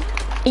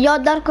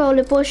jag där kan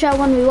hålla på att köra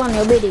 1v1,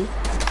 jag ber dig.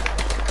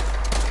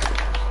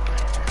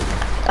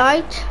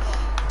 Right?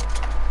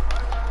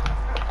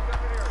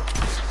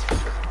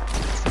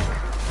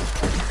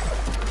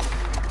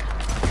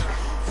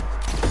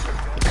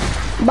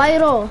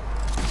 Byro,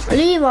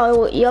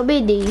 liva, jag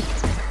ber dig.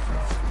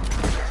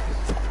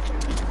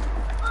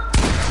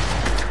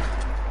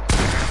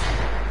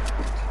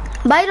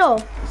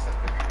 Byro.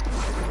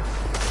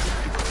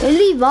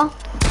 Liva.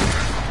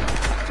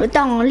 Vänta,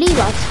 han har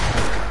livat.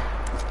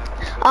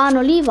 Han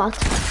har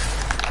livat.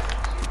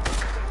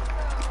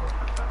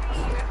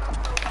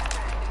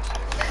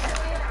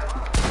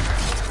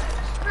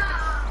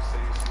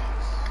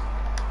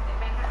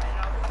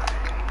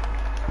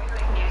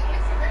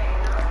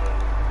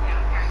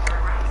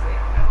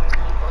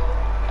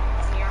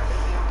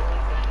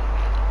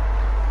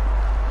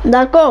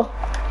 Darko.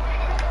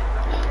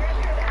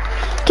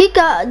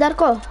 Kicka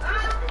Darko.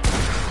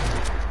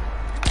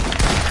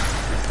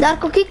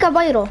 Darko kicka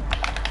Bayro.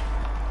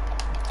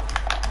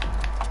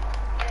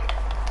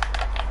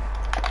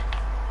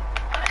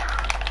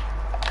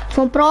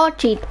 Från bra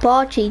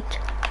cheat.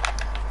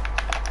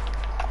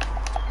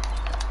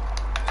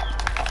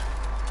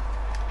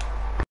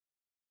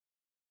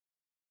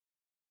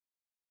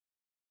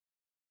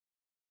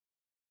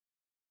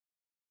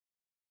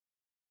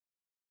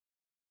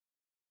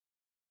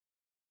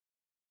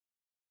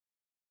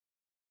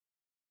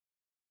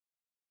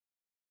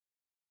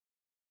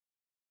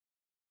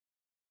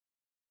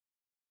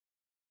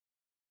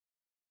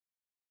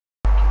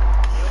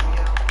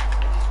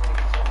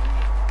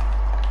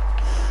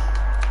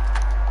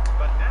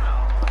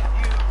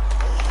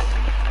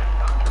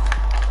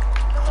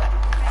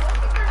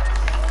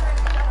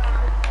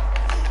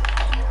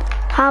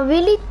 Han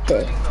vill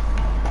inte.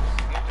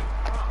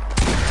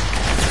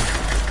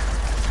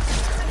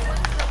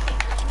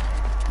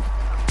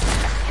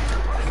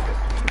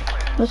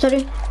 Vad sa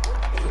du?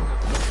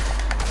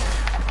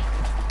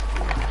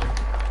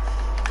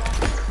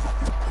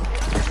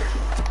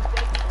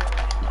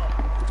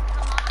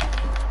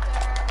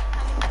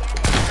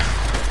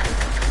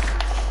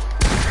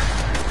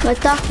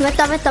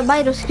 Vänta,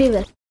 Bayro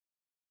skriver.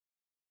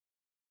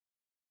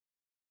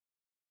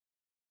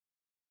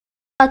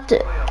 Att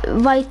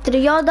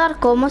jag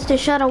Darko måste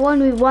köra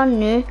 1v1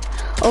 nu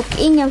och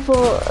ingen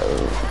får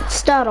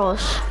störa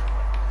oss.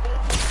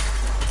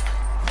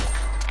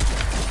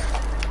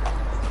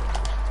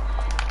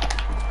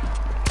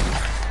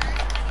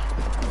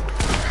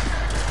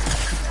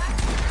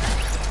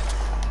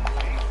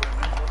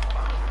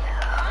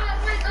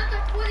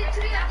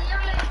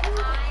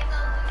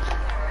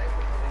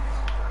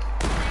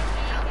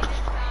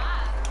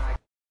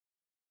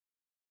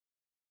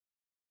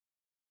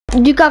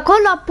 Du kan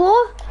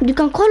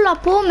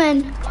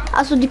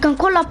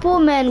kolla på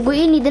men gå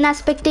in i den här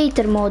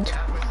spectator mode.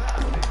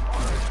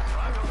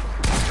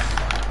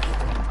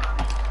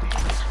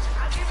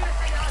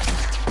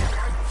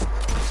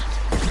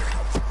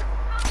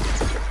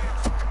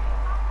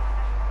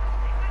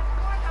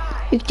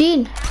 Gick du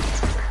in?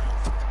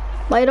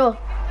 Bayro.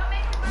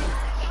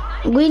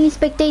 Gå in i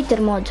spectator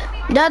mode.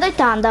 Döda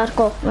inte han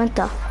Darko,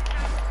 vänta.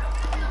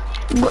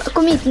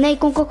 Kom hit, nej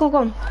kom.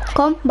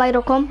 Kom,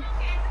 Bayro kom.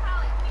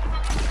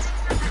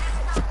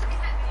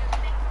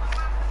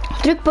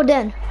 Tryck på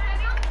den.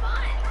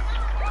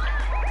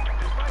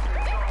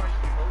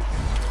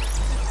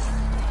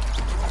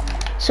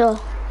 Så.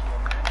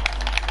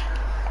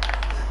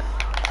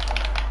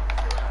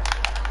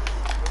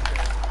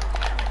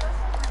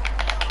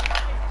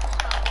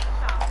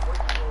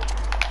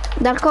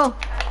 Darko.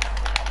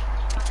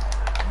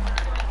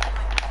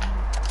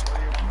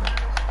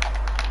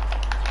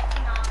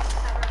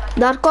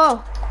 Darko.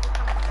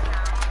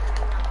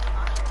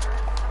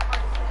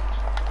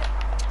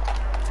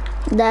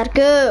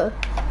 Darko.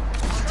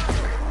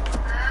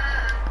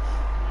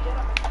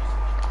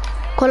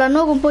 Kolla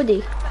någon på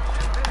dig.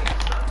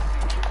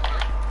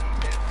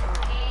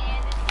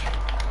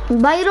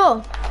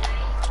 Bayro.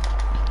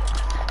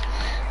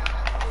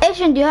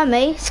 Erkänn du hör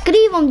mig.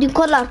 Skriv om du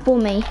kollar på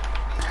mig.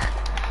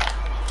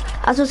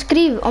 Alltså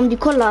skriv om du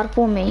kollar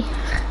på mig.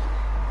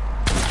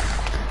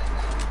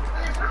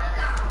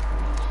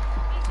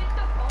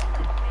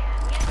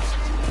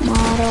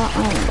 Mara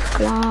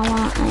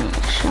klava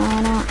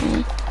shara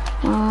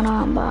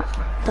mara ba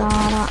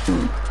tara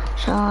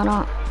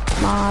shara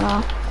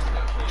mara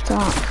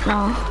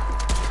tara.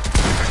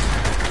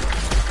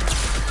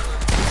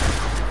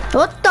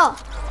 Otto.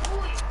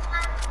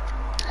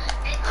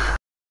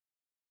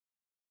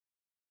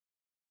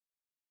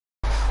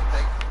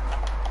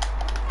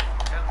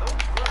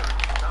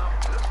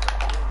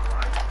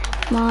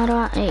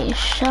 Mara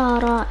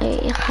shara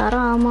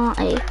harama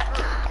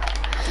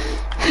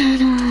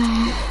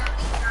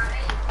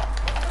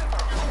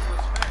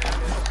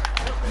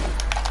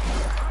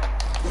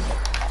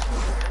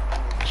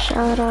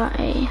shara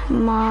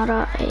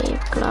mara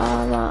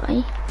klava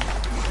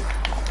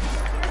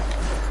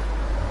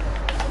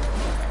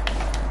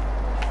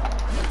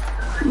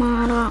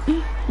mara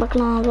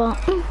baklava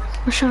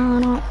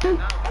shara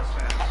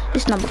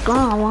isna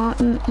baklava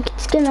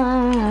kitskana.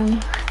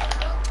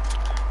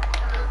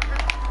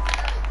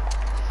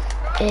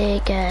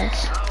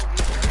 Guys.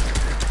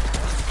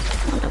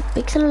 Alla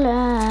pixel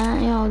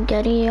jag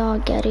Gary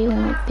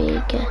hon är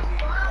big.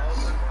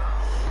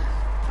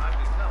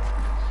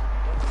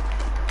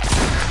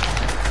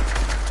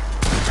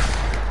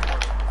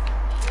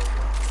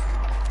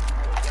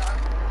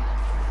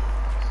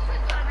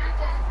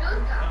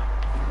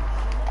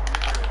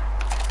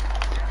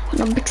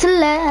 Alla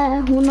pixel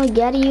hon är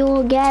Gary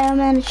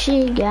men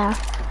shiga.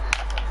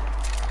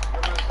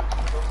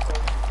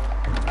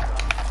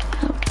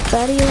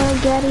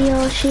 Gary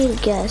och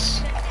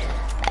Shirgas.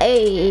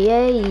 Ey.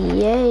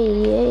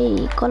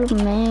 Kolla på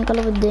mig,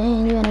 kolla på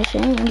dig, du är en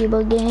tjej. Du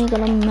bara gay,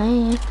 kolla på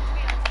mig,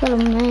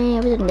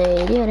 jag vet inte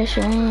dig, du är en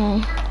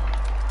tjej.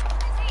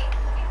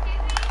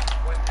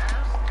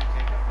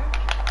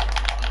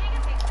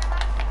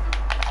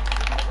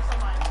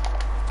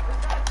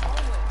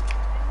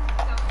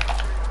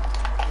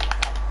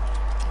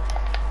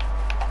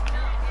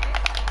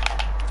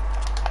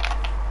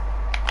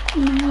 I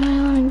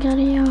wanna get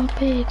your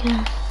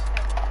bacon.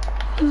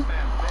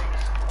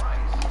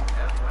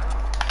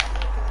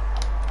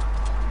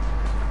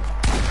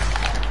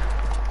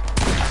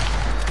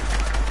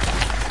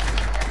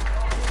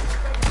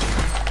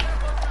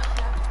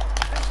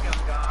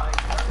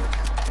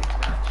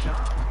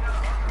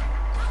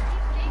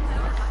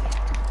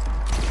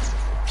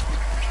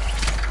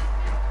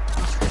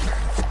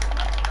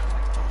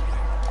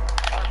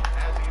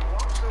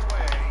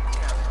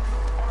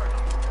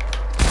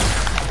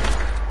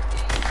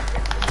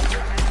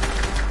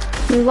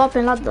 Min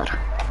vapen laddar.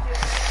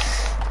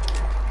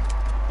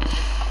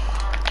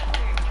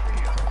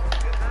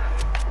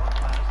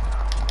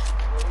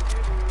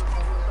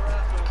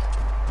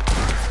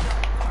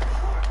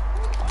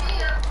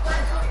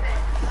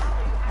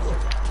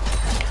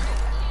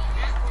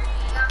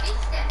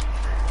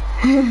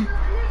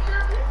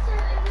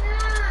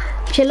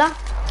 Chilla.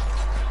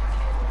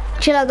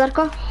 Chilla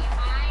Darko.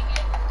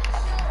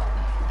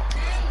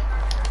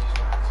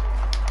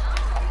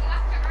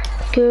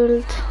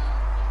 Kult.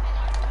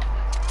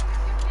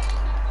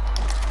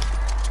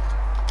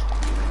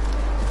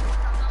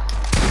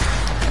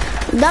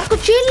 Darko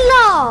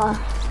chilla.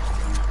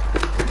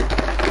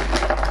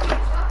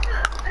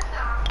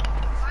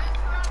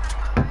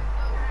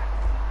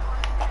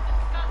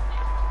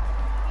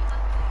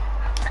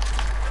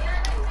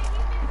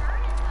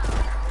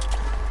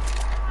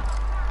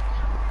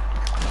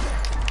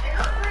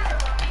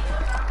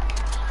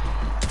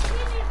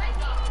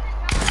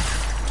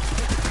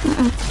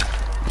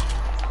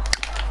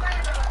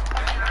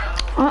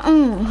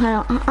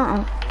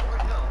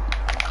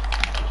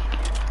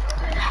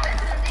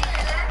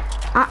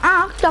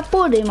 Akta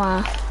på dig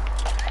man.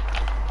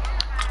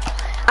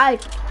 Aj.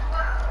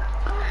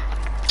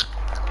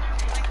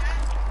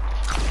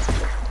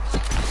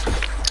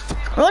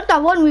 Låta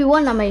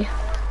 1v1 av mig.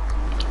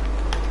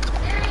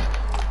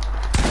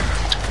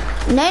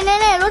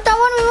 Nej, låta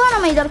 1v1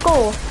 av mig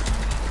Darko.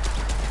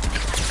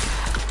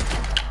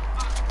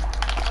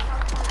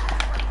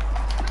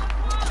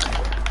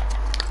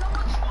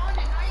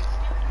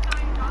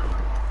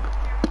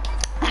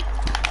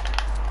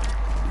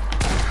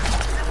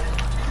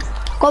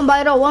 Kom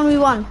Byro,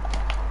 1v1.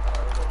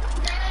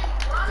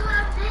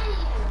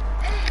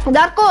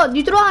 Darko,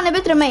 du tror han är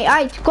bättre än mig?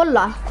 Aj,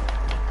 kolla.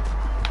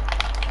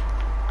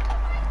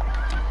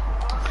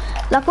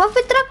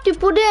 Varför track du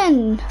på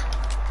den?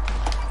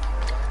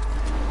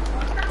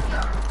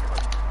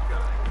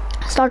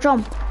 Start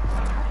om.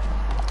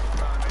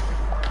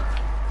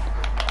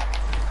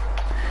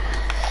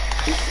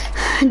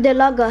 Det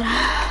laggar.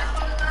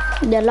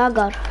 Det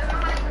laggar.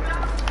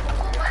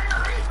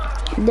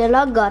 Det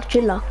laggar,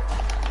 chilla.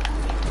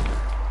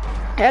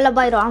 Eller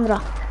Byro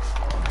andra.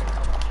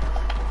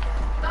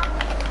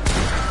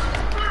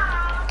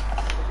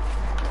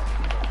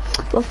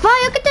 Vad fan,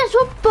 jag kan inte ens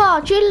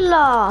hoppa,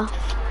 chilla.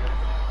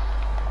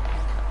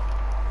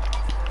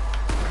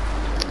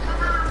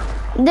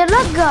 Det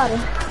laggar.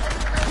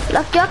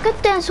 Jag kan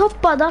inte ens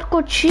hoppa,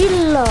 Darko,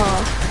 chilla.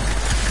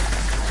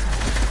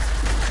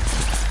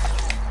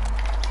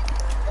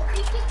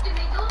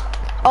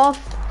 Ja,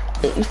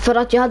 för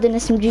att jag hade en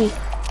SMG.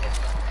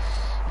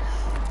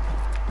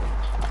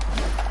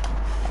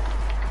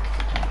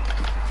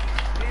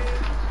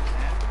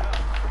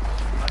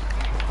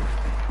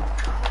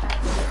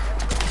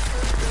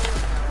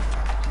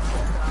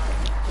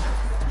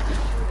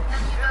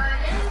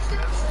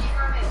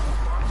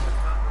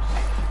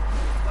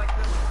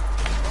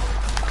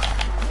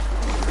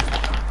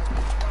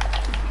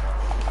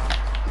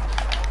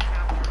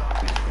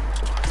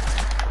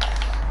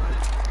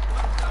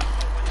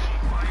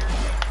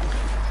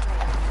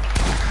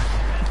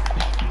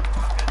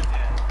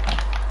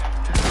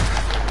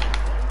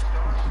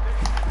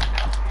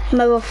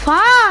 Men vad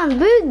fan,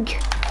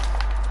 bygg!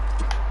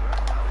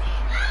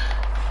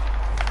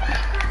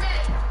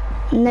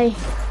 Nej.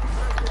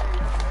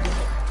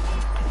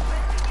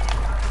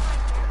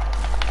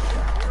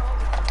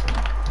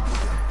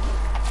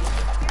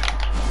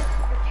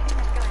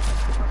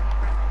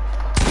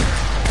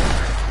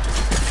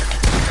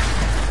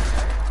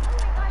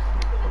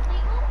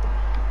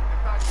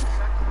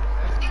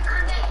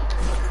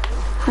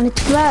 Han är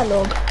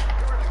tvärlåg.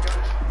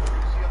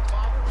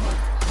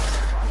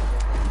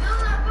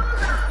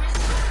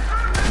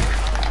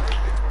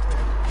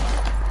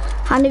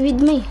 Han är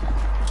vid mig.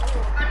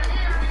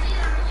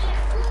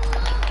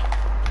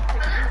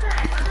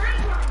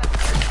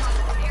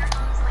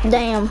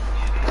 Damn.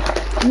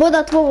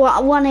 Båda två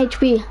 1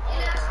 HP.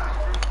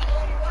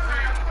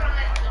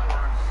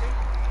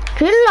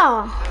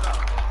 Chilla.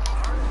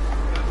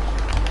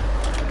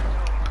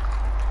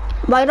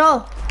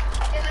 Byro.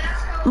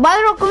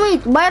 Byro, kom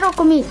hit. Byro,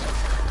 kom hit.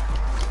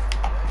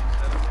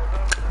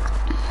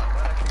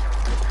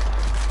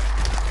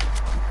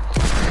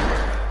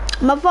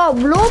 Man får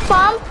blå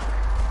pump.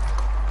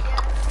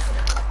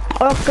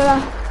 Och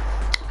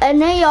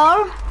en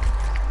AR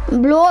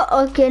blå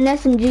och en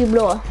SMG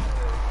blå.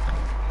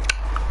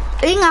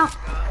 Inga.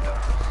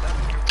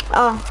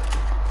 Ja.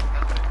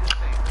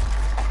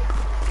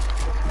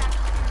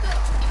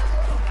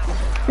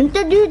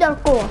 Inte du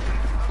Darko.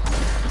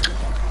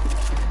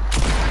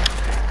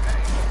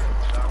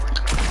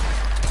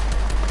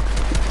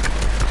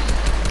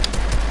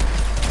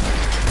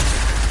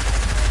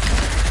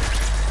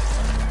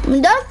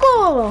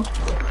 Darko!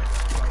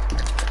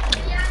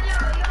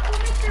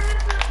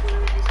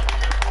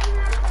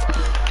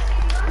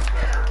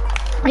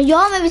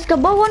 Ja, men vi ska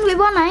bara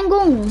one-v-one en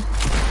gång.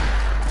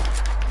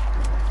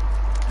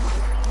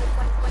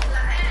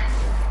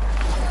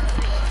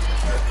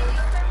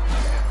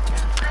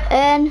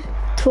 En,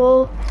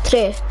 två,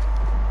 tre.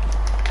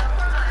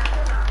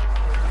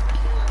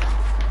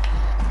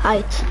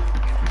 Right.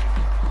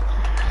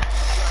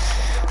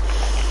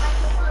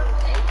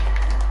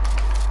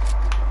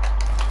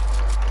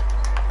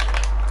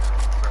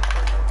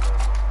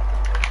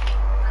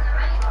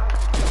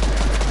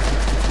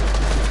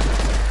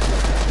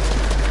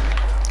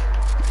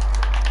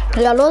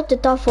 Jag låter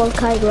ta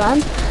folk high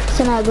ground.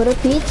 Sen när jag går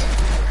upp hit.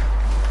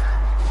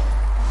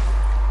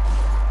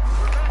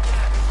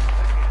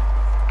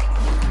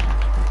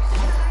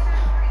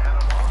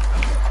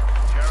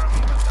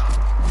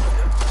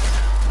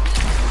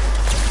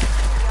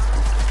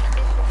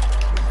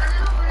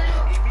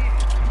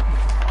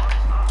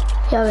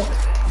 Jag vet.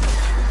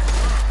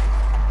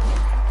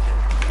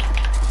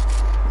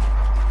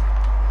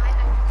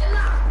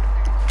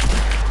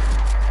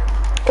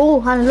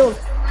 Oh, han är låg.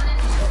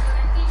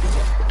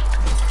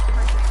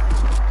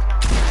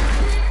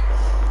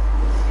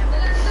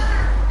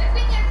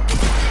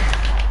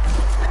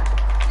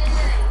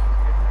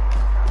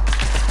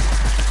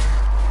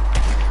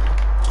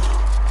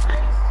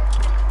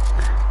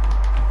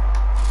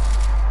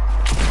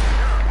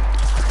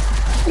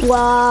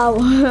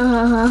 Wow,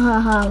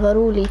 vad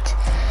roligt.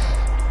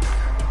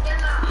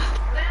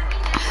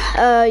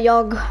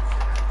 Jag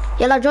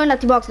lär joina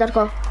tillbaks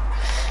Darko.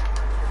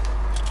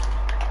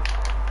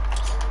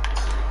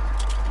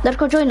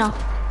 Darko joina.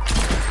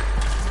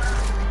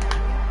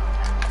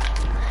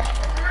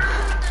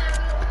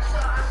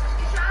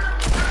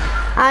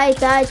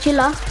 Aj,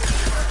 chilla.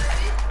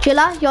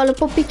 Chilla, jag håller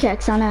på att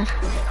pickaxan här.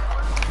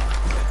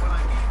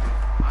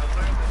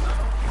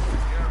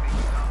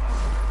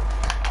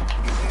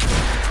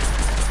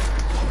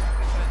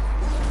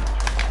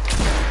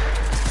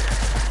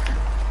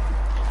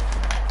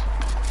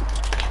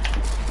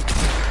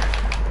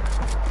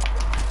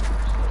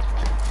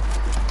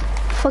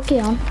 Fuck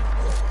igen.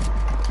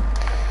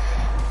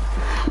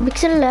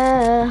 Pixel,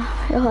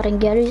 jag har en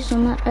Gary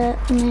som är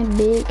med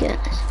big.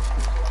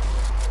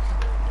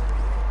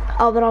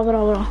 Ja,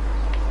 bra.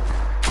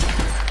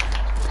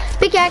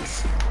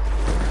 Pickaxe!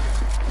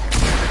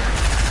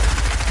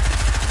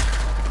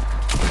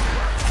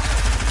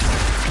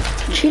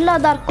 Chilla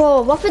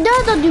Darko, varför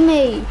dödade du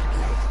mig?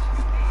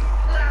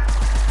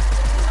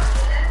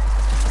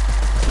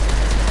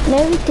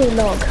 Nej, vi inte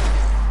lag.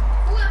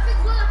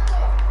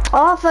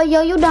 Ja, för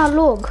jag gjorde han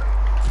låg.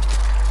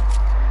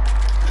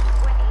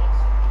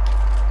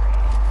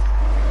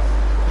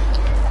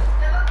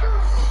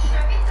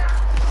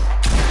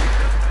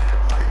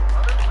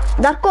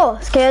 Darko,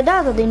 ska jag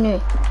döda dig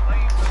nu?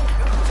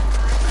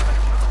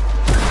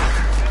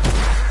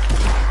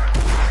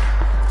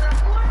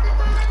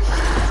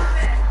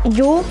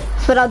 Jo,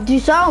 för att du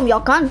sa om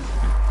jag kan.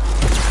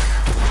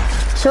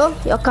 Så,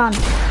 jag kan.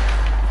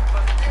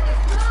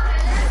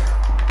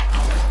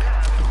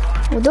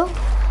 Och då?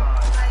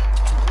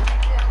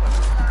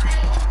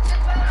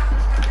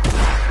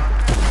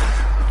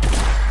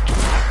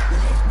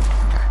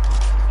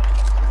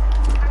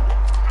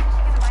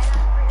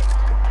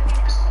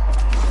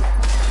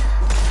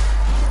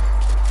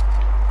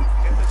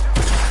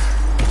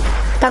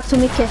 Tack så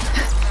mycket.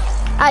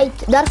 Aj,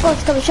 Darko,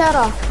 ska vi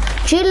köra?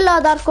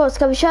 Chilla Darko,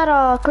 ska vi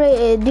köra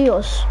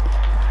Dios?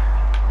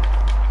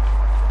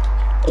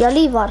 Jag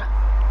livar.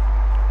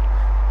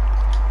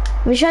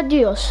 Vi kör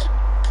Dios.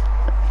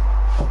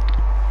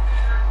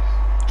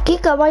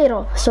 Kika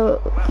Vairo, så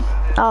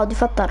ja, du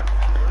fattar.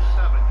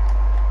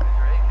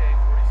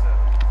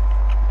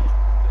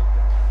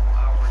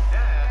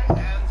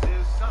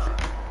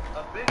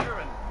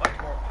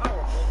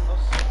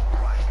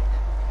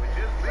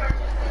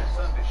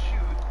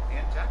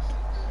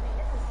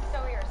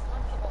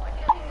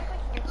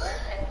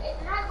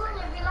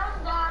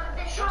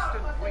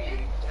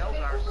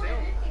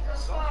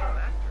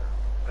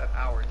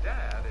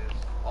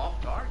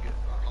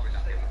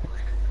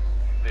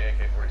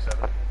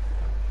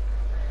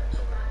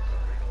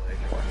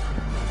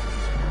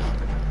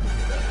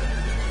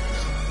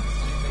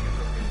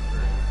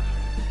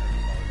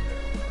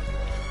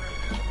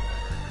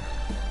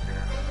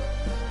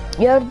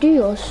 Gör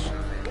Dios.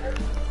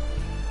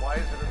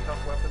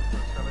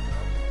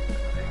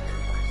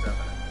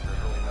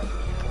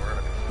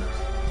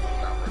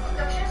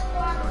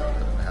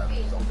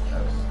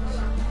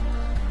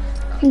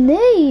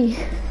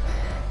 Nej.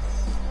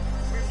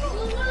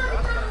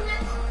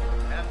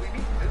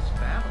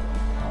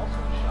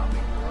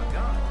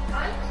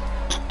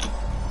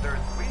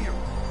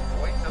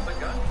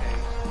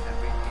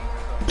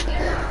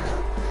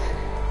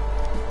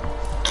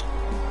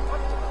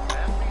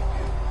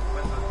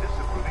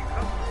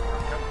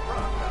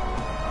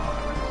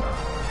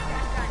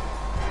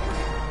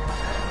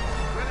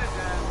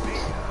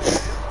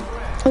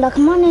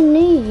 Lackman är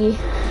ny.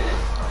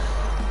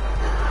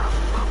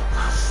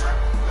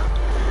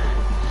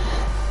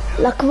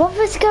 Lack,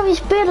 varför ska vi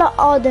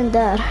spela den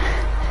där?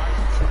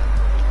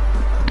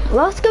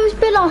 Vad ska vi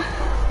spela?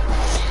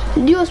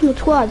 Duos mot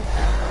squad.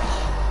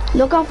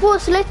 De kan få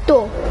oss lätt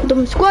då.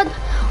 De är squad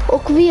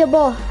och vi är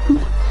bara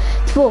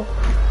 2.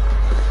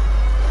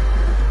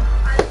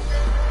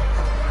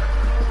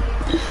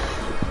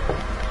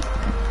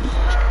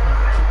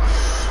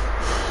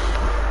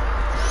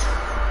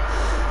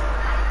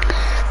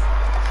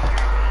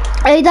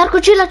 Ey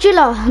Darko,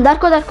 chilla.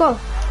 Darko.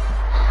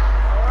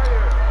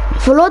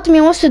 Förlåt, men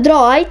jag måste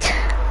dra, right?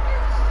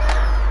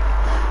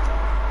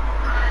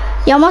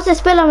 Jag måste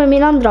spela med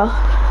min andra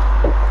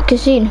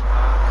kusin.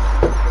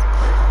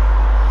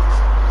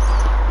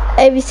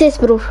 Ey, vi ses,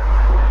 bror.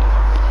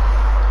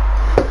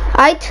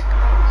 Right?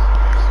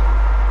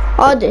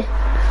 Ja, det är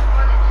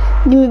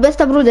min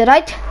bästa broder,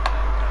 right?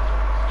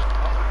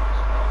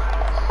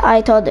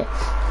 Right, ha det.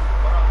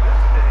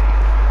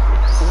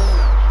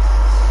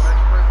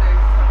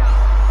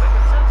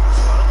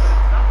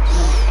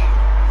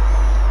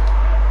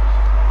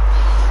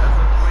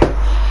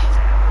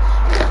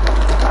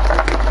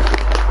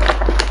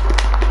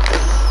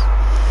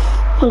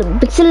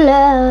 Pixel,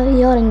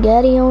 jag har en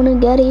Gary, hon är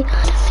Gary.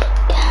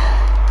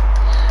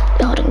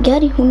 Jag har en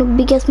Gary, hon är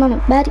biggest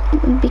man,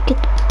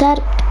 biggest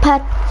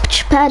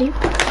patch.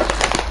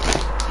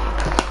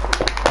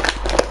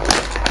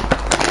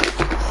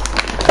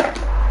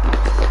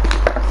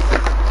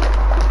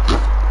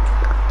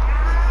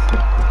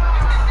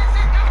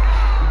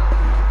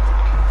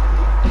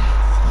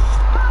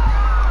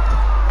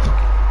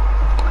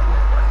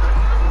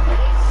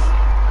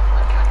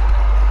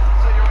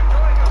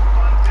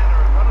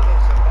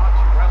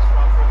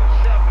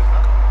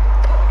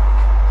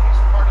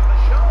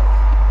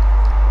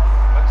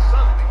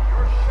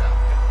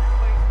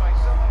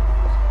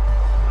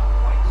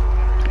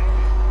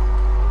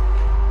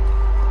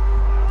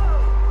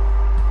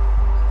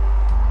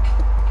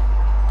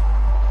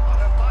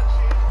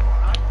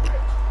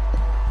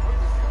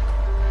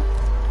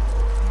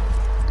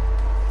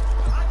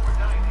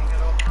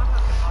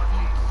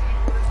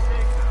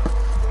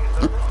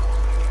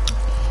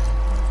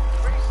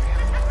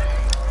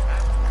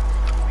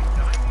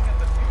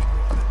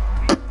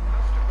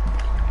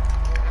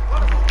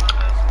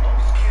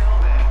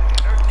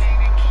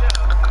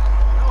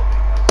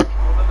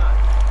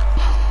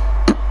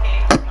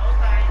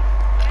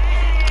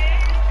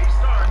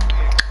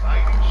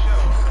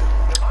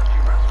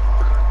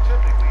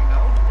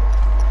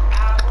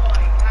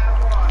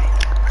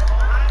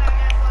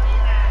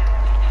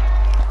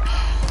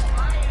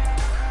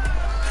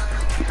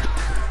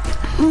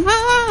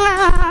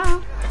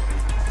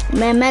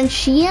 Men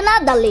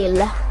tjena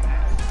Dalil.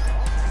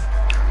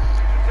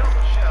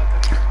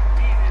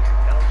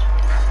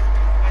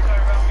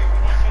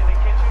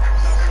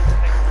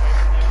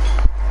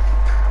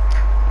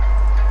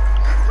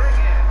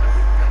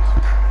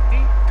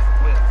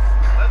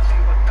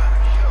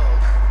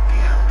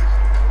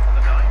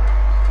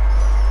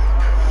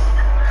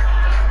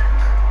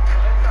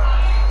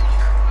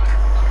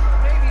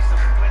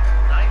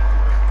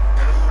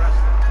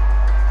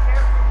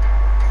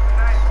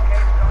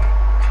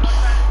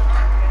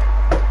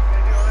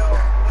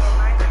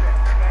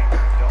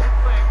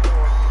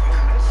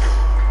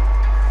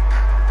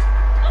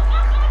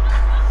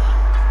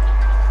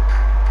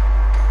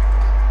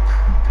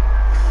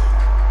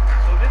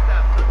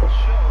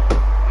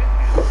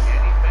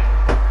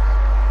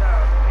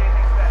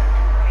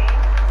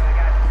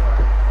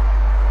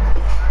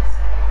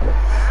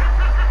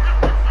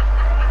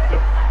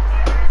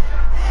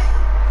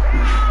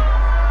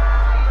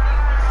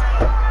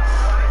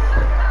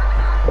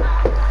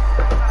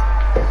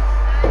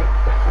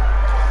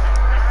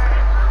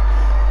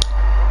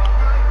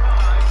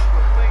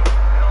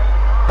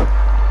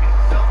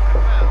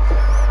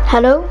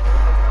 Hello?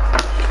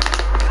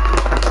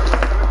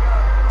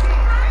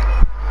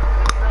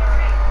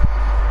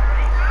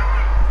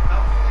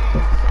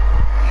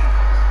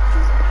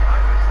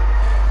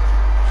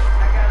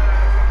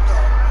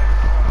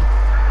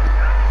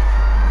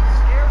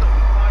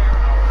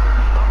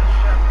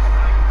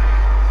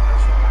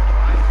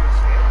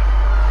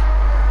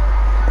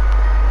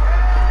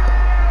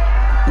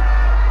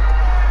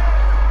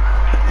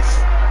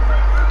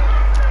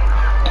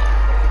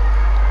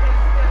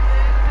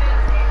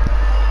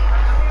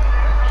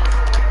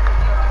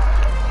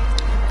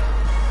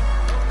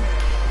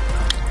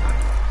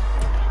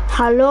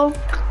 Hallå?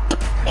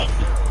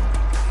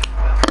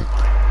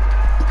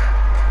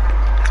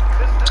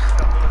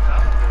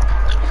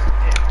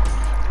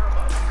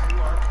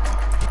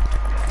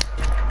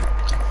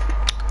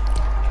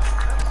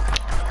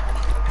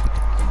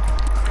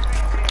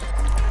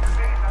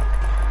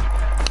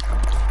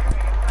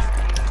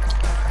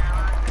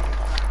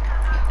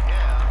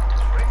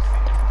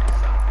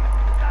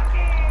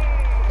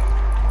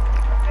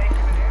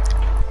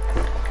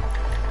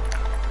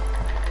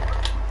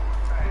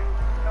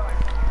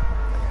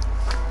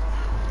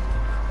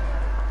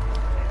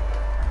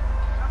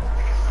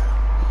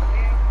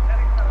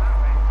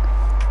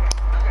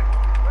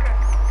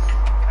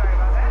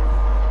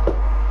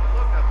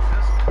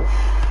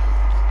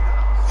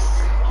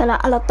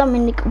 Alla tar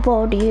min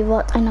nickbody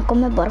var aina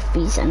kommer bara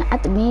fisen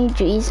at me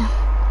jeez.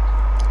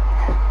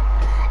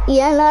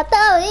 Ialah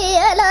tahu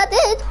ialah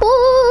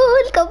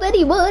Deadpool kau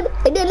beri ber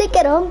ada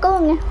lekat Hong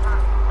Kong.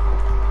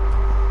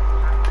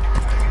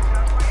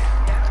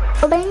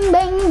 Bang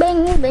bang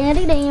bang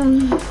bang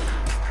damn.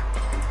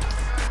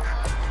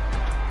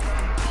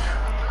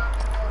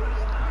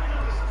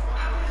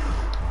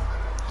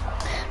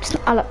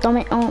 Alla tar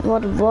mig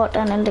vad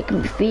han leker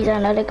med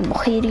fisen han leker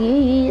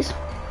bakiris.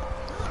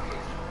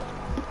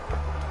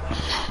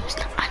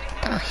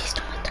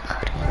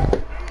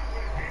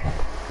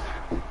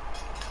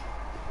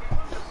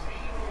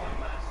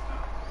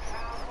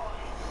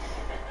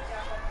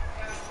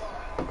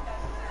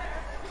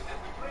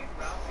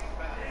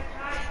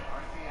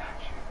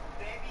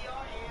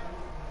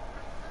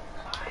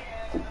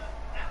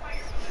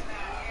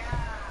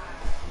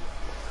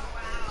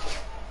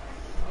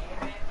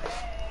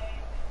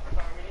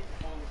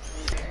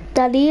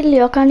 Dalil,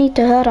 jag kan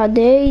inte höra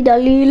dig,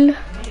 Dalil.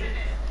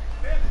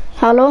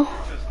 Hallå?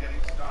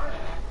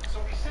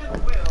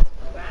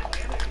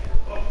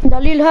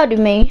 Dalil, hör du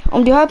mig?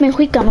 Om du hör mig,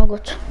 skicka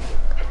något.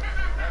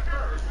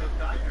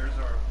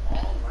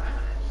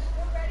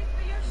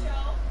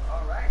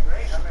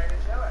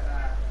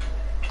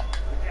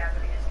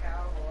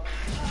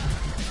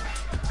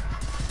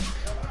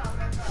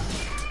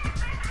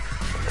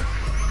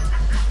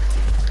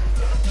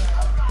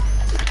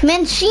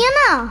 Men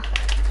tjena!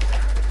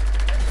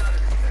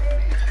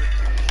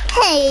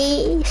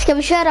 Hej! Ska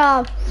vi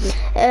köra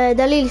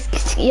Dalil?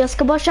 Jag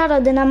ska bara köra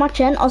den här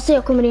matchen och se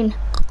jag kommer in.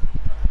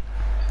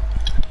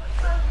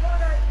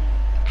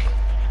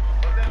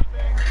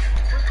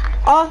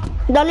 Ja,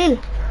 Dalil.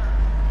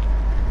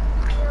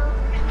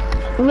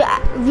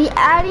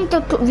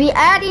 Vi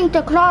är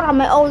inte klara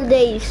med all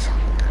days.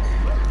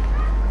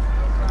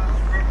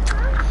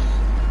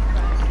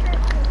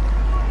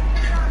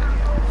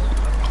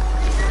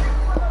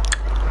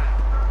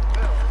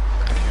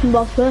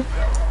 Varför?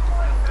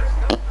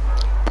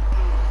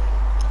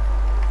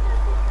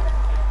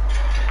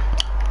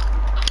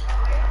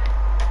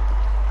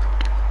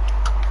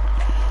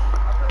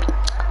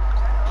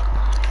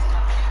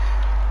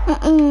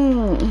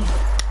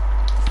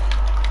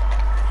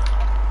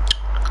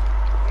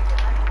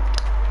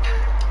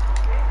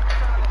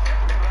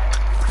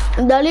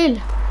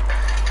 Dalil.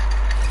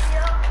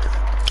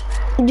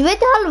 Du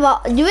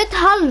vet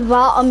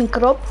halva av min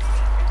kropp.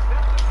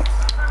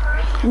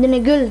 Den är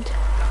guld.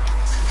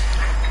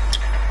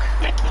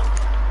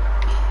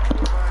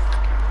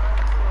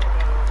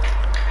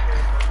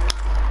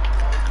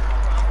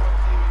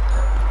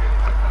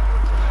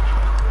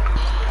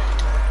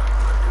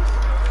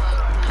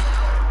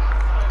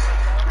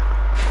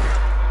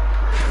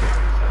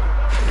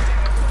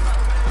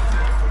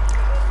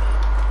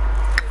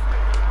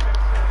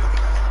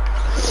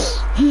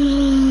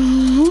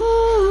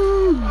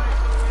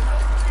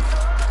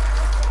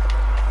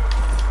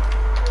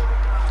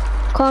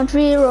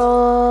 Country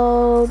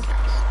road,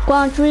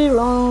 country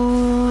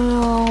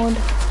road.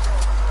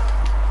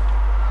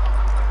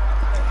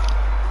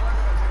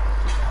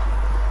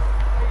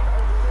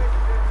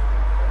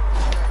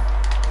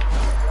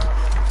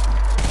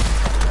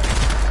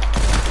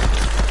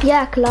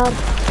 Jäklar.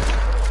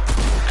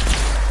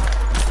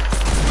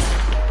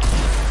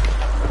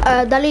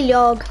 Dalil,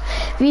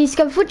 vi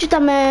ska fortsätta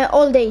med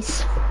all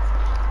days.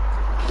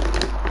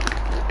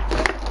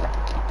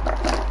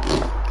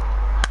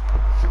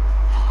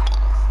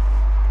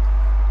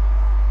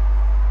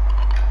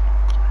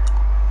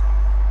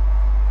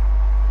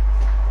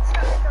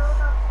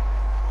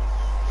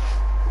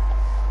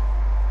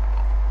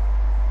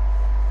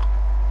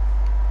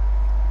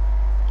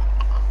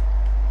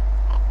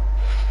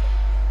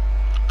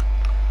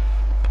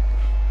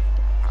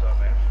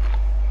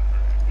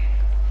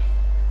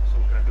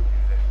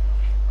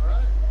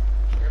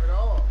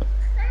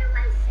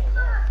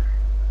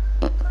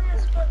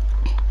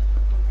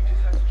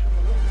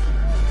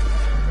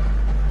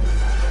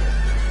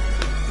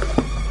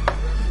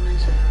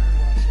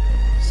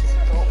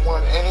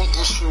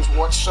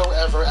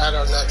 Whatsoever at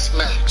our next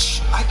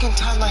match. I can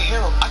tie my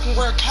hair up. I can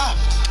wear a cap.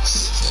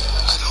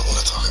 I don't want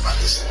to talk about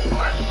this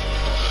anymore.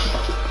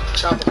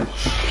 Chop it.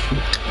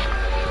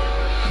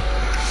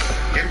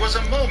 It was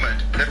a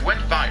moment that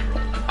went viral.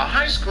 A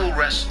high school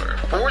wrestler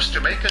forced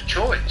to make a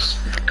choice.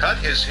 Cut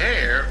his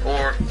hair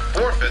or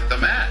forfeit the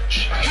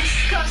match.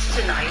 Discussed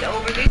tonight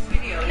over this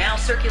video now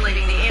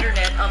circulating the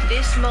internet of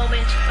this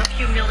moment of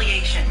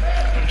humiliation.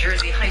 New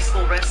Jersey high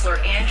school wrestler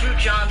Andrew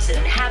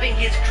Johnson having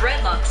his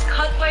dreadlocks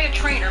cut by a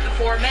trainer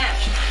before a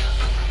match.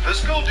 The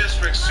school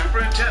district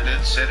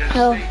superintendent said in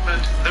a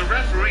statement, the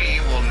referee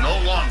will no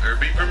longer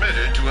be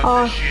permitted to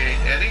officiate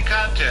any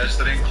contest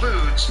that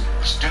includes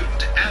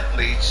student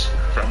athletes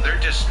from their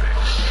district.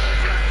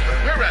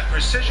 We're at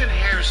Precision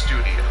Hair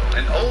Studio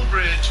in Old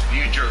Bridge,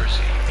 New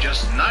Jersey,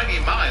 just 90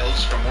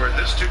 miles from where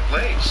this took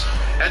place.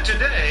 And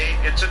today,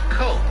 it's a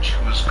coach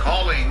who's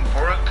calling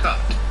for a cut.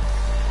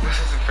 This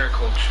isn't fair,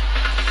 coach.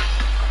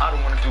 I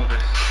don't want to do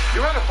this.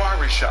 You're at a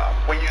barber shop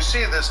when you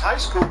see this high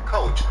school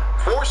coach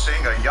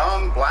forcing a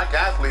young black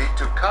athlete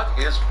to cut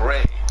his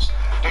braids.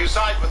 Do you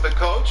side with the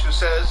coach who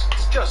says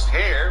it's just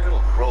hair,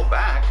 it'll grow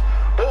back?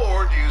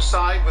 Or do you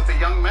side with the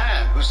young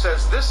man who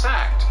says this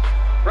act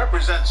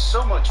represents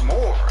so much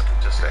more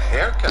than just a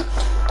haircut?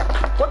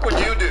 What would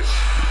you do?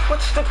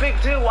 What's the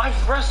big deal?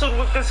 I've wrestled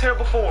with this hair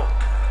before.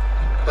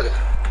 Look at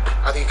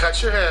that. Either you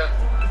cut your hair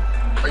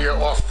or you're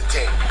off the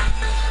team.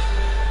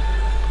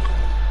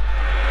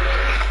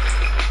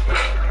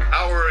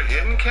 Our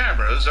hidden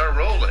cameras are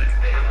rolling.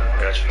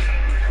 Gotcha.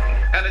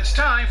 And it's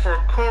time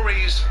for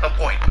Corey's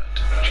appointment.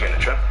 Did you get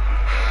a trim?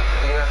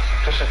 Yeah,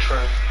 just a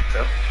trim.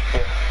 Yep.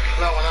 Yeah.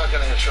 No, we're not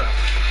getting a trim.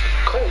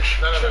 Coach,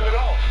 No. trim it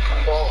all.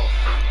 All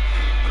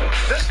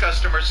of This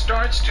customer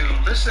starts to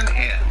listen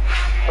in.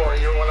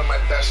 Corey, you're one of my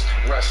best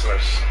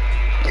wrestlers.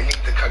 You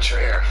need to cut your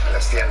hair.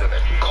 That's the end of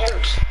it.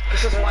 Coach,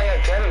 this is my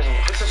identity.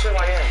 This is who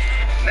I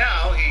am.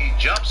 Now he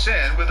jumps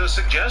in with a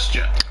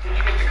suggestion. Did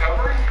you get the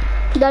covering?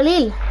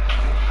 Dalil.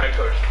 I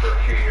coached for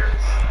a few years.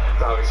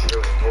 It's obviously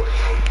really important.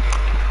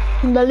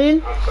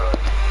 Dalil. I'm sorry.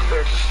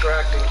 They're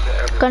distracting to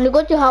everyone. Kan du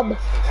gå till hub?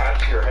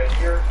 Attach your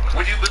headgear.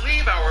 Would you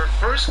believe our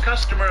first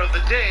customer of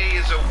the day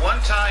is a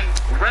one-time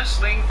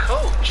wrestling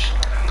coach?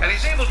 And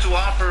he's able to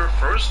offer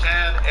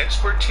first-hand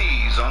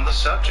expertise on the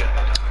subject.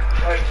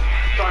 I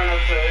try not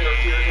to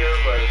interfere here,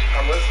 but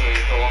I'm listening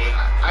so long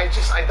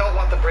as I don't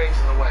want the braids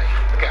in the way.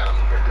 Look at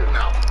them.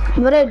 No.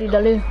 Var är du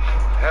Dalil?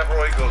 Have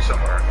Roy go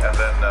somewhere, and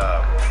then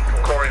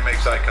Corey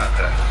makes eye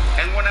contact.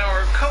 And when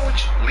our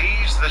coach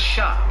leaves the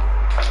shop,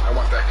 I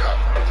want that cut.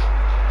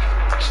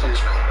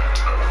 Excuse me.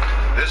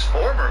 this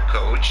former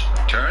coach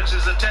turns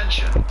his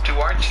attention to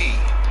our team.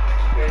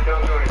 you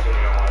don't do anything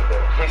you don't want to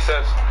do. He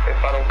says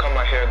if I don't cut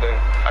my hair, then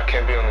I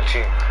can't be on the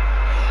team.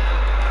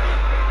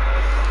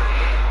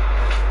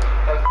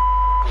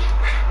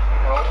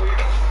 How old are you?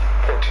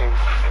 14.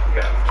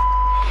 Yeah.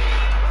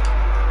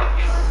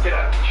 Get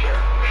out of the chair.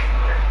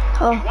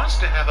 Oh. He wants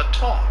to have a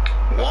talk,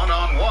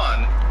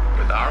 one-on-one,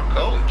 with our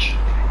coach.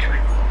 Can I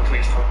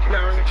please talk to you?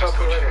 No, you talk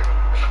later.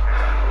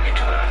 You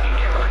do not need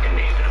your fucking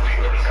name to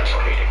appear because I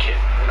made a kid.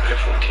 Not a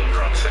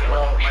 14-year-old sitting.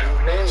 Well, my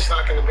name's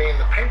not going to be in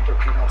the paper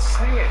if you don't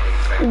say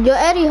anything. Jag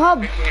är i hub.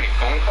 Making any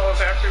phone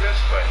calls after this,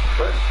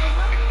 but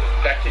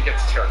that kid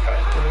gets his haircut.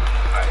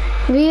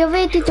 Jag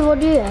vet inte vad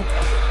du är.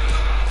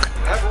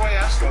 Have Roy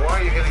ask him, why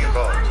are you hitting a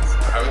ball?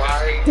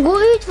 Why? Gå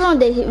ut från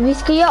dig. Vi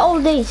ska göra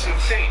all days.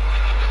 Insane.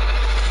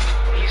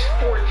 He's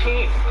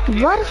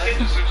 14. Varför?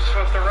 Kids are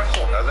supposed to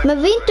wrestle.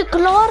 Men vi är inte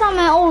klara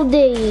med all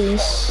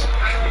days.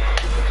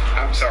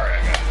 I'm sorry,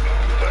 I got it.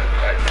 But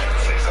I can't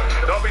say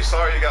something. Don't be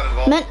sorry you got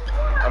involved. Men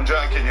I'm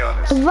John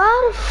Quinones.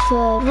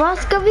 varför? Vad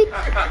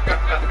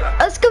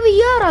ska vi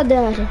göra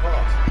där?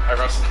 I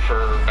wrestled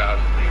for about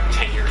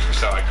 10 years or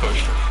so. I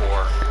coached for 4.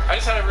 I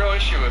just had a real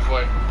issue with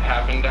what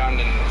happened down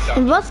in South.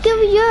 Vad ska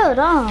vi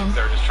göra?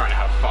 They're just trying to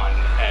have fun,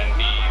 and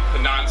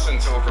the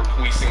nonsense over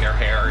policing their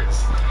hair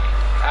is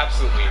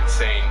absolutely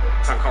insane.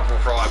 It's uncomfortable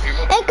for a lot of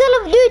people. En Call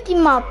of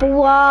Duty-mapp.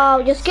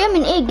 Wow, jag ska göra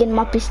min egen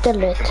mapp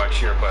istället. Too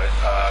much here, but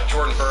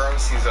Jordan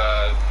Burroughs, he's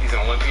an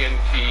Olympian.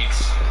 He's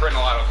written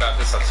a lot about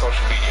this on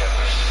social media.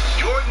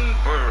 Jordan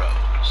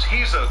Burroughs.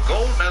 He's a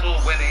gold medal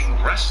winning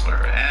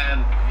wrestler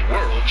and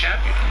world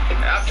champion.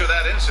 After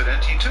that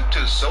incident, he took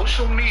to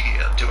social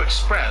media to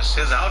express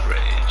his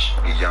outrage.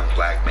 A young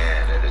black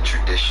man in a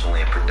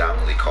traditionally and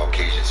predominantly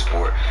Caucasian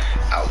sport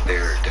out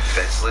there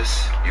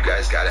defenseless. You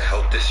guys gotta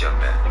help this young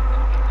man.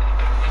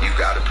 You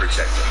gotta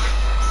protect him.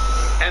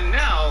 And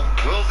now,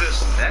 will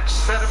this next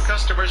set of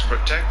customers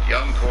protect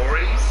young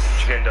Corey?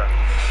 What's getting done?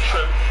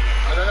 Trim.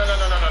 No.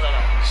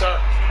 Sir,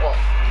 off.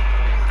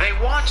 They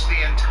watched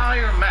the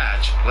entire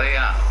match play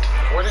out.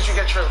 Where did you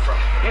get trim from?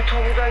 You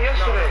told me that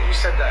yesterday. No, you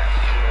said that.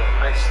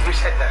 You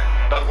said that.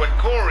 But when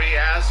Corey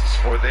asks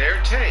for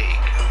their take,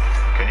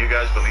 can you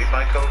guys believe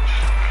my coach?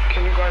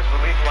 Can you guys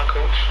believe my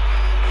coach?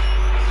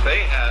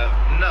 They have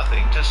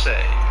nothing to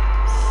say.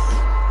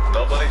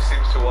 Nobody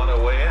seems to want to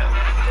weigh in.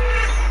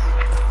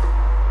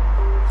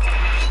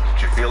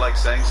 Did you feel like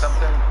saying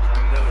something?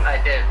 I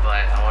did,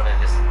 but I want to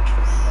just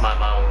mind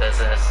my own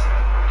business.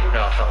 You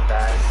know, I felt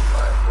bad.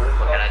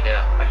 What can I do?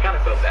 I kind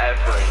of felt bad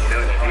for it, you know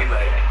what I mean?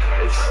 Like,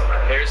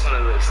 hair's one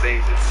of those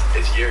things,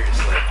 it's yours,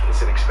 like, it's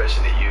an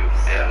expression of you,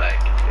 and like,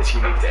 it's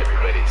unique to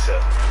everybody, so.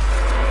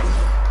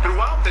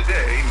 Throughout the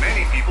day,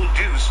 many people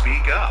do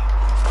speak up.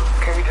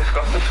 Can we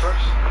discuss this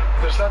first?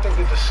 There's nothing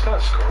to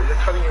discuss, Corey. You're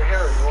cutting your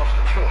hair and you're off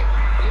the team.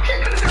 You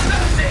can't do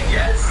nothing,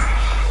 yes!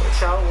 That's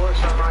how it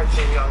works on my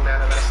team, young man,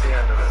 and that's the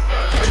end of it.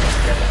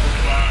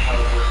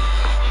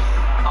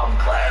 I'm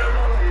glad I'm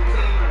on it.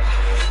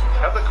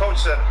 Have the coach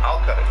said, I'll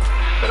cut it.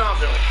 Then I'll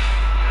do it.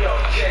 Yo,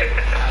 Jay,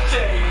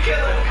 you can't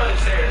let him cut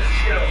his hair.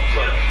 Yo,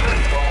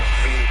 Don't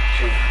be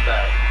too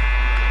bad.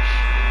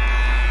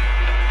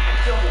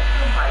 Yo,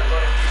 my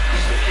brother.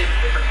 This kid's a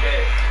different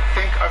day.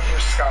 Think of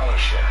your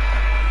scholarship.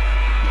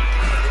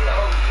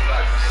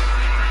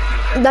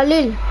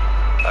 Dalil,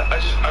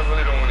 I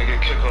really don't want to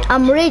get kicked off.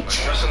 I'm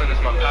rich. Wrestling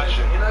is my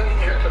passion. You're not getting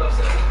your haircut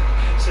upstairs.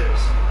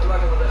 Serious. I'm not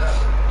gonna let that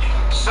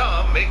happen.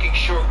 Some making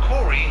sure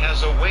Corey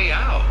has a way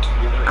out.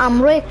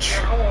 I'm rich.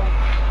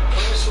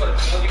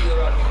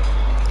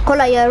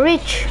 Kolla, jag är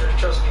rich.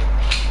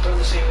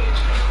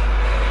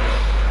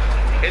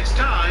 It's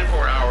time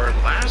for our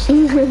last of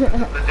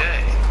the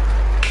day.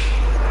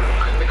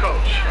 I'm the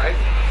coach, right?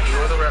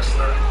 You're the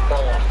wrestler.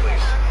 Ball off,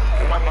 please.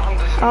 My mom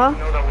doesn't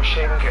know that we're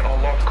shaving it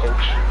all off,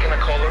 coach. Can I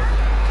call her?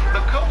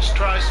 The coach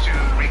tries to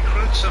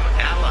recruit some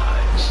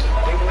allies.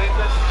 Do you believe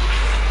this?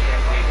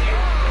 Can't believe you.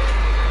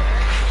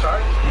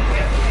 Sorry?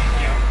 Can't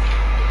believe you.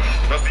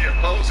 But the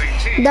opposing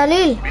team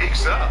Dalil.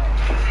 speaks up.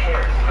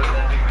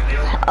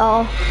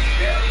 Ja.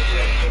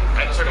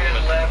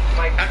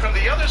 And from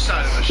the other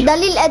side of the show,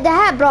 Dalil, är det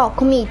här bra?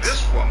 Kom hit.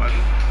 this woman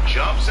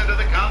jumps into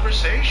the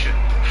conversation.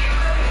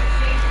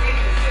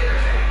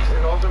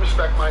 In all due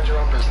respect, mind your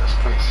own business,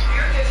 please.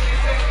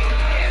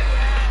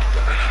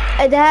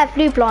 Är det här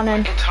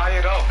flygplanen? Tie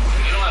it up.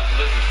 You don't have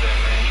to listen to him,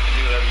 man. You can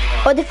do whatever you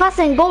want. Och det fanns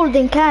en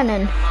golden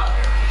cannon.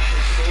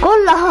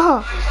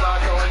 Kolla! She's not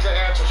going to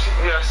answer.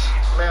 Yes,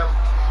 ma'am.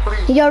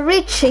 Please. Jag är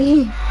rich.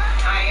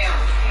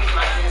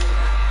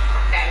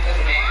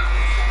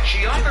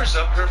 She offers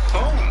up her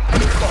phone.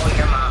 Calling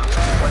your mom.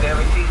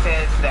 Whatever she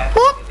says, that's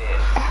what it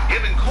is.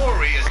 Giving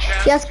Corey a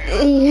chance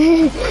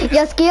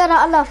Jag ska göra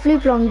alla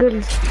flygplan guld.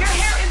 Your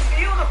hair is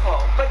beautiful,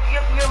 but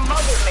your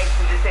mother makes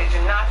the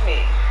decision, not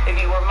me. If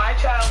you were my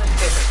child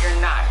instead, but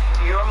you're not.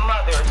 Your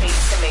mother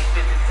needs to make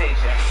the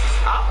decision.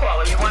 I'll call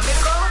her. You want me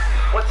to call her?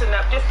 What's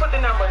enough? Just put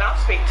the number and I'll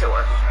speak to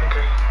her.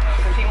 Okay.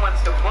 Because he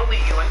wants to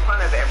bully you in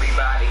front of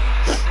everybody.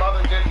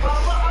 Mother did.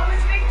 I'll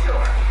speak to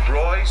her.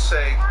 Roy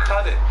say,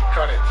 cut it.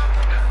 Cut it.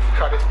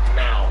 Cut it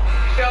now.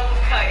 Don't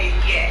cut it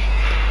yet.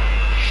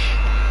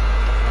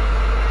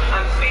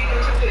 I'm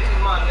speaking to his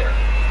mother.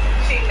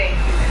 She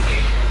makes the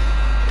decision.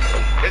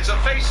 It's a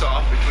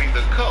face-off between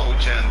the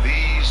coach and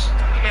these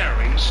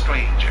caring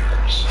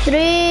strangers.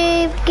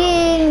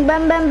 King,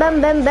 bam bam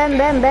bam bam bam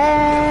bam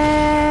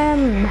bam.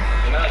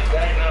 You're not his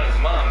dad, you're not his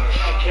mom. You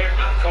don't care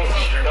for the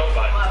coach, you're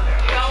nobody.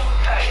 Don't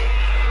cut it.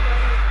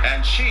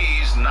 And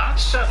she's not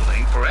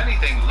settling for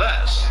anything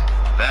less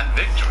than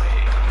victory.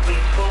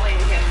 He's bullying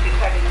him to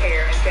cut his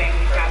hair and saying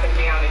he's not going to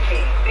be on the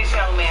team. This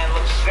young man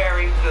looks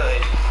very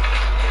good.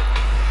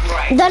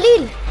 Right.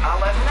 Dalil! I'll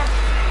let him know.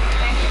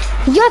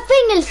 Gör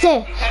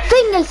fängelse!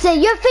 Fängelse!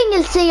 Gör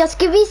fängelse! Jag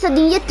ska visa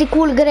din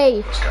jättecool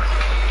grej.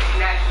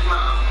 That's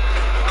mom.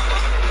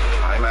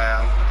 Hi,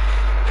 ma'am.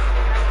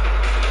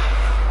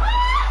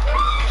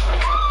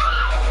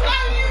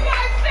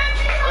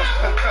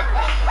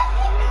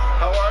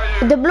 How are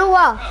you? Det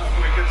blåa.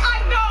 I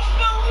don't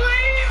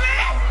believe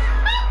it!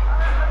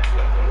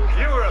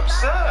 You were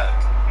upset.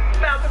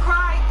 About to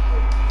cry?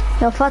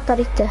 Jag fattar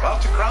inte.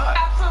 About to cry.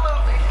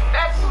 Absolutely.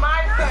 That's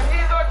my son.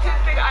 He's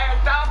autistic. I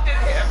adopted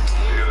him.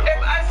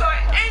 If I saw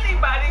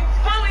anybody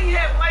bully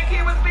him like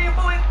he was being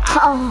bullied,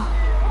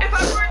 if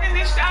I weren't in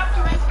this shop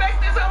to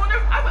respect this owner,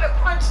 I would have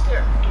punched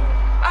her.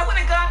 I would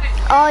have gone to...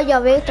 Ja,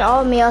 jag vet.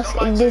 Ja,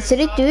 men det ser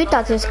inte ut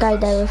att jag ska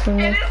därifrån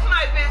nu. It is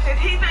my business.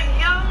 He's a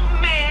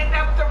young man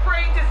that was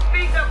afraid to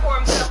speak up for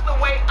himself the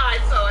way I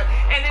saw it.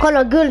 And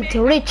Kolla, guld.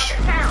 Rich.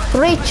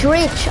 Rich,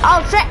 rich.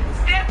 Oh, shit.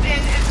 Step in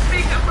and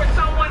speak up for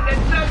someone that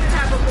doesn't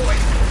have a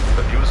voice.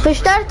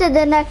 Förstörde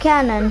den här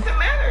cannon. Doesn't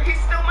matter. He's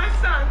still my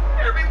son.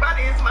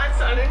 Everybody is my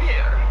son in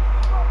here.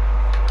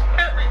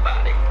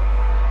 Everybody.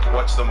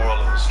 What's the moral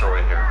of the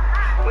story here?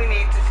 We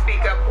need to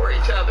speak up for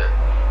each other.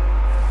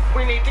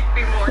 We need to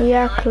be more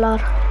Jäklar.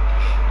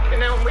 You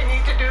know, we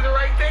need to do the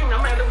right thing no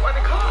matter what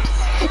it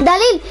costs.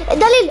 Dalil,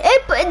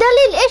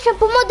 erkänn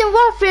på Modern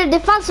Warfare, det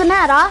fanns sån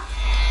här.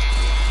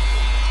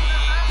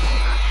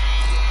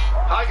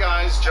 Hi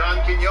guys, John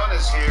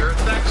Quinones here.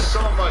 Thanks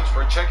so much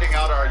for checking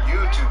out our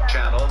YouTube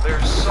channel.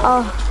 There's so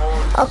much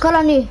more.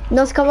 Kolla nu,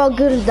 de ska vara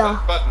gulda.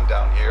 Button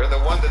down here, the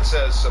one that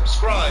says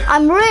subscribe.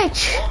 I'm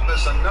rich. Won't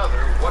miss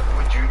another What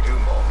Would You Do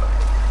moment.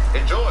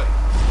 Enjoy.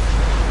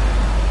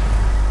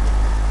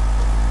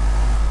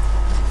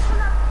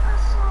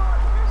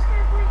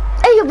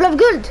 Ey, jag blev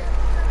guld.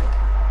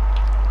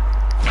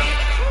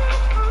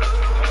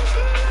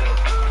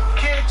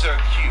 Kids are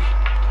cute.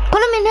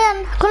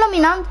 Kolla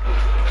min hand.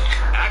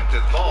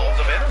 Active balls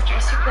of energy.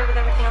 You play with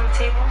everything on the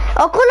table?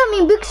 Ja, kolla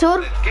min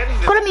byxor.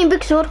 Kolla min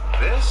byxor.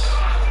 This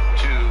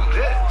to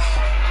this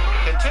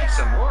can take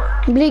some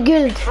work. Bli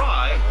guld.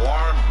 Try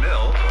warm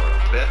milk or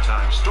a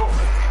bedtime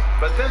story.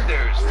 But then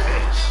there's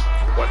this,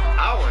 what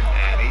our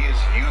nanny is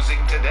using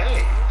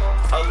today.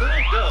 A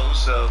little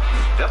dose of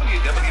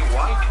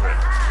WWY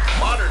drip.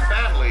 Modern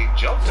Family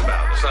joked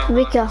about it.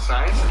 Vilka?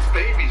 Science, it's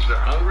babies. They're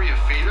hungry, you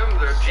feed them,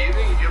 they're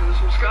teething, you give them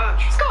some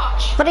scotch.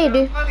 Scotch! Vad är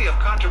du? Plenty of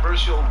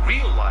controversial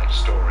real-life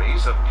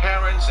stories of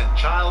parents and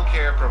child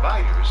care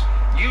providers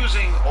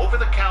using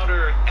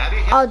over-the-counter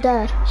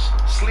antihistamines,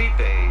 sleep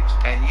aids,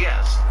 and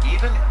yes,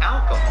 even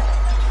alcohol,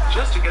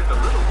 just to get the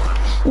little ones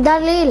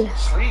Dalil.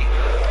 sleep.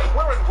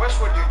 We're in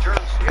Westwood, New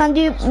Jersey. Kan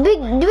du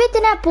vet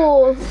den här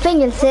på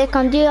fängelse,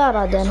 kan du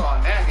göra den? Saw a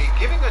nanny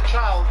giving a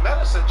child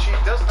medicine she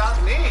does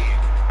not need.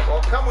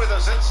 Well, come with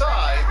us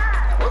inside.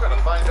 We're gonna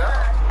find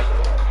out.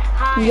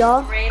 Hi,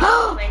 Ja.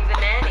 Raina playing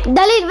the nanny.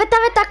 Dalil,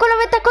 vänta,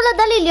 kolla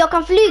Dalil, jag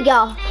kan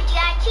flyga.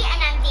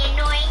 And I'm the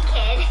annoying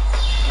kid.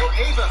 Will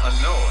Ava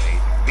annoy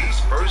these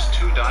first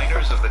two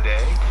diners of the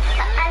day?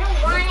 But I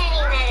don't want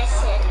any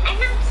medicine. I'm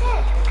not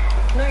sick.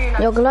 No, you're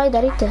not. Jag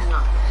glidar inte.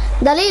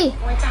 Dalil. I'm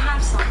going to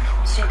have some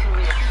so you can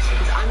relax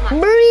because I'm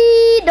not.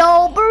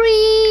 Burrito.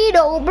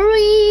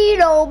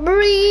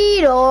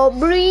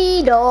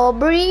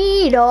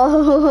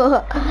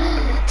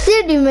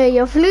 Ser du mig?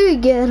 Jag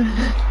flyger.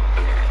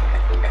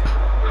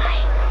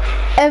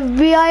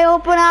 FBI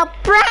open up.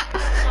 It's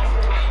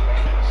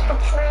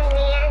my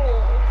nanny.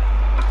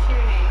 What's your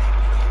name?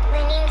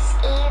 My name's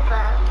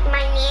Ava.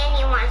 My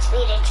nanny wants me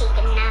to take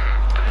a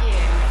nap.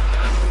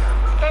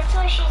 Yeah. That's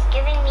why she's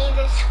giving me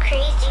this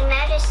crazy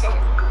medicine.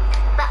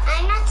 But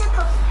I'm not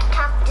supposed to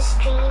talk to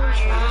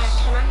strangers.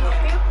 Can I help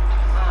you?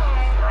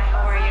 Hi,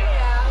 how are you?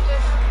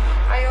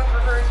 I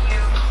overheard you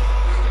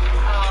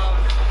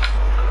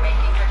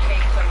making her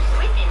take some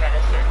sleepy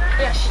medicine.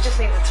 Yeah, she just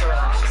needed to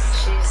relax.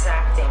 She's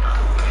acting.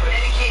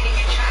 Medicating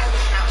your child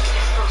is not what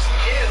you're supposed to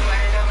do. I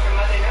don't know if her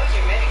mother knows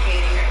you're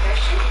medicating her, does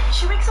she?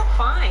 She wakes up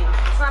fine.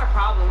 It's not a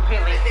problem,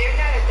 really. But they're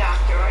not a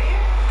doctor, are you?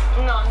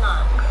 No, I'm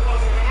not. Well,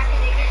 then how can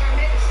you give her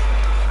medicine?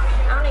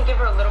 I only give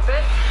her a little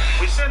bit.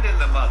 We send in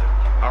the mother,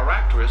 our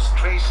actress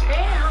Tracy,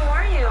 Hey, how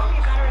are you? Oh,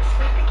 you got her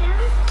asleep again?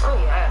 Oh,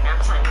 yeah,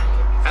 nap time.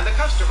 and the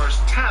customers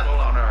tattle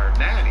on our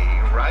nanny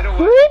right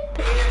away.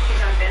 You know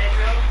she's on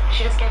Benadryl?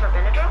 She just gave her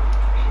Benadryl?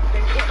 She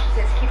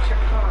says keeps her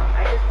calm.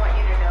 I just want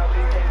you to know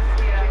because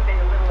we've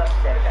been a little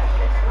upset about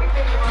this. We've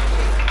been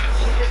watching.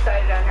 She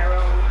decided on her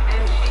own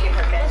and she gave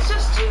her It's medicine.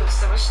 just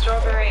juice. It was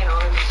strawberry and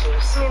orange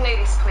juice. I mean,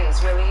 ladies, please,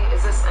 really?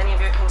 Is this any of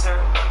your concern?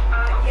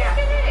 Yeah.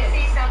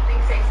 See something,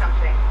 say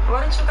something. Why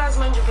don't you guys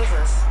mind your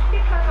business?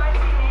 Because I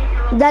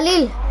see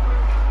Dalil.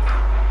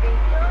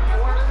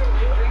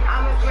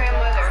 I'm a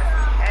grandmother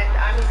and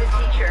I was a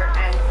teacher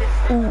and this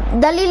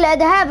Dalil, är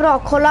det här bra?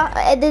 Kolla,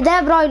 är det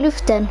där bra i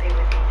luften?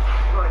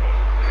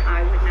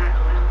 I would not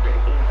allow her to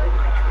eat with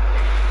my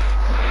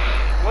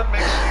child. What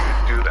makes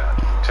you do that?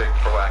 Take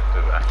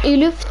proactive action. I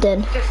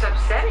luften. Just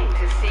upsetting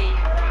to see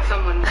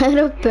someone Här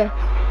uppe.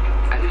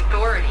 an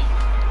authority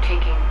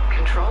taking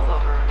control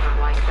over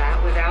her like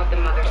that without the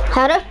mother's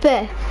Här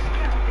uppe.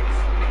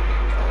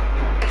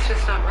 It's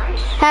just not right.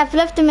 Här,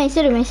 följ efter mig.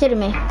 Ser du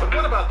mig? But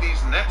what about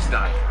these next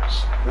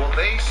diners? Will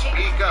they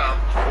speak up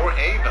for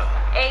Ava?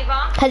 Ava?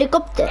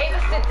 Helikopter. Ava,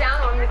 sit down.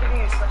 I'm gonna give you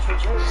your special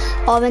juice.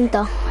 Ja,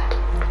 vänta.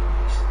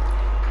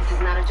 This is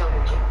not a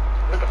jungle gym.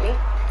 Look at me.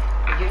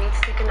 You need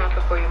to take a nap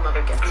before your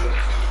mother gets here.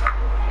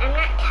 I'm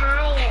not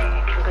tired.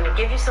 I'm gonna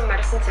give you some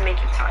medicine to make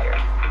you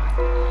tired.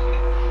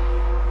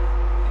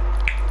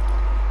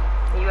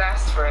 You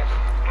asked for it.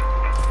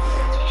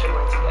 That's what you're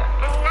going to get.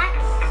 I'm not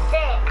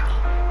sick.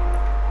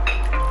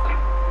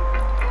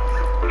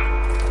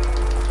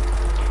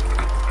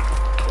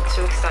 I'm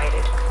too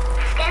excited.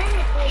 It's gonna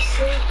make me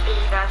sleepy.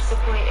 That's the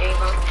point,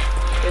 Ava.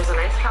 There's a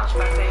nice couch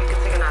back there you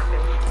can take a nap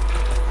in.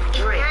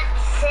 Drink. I'm not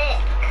sick.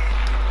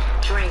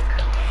 Drink.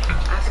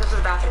 I have to go to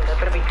the bathroom. That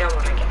better be done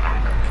when I get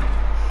back.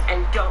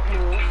 And don't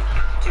move.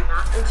 Do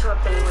not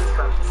interrupt anyone's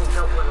breakfast and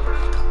don't run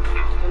around.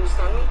 You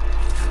understand me?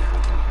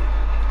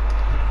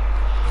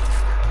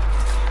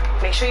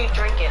 Make sure you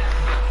drink it.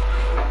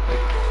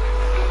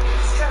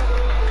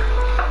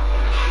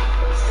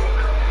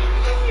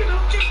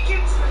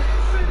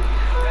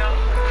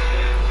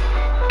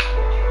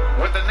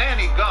 With the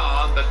nanny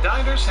gone, the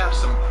diners have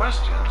some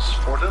questions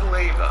for little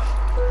Ava.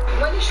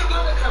 When is your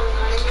mother coming,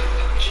 honey?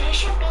 She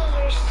should be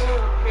here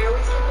soon. They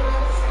always give you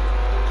medicine.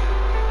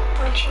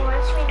 When she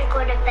wants me to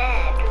go to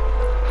bed.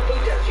 Who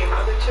does? Your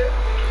mother too?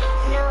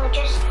 No,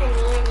 just the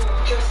nanny.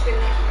 Just the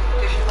nanny.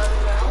 Does your mother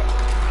know?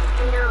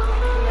 No.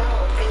 No.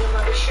 And your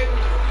mother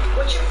shouldn't.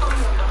 What's your phone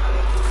number,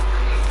 honey?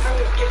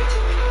 Hurry up, give it to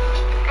me.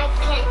 I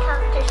can't talk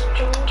to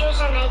strangers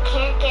and I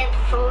can't get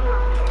phone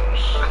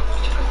numbers. I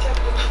have to protect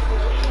what you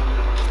believe.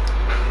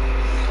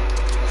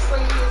 This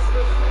lady is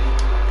with me.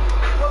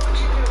 What would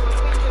you do? What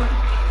do we do?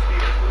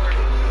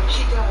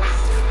 She does.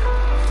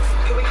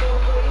 Can we call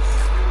the police?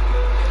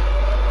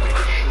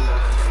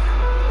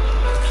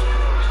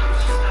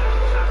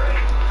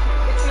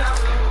 It's not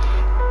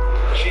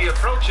right. She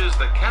approaches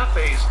the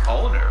cafe's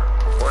owner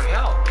for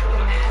help. I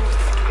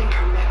think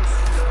her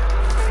medicine.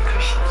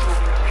 Because she's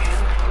not okay.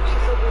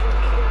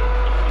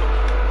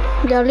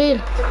 Dalil.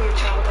 To be a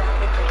child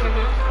advocate,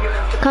 you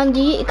have to.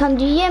 Kan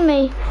du ge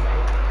mig...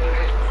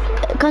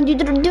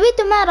 Du vet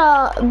de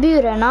här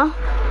burarna?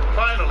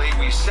 Finally,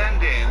 we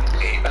send in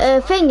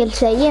Ava.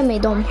 Fängelse, ge mig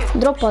dem.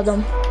 Droppa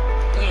dem.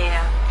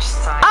 Yeah,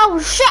 just sigh. Oh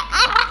shit!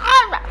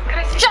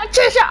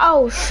 Shit!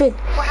 Oh shit!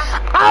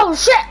 Oh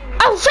shit!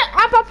 Oh shit!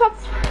 Up.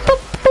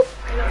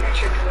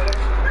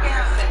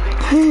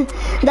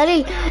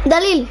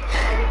 Dalil!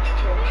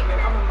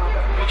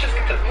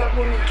 That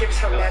woman gives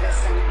her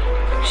medicine.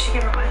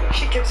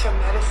 She gives her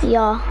medicine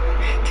Ja.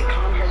 to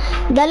calm her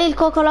down. Dalil,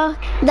 kolla.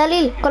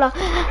 Dalil, kolla.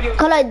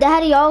 Kolla, det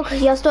här är jag.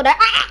 Jag står där.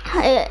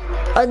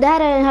 Och det här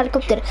är en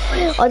helikopter.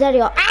 Och där är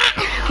jag.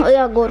 Och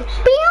jag går.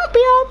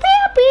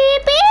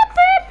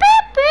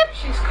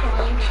 She's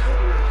calling.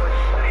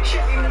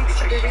 She's even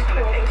We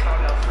recorded.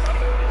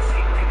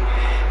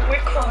 We're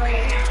calling.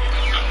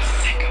 I'm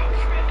sick of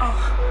it. Oh,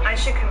 I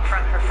should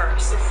confront her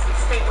first.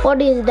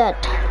 What is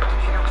that?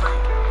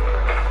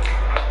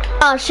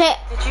 Oh shit.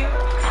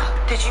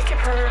 Did you give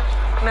her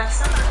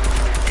medicine?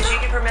 Did you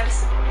give her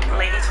medicine? The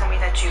lady told me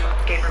that you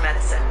gave her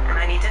medicine, and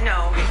I need to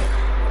know,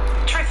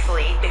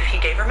 truthfully, if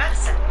you gave her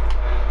medicine.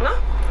 No?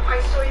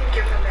 I saw you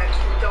give her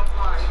medicine. Don't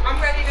lie.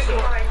 I'm ready to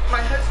cry.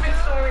 My husband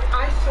saw it,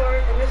 I saw it,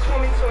 and this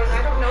woman saw it.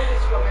 I don't know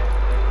this woman.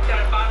 Got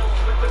a bottle,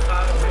 liquid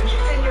bottle. It's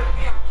in your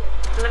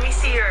packet. Let me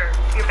see your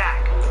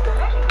bag.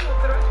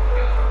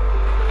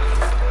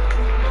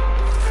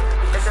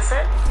 Is this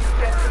it?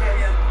 Yes,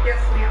 ma'am.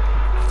 Yes, ma'am.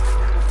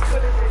 What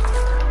is it?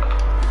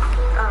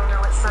 I don't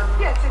know. It's some...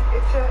 Yes,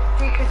 it's a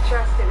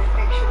decongestant. It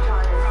makes you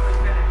tired.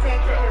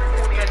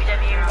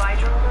 WWY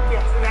drill?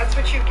 Yes, and that's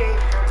what you gave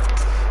her.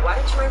 Why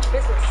did you mind your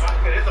business?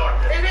 It is our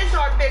business. It is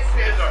our business.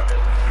 It is our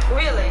business.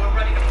 Really? We're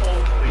ready to pull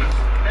the police.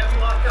 Have you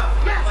locked up?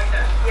 Yes. Like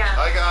that. Yeah.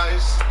 Hi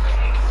guys,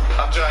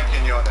 I'm John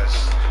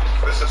Quinones.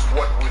 This is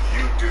What Would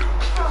You Do,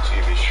 the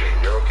TV show.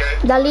 You okay?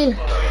 Dalil,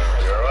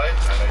 You alright?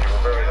 I know you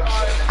were very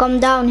upset. come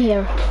down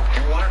here.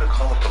 You wanted to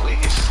call the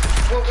police.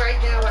 Well,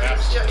 right now, I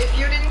was just, if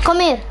you didn't... Come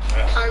here.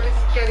 I was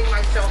getting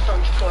my cell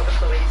phone to call the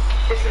police.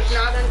 This is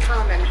not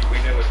uncommon.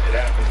 We knew it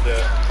happened to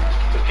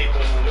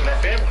people in my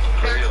family.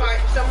 That's why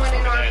someone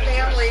in our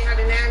family had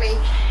a nanny,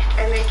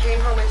 and they came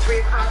home at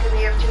 3 o'clock in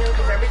the afternoon,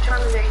 because every time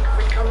they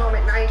would come home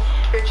at night,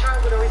 their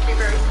child would always be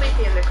very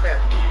sleepy in the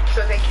crib.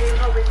 So they came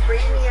home at 3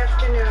 in the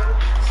afternoon,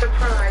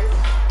 surprised,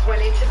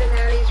 went into the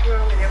nanny's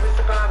room, and there was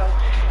the bottle,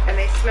 and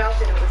they smelled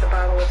it. It was a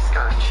bottle of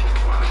scotch.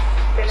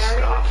 The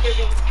nanny was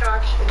giving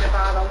scotch in the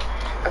bottle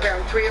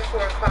around 3 or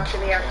 4 o'clock in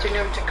the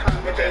afternoon to calm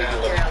the baby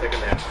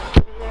down.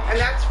 And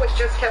that's what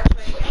just kept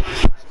playing.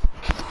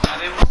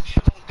 An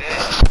emotional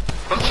day.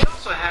 But we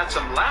also had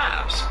some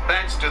laughs,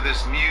 thanks to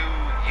this new,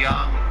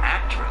 young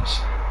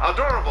actress.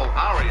 Adorable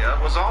Aria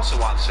was also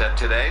on set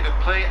today to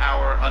play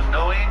our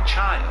annoying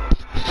child.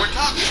 We're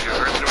talking to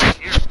her through an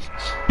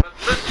earpiece, but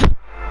listen,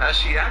 as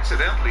she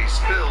accidentally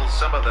spills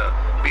some of the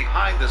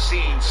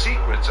behind-the-scenes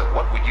secrets of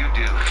What Would You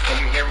Do. Can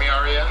you hear me,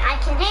 Aria? I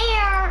can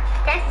hear.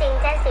 Testing,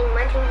 testing.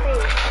 1, 2, 3.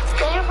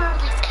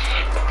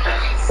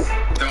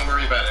 Don't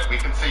worry about it. We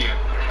can see you. I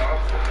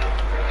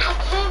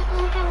can't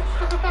even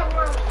see the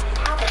one.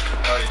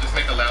 Oh, you just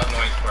make a loud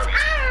noise for me.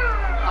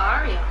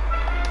 Aria.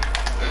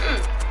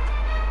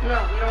 No,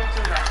 we don't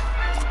do that.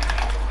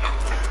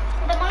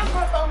 The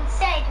microphone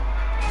said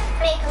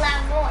make a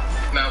loud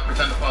noise. Now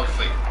pretend to fall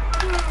asleep.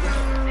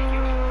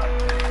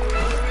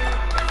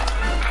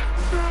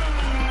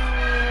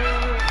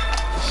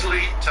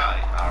 Sleep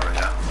tight,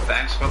 Aria.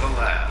 Thanks for the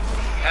laugh.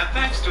 And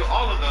thanks to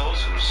all of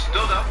those who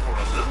stood up for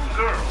a little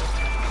girl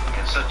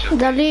in such a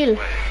Dalil,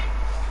 way.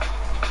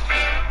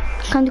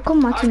 kan du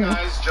komma till Hi mig?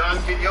 guys, John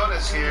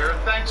Quinones here.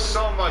 Thanks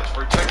so much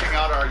for checking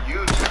out our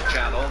YouTube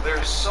channel.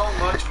 There's so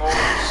much more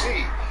to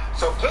see.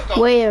 So click on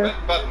Where? the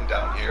red button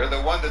down here,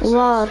 the one that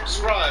Var? says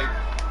subscribe,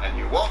 and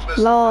you won't miss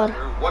Var?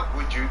 another What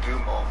Would You Do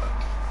moment.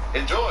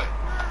 Enjoy!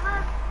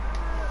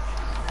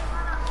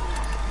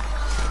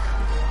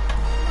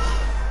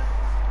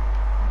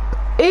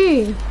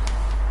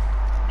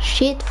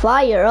 Shit,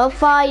 fire, oh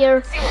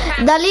fire.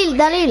 Dalil.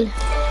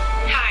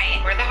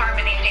 Hi, we're the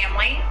Harmony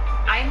family.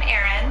 I'm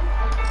Erin.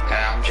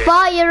 And I'm Jake.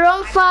 Fire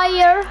on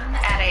fire.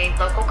 At a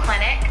local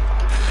clinic.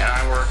 And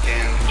I work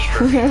in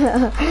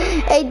construction.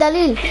 Hey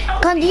Dalil,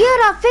 kan du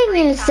göra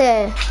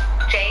fängelse?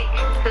 Jake,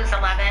 who's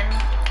 11.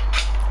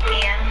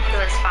 Ian, who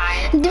is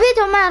 5. Du vet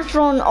de är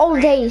från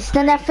Old Days,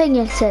 den där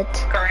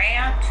fängelset.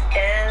 Grant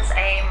is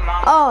a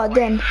mom. Ja,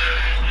 den.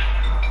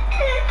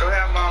 Go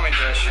have mommy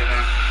dress you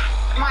then.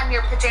 Come on,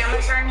 your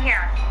pajamas are in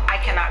here. I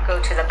cannot go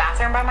to the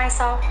bathroom by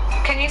myself.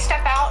 Can you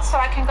step out so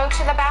I can go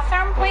to the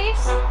bathroom,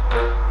 please?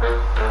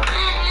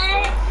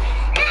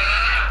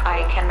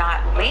 I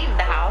cannot leave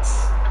the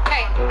house.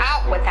 Okay,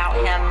 out without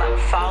him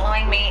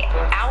following me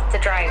out the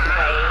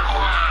driveway.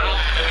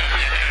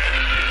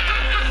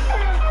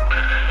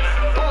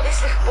 Oh,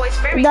 this boy's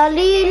very...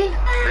 Dalil.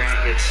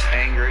 Grant gets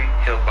angry,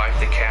 he'll bite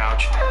the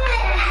couch.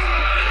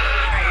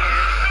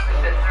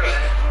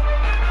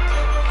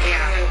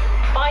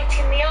 Yeah,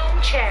 biting the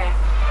armchair.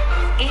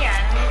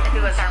 Ian, who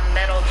is our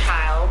middle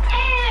child,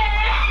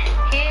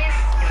 he's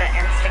the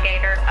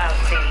instigator of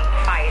the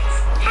fights.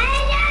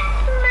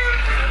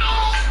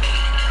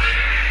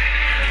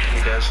 He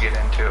does get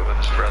into it with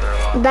his brother a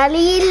lot.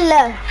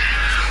 Dalil.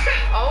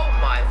 Oh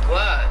my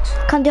word.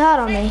 Kan du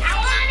höra mig?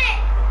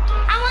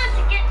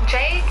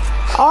 Jake?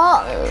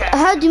 Ja,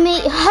 hör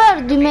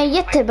du mig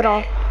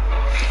jättebra.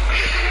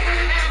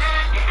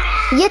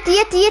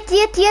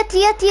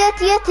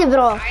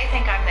 Jättebra. I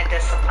think I'm the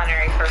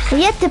disciplinary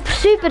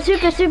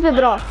person.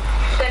 Superbra.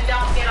 Then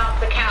don't get off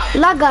the couch.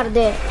 Laggar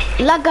det.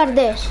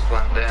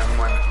 Discipline them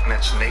when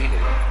it's needed.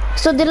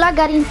 Så det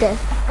laggar inte.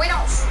 We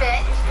don't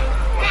spit.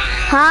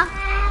 Ha?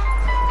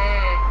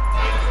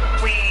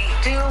 We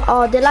do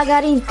Ja, det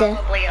laggar inte.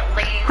 probably at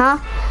least Ha?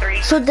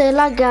 3 Så det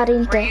laggar We're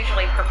inte.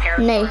 usually prepared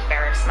Nej. for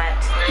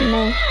embarrassment.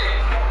 Nej.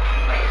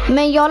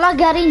 Men jag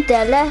laggar inte,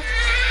 eller?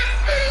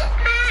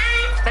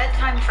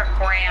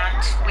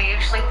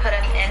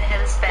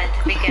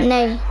 begin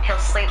with. He'll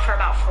sleep for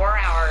about 4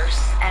 hours,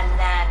 and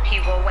then he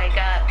will wake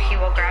up, he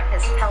will grab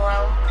his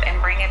pillow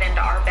and bring it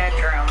into our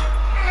bedroom.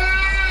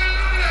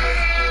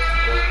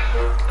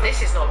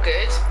 This is not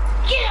good.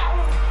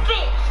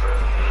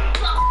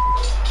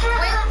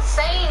 Quit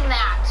saying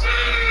that.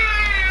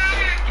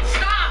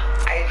 Stop.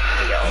 I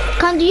feel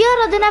Kan du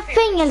göra den här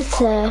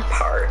fängelse?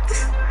 apart.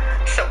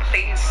 So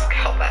please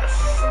help us.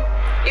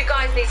 You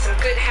guys need some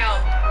good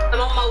help. I'm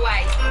on my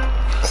way.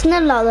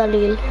 Snälla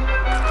Dalil.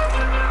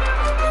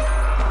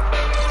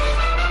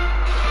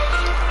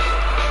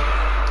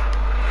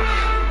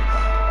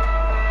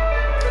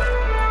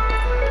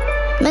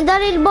 Men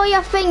Dalil,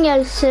 boja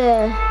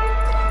fängelse.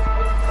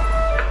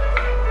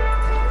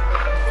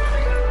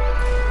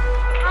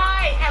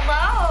 Hi,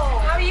 hello.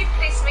 How are you?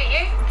 Pleased to meet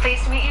you.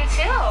 Pleased to meet you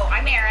too.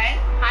 I'm Erin.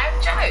 I'm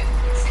Joe.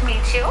 Nice to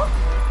meet you.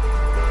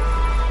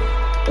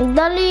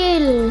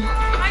 Dalil.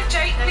 Hi,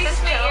 Joe. Pleased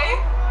to meet you.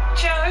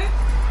 Joe.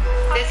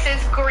 This is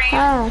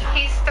Grant.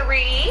 He's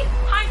 3.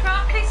 Hi,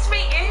 Grant. Pleased to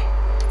meet you.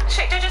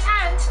 Shake Jojo's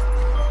hand.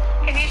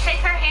 Can you shake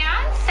her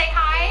hand? Say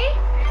hi.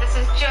 This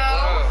is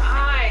Joe.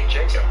 Hi.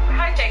 Jacob.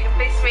 Hi, Jacob.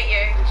 Pleased to meet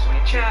you. Pleased to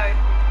meet you. Joe.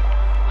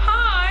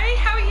 Hi.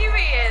 How are you,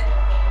 Ian?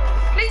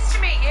 Pleased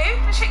to meet you.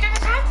 Shake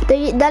Jojo's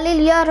hand.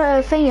 Dalil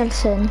gör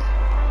fängelsen.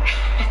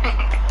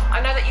 I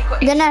know that you've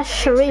got Den är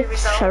issues that need to be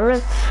resolved,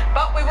 sheriff.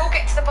 but we will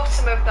get to the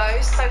bottom of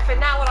those. So for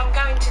now, what I'm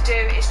going to do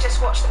is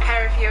just watch the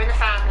pair of you and the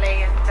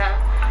family and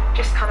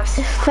just kind of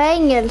sit.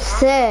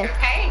 Fängelse.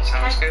 Okay.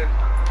 Sounds good.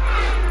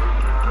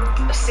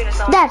 As soon as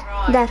I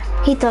Där,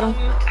 hittar de.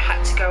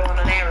 had to go on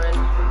an errand,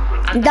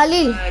 and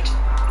Dalil.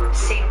 the bird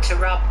seemed to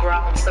rub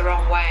Grant the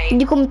wrong way.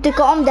 Du kommer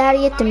tycka om det här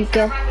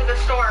jättemycket. Run to the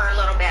store a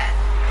little bit.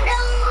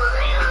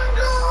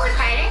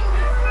 Okay?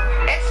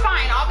 It's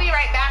fine. I'll be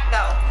right back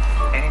though.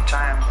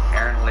 Anytime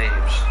Aaron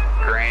leaves,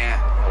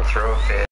 Grant will throw a fit.